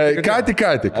šviežias, ar? Ką tik.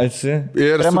 Esi.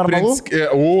 Ir prie marmalų?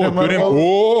 Turim.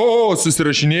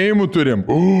 Susirašinėjimų turim.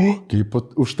 Kaip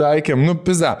užtaikėm, nu,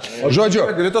 pizda. Žodžiu.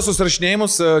 Gali tos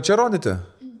susirašinėjimus čia rodyti?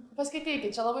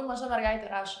 Paskaitykit, čia labai maža mergaitė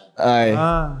rašo. Ai.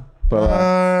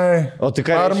 O tai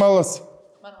ką? Marmalas.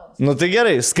 Nu tai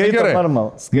gerai, skaitom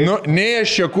marmal. Nu, nei aš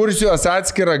čia kursiuos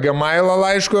atskirą Gmailą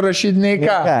laiško rašyti, nei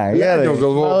ką. Jau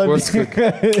galvoju,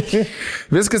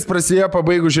 viskas prasidėjo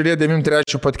pabaigu žiūrėti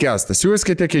 93 podcastą.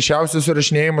 Siūskite keišiausius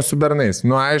surašinėjimus su bernais.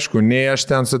 Nu aišku, nei aš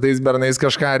ten su tais bernais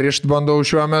kažką rišt bandau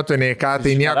šiuo metu, nei ką,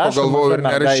 tai nieko galvoju ir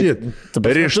nerašyti.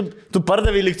 Tu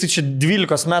pardavai likti čia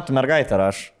 12 metų mergaitę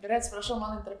rašo. Gerai, atsiprašau,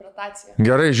 mano interpretacija.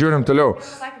 Gerai, žiūrim toliau.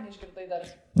 Sakinį išgirdai dar.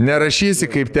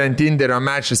 Nerašysi, kaip ten Tinderio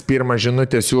mečas pirmą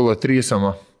žinutę siūlo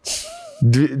trysamo.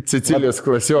 Cecilijos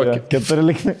klasiokė.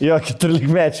 14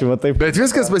 mečių, va taip. Bet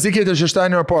viskas pasikeitė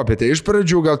šeštadienio popietę. Iš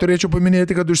pradžių gal turėčiau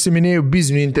paminėti, kad užsiminėjau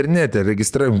biznių internete.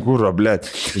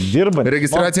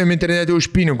 Registracijom internete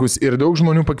už pinigus ir daug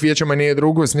žmonių pakviečia mane į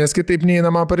draugus, nes kitaip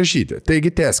neįnama parašyti.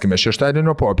 Taigi tęskime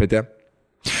šeštadienio popietę.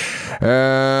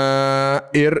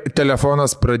 Ir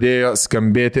telefonas pradėjo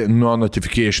skambėti nuo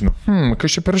notificationų.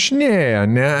 Kas čia parašinėja?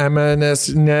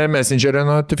 Ne Messengerio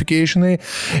notificationai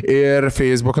ir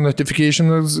Facebook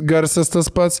notificationų garsas tas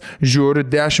pats. Žiūriu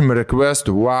 10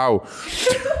 requestų. Wow.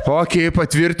 Ok,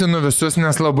 patvirtinu visus,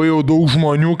 nes labai jau daug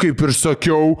žmonių, kaip ir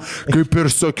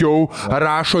sakiau,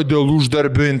 rašo dėl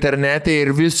uždarbių internete ir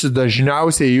visi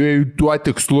dažniausiai jų tuo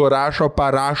tikslu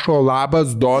parašo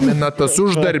labas, domina tas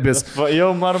uždarbis.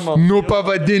 Jau marmal.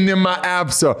 Pavadinimą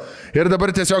appso. Ir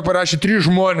dabar tiesiog parašė 3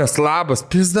 žmonės. Labas,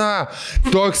 pizda.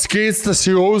 Toks keistas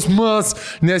jausmas,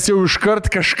 nes jau iškart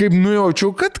kažkaip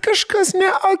nujaučiau, kad kažkas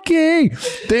ne okei.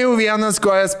 Tai jau vienas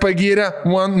kojas pagyrė,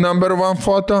 number one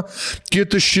foto,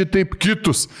 kitus šitaip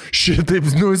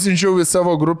nusinčiau į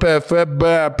savo grupę FB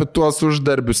apie tuos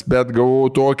uždarbius, bet gavau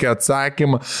tokį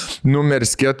atsakymą,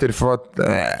 numeris 4 foto.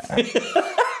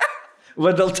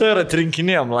 Va dėl to ir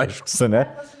atrinkinėjom laiškus, ne?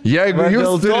 Jeigu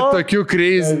jūs turite tokių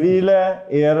crazy. Vylė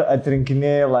ir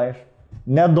atrinkinėjai laiškus.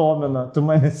 Nedomina, tu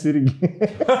manęs irgi.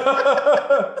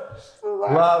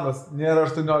 Labas, nėra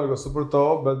 18,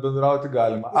 supratau, bet bendrauti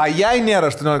galima. Jei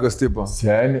nėra 18 tipo.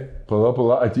 Seni,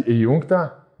 pala, įjungta?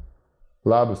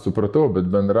 Labas, supratau, bet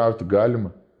bendrauti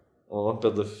galima. O,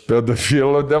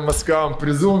 pedofilo demaskavom,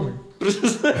 prizūmį.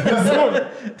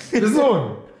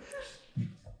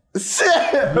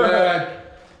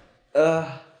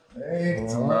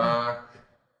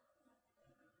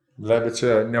 Bet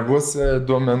čia nebus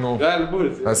duomenų. Gali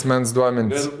būti. Asmens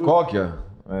duomenys. Kokie?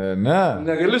 Ne.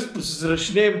 Negaliu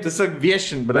susirašinėjim, tiesiog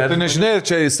viešint, bet tu nežinai,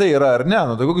 čia jisai yra ar ne,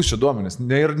 nu tai kokius čia duomenys.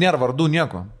 Ir nėra vardų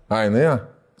nieko. Ja.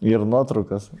 Ir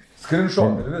nuotraukas.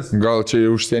 Screenshot ir vis. Gal čia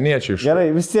jau užsieniečiai iš. Gerai,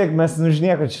 vis tiek mes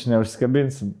nieko čia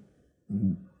neužskabinsim.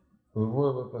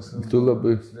 Tu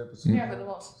labai.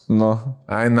 Nu.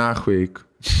 Nahuik.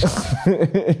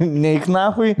 Neik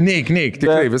nahui? Neik,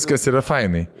 tikrai viskas yra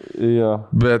fainai. Jo.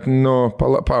 Bet,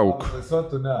 pauk.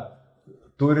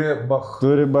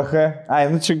 Turi bache.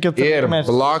 Čia 4 ir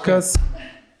mečius.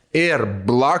 Ir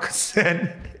blokas.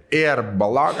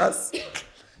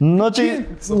 Tai,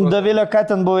 Davilė, ką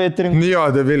ten buvo atrinkti? Jo,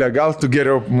 Davilė, gal tu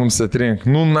geriau mums atrink.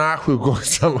 Nahui,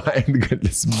 koks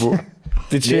savaitgalis buvo.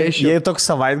 Tai čia, jei toks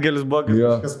savaitgalis buvo, kad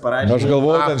kažkas parašė. Aš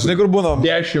galvoju, ten, žinai, kur būna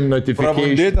 10 notificacijų.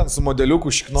 Pravandai ten su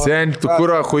modeliuku šikno. Sen, tu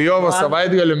kur hujovo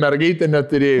savaitgalių mergaitę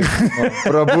neturėjai.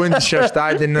 Prabundi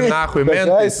šeštadienį, nahui,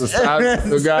 mentai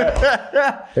sustabdė.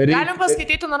 Galim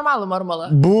paskaityti normalų marmalą.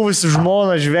 Buvusi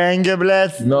žmona žvengia,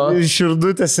 blėt,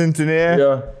 širdutė sintinėje.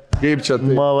 Kaip čia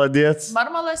tai? Maladėts.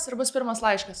 Marmalas ir bus pirmas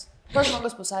laiškas. Pas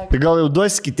žmogus pasakė. Tai gal jau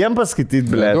duosi kitiem paskaityti,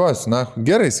 blėt? Duos,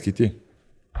 gerai skaityk.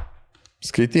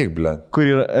 Skaityk, blėt. Kur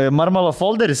yra? Marmalo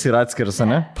folderis yra atskiras,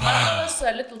 ne? Marmalas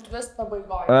Little Twist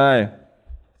pabaigoje. Ai.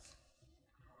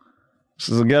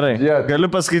 Gerai.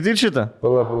 Galiu paskaityti šitą?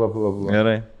 Pala.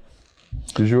 Gerai.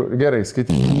 Gerai,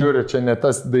 skaityk. Žiūrė, čia ne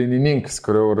tas dainininkas,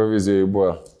 kurio Eurovizijoje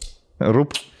buvo.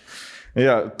 Rup.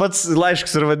 Ja, pats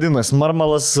laiškas ir vadinasi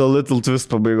Marmalas Little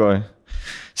Twist pabaigoje.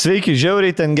 Sveiki,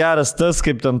 žiauriai ten geras tas,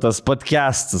 kaip ten tas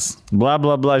podcastas. Bla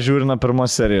bla bla, žiūrina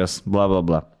pirmos serijos. Bla bla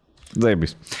bla.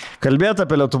 Daibys. Kalbėti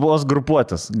apie Lietuvos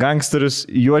grupuotės. Gangsterius,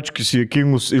 juočkius,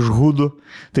 juokingus iš hudų.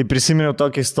 Tai prisiminiau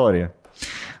tokią istoriją.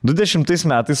 20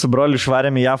 metais su broliu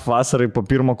išvarėme JAF vasarai po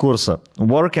pirmo kurso.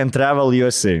 Work and Travel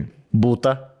USA.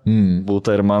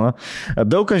 Būta ir mano.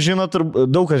 Daug kas žino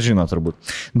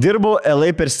turbūt. Dirbau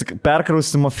LA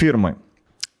perkraustimo firmai.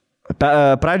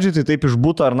 Pradžiai tai taip iš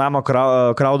būto ar namo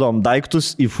kraudavom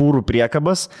daiktus į fūrų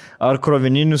priekabas ar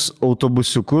krovininius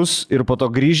autobusiukus ir po to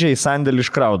grįžę į sandėlį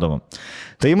iškraudavom.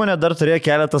 Tai įmonė dar turėjo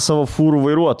keletą savo fūrų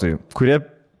vairuotojų, kurie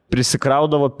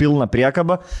prisikraudavo pilną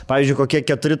priekabą, pavyzdžiui, kokie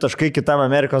 4 taškai kitam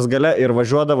Amerikos gale ir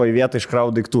važiuodavo į vietą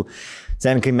iškraut daiktų.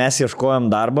 Sen, kai mes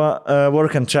ieškojom darbą,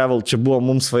 Work and Travel, čia buvo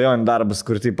mums svajojant darbas,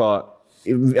 kur tipo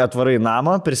atvarai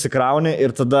namą, prisikrauni ir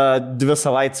tada 2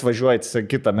 savaitės važiuoji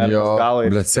kitą Amerikos galą.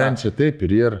 Bet sen, čia taip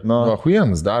ir yra.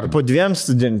 Huienas darbas. Po 2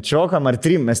 studentiokam ar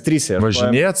 3, mes 3.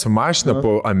 Važinėt su mašina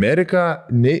po Ameriką,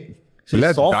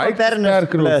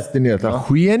 perkraustinėta.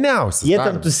 Huieniausias. Jie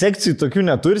ten tų sekcijų tokių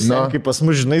neturi, kaip pas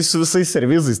mus, žinai, su visais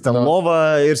servizais. Ten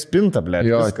lova ir spinta, blėt.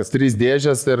 Jo, viskas. 3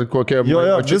 dėžės ir kokie...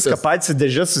 Viską patys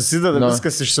dėžės susideda,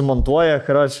 viskas išsimontuoja,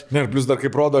 karoč. Ne, ir plus dar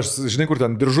kaip rodo, aš žinai, kur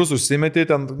ten diržus užsimetė,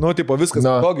 ten, tipo viskas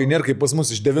patogiai, nėra kaip pas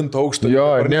mus iš 9 aukšto. Jo,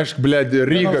 nešk, blėt,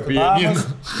 Rygą pieniną.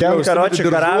 Ten, karoči,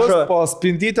 garažo... Po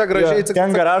spintytę gražiai.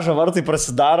 Ten garažo vartai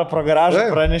prasidaro pro garažą,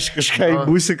 praneši kažką į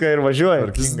busiką ir važiuoja.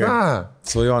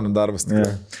 Svajonių darbas.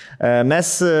 Mes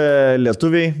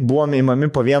lietuviai buvom įmami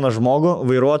po vieną žmogų,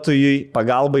 vairuotojui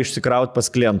pagalba išsikrauti pas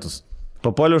klientus.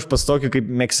 Papuolė už pas tokį kaip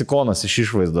Meksikonas iš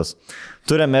išvaizdos.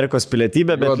 Turi Amerikos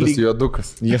pilietybę, bet...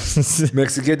 Juodukas.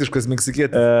 Meksikietiškas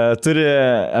meksikietis. Turi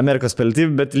Amerikos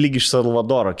pilietybę, bet lyg iš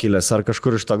Salvadoro kilęs, ar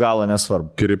kažkur iš to galo,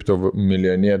 nesvarbu. Kripto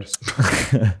milijonierius.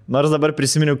 Nors dabar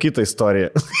prisiminiau kitą istoriją.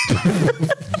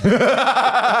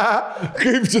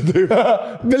 Kaip čia taip?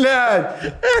 Blet!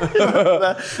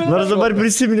 Nors dabar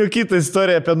prisiminiau kitą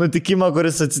istoriją apie nutikimą,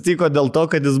 kuris atsitiko dėl to,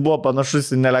 kad jis buvo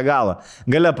panašus į nelegalą.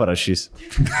 Gale parašys.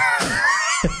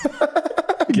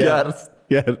 Geras.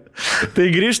 Tai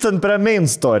grįžtant prie main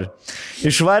story.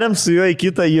 Išvarėm su juo į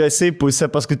kitą USA pusę,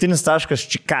 paskutinis taškas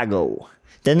Chicago.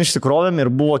 Ten išsikrovėm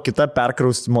ir buvo kita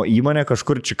perkraustimo įmonė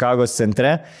kažkur Čikagos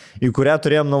centre, į kurią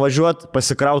turėjom nuvažiuoti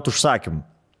pasikrauti užsakymų.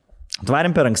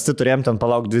 Atvarėm per anksti, turėjom ten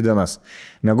palaukti 2 dienas.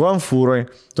 Mėgojom fūroj,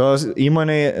 tos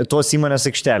įmonės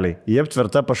aikšteliai. Jie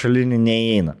aptverta pašalinį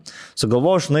neįeina.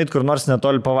 Sugalvojau išnait kur nors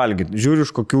netoli pavalgyti. Žiūriu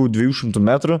iš kokių 200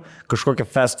 metrų kažkokią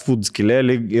fast food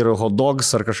skilėlį ir hot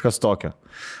dogs ar kažkas tokio.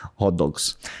 Hot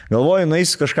dogs. Galvoju,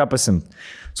 nueisiu kažką pasimti.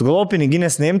 Sugalvojau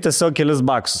piniginės neimti tiesiog kelis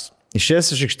baksus.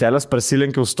 Išėjęs iš aikštelės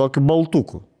prasilenkiau su tokiu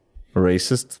baltuku.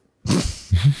 Racist.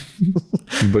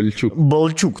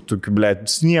 Balčiuk, tokiu, blėt,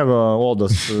 sniego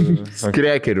odos.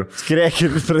 Skrekerių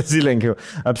prasilenkiau.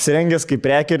 Apsirengęs kaip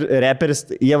reperis,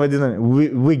 jie vadinami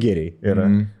vigeriai. Yra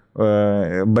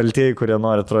baltieji, kurie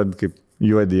nori atrodyti kaip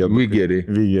juodi. Vigeriai.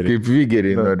 Kaip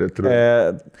vigeriai nori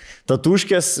atrodyti.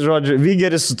 Tatuškės, žodžiu,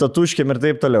 vigeris su tatuškėm ir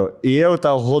taip toliau. Įėjau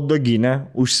tą hotdoginę,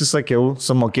 užsisakiau,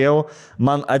 sumokėjau,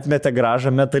 man atmetė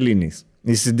gražą metaliniais.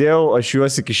 Įsidėjau, aš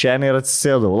juos į kišenę ir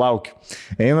atsisėdau, laukiu.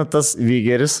 Eina tas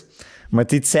vigeris,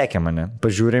 matyt, sekė mane,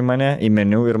 pažiūrė mane į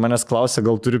meniu ir manęs klausė,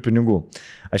 gal turiu pinigų.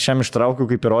 Aš jam ištraukiau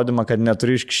kaip įrodymą, kad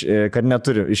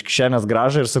neturiu iš kišenės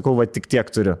gražą ir sakau, va tik tiek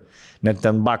turiu. Net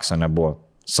ten bakso nebuvo.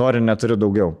 Sorry, neturiu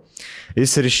daugiau.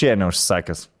 Jis ir išėjo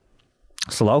neužsisakęs.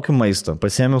 Sulaukiu maisto,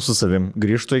 pasiėmiau su savim,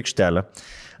 grįžtu į aikštelę.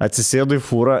 Atsisėdu į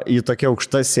fūrą, į tokia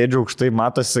aukšta, sėdžiu aukštai,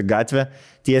 matosi gatvė,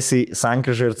 tiesiai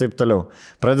sankryža ir taip toliau.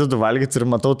 Pradedu valgyti ir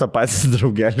matau tą patį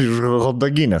draugelį iš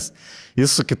hotdoginės.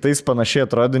 Jis su kitais panašiai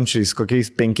atrodančiais, kokiais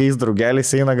 5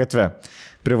 draugeliais eina gatve.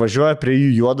 Privažiuoja prie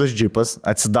jų juodas džipas,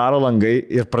 atsidaro langai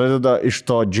ir pradeda iš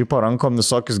to džipo rankom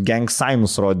visokius gang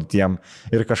signus rodyti jam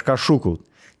ir kažką šūkaut.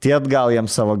 Tie atgal jam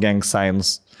savo gang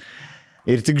signus.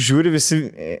 Ir tik žiūri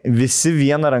visi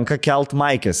vieną ranką kelt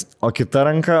maikės, o kita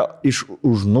ranka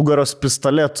už nugaros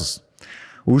pistoletus.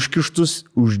 Užkištus,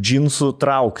 už džinsų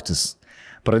trauktis.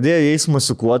 Pradėjo jais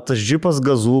musikuoti, tas džipas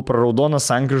gazų, praraudono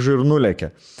sankryžų ir nulėkė.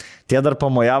 Tie dar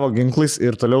pamojavo ginklais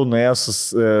ir toliau nuėjo su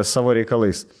savo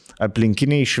reikalais.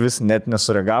 Aplinkiniai iš vis net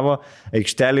nesureagavo,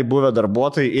 aikšteliai buvę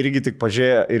darbuotojai irgi tik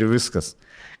pažiūrėjo ir viskas.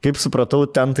 Kaip supratau,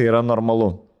 ten tai yra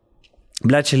normalu.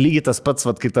 Ble, čia lygiai tas pats,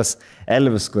 vat, kai tas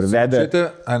Elvis, kur vedė,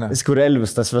 kur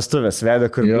Elvis tas vestuvės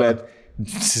vedė, kur, ble,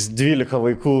 12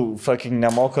 vaikų fucking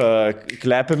nemoka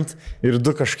klepint ir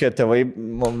 2 kažkokie tėvai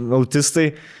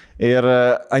autistai ir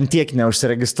antiek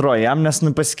neužsiregistruoja jam, nes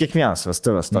pas kiekvienas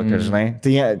vestuvės tokia, žinai.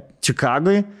 Tai jie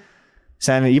Čikagoj,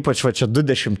 seniai, ypač va čia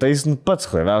 20-ais, pats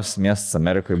huiviausias miestas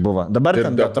Amerikoje buvo. Dabar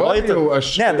ten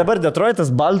Detroitas. Ne, dabar Detroitas,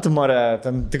 Baltimore,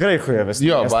 ten tikrai huiviausias.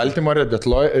 Jo, Baltimore,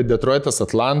 Detroitas,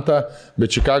 Atlanta,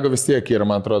 bet Čikago vis tiek yra,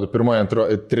 man atrodo, 1,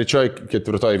 2, 3,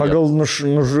 4. Pagal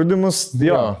nužudimus,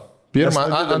 jo. 1,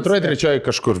 2, 3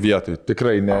 kažkur vietoj.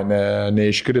 Tikrai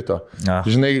neiškrito. Ja.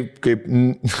 Žinai, kaip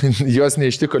jos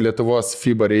neištiko Lietuvos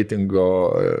FIBA reitingo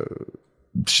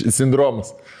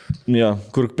sindromas. Jo,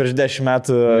 kur prieš 10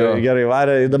 metų gerai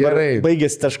varė, dabar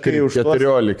baigėsi taškai už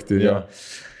 14. Jo.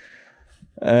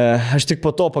 Aš tik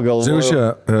po to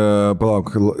pagalvojau.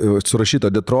 Palauk,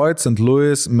 surašyta Detroit, St.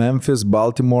 Louis, Memphis,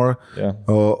 Baltimore,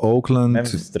 Oakland.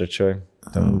 Memphis 3.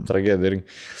 Ten tragedija irgi.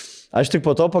 Aš tik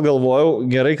po to pagalvojau,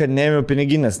 gerai, kad neėmiau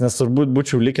piniginės, nes turbūt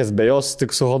būčiau likęs be jos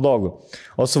tik su hodogu.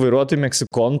 O su vairuotojų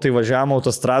Meksikonu, tai važiavome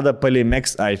autostradą palei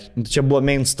čia buvo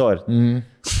main story.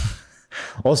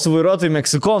 O su vairuotojų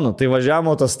Meksikonu, tai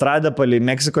važiavome autostradą palei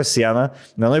Meksikos sieną,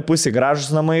 vienoj pusėje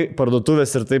gražus namai,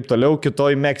 parduotuvės ir taip toliau,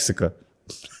 kitoj Meksika.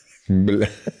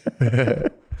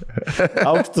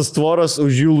 Aukštas tvoros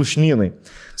už jų lūšnynai.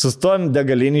 Sustojom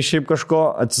degalinį šiaip kažko,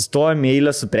 atsistojom į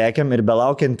eilę su prekiam ir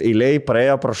belaukiant eilėj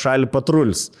praėjo pro šalį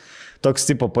patrulis. Toks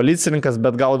tipo policininkas,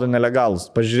 bet gaudo nelegalus.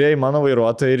 Pažiūrėjai mano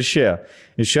vairuotoją ir išėjo.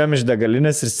 Išėjom iš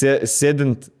degalinės ir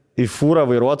sėdint į fūrą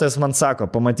vairuotojas man sako,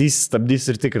 pamatysi, stabdys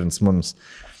ir tikrins mums.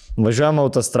 Važiuojam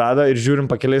autostradą ir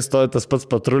žiūrim pakeliai stoja tas pats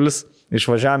patrulis,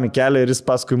 išvažiavam į kelią ir jis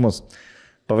paskui mus.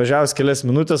 Pavažiavus kelias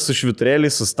minutės su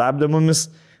švyturėliais sustabdė mumis,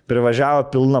 privažiavo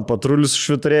pilną patrulių su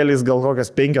švyturėliais, gal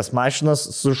kokias 5 mašinas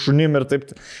su šunim ir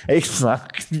taip. Eik,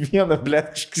 vieną,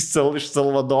 blėt, iš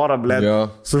Salvadoro, blėt,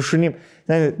 su šunim.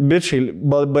 Bičiai,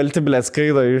 balti blėt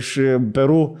skraido iš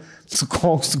Peru su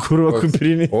koks kūro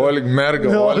kuprinį. Olig merga,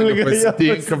 Olig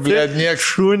pasitinka, blėt,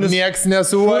 nieks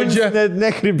nesuodžia. Net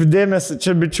nekreipdėmėsi,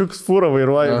 čia bičiuks fūrą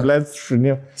vairuoja, blėt,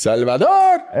 šunim.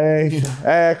 Salvador!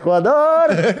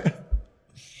 Ekvador!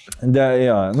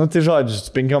 Jo, nu tai žodžiu,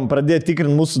 5 pradėjo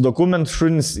tikrinti mūsų dokumentus,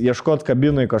 šunis ieškoti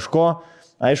kabinui kažko.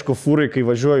 Aišku, fūrai, kai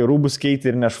važiuoju rūbus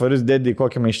keiti ir nešvarius dėdį į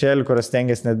kokį maišelį, kurios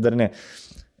stengiasi net dar ne.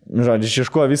 Žodžiu,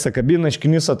 išieškojo visą kabiną,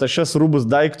 iškiniso tašes, rūbus,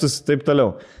 daiktus ir taip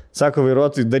toliau. Sako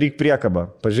vairuotojui, daryk priekabą,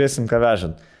 pažiūrėsim, ką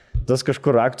vežant. Tas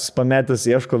kažkur raktus pametęs,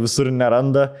 ieško, visur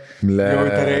neranda. Jau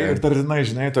ir tarinai,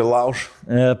 žinai, tai lauž.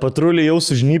 Patruliai jau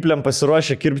su žnypliam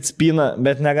pasiruošė kirpti spyną,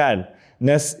 bet negali.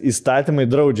 Nes įstatymai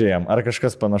draudžia jam, ar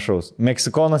kažkas panašaus.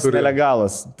 Meksikonas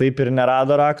nelegalas, taip ir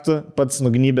nerado raktų, pats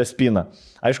nugnybė spyną.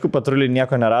 Aišku, patruliai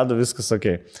nieko nerado, viskas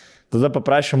ok. Tada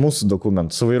paprašė mūsų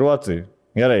dokumentų, su vairuotojui.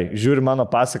 Gerai, žiūri mano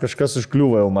pasą, kažkas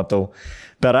užkliūva, jau matau.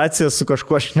 Per raciją su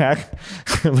kažkuo šnek,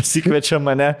 pasikviečia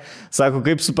mane, sako,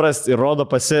 kaip suprasti, ir rodo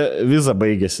pasi, viza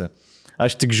baigėsi.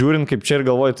 Aš tik žiūrint, kaip čia ir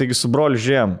galvoju, taigi su broliu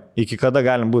žiūrėjom, iki kada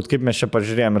galim būti, kaip mes čia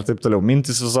pažiūrėjom ir taip toliau.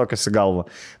 Mintis visokios į galvą.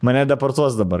 Mane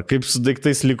deportuos dabar, kaip su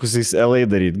daiktais likusiais LA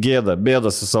daryti, gėda,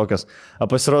 bėdos visokios. O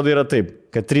pasirodo yra taip,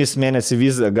 kad 3 mėnesiai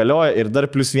viza galioja ir dar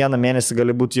plus 1 mėnesį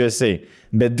gali būti USA,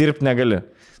 bet dirbti negali.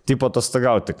 Tipo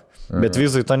atostogauti tik. Bet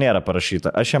vizui to nėra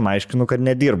parašyta. Aš jam aiškinu, kad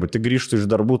nedirbu, tik grįžtu iš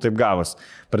darbų, taip gavos.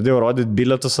 Pradėjau rodyti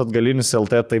bilietus atgalinius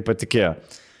LT, tai patikėjo.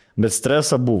 Bet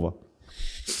stresa buvo.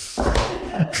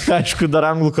 Aišku, dar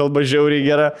anglų kalba žiauriai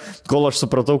gera, kol aš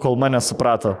supratau, kol mane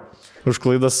suprato. Už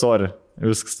klaidą sorry.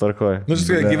 Viskas tvarkoja. Nu,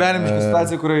 štai gyvenimiška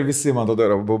situacija, kurioje visi, man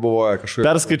tada buvo kažkaip.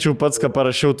 Perskaičiau pats, ką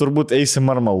parašiau, turbūt eisi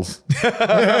marmalus.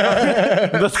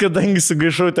 Bet kadangi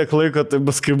sugaišau tiek laiko, tai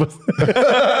bus kaip bus.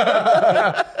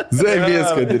 Zai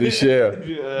viską ir išėjo.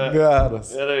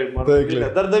 Geras. Gerai, marmalė.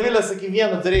 Dar Davilė, sakai,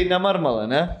 vieną turėjai ne marmalą,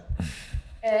 ne?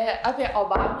 Apie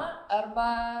Obamą arba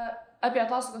apie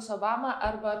atostogas Obamą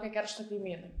arba apie kerštą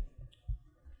kaimynui.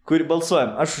 Kurį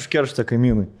balsuojam? Aš už kerštą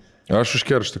kaimynui. Aš už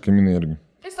kerštą kaimynui irgi.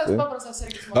 Jis toks paprastas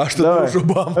irgi smagus. Aš tada už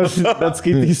Obamą. Bet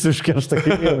skaitysiu už kerštą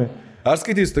kaimynui. Aš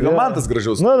skaitysiu, tai gal man tas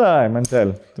gražiaus. Nu, da,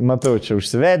 mantel. Matau, čia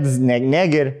užsivedęs,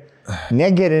 negeri.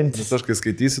 Negerintis. Nes aš kai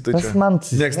skaitysiu, tai tas čia man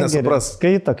nieks nesupras.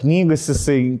 Skaito knygas,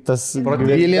 jisai tas...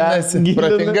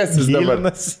 Protingasis dabar.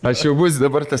 Aš jau būsiu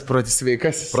dabar tas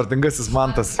protisveikasis. Protingasis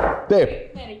mantas.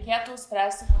 Taip. Nereikėtų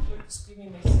spręsti konfliktus su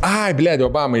kaimynais. Ai, blėdė,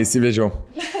 Obamą įsivežiau.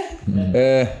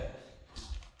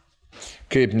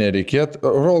 Kaip nereikėtų?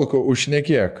 Rolko,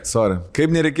 užnekiek. Sorry.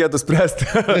 Kaip nereikėtų spręsti?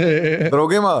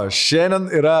 Draugai mano, šiandien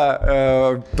yra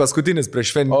paskutinis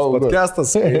prieššventinis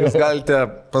podcastas. Jūs galite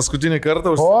paskutinį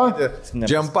kartą užsakyti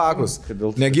džempakus.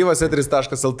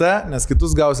 Negyvas.lt, nes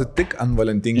kitus gausit tik ant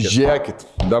Valentinkės. Žiūrėkit,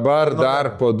 dabar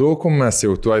dar po dūkų mes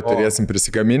jau tuoj turėsim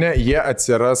prisikaminę. Jie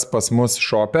atsiras pas mus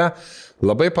šope.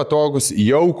 Labai patogus,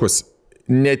 jaukus.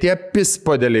 Ne tie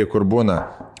pispodėliai, kur būna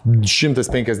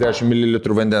 150 ml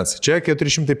vandens. Čia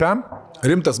 400 pm?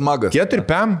 Rimtas magas. 4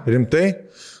 pm, rimtai.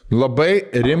 Labai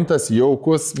rimtas,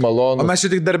 jaukus, malonus. O mes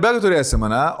čia tik darbę turėsim,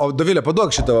 ne? O Dovilė,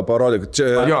 paduok šitą parodyk.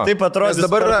 Čia, taip atrodys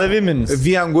dabar pardaviminis.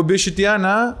 Viengubi šitie,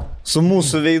 ne? Su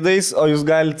mūsų veidais, o jūs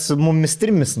galite su mumis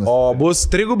trimis. O bus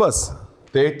trigubas.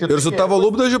 Tai ir su tavo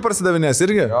lūpdažiu parsidavinės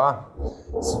irgi? Jo,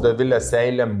 su Dovilės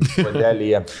eilėm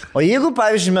vandelyje. O jeigu,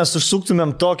 pavyzdžiui, mes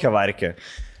užsuktumėm tokią varkę,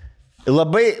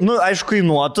 labai, aišku,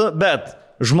 kainuotų, bet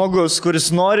žmogus, kuris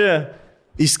nori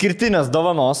išskirtinės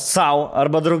dovanos savo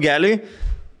arba draugeliui,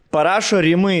 parašo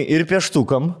Rimui ir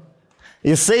pieštukam,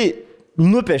 jisai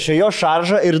nupiešia jo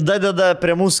šaržą ir dadeda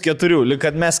prie mūsų 4, lyg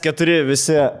kad mes 4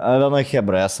 visi viena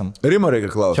hebra esam. Rimo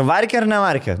reikia klausti. Čia varkė ar ne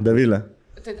varkė, Dovilė?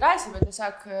 Tai drąsiai, bet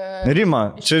tiesiog... Rima,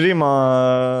 čia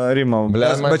Rima.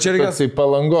 Bet čia reikia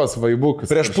Palangos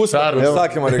vaibukas. Prieš pusę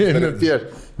užsakymą reikia.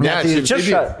 Ne,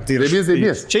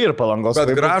 čia ir Palangos vaibukas.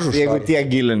 Bet gražus. Jeigu tiek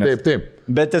gilinė. Taip.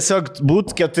 Bet tiesiog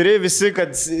būt 4 visi,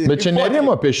 kad... Bet čia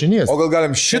nerimo piešinys. O gal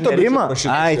galim šito nerima?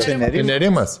 Ai, čia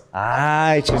nerimas.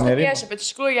 Ai, čia nerimas. Bet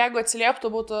iš tikrųjų, jeigu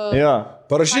atsilieptų, būtų... Jo.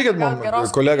 Parašykit man,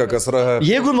 kolega, kas yra...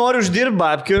 Jeigu nori uždirbti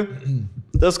babkių,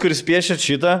 tas, kuris piešia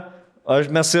šitą,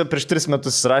 mes prieš 3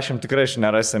 metus įsirašėm, tikrai aš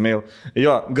nerasiu email.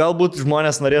 Jo, galbūt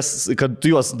žmonės norės, kad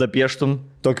tu juos dapieštum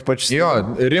tokį pačią. Jo,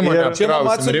 Rimo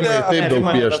neapkrausim, Rimai taip daug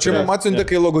piešti. Čia mums atsiuntė,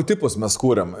 kai logotipus mes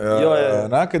kūrėm.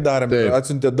 Na, kai darėm,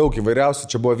 atsiuntė daug įvairiausių,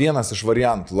 čia buvo vienas iš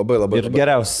variantų, labai. Ir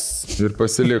geriausias. Ir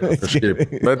pasiliko kažkaip.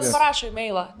 Parašo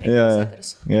emailą.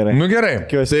 Gerai. Nu gerai,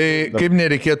 tai kaip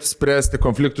nereikėtų spręsti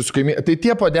konfliktų su kaimynais. Tai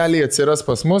tie podeliai atsiras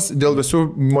pas mus, dėl visų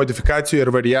modifikacijų ir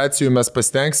variacijų mes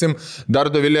pasitengsim. Dar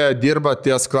Dovilė dirba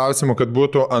ties klausimu, kad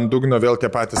būtų ant dugno vėl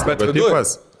tie patys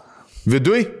logotipas.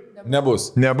 Viduj? Nebus.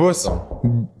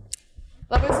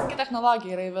 Labai sunki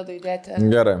technologija yra įveda įdėti.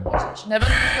 Gerai.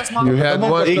 Nebent viskas man. You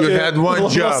had one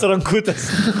job. Rankutės.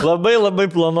 Labai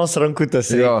planos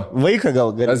rankutės. Jo. Vaiką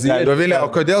gal gali. Dovilė,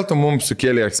 o kodėl tu mums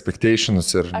sukėlė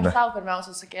expectations ir Aš ne? tau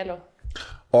pirmiausia sukėliau.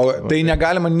 O tai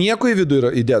negalima nieko į vidų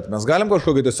įdėti. Mes galim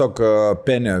kažkokį tiesiog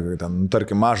penį, ten,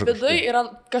 tarkim, mažą. Viduje yra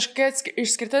kažkokia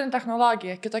išskirtinė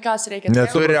technologija, kitokios reikia.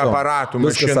 Neturi aparatų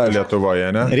mašinų Lietuvoje,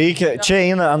 ne? Reikia, čia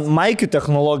eina ant maikių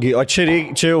technologijų, o čia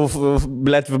jau,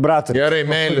 blėt, vibratorių. Gerai,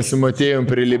 meilį su Matėjum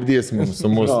prilipdys mums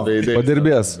su mūsų veidai.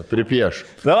 Padirbės. Pripieš.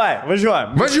 Davai,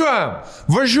 važiuojam.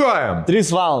 Važiuojam.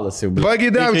 3 valandas jau, blėt.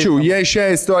 Pagidaučiau, jei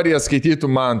šią istoriją skaitytų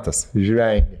Mantas.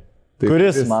 Žvengi.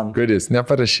 Kuris man? Kuris,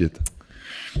 neparašyta.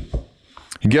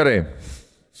 Gerai.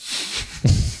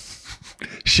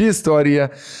 Ši istorija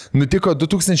nutiko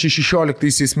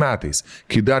 2016 metais,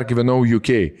 kai dar gyvenau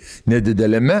UK,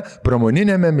 nedidelėme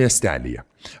pramoninėme miestelyje.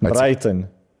 Brighton.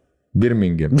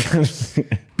 Birmingham.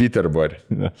 Peterborough.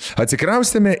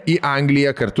 Atsikraustėme į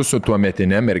Angliją kartu su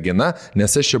tuometinė mergina,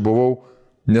 nes aš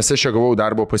čia gavau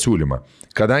darbo pasiūlymą.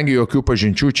 Kadangi jokių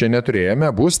pažinčių čia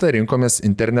neturėjome, būstą rinkomės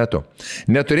internetu.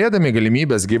 Neturėdami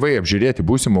galimybės gyvai apžiūrėti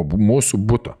būsimo mūsų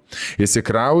buto.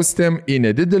 Įsikraustėm į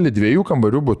nedidelį 2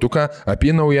 kambarių butuką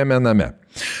apynaujame name.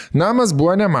 Namas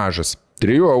buvo nemažas,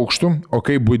 3 aukštų, o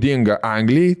kaip būdinga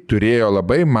Anglijai, turėjo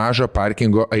labai mažą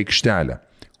parkingo aikštelę,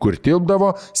 kur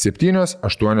tilpdavo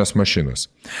 7-8 mašinos.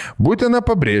 Būtina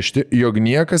pabrėžti, jog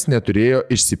niekas neturėjo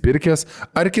išsipirkęs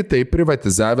ar kitaip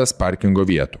privatizavęs parkingo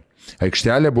vietų.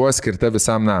 Aikštelė buvo skirta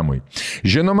visam namui.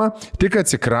 Žinoma, tik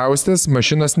atsikraustęs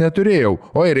mašinos neturėjau,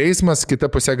 o ir eismas kitą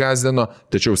pusę gazdino,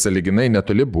 tačiau sąlyginai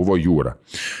netoli buvo jūra.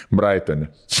 Brightone.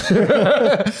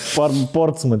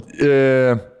 Portsmouth.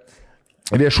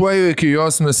 Viešuoju iki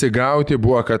jos nusigauti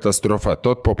buvo katastrofa,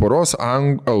 tot po poros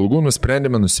algų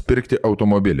nusprendėme nusipirkti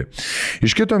automobilį.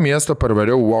 Iš kito miesto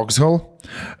parvariau Vauxhall.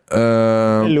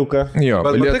 Liuką. Jo,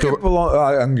 Bet matai, kaip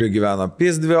Anglija gyvena.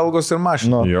 Pys 2 algos ir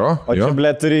mašina. Jo. O čia, blė,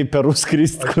 turėjai Peru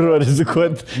skristi, kur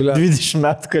rizikuoti 20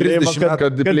 metų kalėjimą,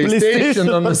 kad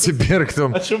PlayStation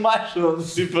nusipirktum. Aš mašiną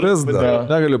nusipirktum.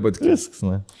 Negaliu būti.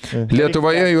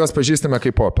 Lietuvoje juos pažįstame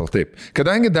kaip Opel, taip.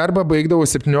 Kadangi darbą baigdavau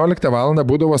 17 val.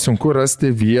 Būdavo sunku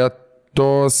rasti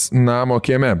vietos namo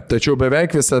kieme, tačiau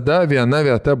beveik visada viena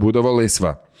vieta būdavo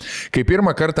laisva. Kai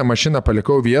pirmą kartą mašiną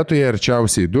palikau vietoje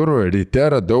arčiausiai durų, ryte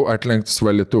radau atlenktus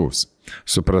valytuvus.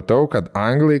 Supratau, kad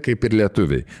anglai, kaip ir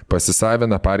lietuviai,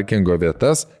 pasisavina parkingo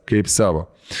vietas kaip savo.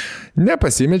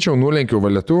 Nepasimečiau, nulenkiau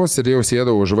valytuvus ir jau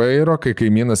sėdau už vairo, kai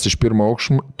kaimynas iš pirmo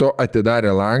aukšto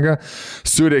atidarė langą,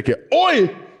 surėkė "Oi!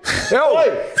 Oi!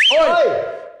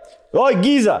 Oi,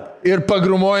 Giza! Ir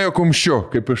pagrumojo kumščiu,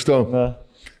 kaip iš to.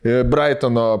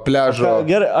 Brightono pležo.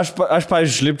 Gerai, aš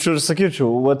pavyzdžiui, šlipčiau ir sakyčiau,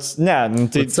 ne,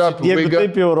 tai jeigu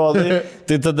taip jau rodai,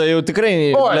 tai tada jau tikrai,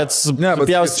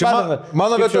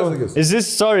 mano vieta. Is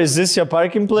this your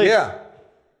parking place? Yeah.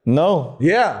 No.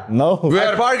 Yeah. No.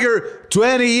 I park here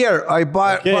 20 years. I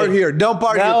park here. Don't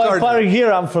park now your car. I park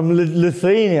here. I'm from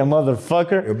Lithuania,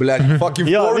 motherfucker. You black fucking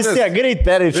Jo, foreigners. vis tiek greit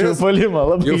pereičiau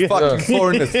palimą. You fucking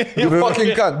foreigners. You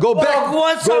fucking cunt. Go back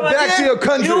to your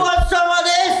country. You want some of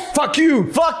this? Fuck you.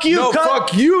 Fuck you, No, cunt.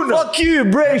 fuck you. No. Fuck you,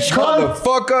 British cunt.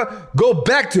 Motherfucker. Go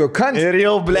back to your country. Ir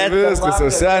jau, blėt. Viskas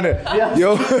jau seniai.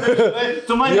 Jau.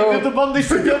 Tu mane, kad tu bandai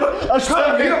sudėti. Aš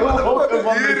tave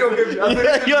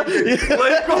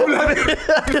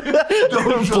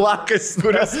Plakas,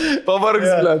 kuris Pavargs,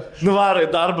 blėt. nuvarai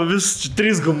darbą, vis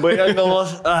 3 gumbai,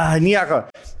 galvos, nieko.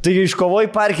 Tai iškovoj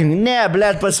parkingą. Ne,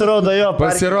 blėt, pasirodo jo.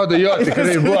 Pasirodo jo,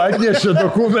 tikrai buvo, atnešė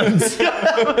dokumentus.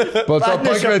 Po to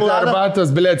pakvietė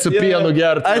arbatos, blėt, su pienu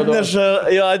gerti.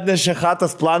 Atnešė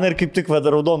hatas planą ir kaip tik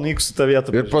vada raudonų įksų tą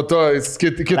vietą. Ir po to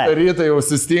kitą rytą jau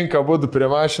sustinka, būtų prie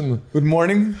mašinų. Good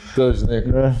morning. Ta, žinai.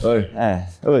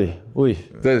 Ui.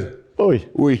 Ta,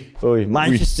 Ui.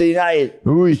 Manchester United.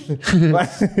 ui.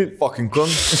 Fucking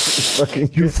cunt.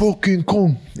 You fucking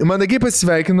cum. Mandagiai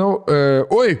pasisveikinau.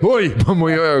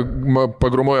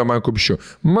 Pagrumojo man kumščiu.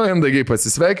 Mandagiai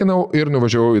pasisveikinau ir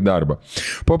nuvažiavau į darbą.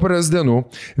 Po poros dienų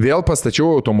vėl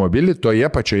pastačiau automobilį toje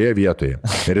pačioje vietoje.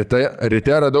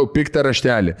 Ryte radau piktą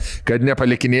raštelį, kad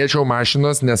nepalikinėčiau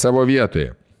mašinos ne savo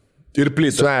vietoje. Ir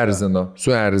plytą.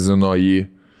 Suerzino jį.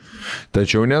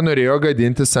 Tačiau nenorėjo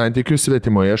gadinti santykių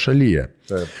svetimoje šalyje.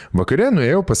 Taip. Vakare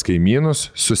nuėjau pas kaimynus,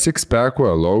 su six-packu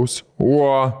alaus,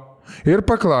 ir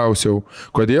paklausiau,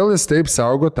 kodėl jis taip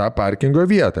saugo tą parkingo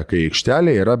vietą, kai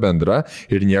aikštelė yra bendra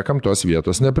ir niekam tos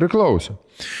vietos nepriklauso.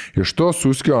 Iš to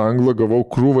suskio anglo gavau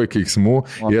krūvą keiksmų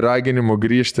ir raginimų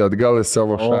grįžti atgal į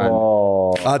savo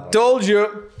šalį. I told you.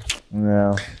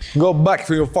 Yeah. Go back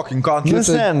to your fucking country.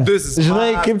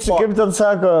 Žinai, kaip ten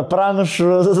sako, pranašų...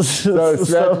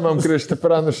 Svetimam krašte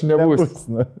pranašų nebus.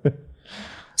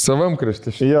 Savam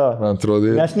krašte. Jo. Man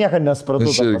atrodo. Aš niekada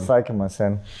nesupratau tą pasakymą,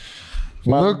 sen.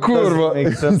 Nu kurva.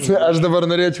 Aš dabar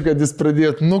norėčiau, kad jis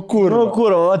pradėtų. Nu kurva. Nu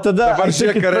kurva, o tada... Dabar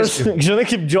žiūrėk, ką reiškia. Žinai,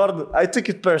 kaip Jordan. I took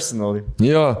it personally.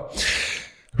 Jo.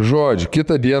 Žodžiu,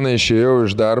 kitą dieną išėjau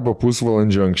iš darbo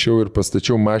pusvalandžio anksčiau ir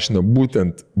pastačiau mašiną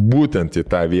būtent į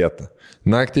tą vietą.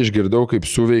 Naktį išgirdau, kaip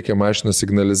suveikia mašinos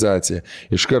signalizacija.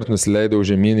 Iškart nusileidau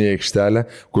žemyn į aikštelę,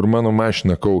 kur mano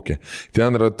mašina kaukė.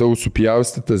 Ten radau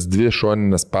supjaustytas 2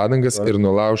 šoninės padangas ir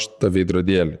nulaužtą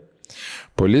veidrodėlį.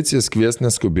 Policijas kvies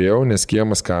neskubėjau, nes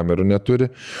kiemas kamerų neturi,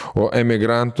 o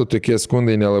emigrantų tokie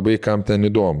skundai nelabai kam ten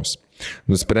įdomus.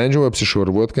 Nusprendžiau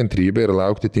apsišvarvuoti kantrybę ir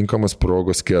laukti tinkamos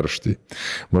progos kerštui.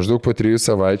 Maždaug po 3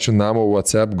 savaičių namo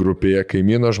WhatsApp grupėje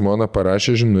kaimyno žmona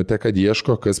parašė žinutę, kad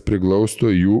ieško, kas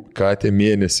priglaustų jų katę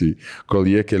mėnesiui, kol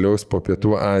jie keliaus po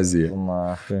Pietų Aziją.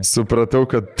 Supratau,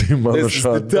 kad tai mano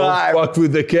šansas. Fuck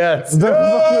with the cats.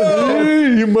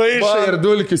 Įmaišą ir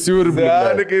dulkis jūrbė.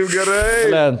 Seniai, kaip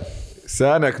gerai.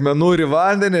 Seniai, akmenų ir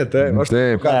vandenį, tai aš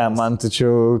taip. Ne, man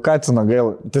tačiau katino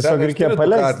gaila. Tiesiog reikėjo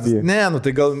paleisti. Ne, nu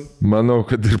tai gal... Manau,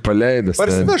 kad ir paleidęs.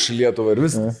 Parsiveš Lietuvą ir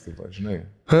viskas, žinai.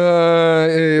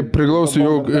 Priglausiu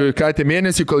jau katę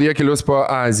mėnesį, kol jie keliaus po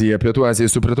Aziją, Pietų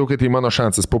Aziją. Supratau, kad tai mano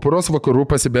šansas. Po poros vakarų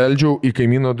pasibeldžiau į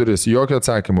kaimyno duris. Jokio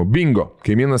atsakymo. Bingo.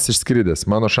 Kaimynas išskridęs.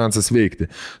 Mano šansas veikti.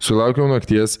 Sulaukiau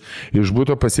nakties. Iš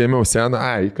buto pasiėmiau seną.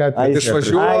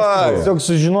 Išvažiuoju. Tiesiog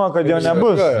sužinojau, kad jo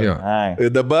nebus.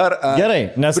 Dabar... Gerai,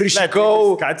 nes...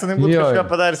 Priškau. Katinai būtų kažką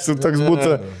padaryti, toks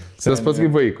būtų... Tas pats kaip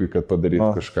vaikui, kad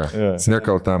padarytų kažką. Jis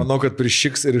nekaltam. Manau, kad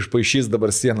prišiks ir išpaišys dabar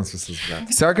sienas visas.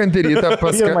 Sekantį rytą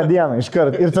Pirmą dieną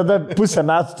iškart. Ir tada pusę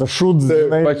metų tas šūdas.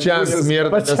 Pačiam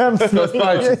smirdas. Tas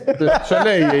pačias.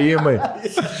 Šalia įėjimai.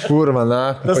 Kurva, na.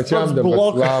 Pačiam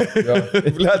dabar.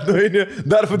 Blet, nueini,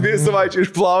 dar po 2 savaičių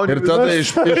išplauni. Ir tada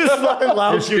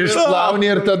išplauni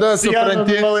ir tada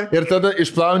supranti. Ir tada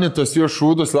išplauni tos jo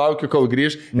šūdus, lauki, kol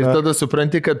grįž. Ir tada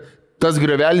supranti, kad tas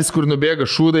griovelis, kur nubėga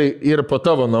šūdai ir po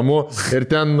tavo namu, ir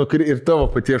ten ir tavo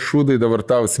paties šūdai dabar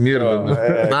tau smirda.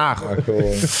 Na,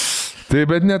 tai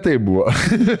bet ne tai buvo.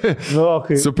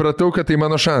 Supratau, kad tai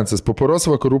mano šansas. Po poros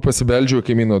vakarų pasibeldžiau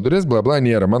kaimyno duris, bla bla,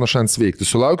 nėra, mano šansas veikti.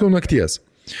 Sulaukiau nakties.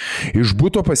 Iš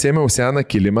buto pasėmiau seną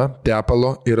kilimą,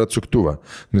 tepalo ir atsuktuvą.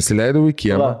 Nusileidau į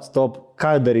kiemą. Stop,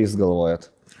 ką darys galvojat?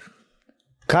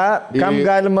 Kam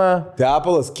galima...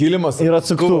 Tepalas, kilimas ir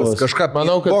atsuktuvas. Kažką,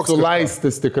 manau, kad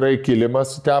sulaistis tikrai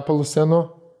kilimas su tepalu senu.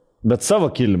 Bet savo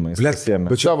kilimais. Bet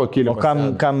savo kilimas. O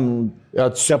kam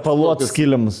tepaluotis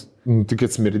kilimus? Tik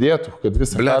atsmirdėtų, kad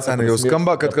visą... Blet, seniai, jau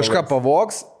skamba, kad kažką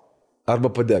pavogs arba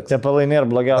padegs. Tepalai nėra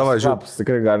blogiausias kvapas,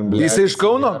 tikrai galim... Jis iš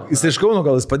Kauno,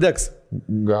 gal jis padegs?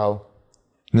 Gal.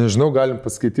 Nežinau, galim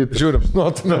paskaityti. Žiūrim.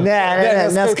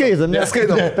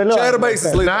 Neskaitom. Čia ir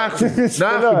baigsis laikas.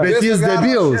 Bet jis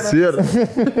debilas.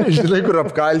 Žinai, kur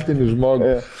apkaltini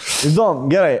žmogų.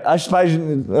 Įdomu, gerai. Aš,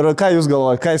 pavyzdžiui, ką jūs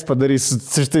galvojate, ką jis padarys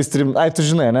su šitais 3... Ai, tu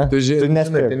žinai, ne? Tu žinai,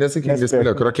 tai nesakyk,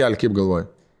 nespėliok. Rokelį, kaip galvoji?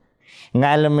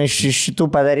 Galima iš šitų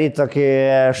padaryti tokį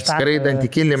štatą. Skraidantį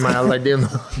kilimą Aladino.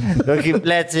 Tokį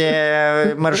plėtį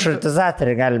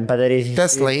maršrutizatorių galim padaryti.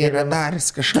 Tesla yra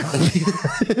daręs kažką.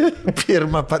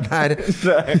 Pirmą padarė.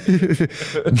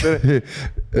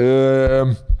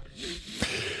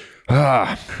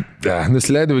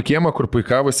 Nusileidau į kiemą, kur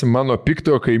puikavosi mano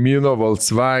piktojo kaimyno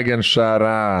Volkswagen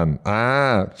Charan.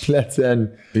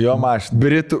 Jo mašina.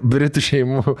 Britų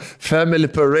šeimų.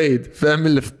 Family Parade,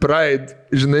 Family Pride.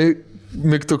 Žinai,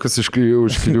 mygtukas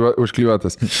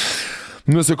užklijuotas.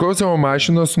 Nusikau nuo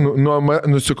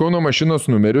mašinos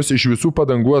numerius, iš visų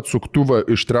padangų atsuktuvą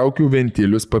ištraukiau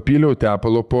ventilius, papyliau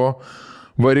tepalo po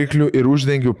variklių ir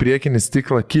uždengiau priekinį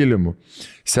stiklą kilimu.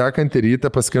 Sekantį rytą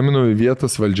paskambinau į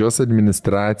vietos valdžios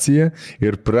administraciją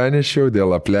ir pranešiau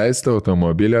dėl apleisto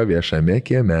automobilio viešame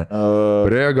kieme.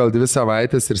 Praėjo gal 2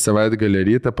 savaitės ir savaitgalį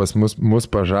rytą pas mus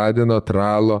pažadino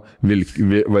tralo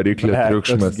variklio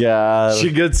triukšmas. She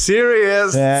got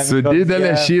serious. Su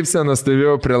didelė šypsena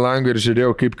stovėjau prie lango ir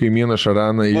žiūrėjau, kaip kaimyno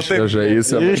Šaraną išveža į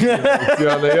savo.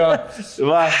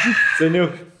 Va,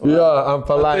 seniuk. Jo, ant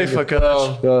palaimį.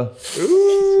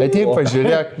 Ateik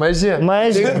pažiūrėk, maži.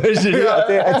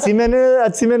 Tai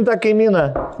atsimeni tą kaimyną,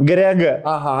 Gregą,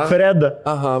 Fredą.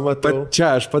 Aha, matau.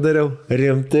 Čia aš padariau.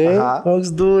 Rimtai?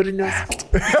 Koks durnius.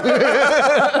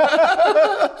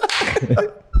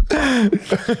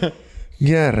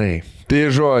 Gerai. Tai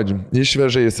žodžiu,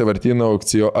 išveža į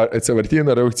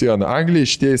Sąvartyną ar aukcioną. Anglijai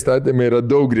šitie įstatymai yra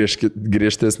daug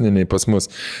griežtesni nei pas mus.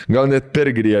 Gal net per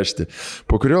griežti.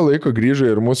 Po kurio laiko grįžo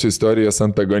ir mūsų istorijos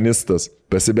antagonistas.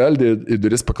 Pasibeldė į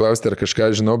duris paklausti, ar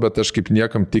kažką žinau, bet aš kaip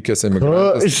niekam tikęs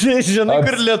emigrantas. Žinai,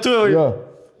 kur lietuviai.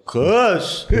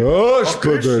 Kas? Aš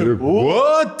padariau.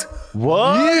 What?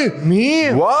 What?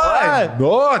 Me? Why?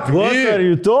 Not me. What are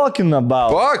you talking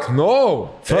about? Fuck,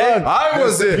 no. Fuck. Hey, I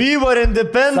was it. We were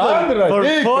independent Sandra, for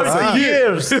 40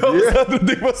 years. Sandra,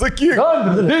 tai pasakyk.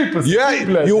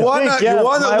 Yeah, you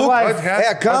wanna look,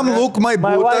 hey, come look my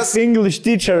My wife's butas. English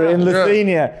teacher in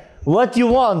Lithuania. What you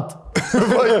want?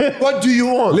 What do you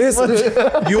want? Listen,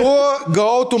 you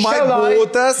go to my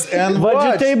butas and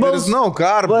watch. Vegetables? There's no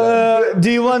carb. Do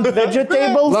you want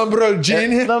vegetables?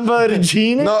 Lamborghini?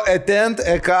 Lamborghini? No, a tent,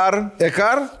 a car. A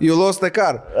car? You lost a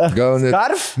car. Gal net.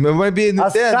 Scarf? Maybe in a A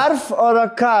tent. scarf or a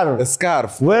car? A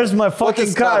scarf. Where's my fucking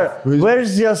is car?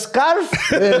 Where's your scarf?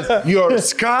 Your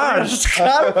scarf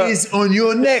is on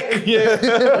your neck.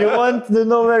 You want to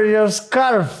know where your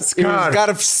scarf?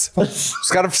 Scarves.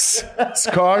 Scarves.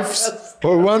 Scarves?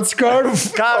 Or one scarf?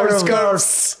 Scarves.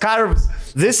 Scarves.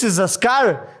 This is a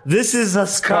scarf. This is a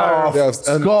scarf. Yes,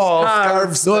 and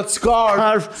Scarves. Not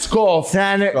scarf. Scarf.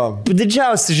 Seni,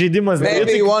 didžiausias žaidimas.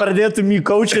 Maybe you want- Pradėtum į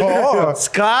coaching.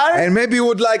 Scarf. And maybe you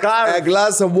would like a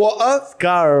glass of water.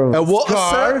 Scarf. A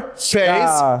water.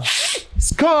 Face.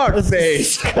 Scarf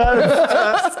face.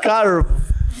 Scarf.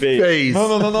 Face.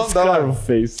 No. Scarf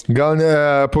face. Gal ne,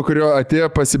 po kurio atėjo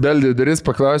pasibeldė duris,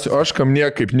 paklausiu, aš kam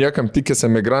kaip niekam tikęs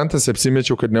emigrantas,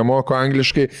 apsimečiau, kad nemoku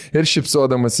angliškai ir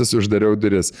šipsodamasis uždariau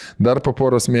duris. Dar po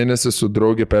poros mėnesių su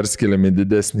draugė perskėlėme į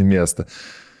didesnį miestą.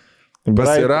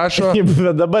 Pasirašo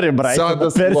Bet dabar į Brightoną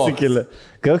Sadas persikėlė.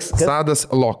 Kas? Sadas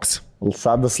Loks.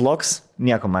 Sadas Loks?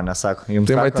 Nieko man nesako. Jums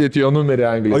Tai sako? matyti jo numerį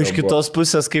O Anglijoje. iš kitos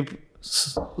pusės kaip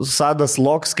Sadas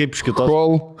Loks, kaip iš kitos.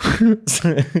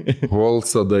 Hol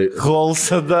Sadai. Hol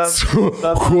Sadam.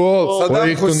 Hol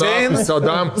Saddam Hussein.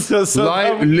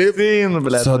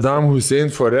 Saddam Hussein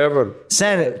forever.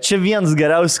 Seni, čia vienas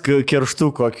geriausių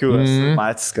kerštų kokių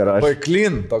matys karočiui. Boy,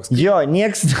 clean. Toks. Jo,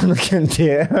 nieks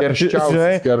nenukentėjo. Kerščiausias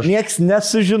Žinai, kerštas. nieks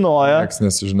nesužinojo. Niekas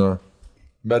nesužino.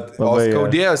 Bet Labai,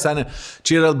 skaudėjo, seniai,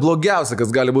 čia yra blogiausia, kas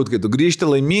gali būti, kai tu grįžti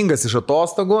laimingas iš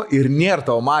atostogų ir nėra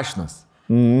tavo mašinas.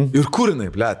 Ir kur jinai,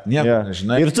 blėt, nieko Jo.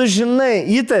 nežinai. Ir tu žinai,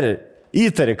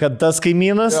 įtari, kad tas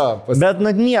kaimynas, Jo, bet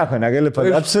net nieko negali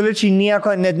padaryti. Absoliučiai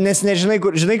nieko, nes nežinai,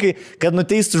 kur, žinai, kad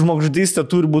nuteistų žmogžudystę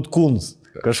turi būti kūnas.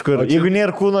 Kažkur. Jeigu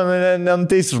nėra kūno,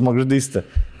 nenuteistų žmogžudystę.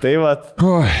 Tai vat,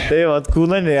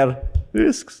 kūno nėra.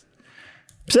 Viskas.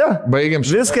 Pse, Baigiam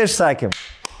šitą. viską išsakėm.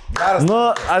 Geras. Nu,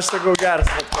 aš sakau geras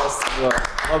podcast.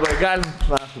 Labai galim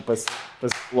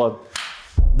pasiploti.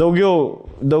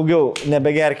 Daugiau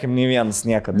nebegerkim nei vienas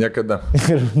niekada. Niekada.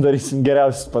 Ir darysim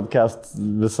geriausius podcastus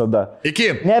visada. Iki.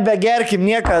 Nebegerkim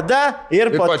niekada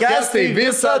ir Podcastai podcastai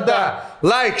visada.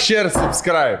 Like, share,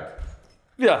 subscribe.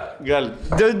 Ja, gali.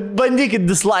 Bandykit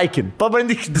dislike'int.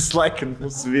 Pabandykit dislike'int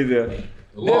mūsų video.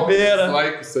 Nebėra.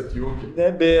 Laikus atjungti.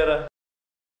 Nebėra.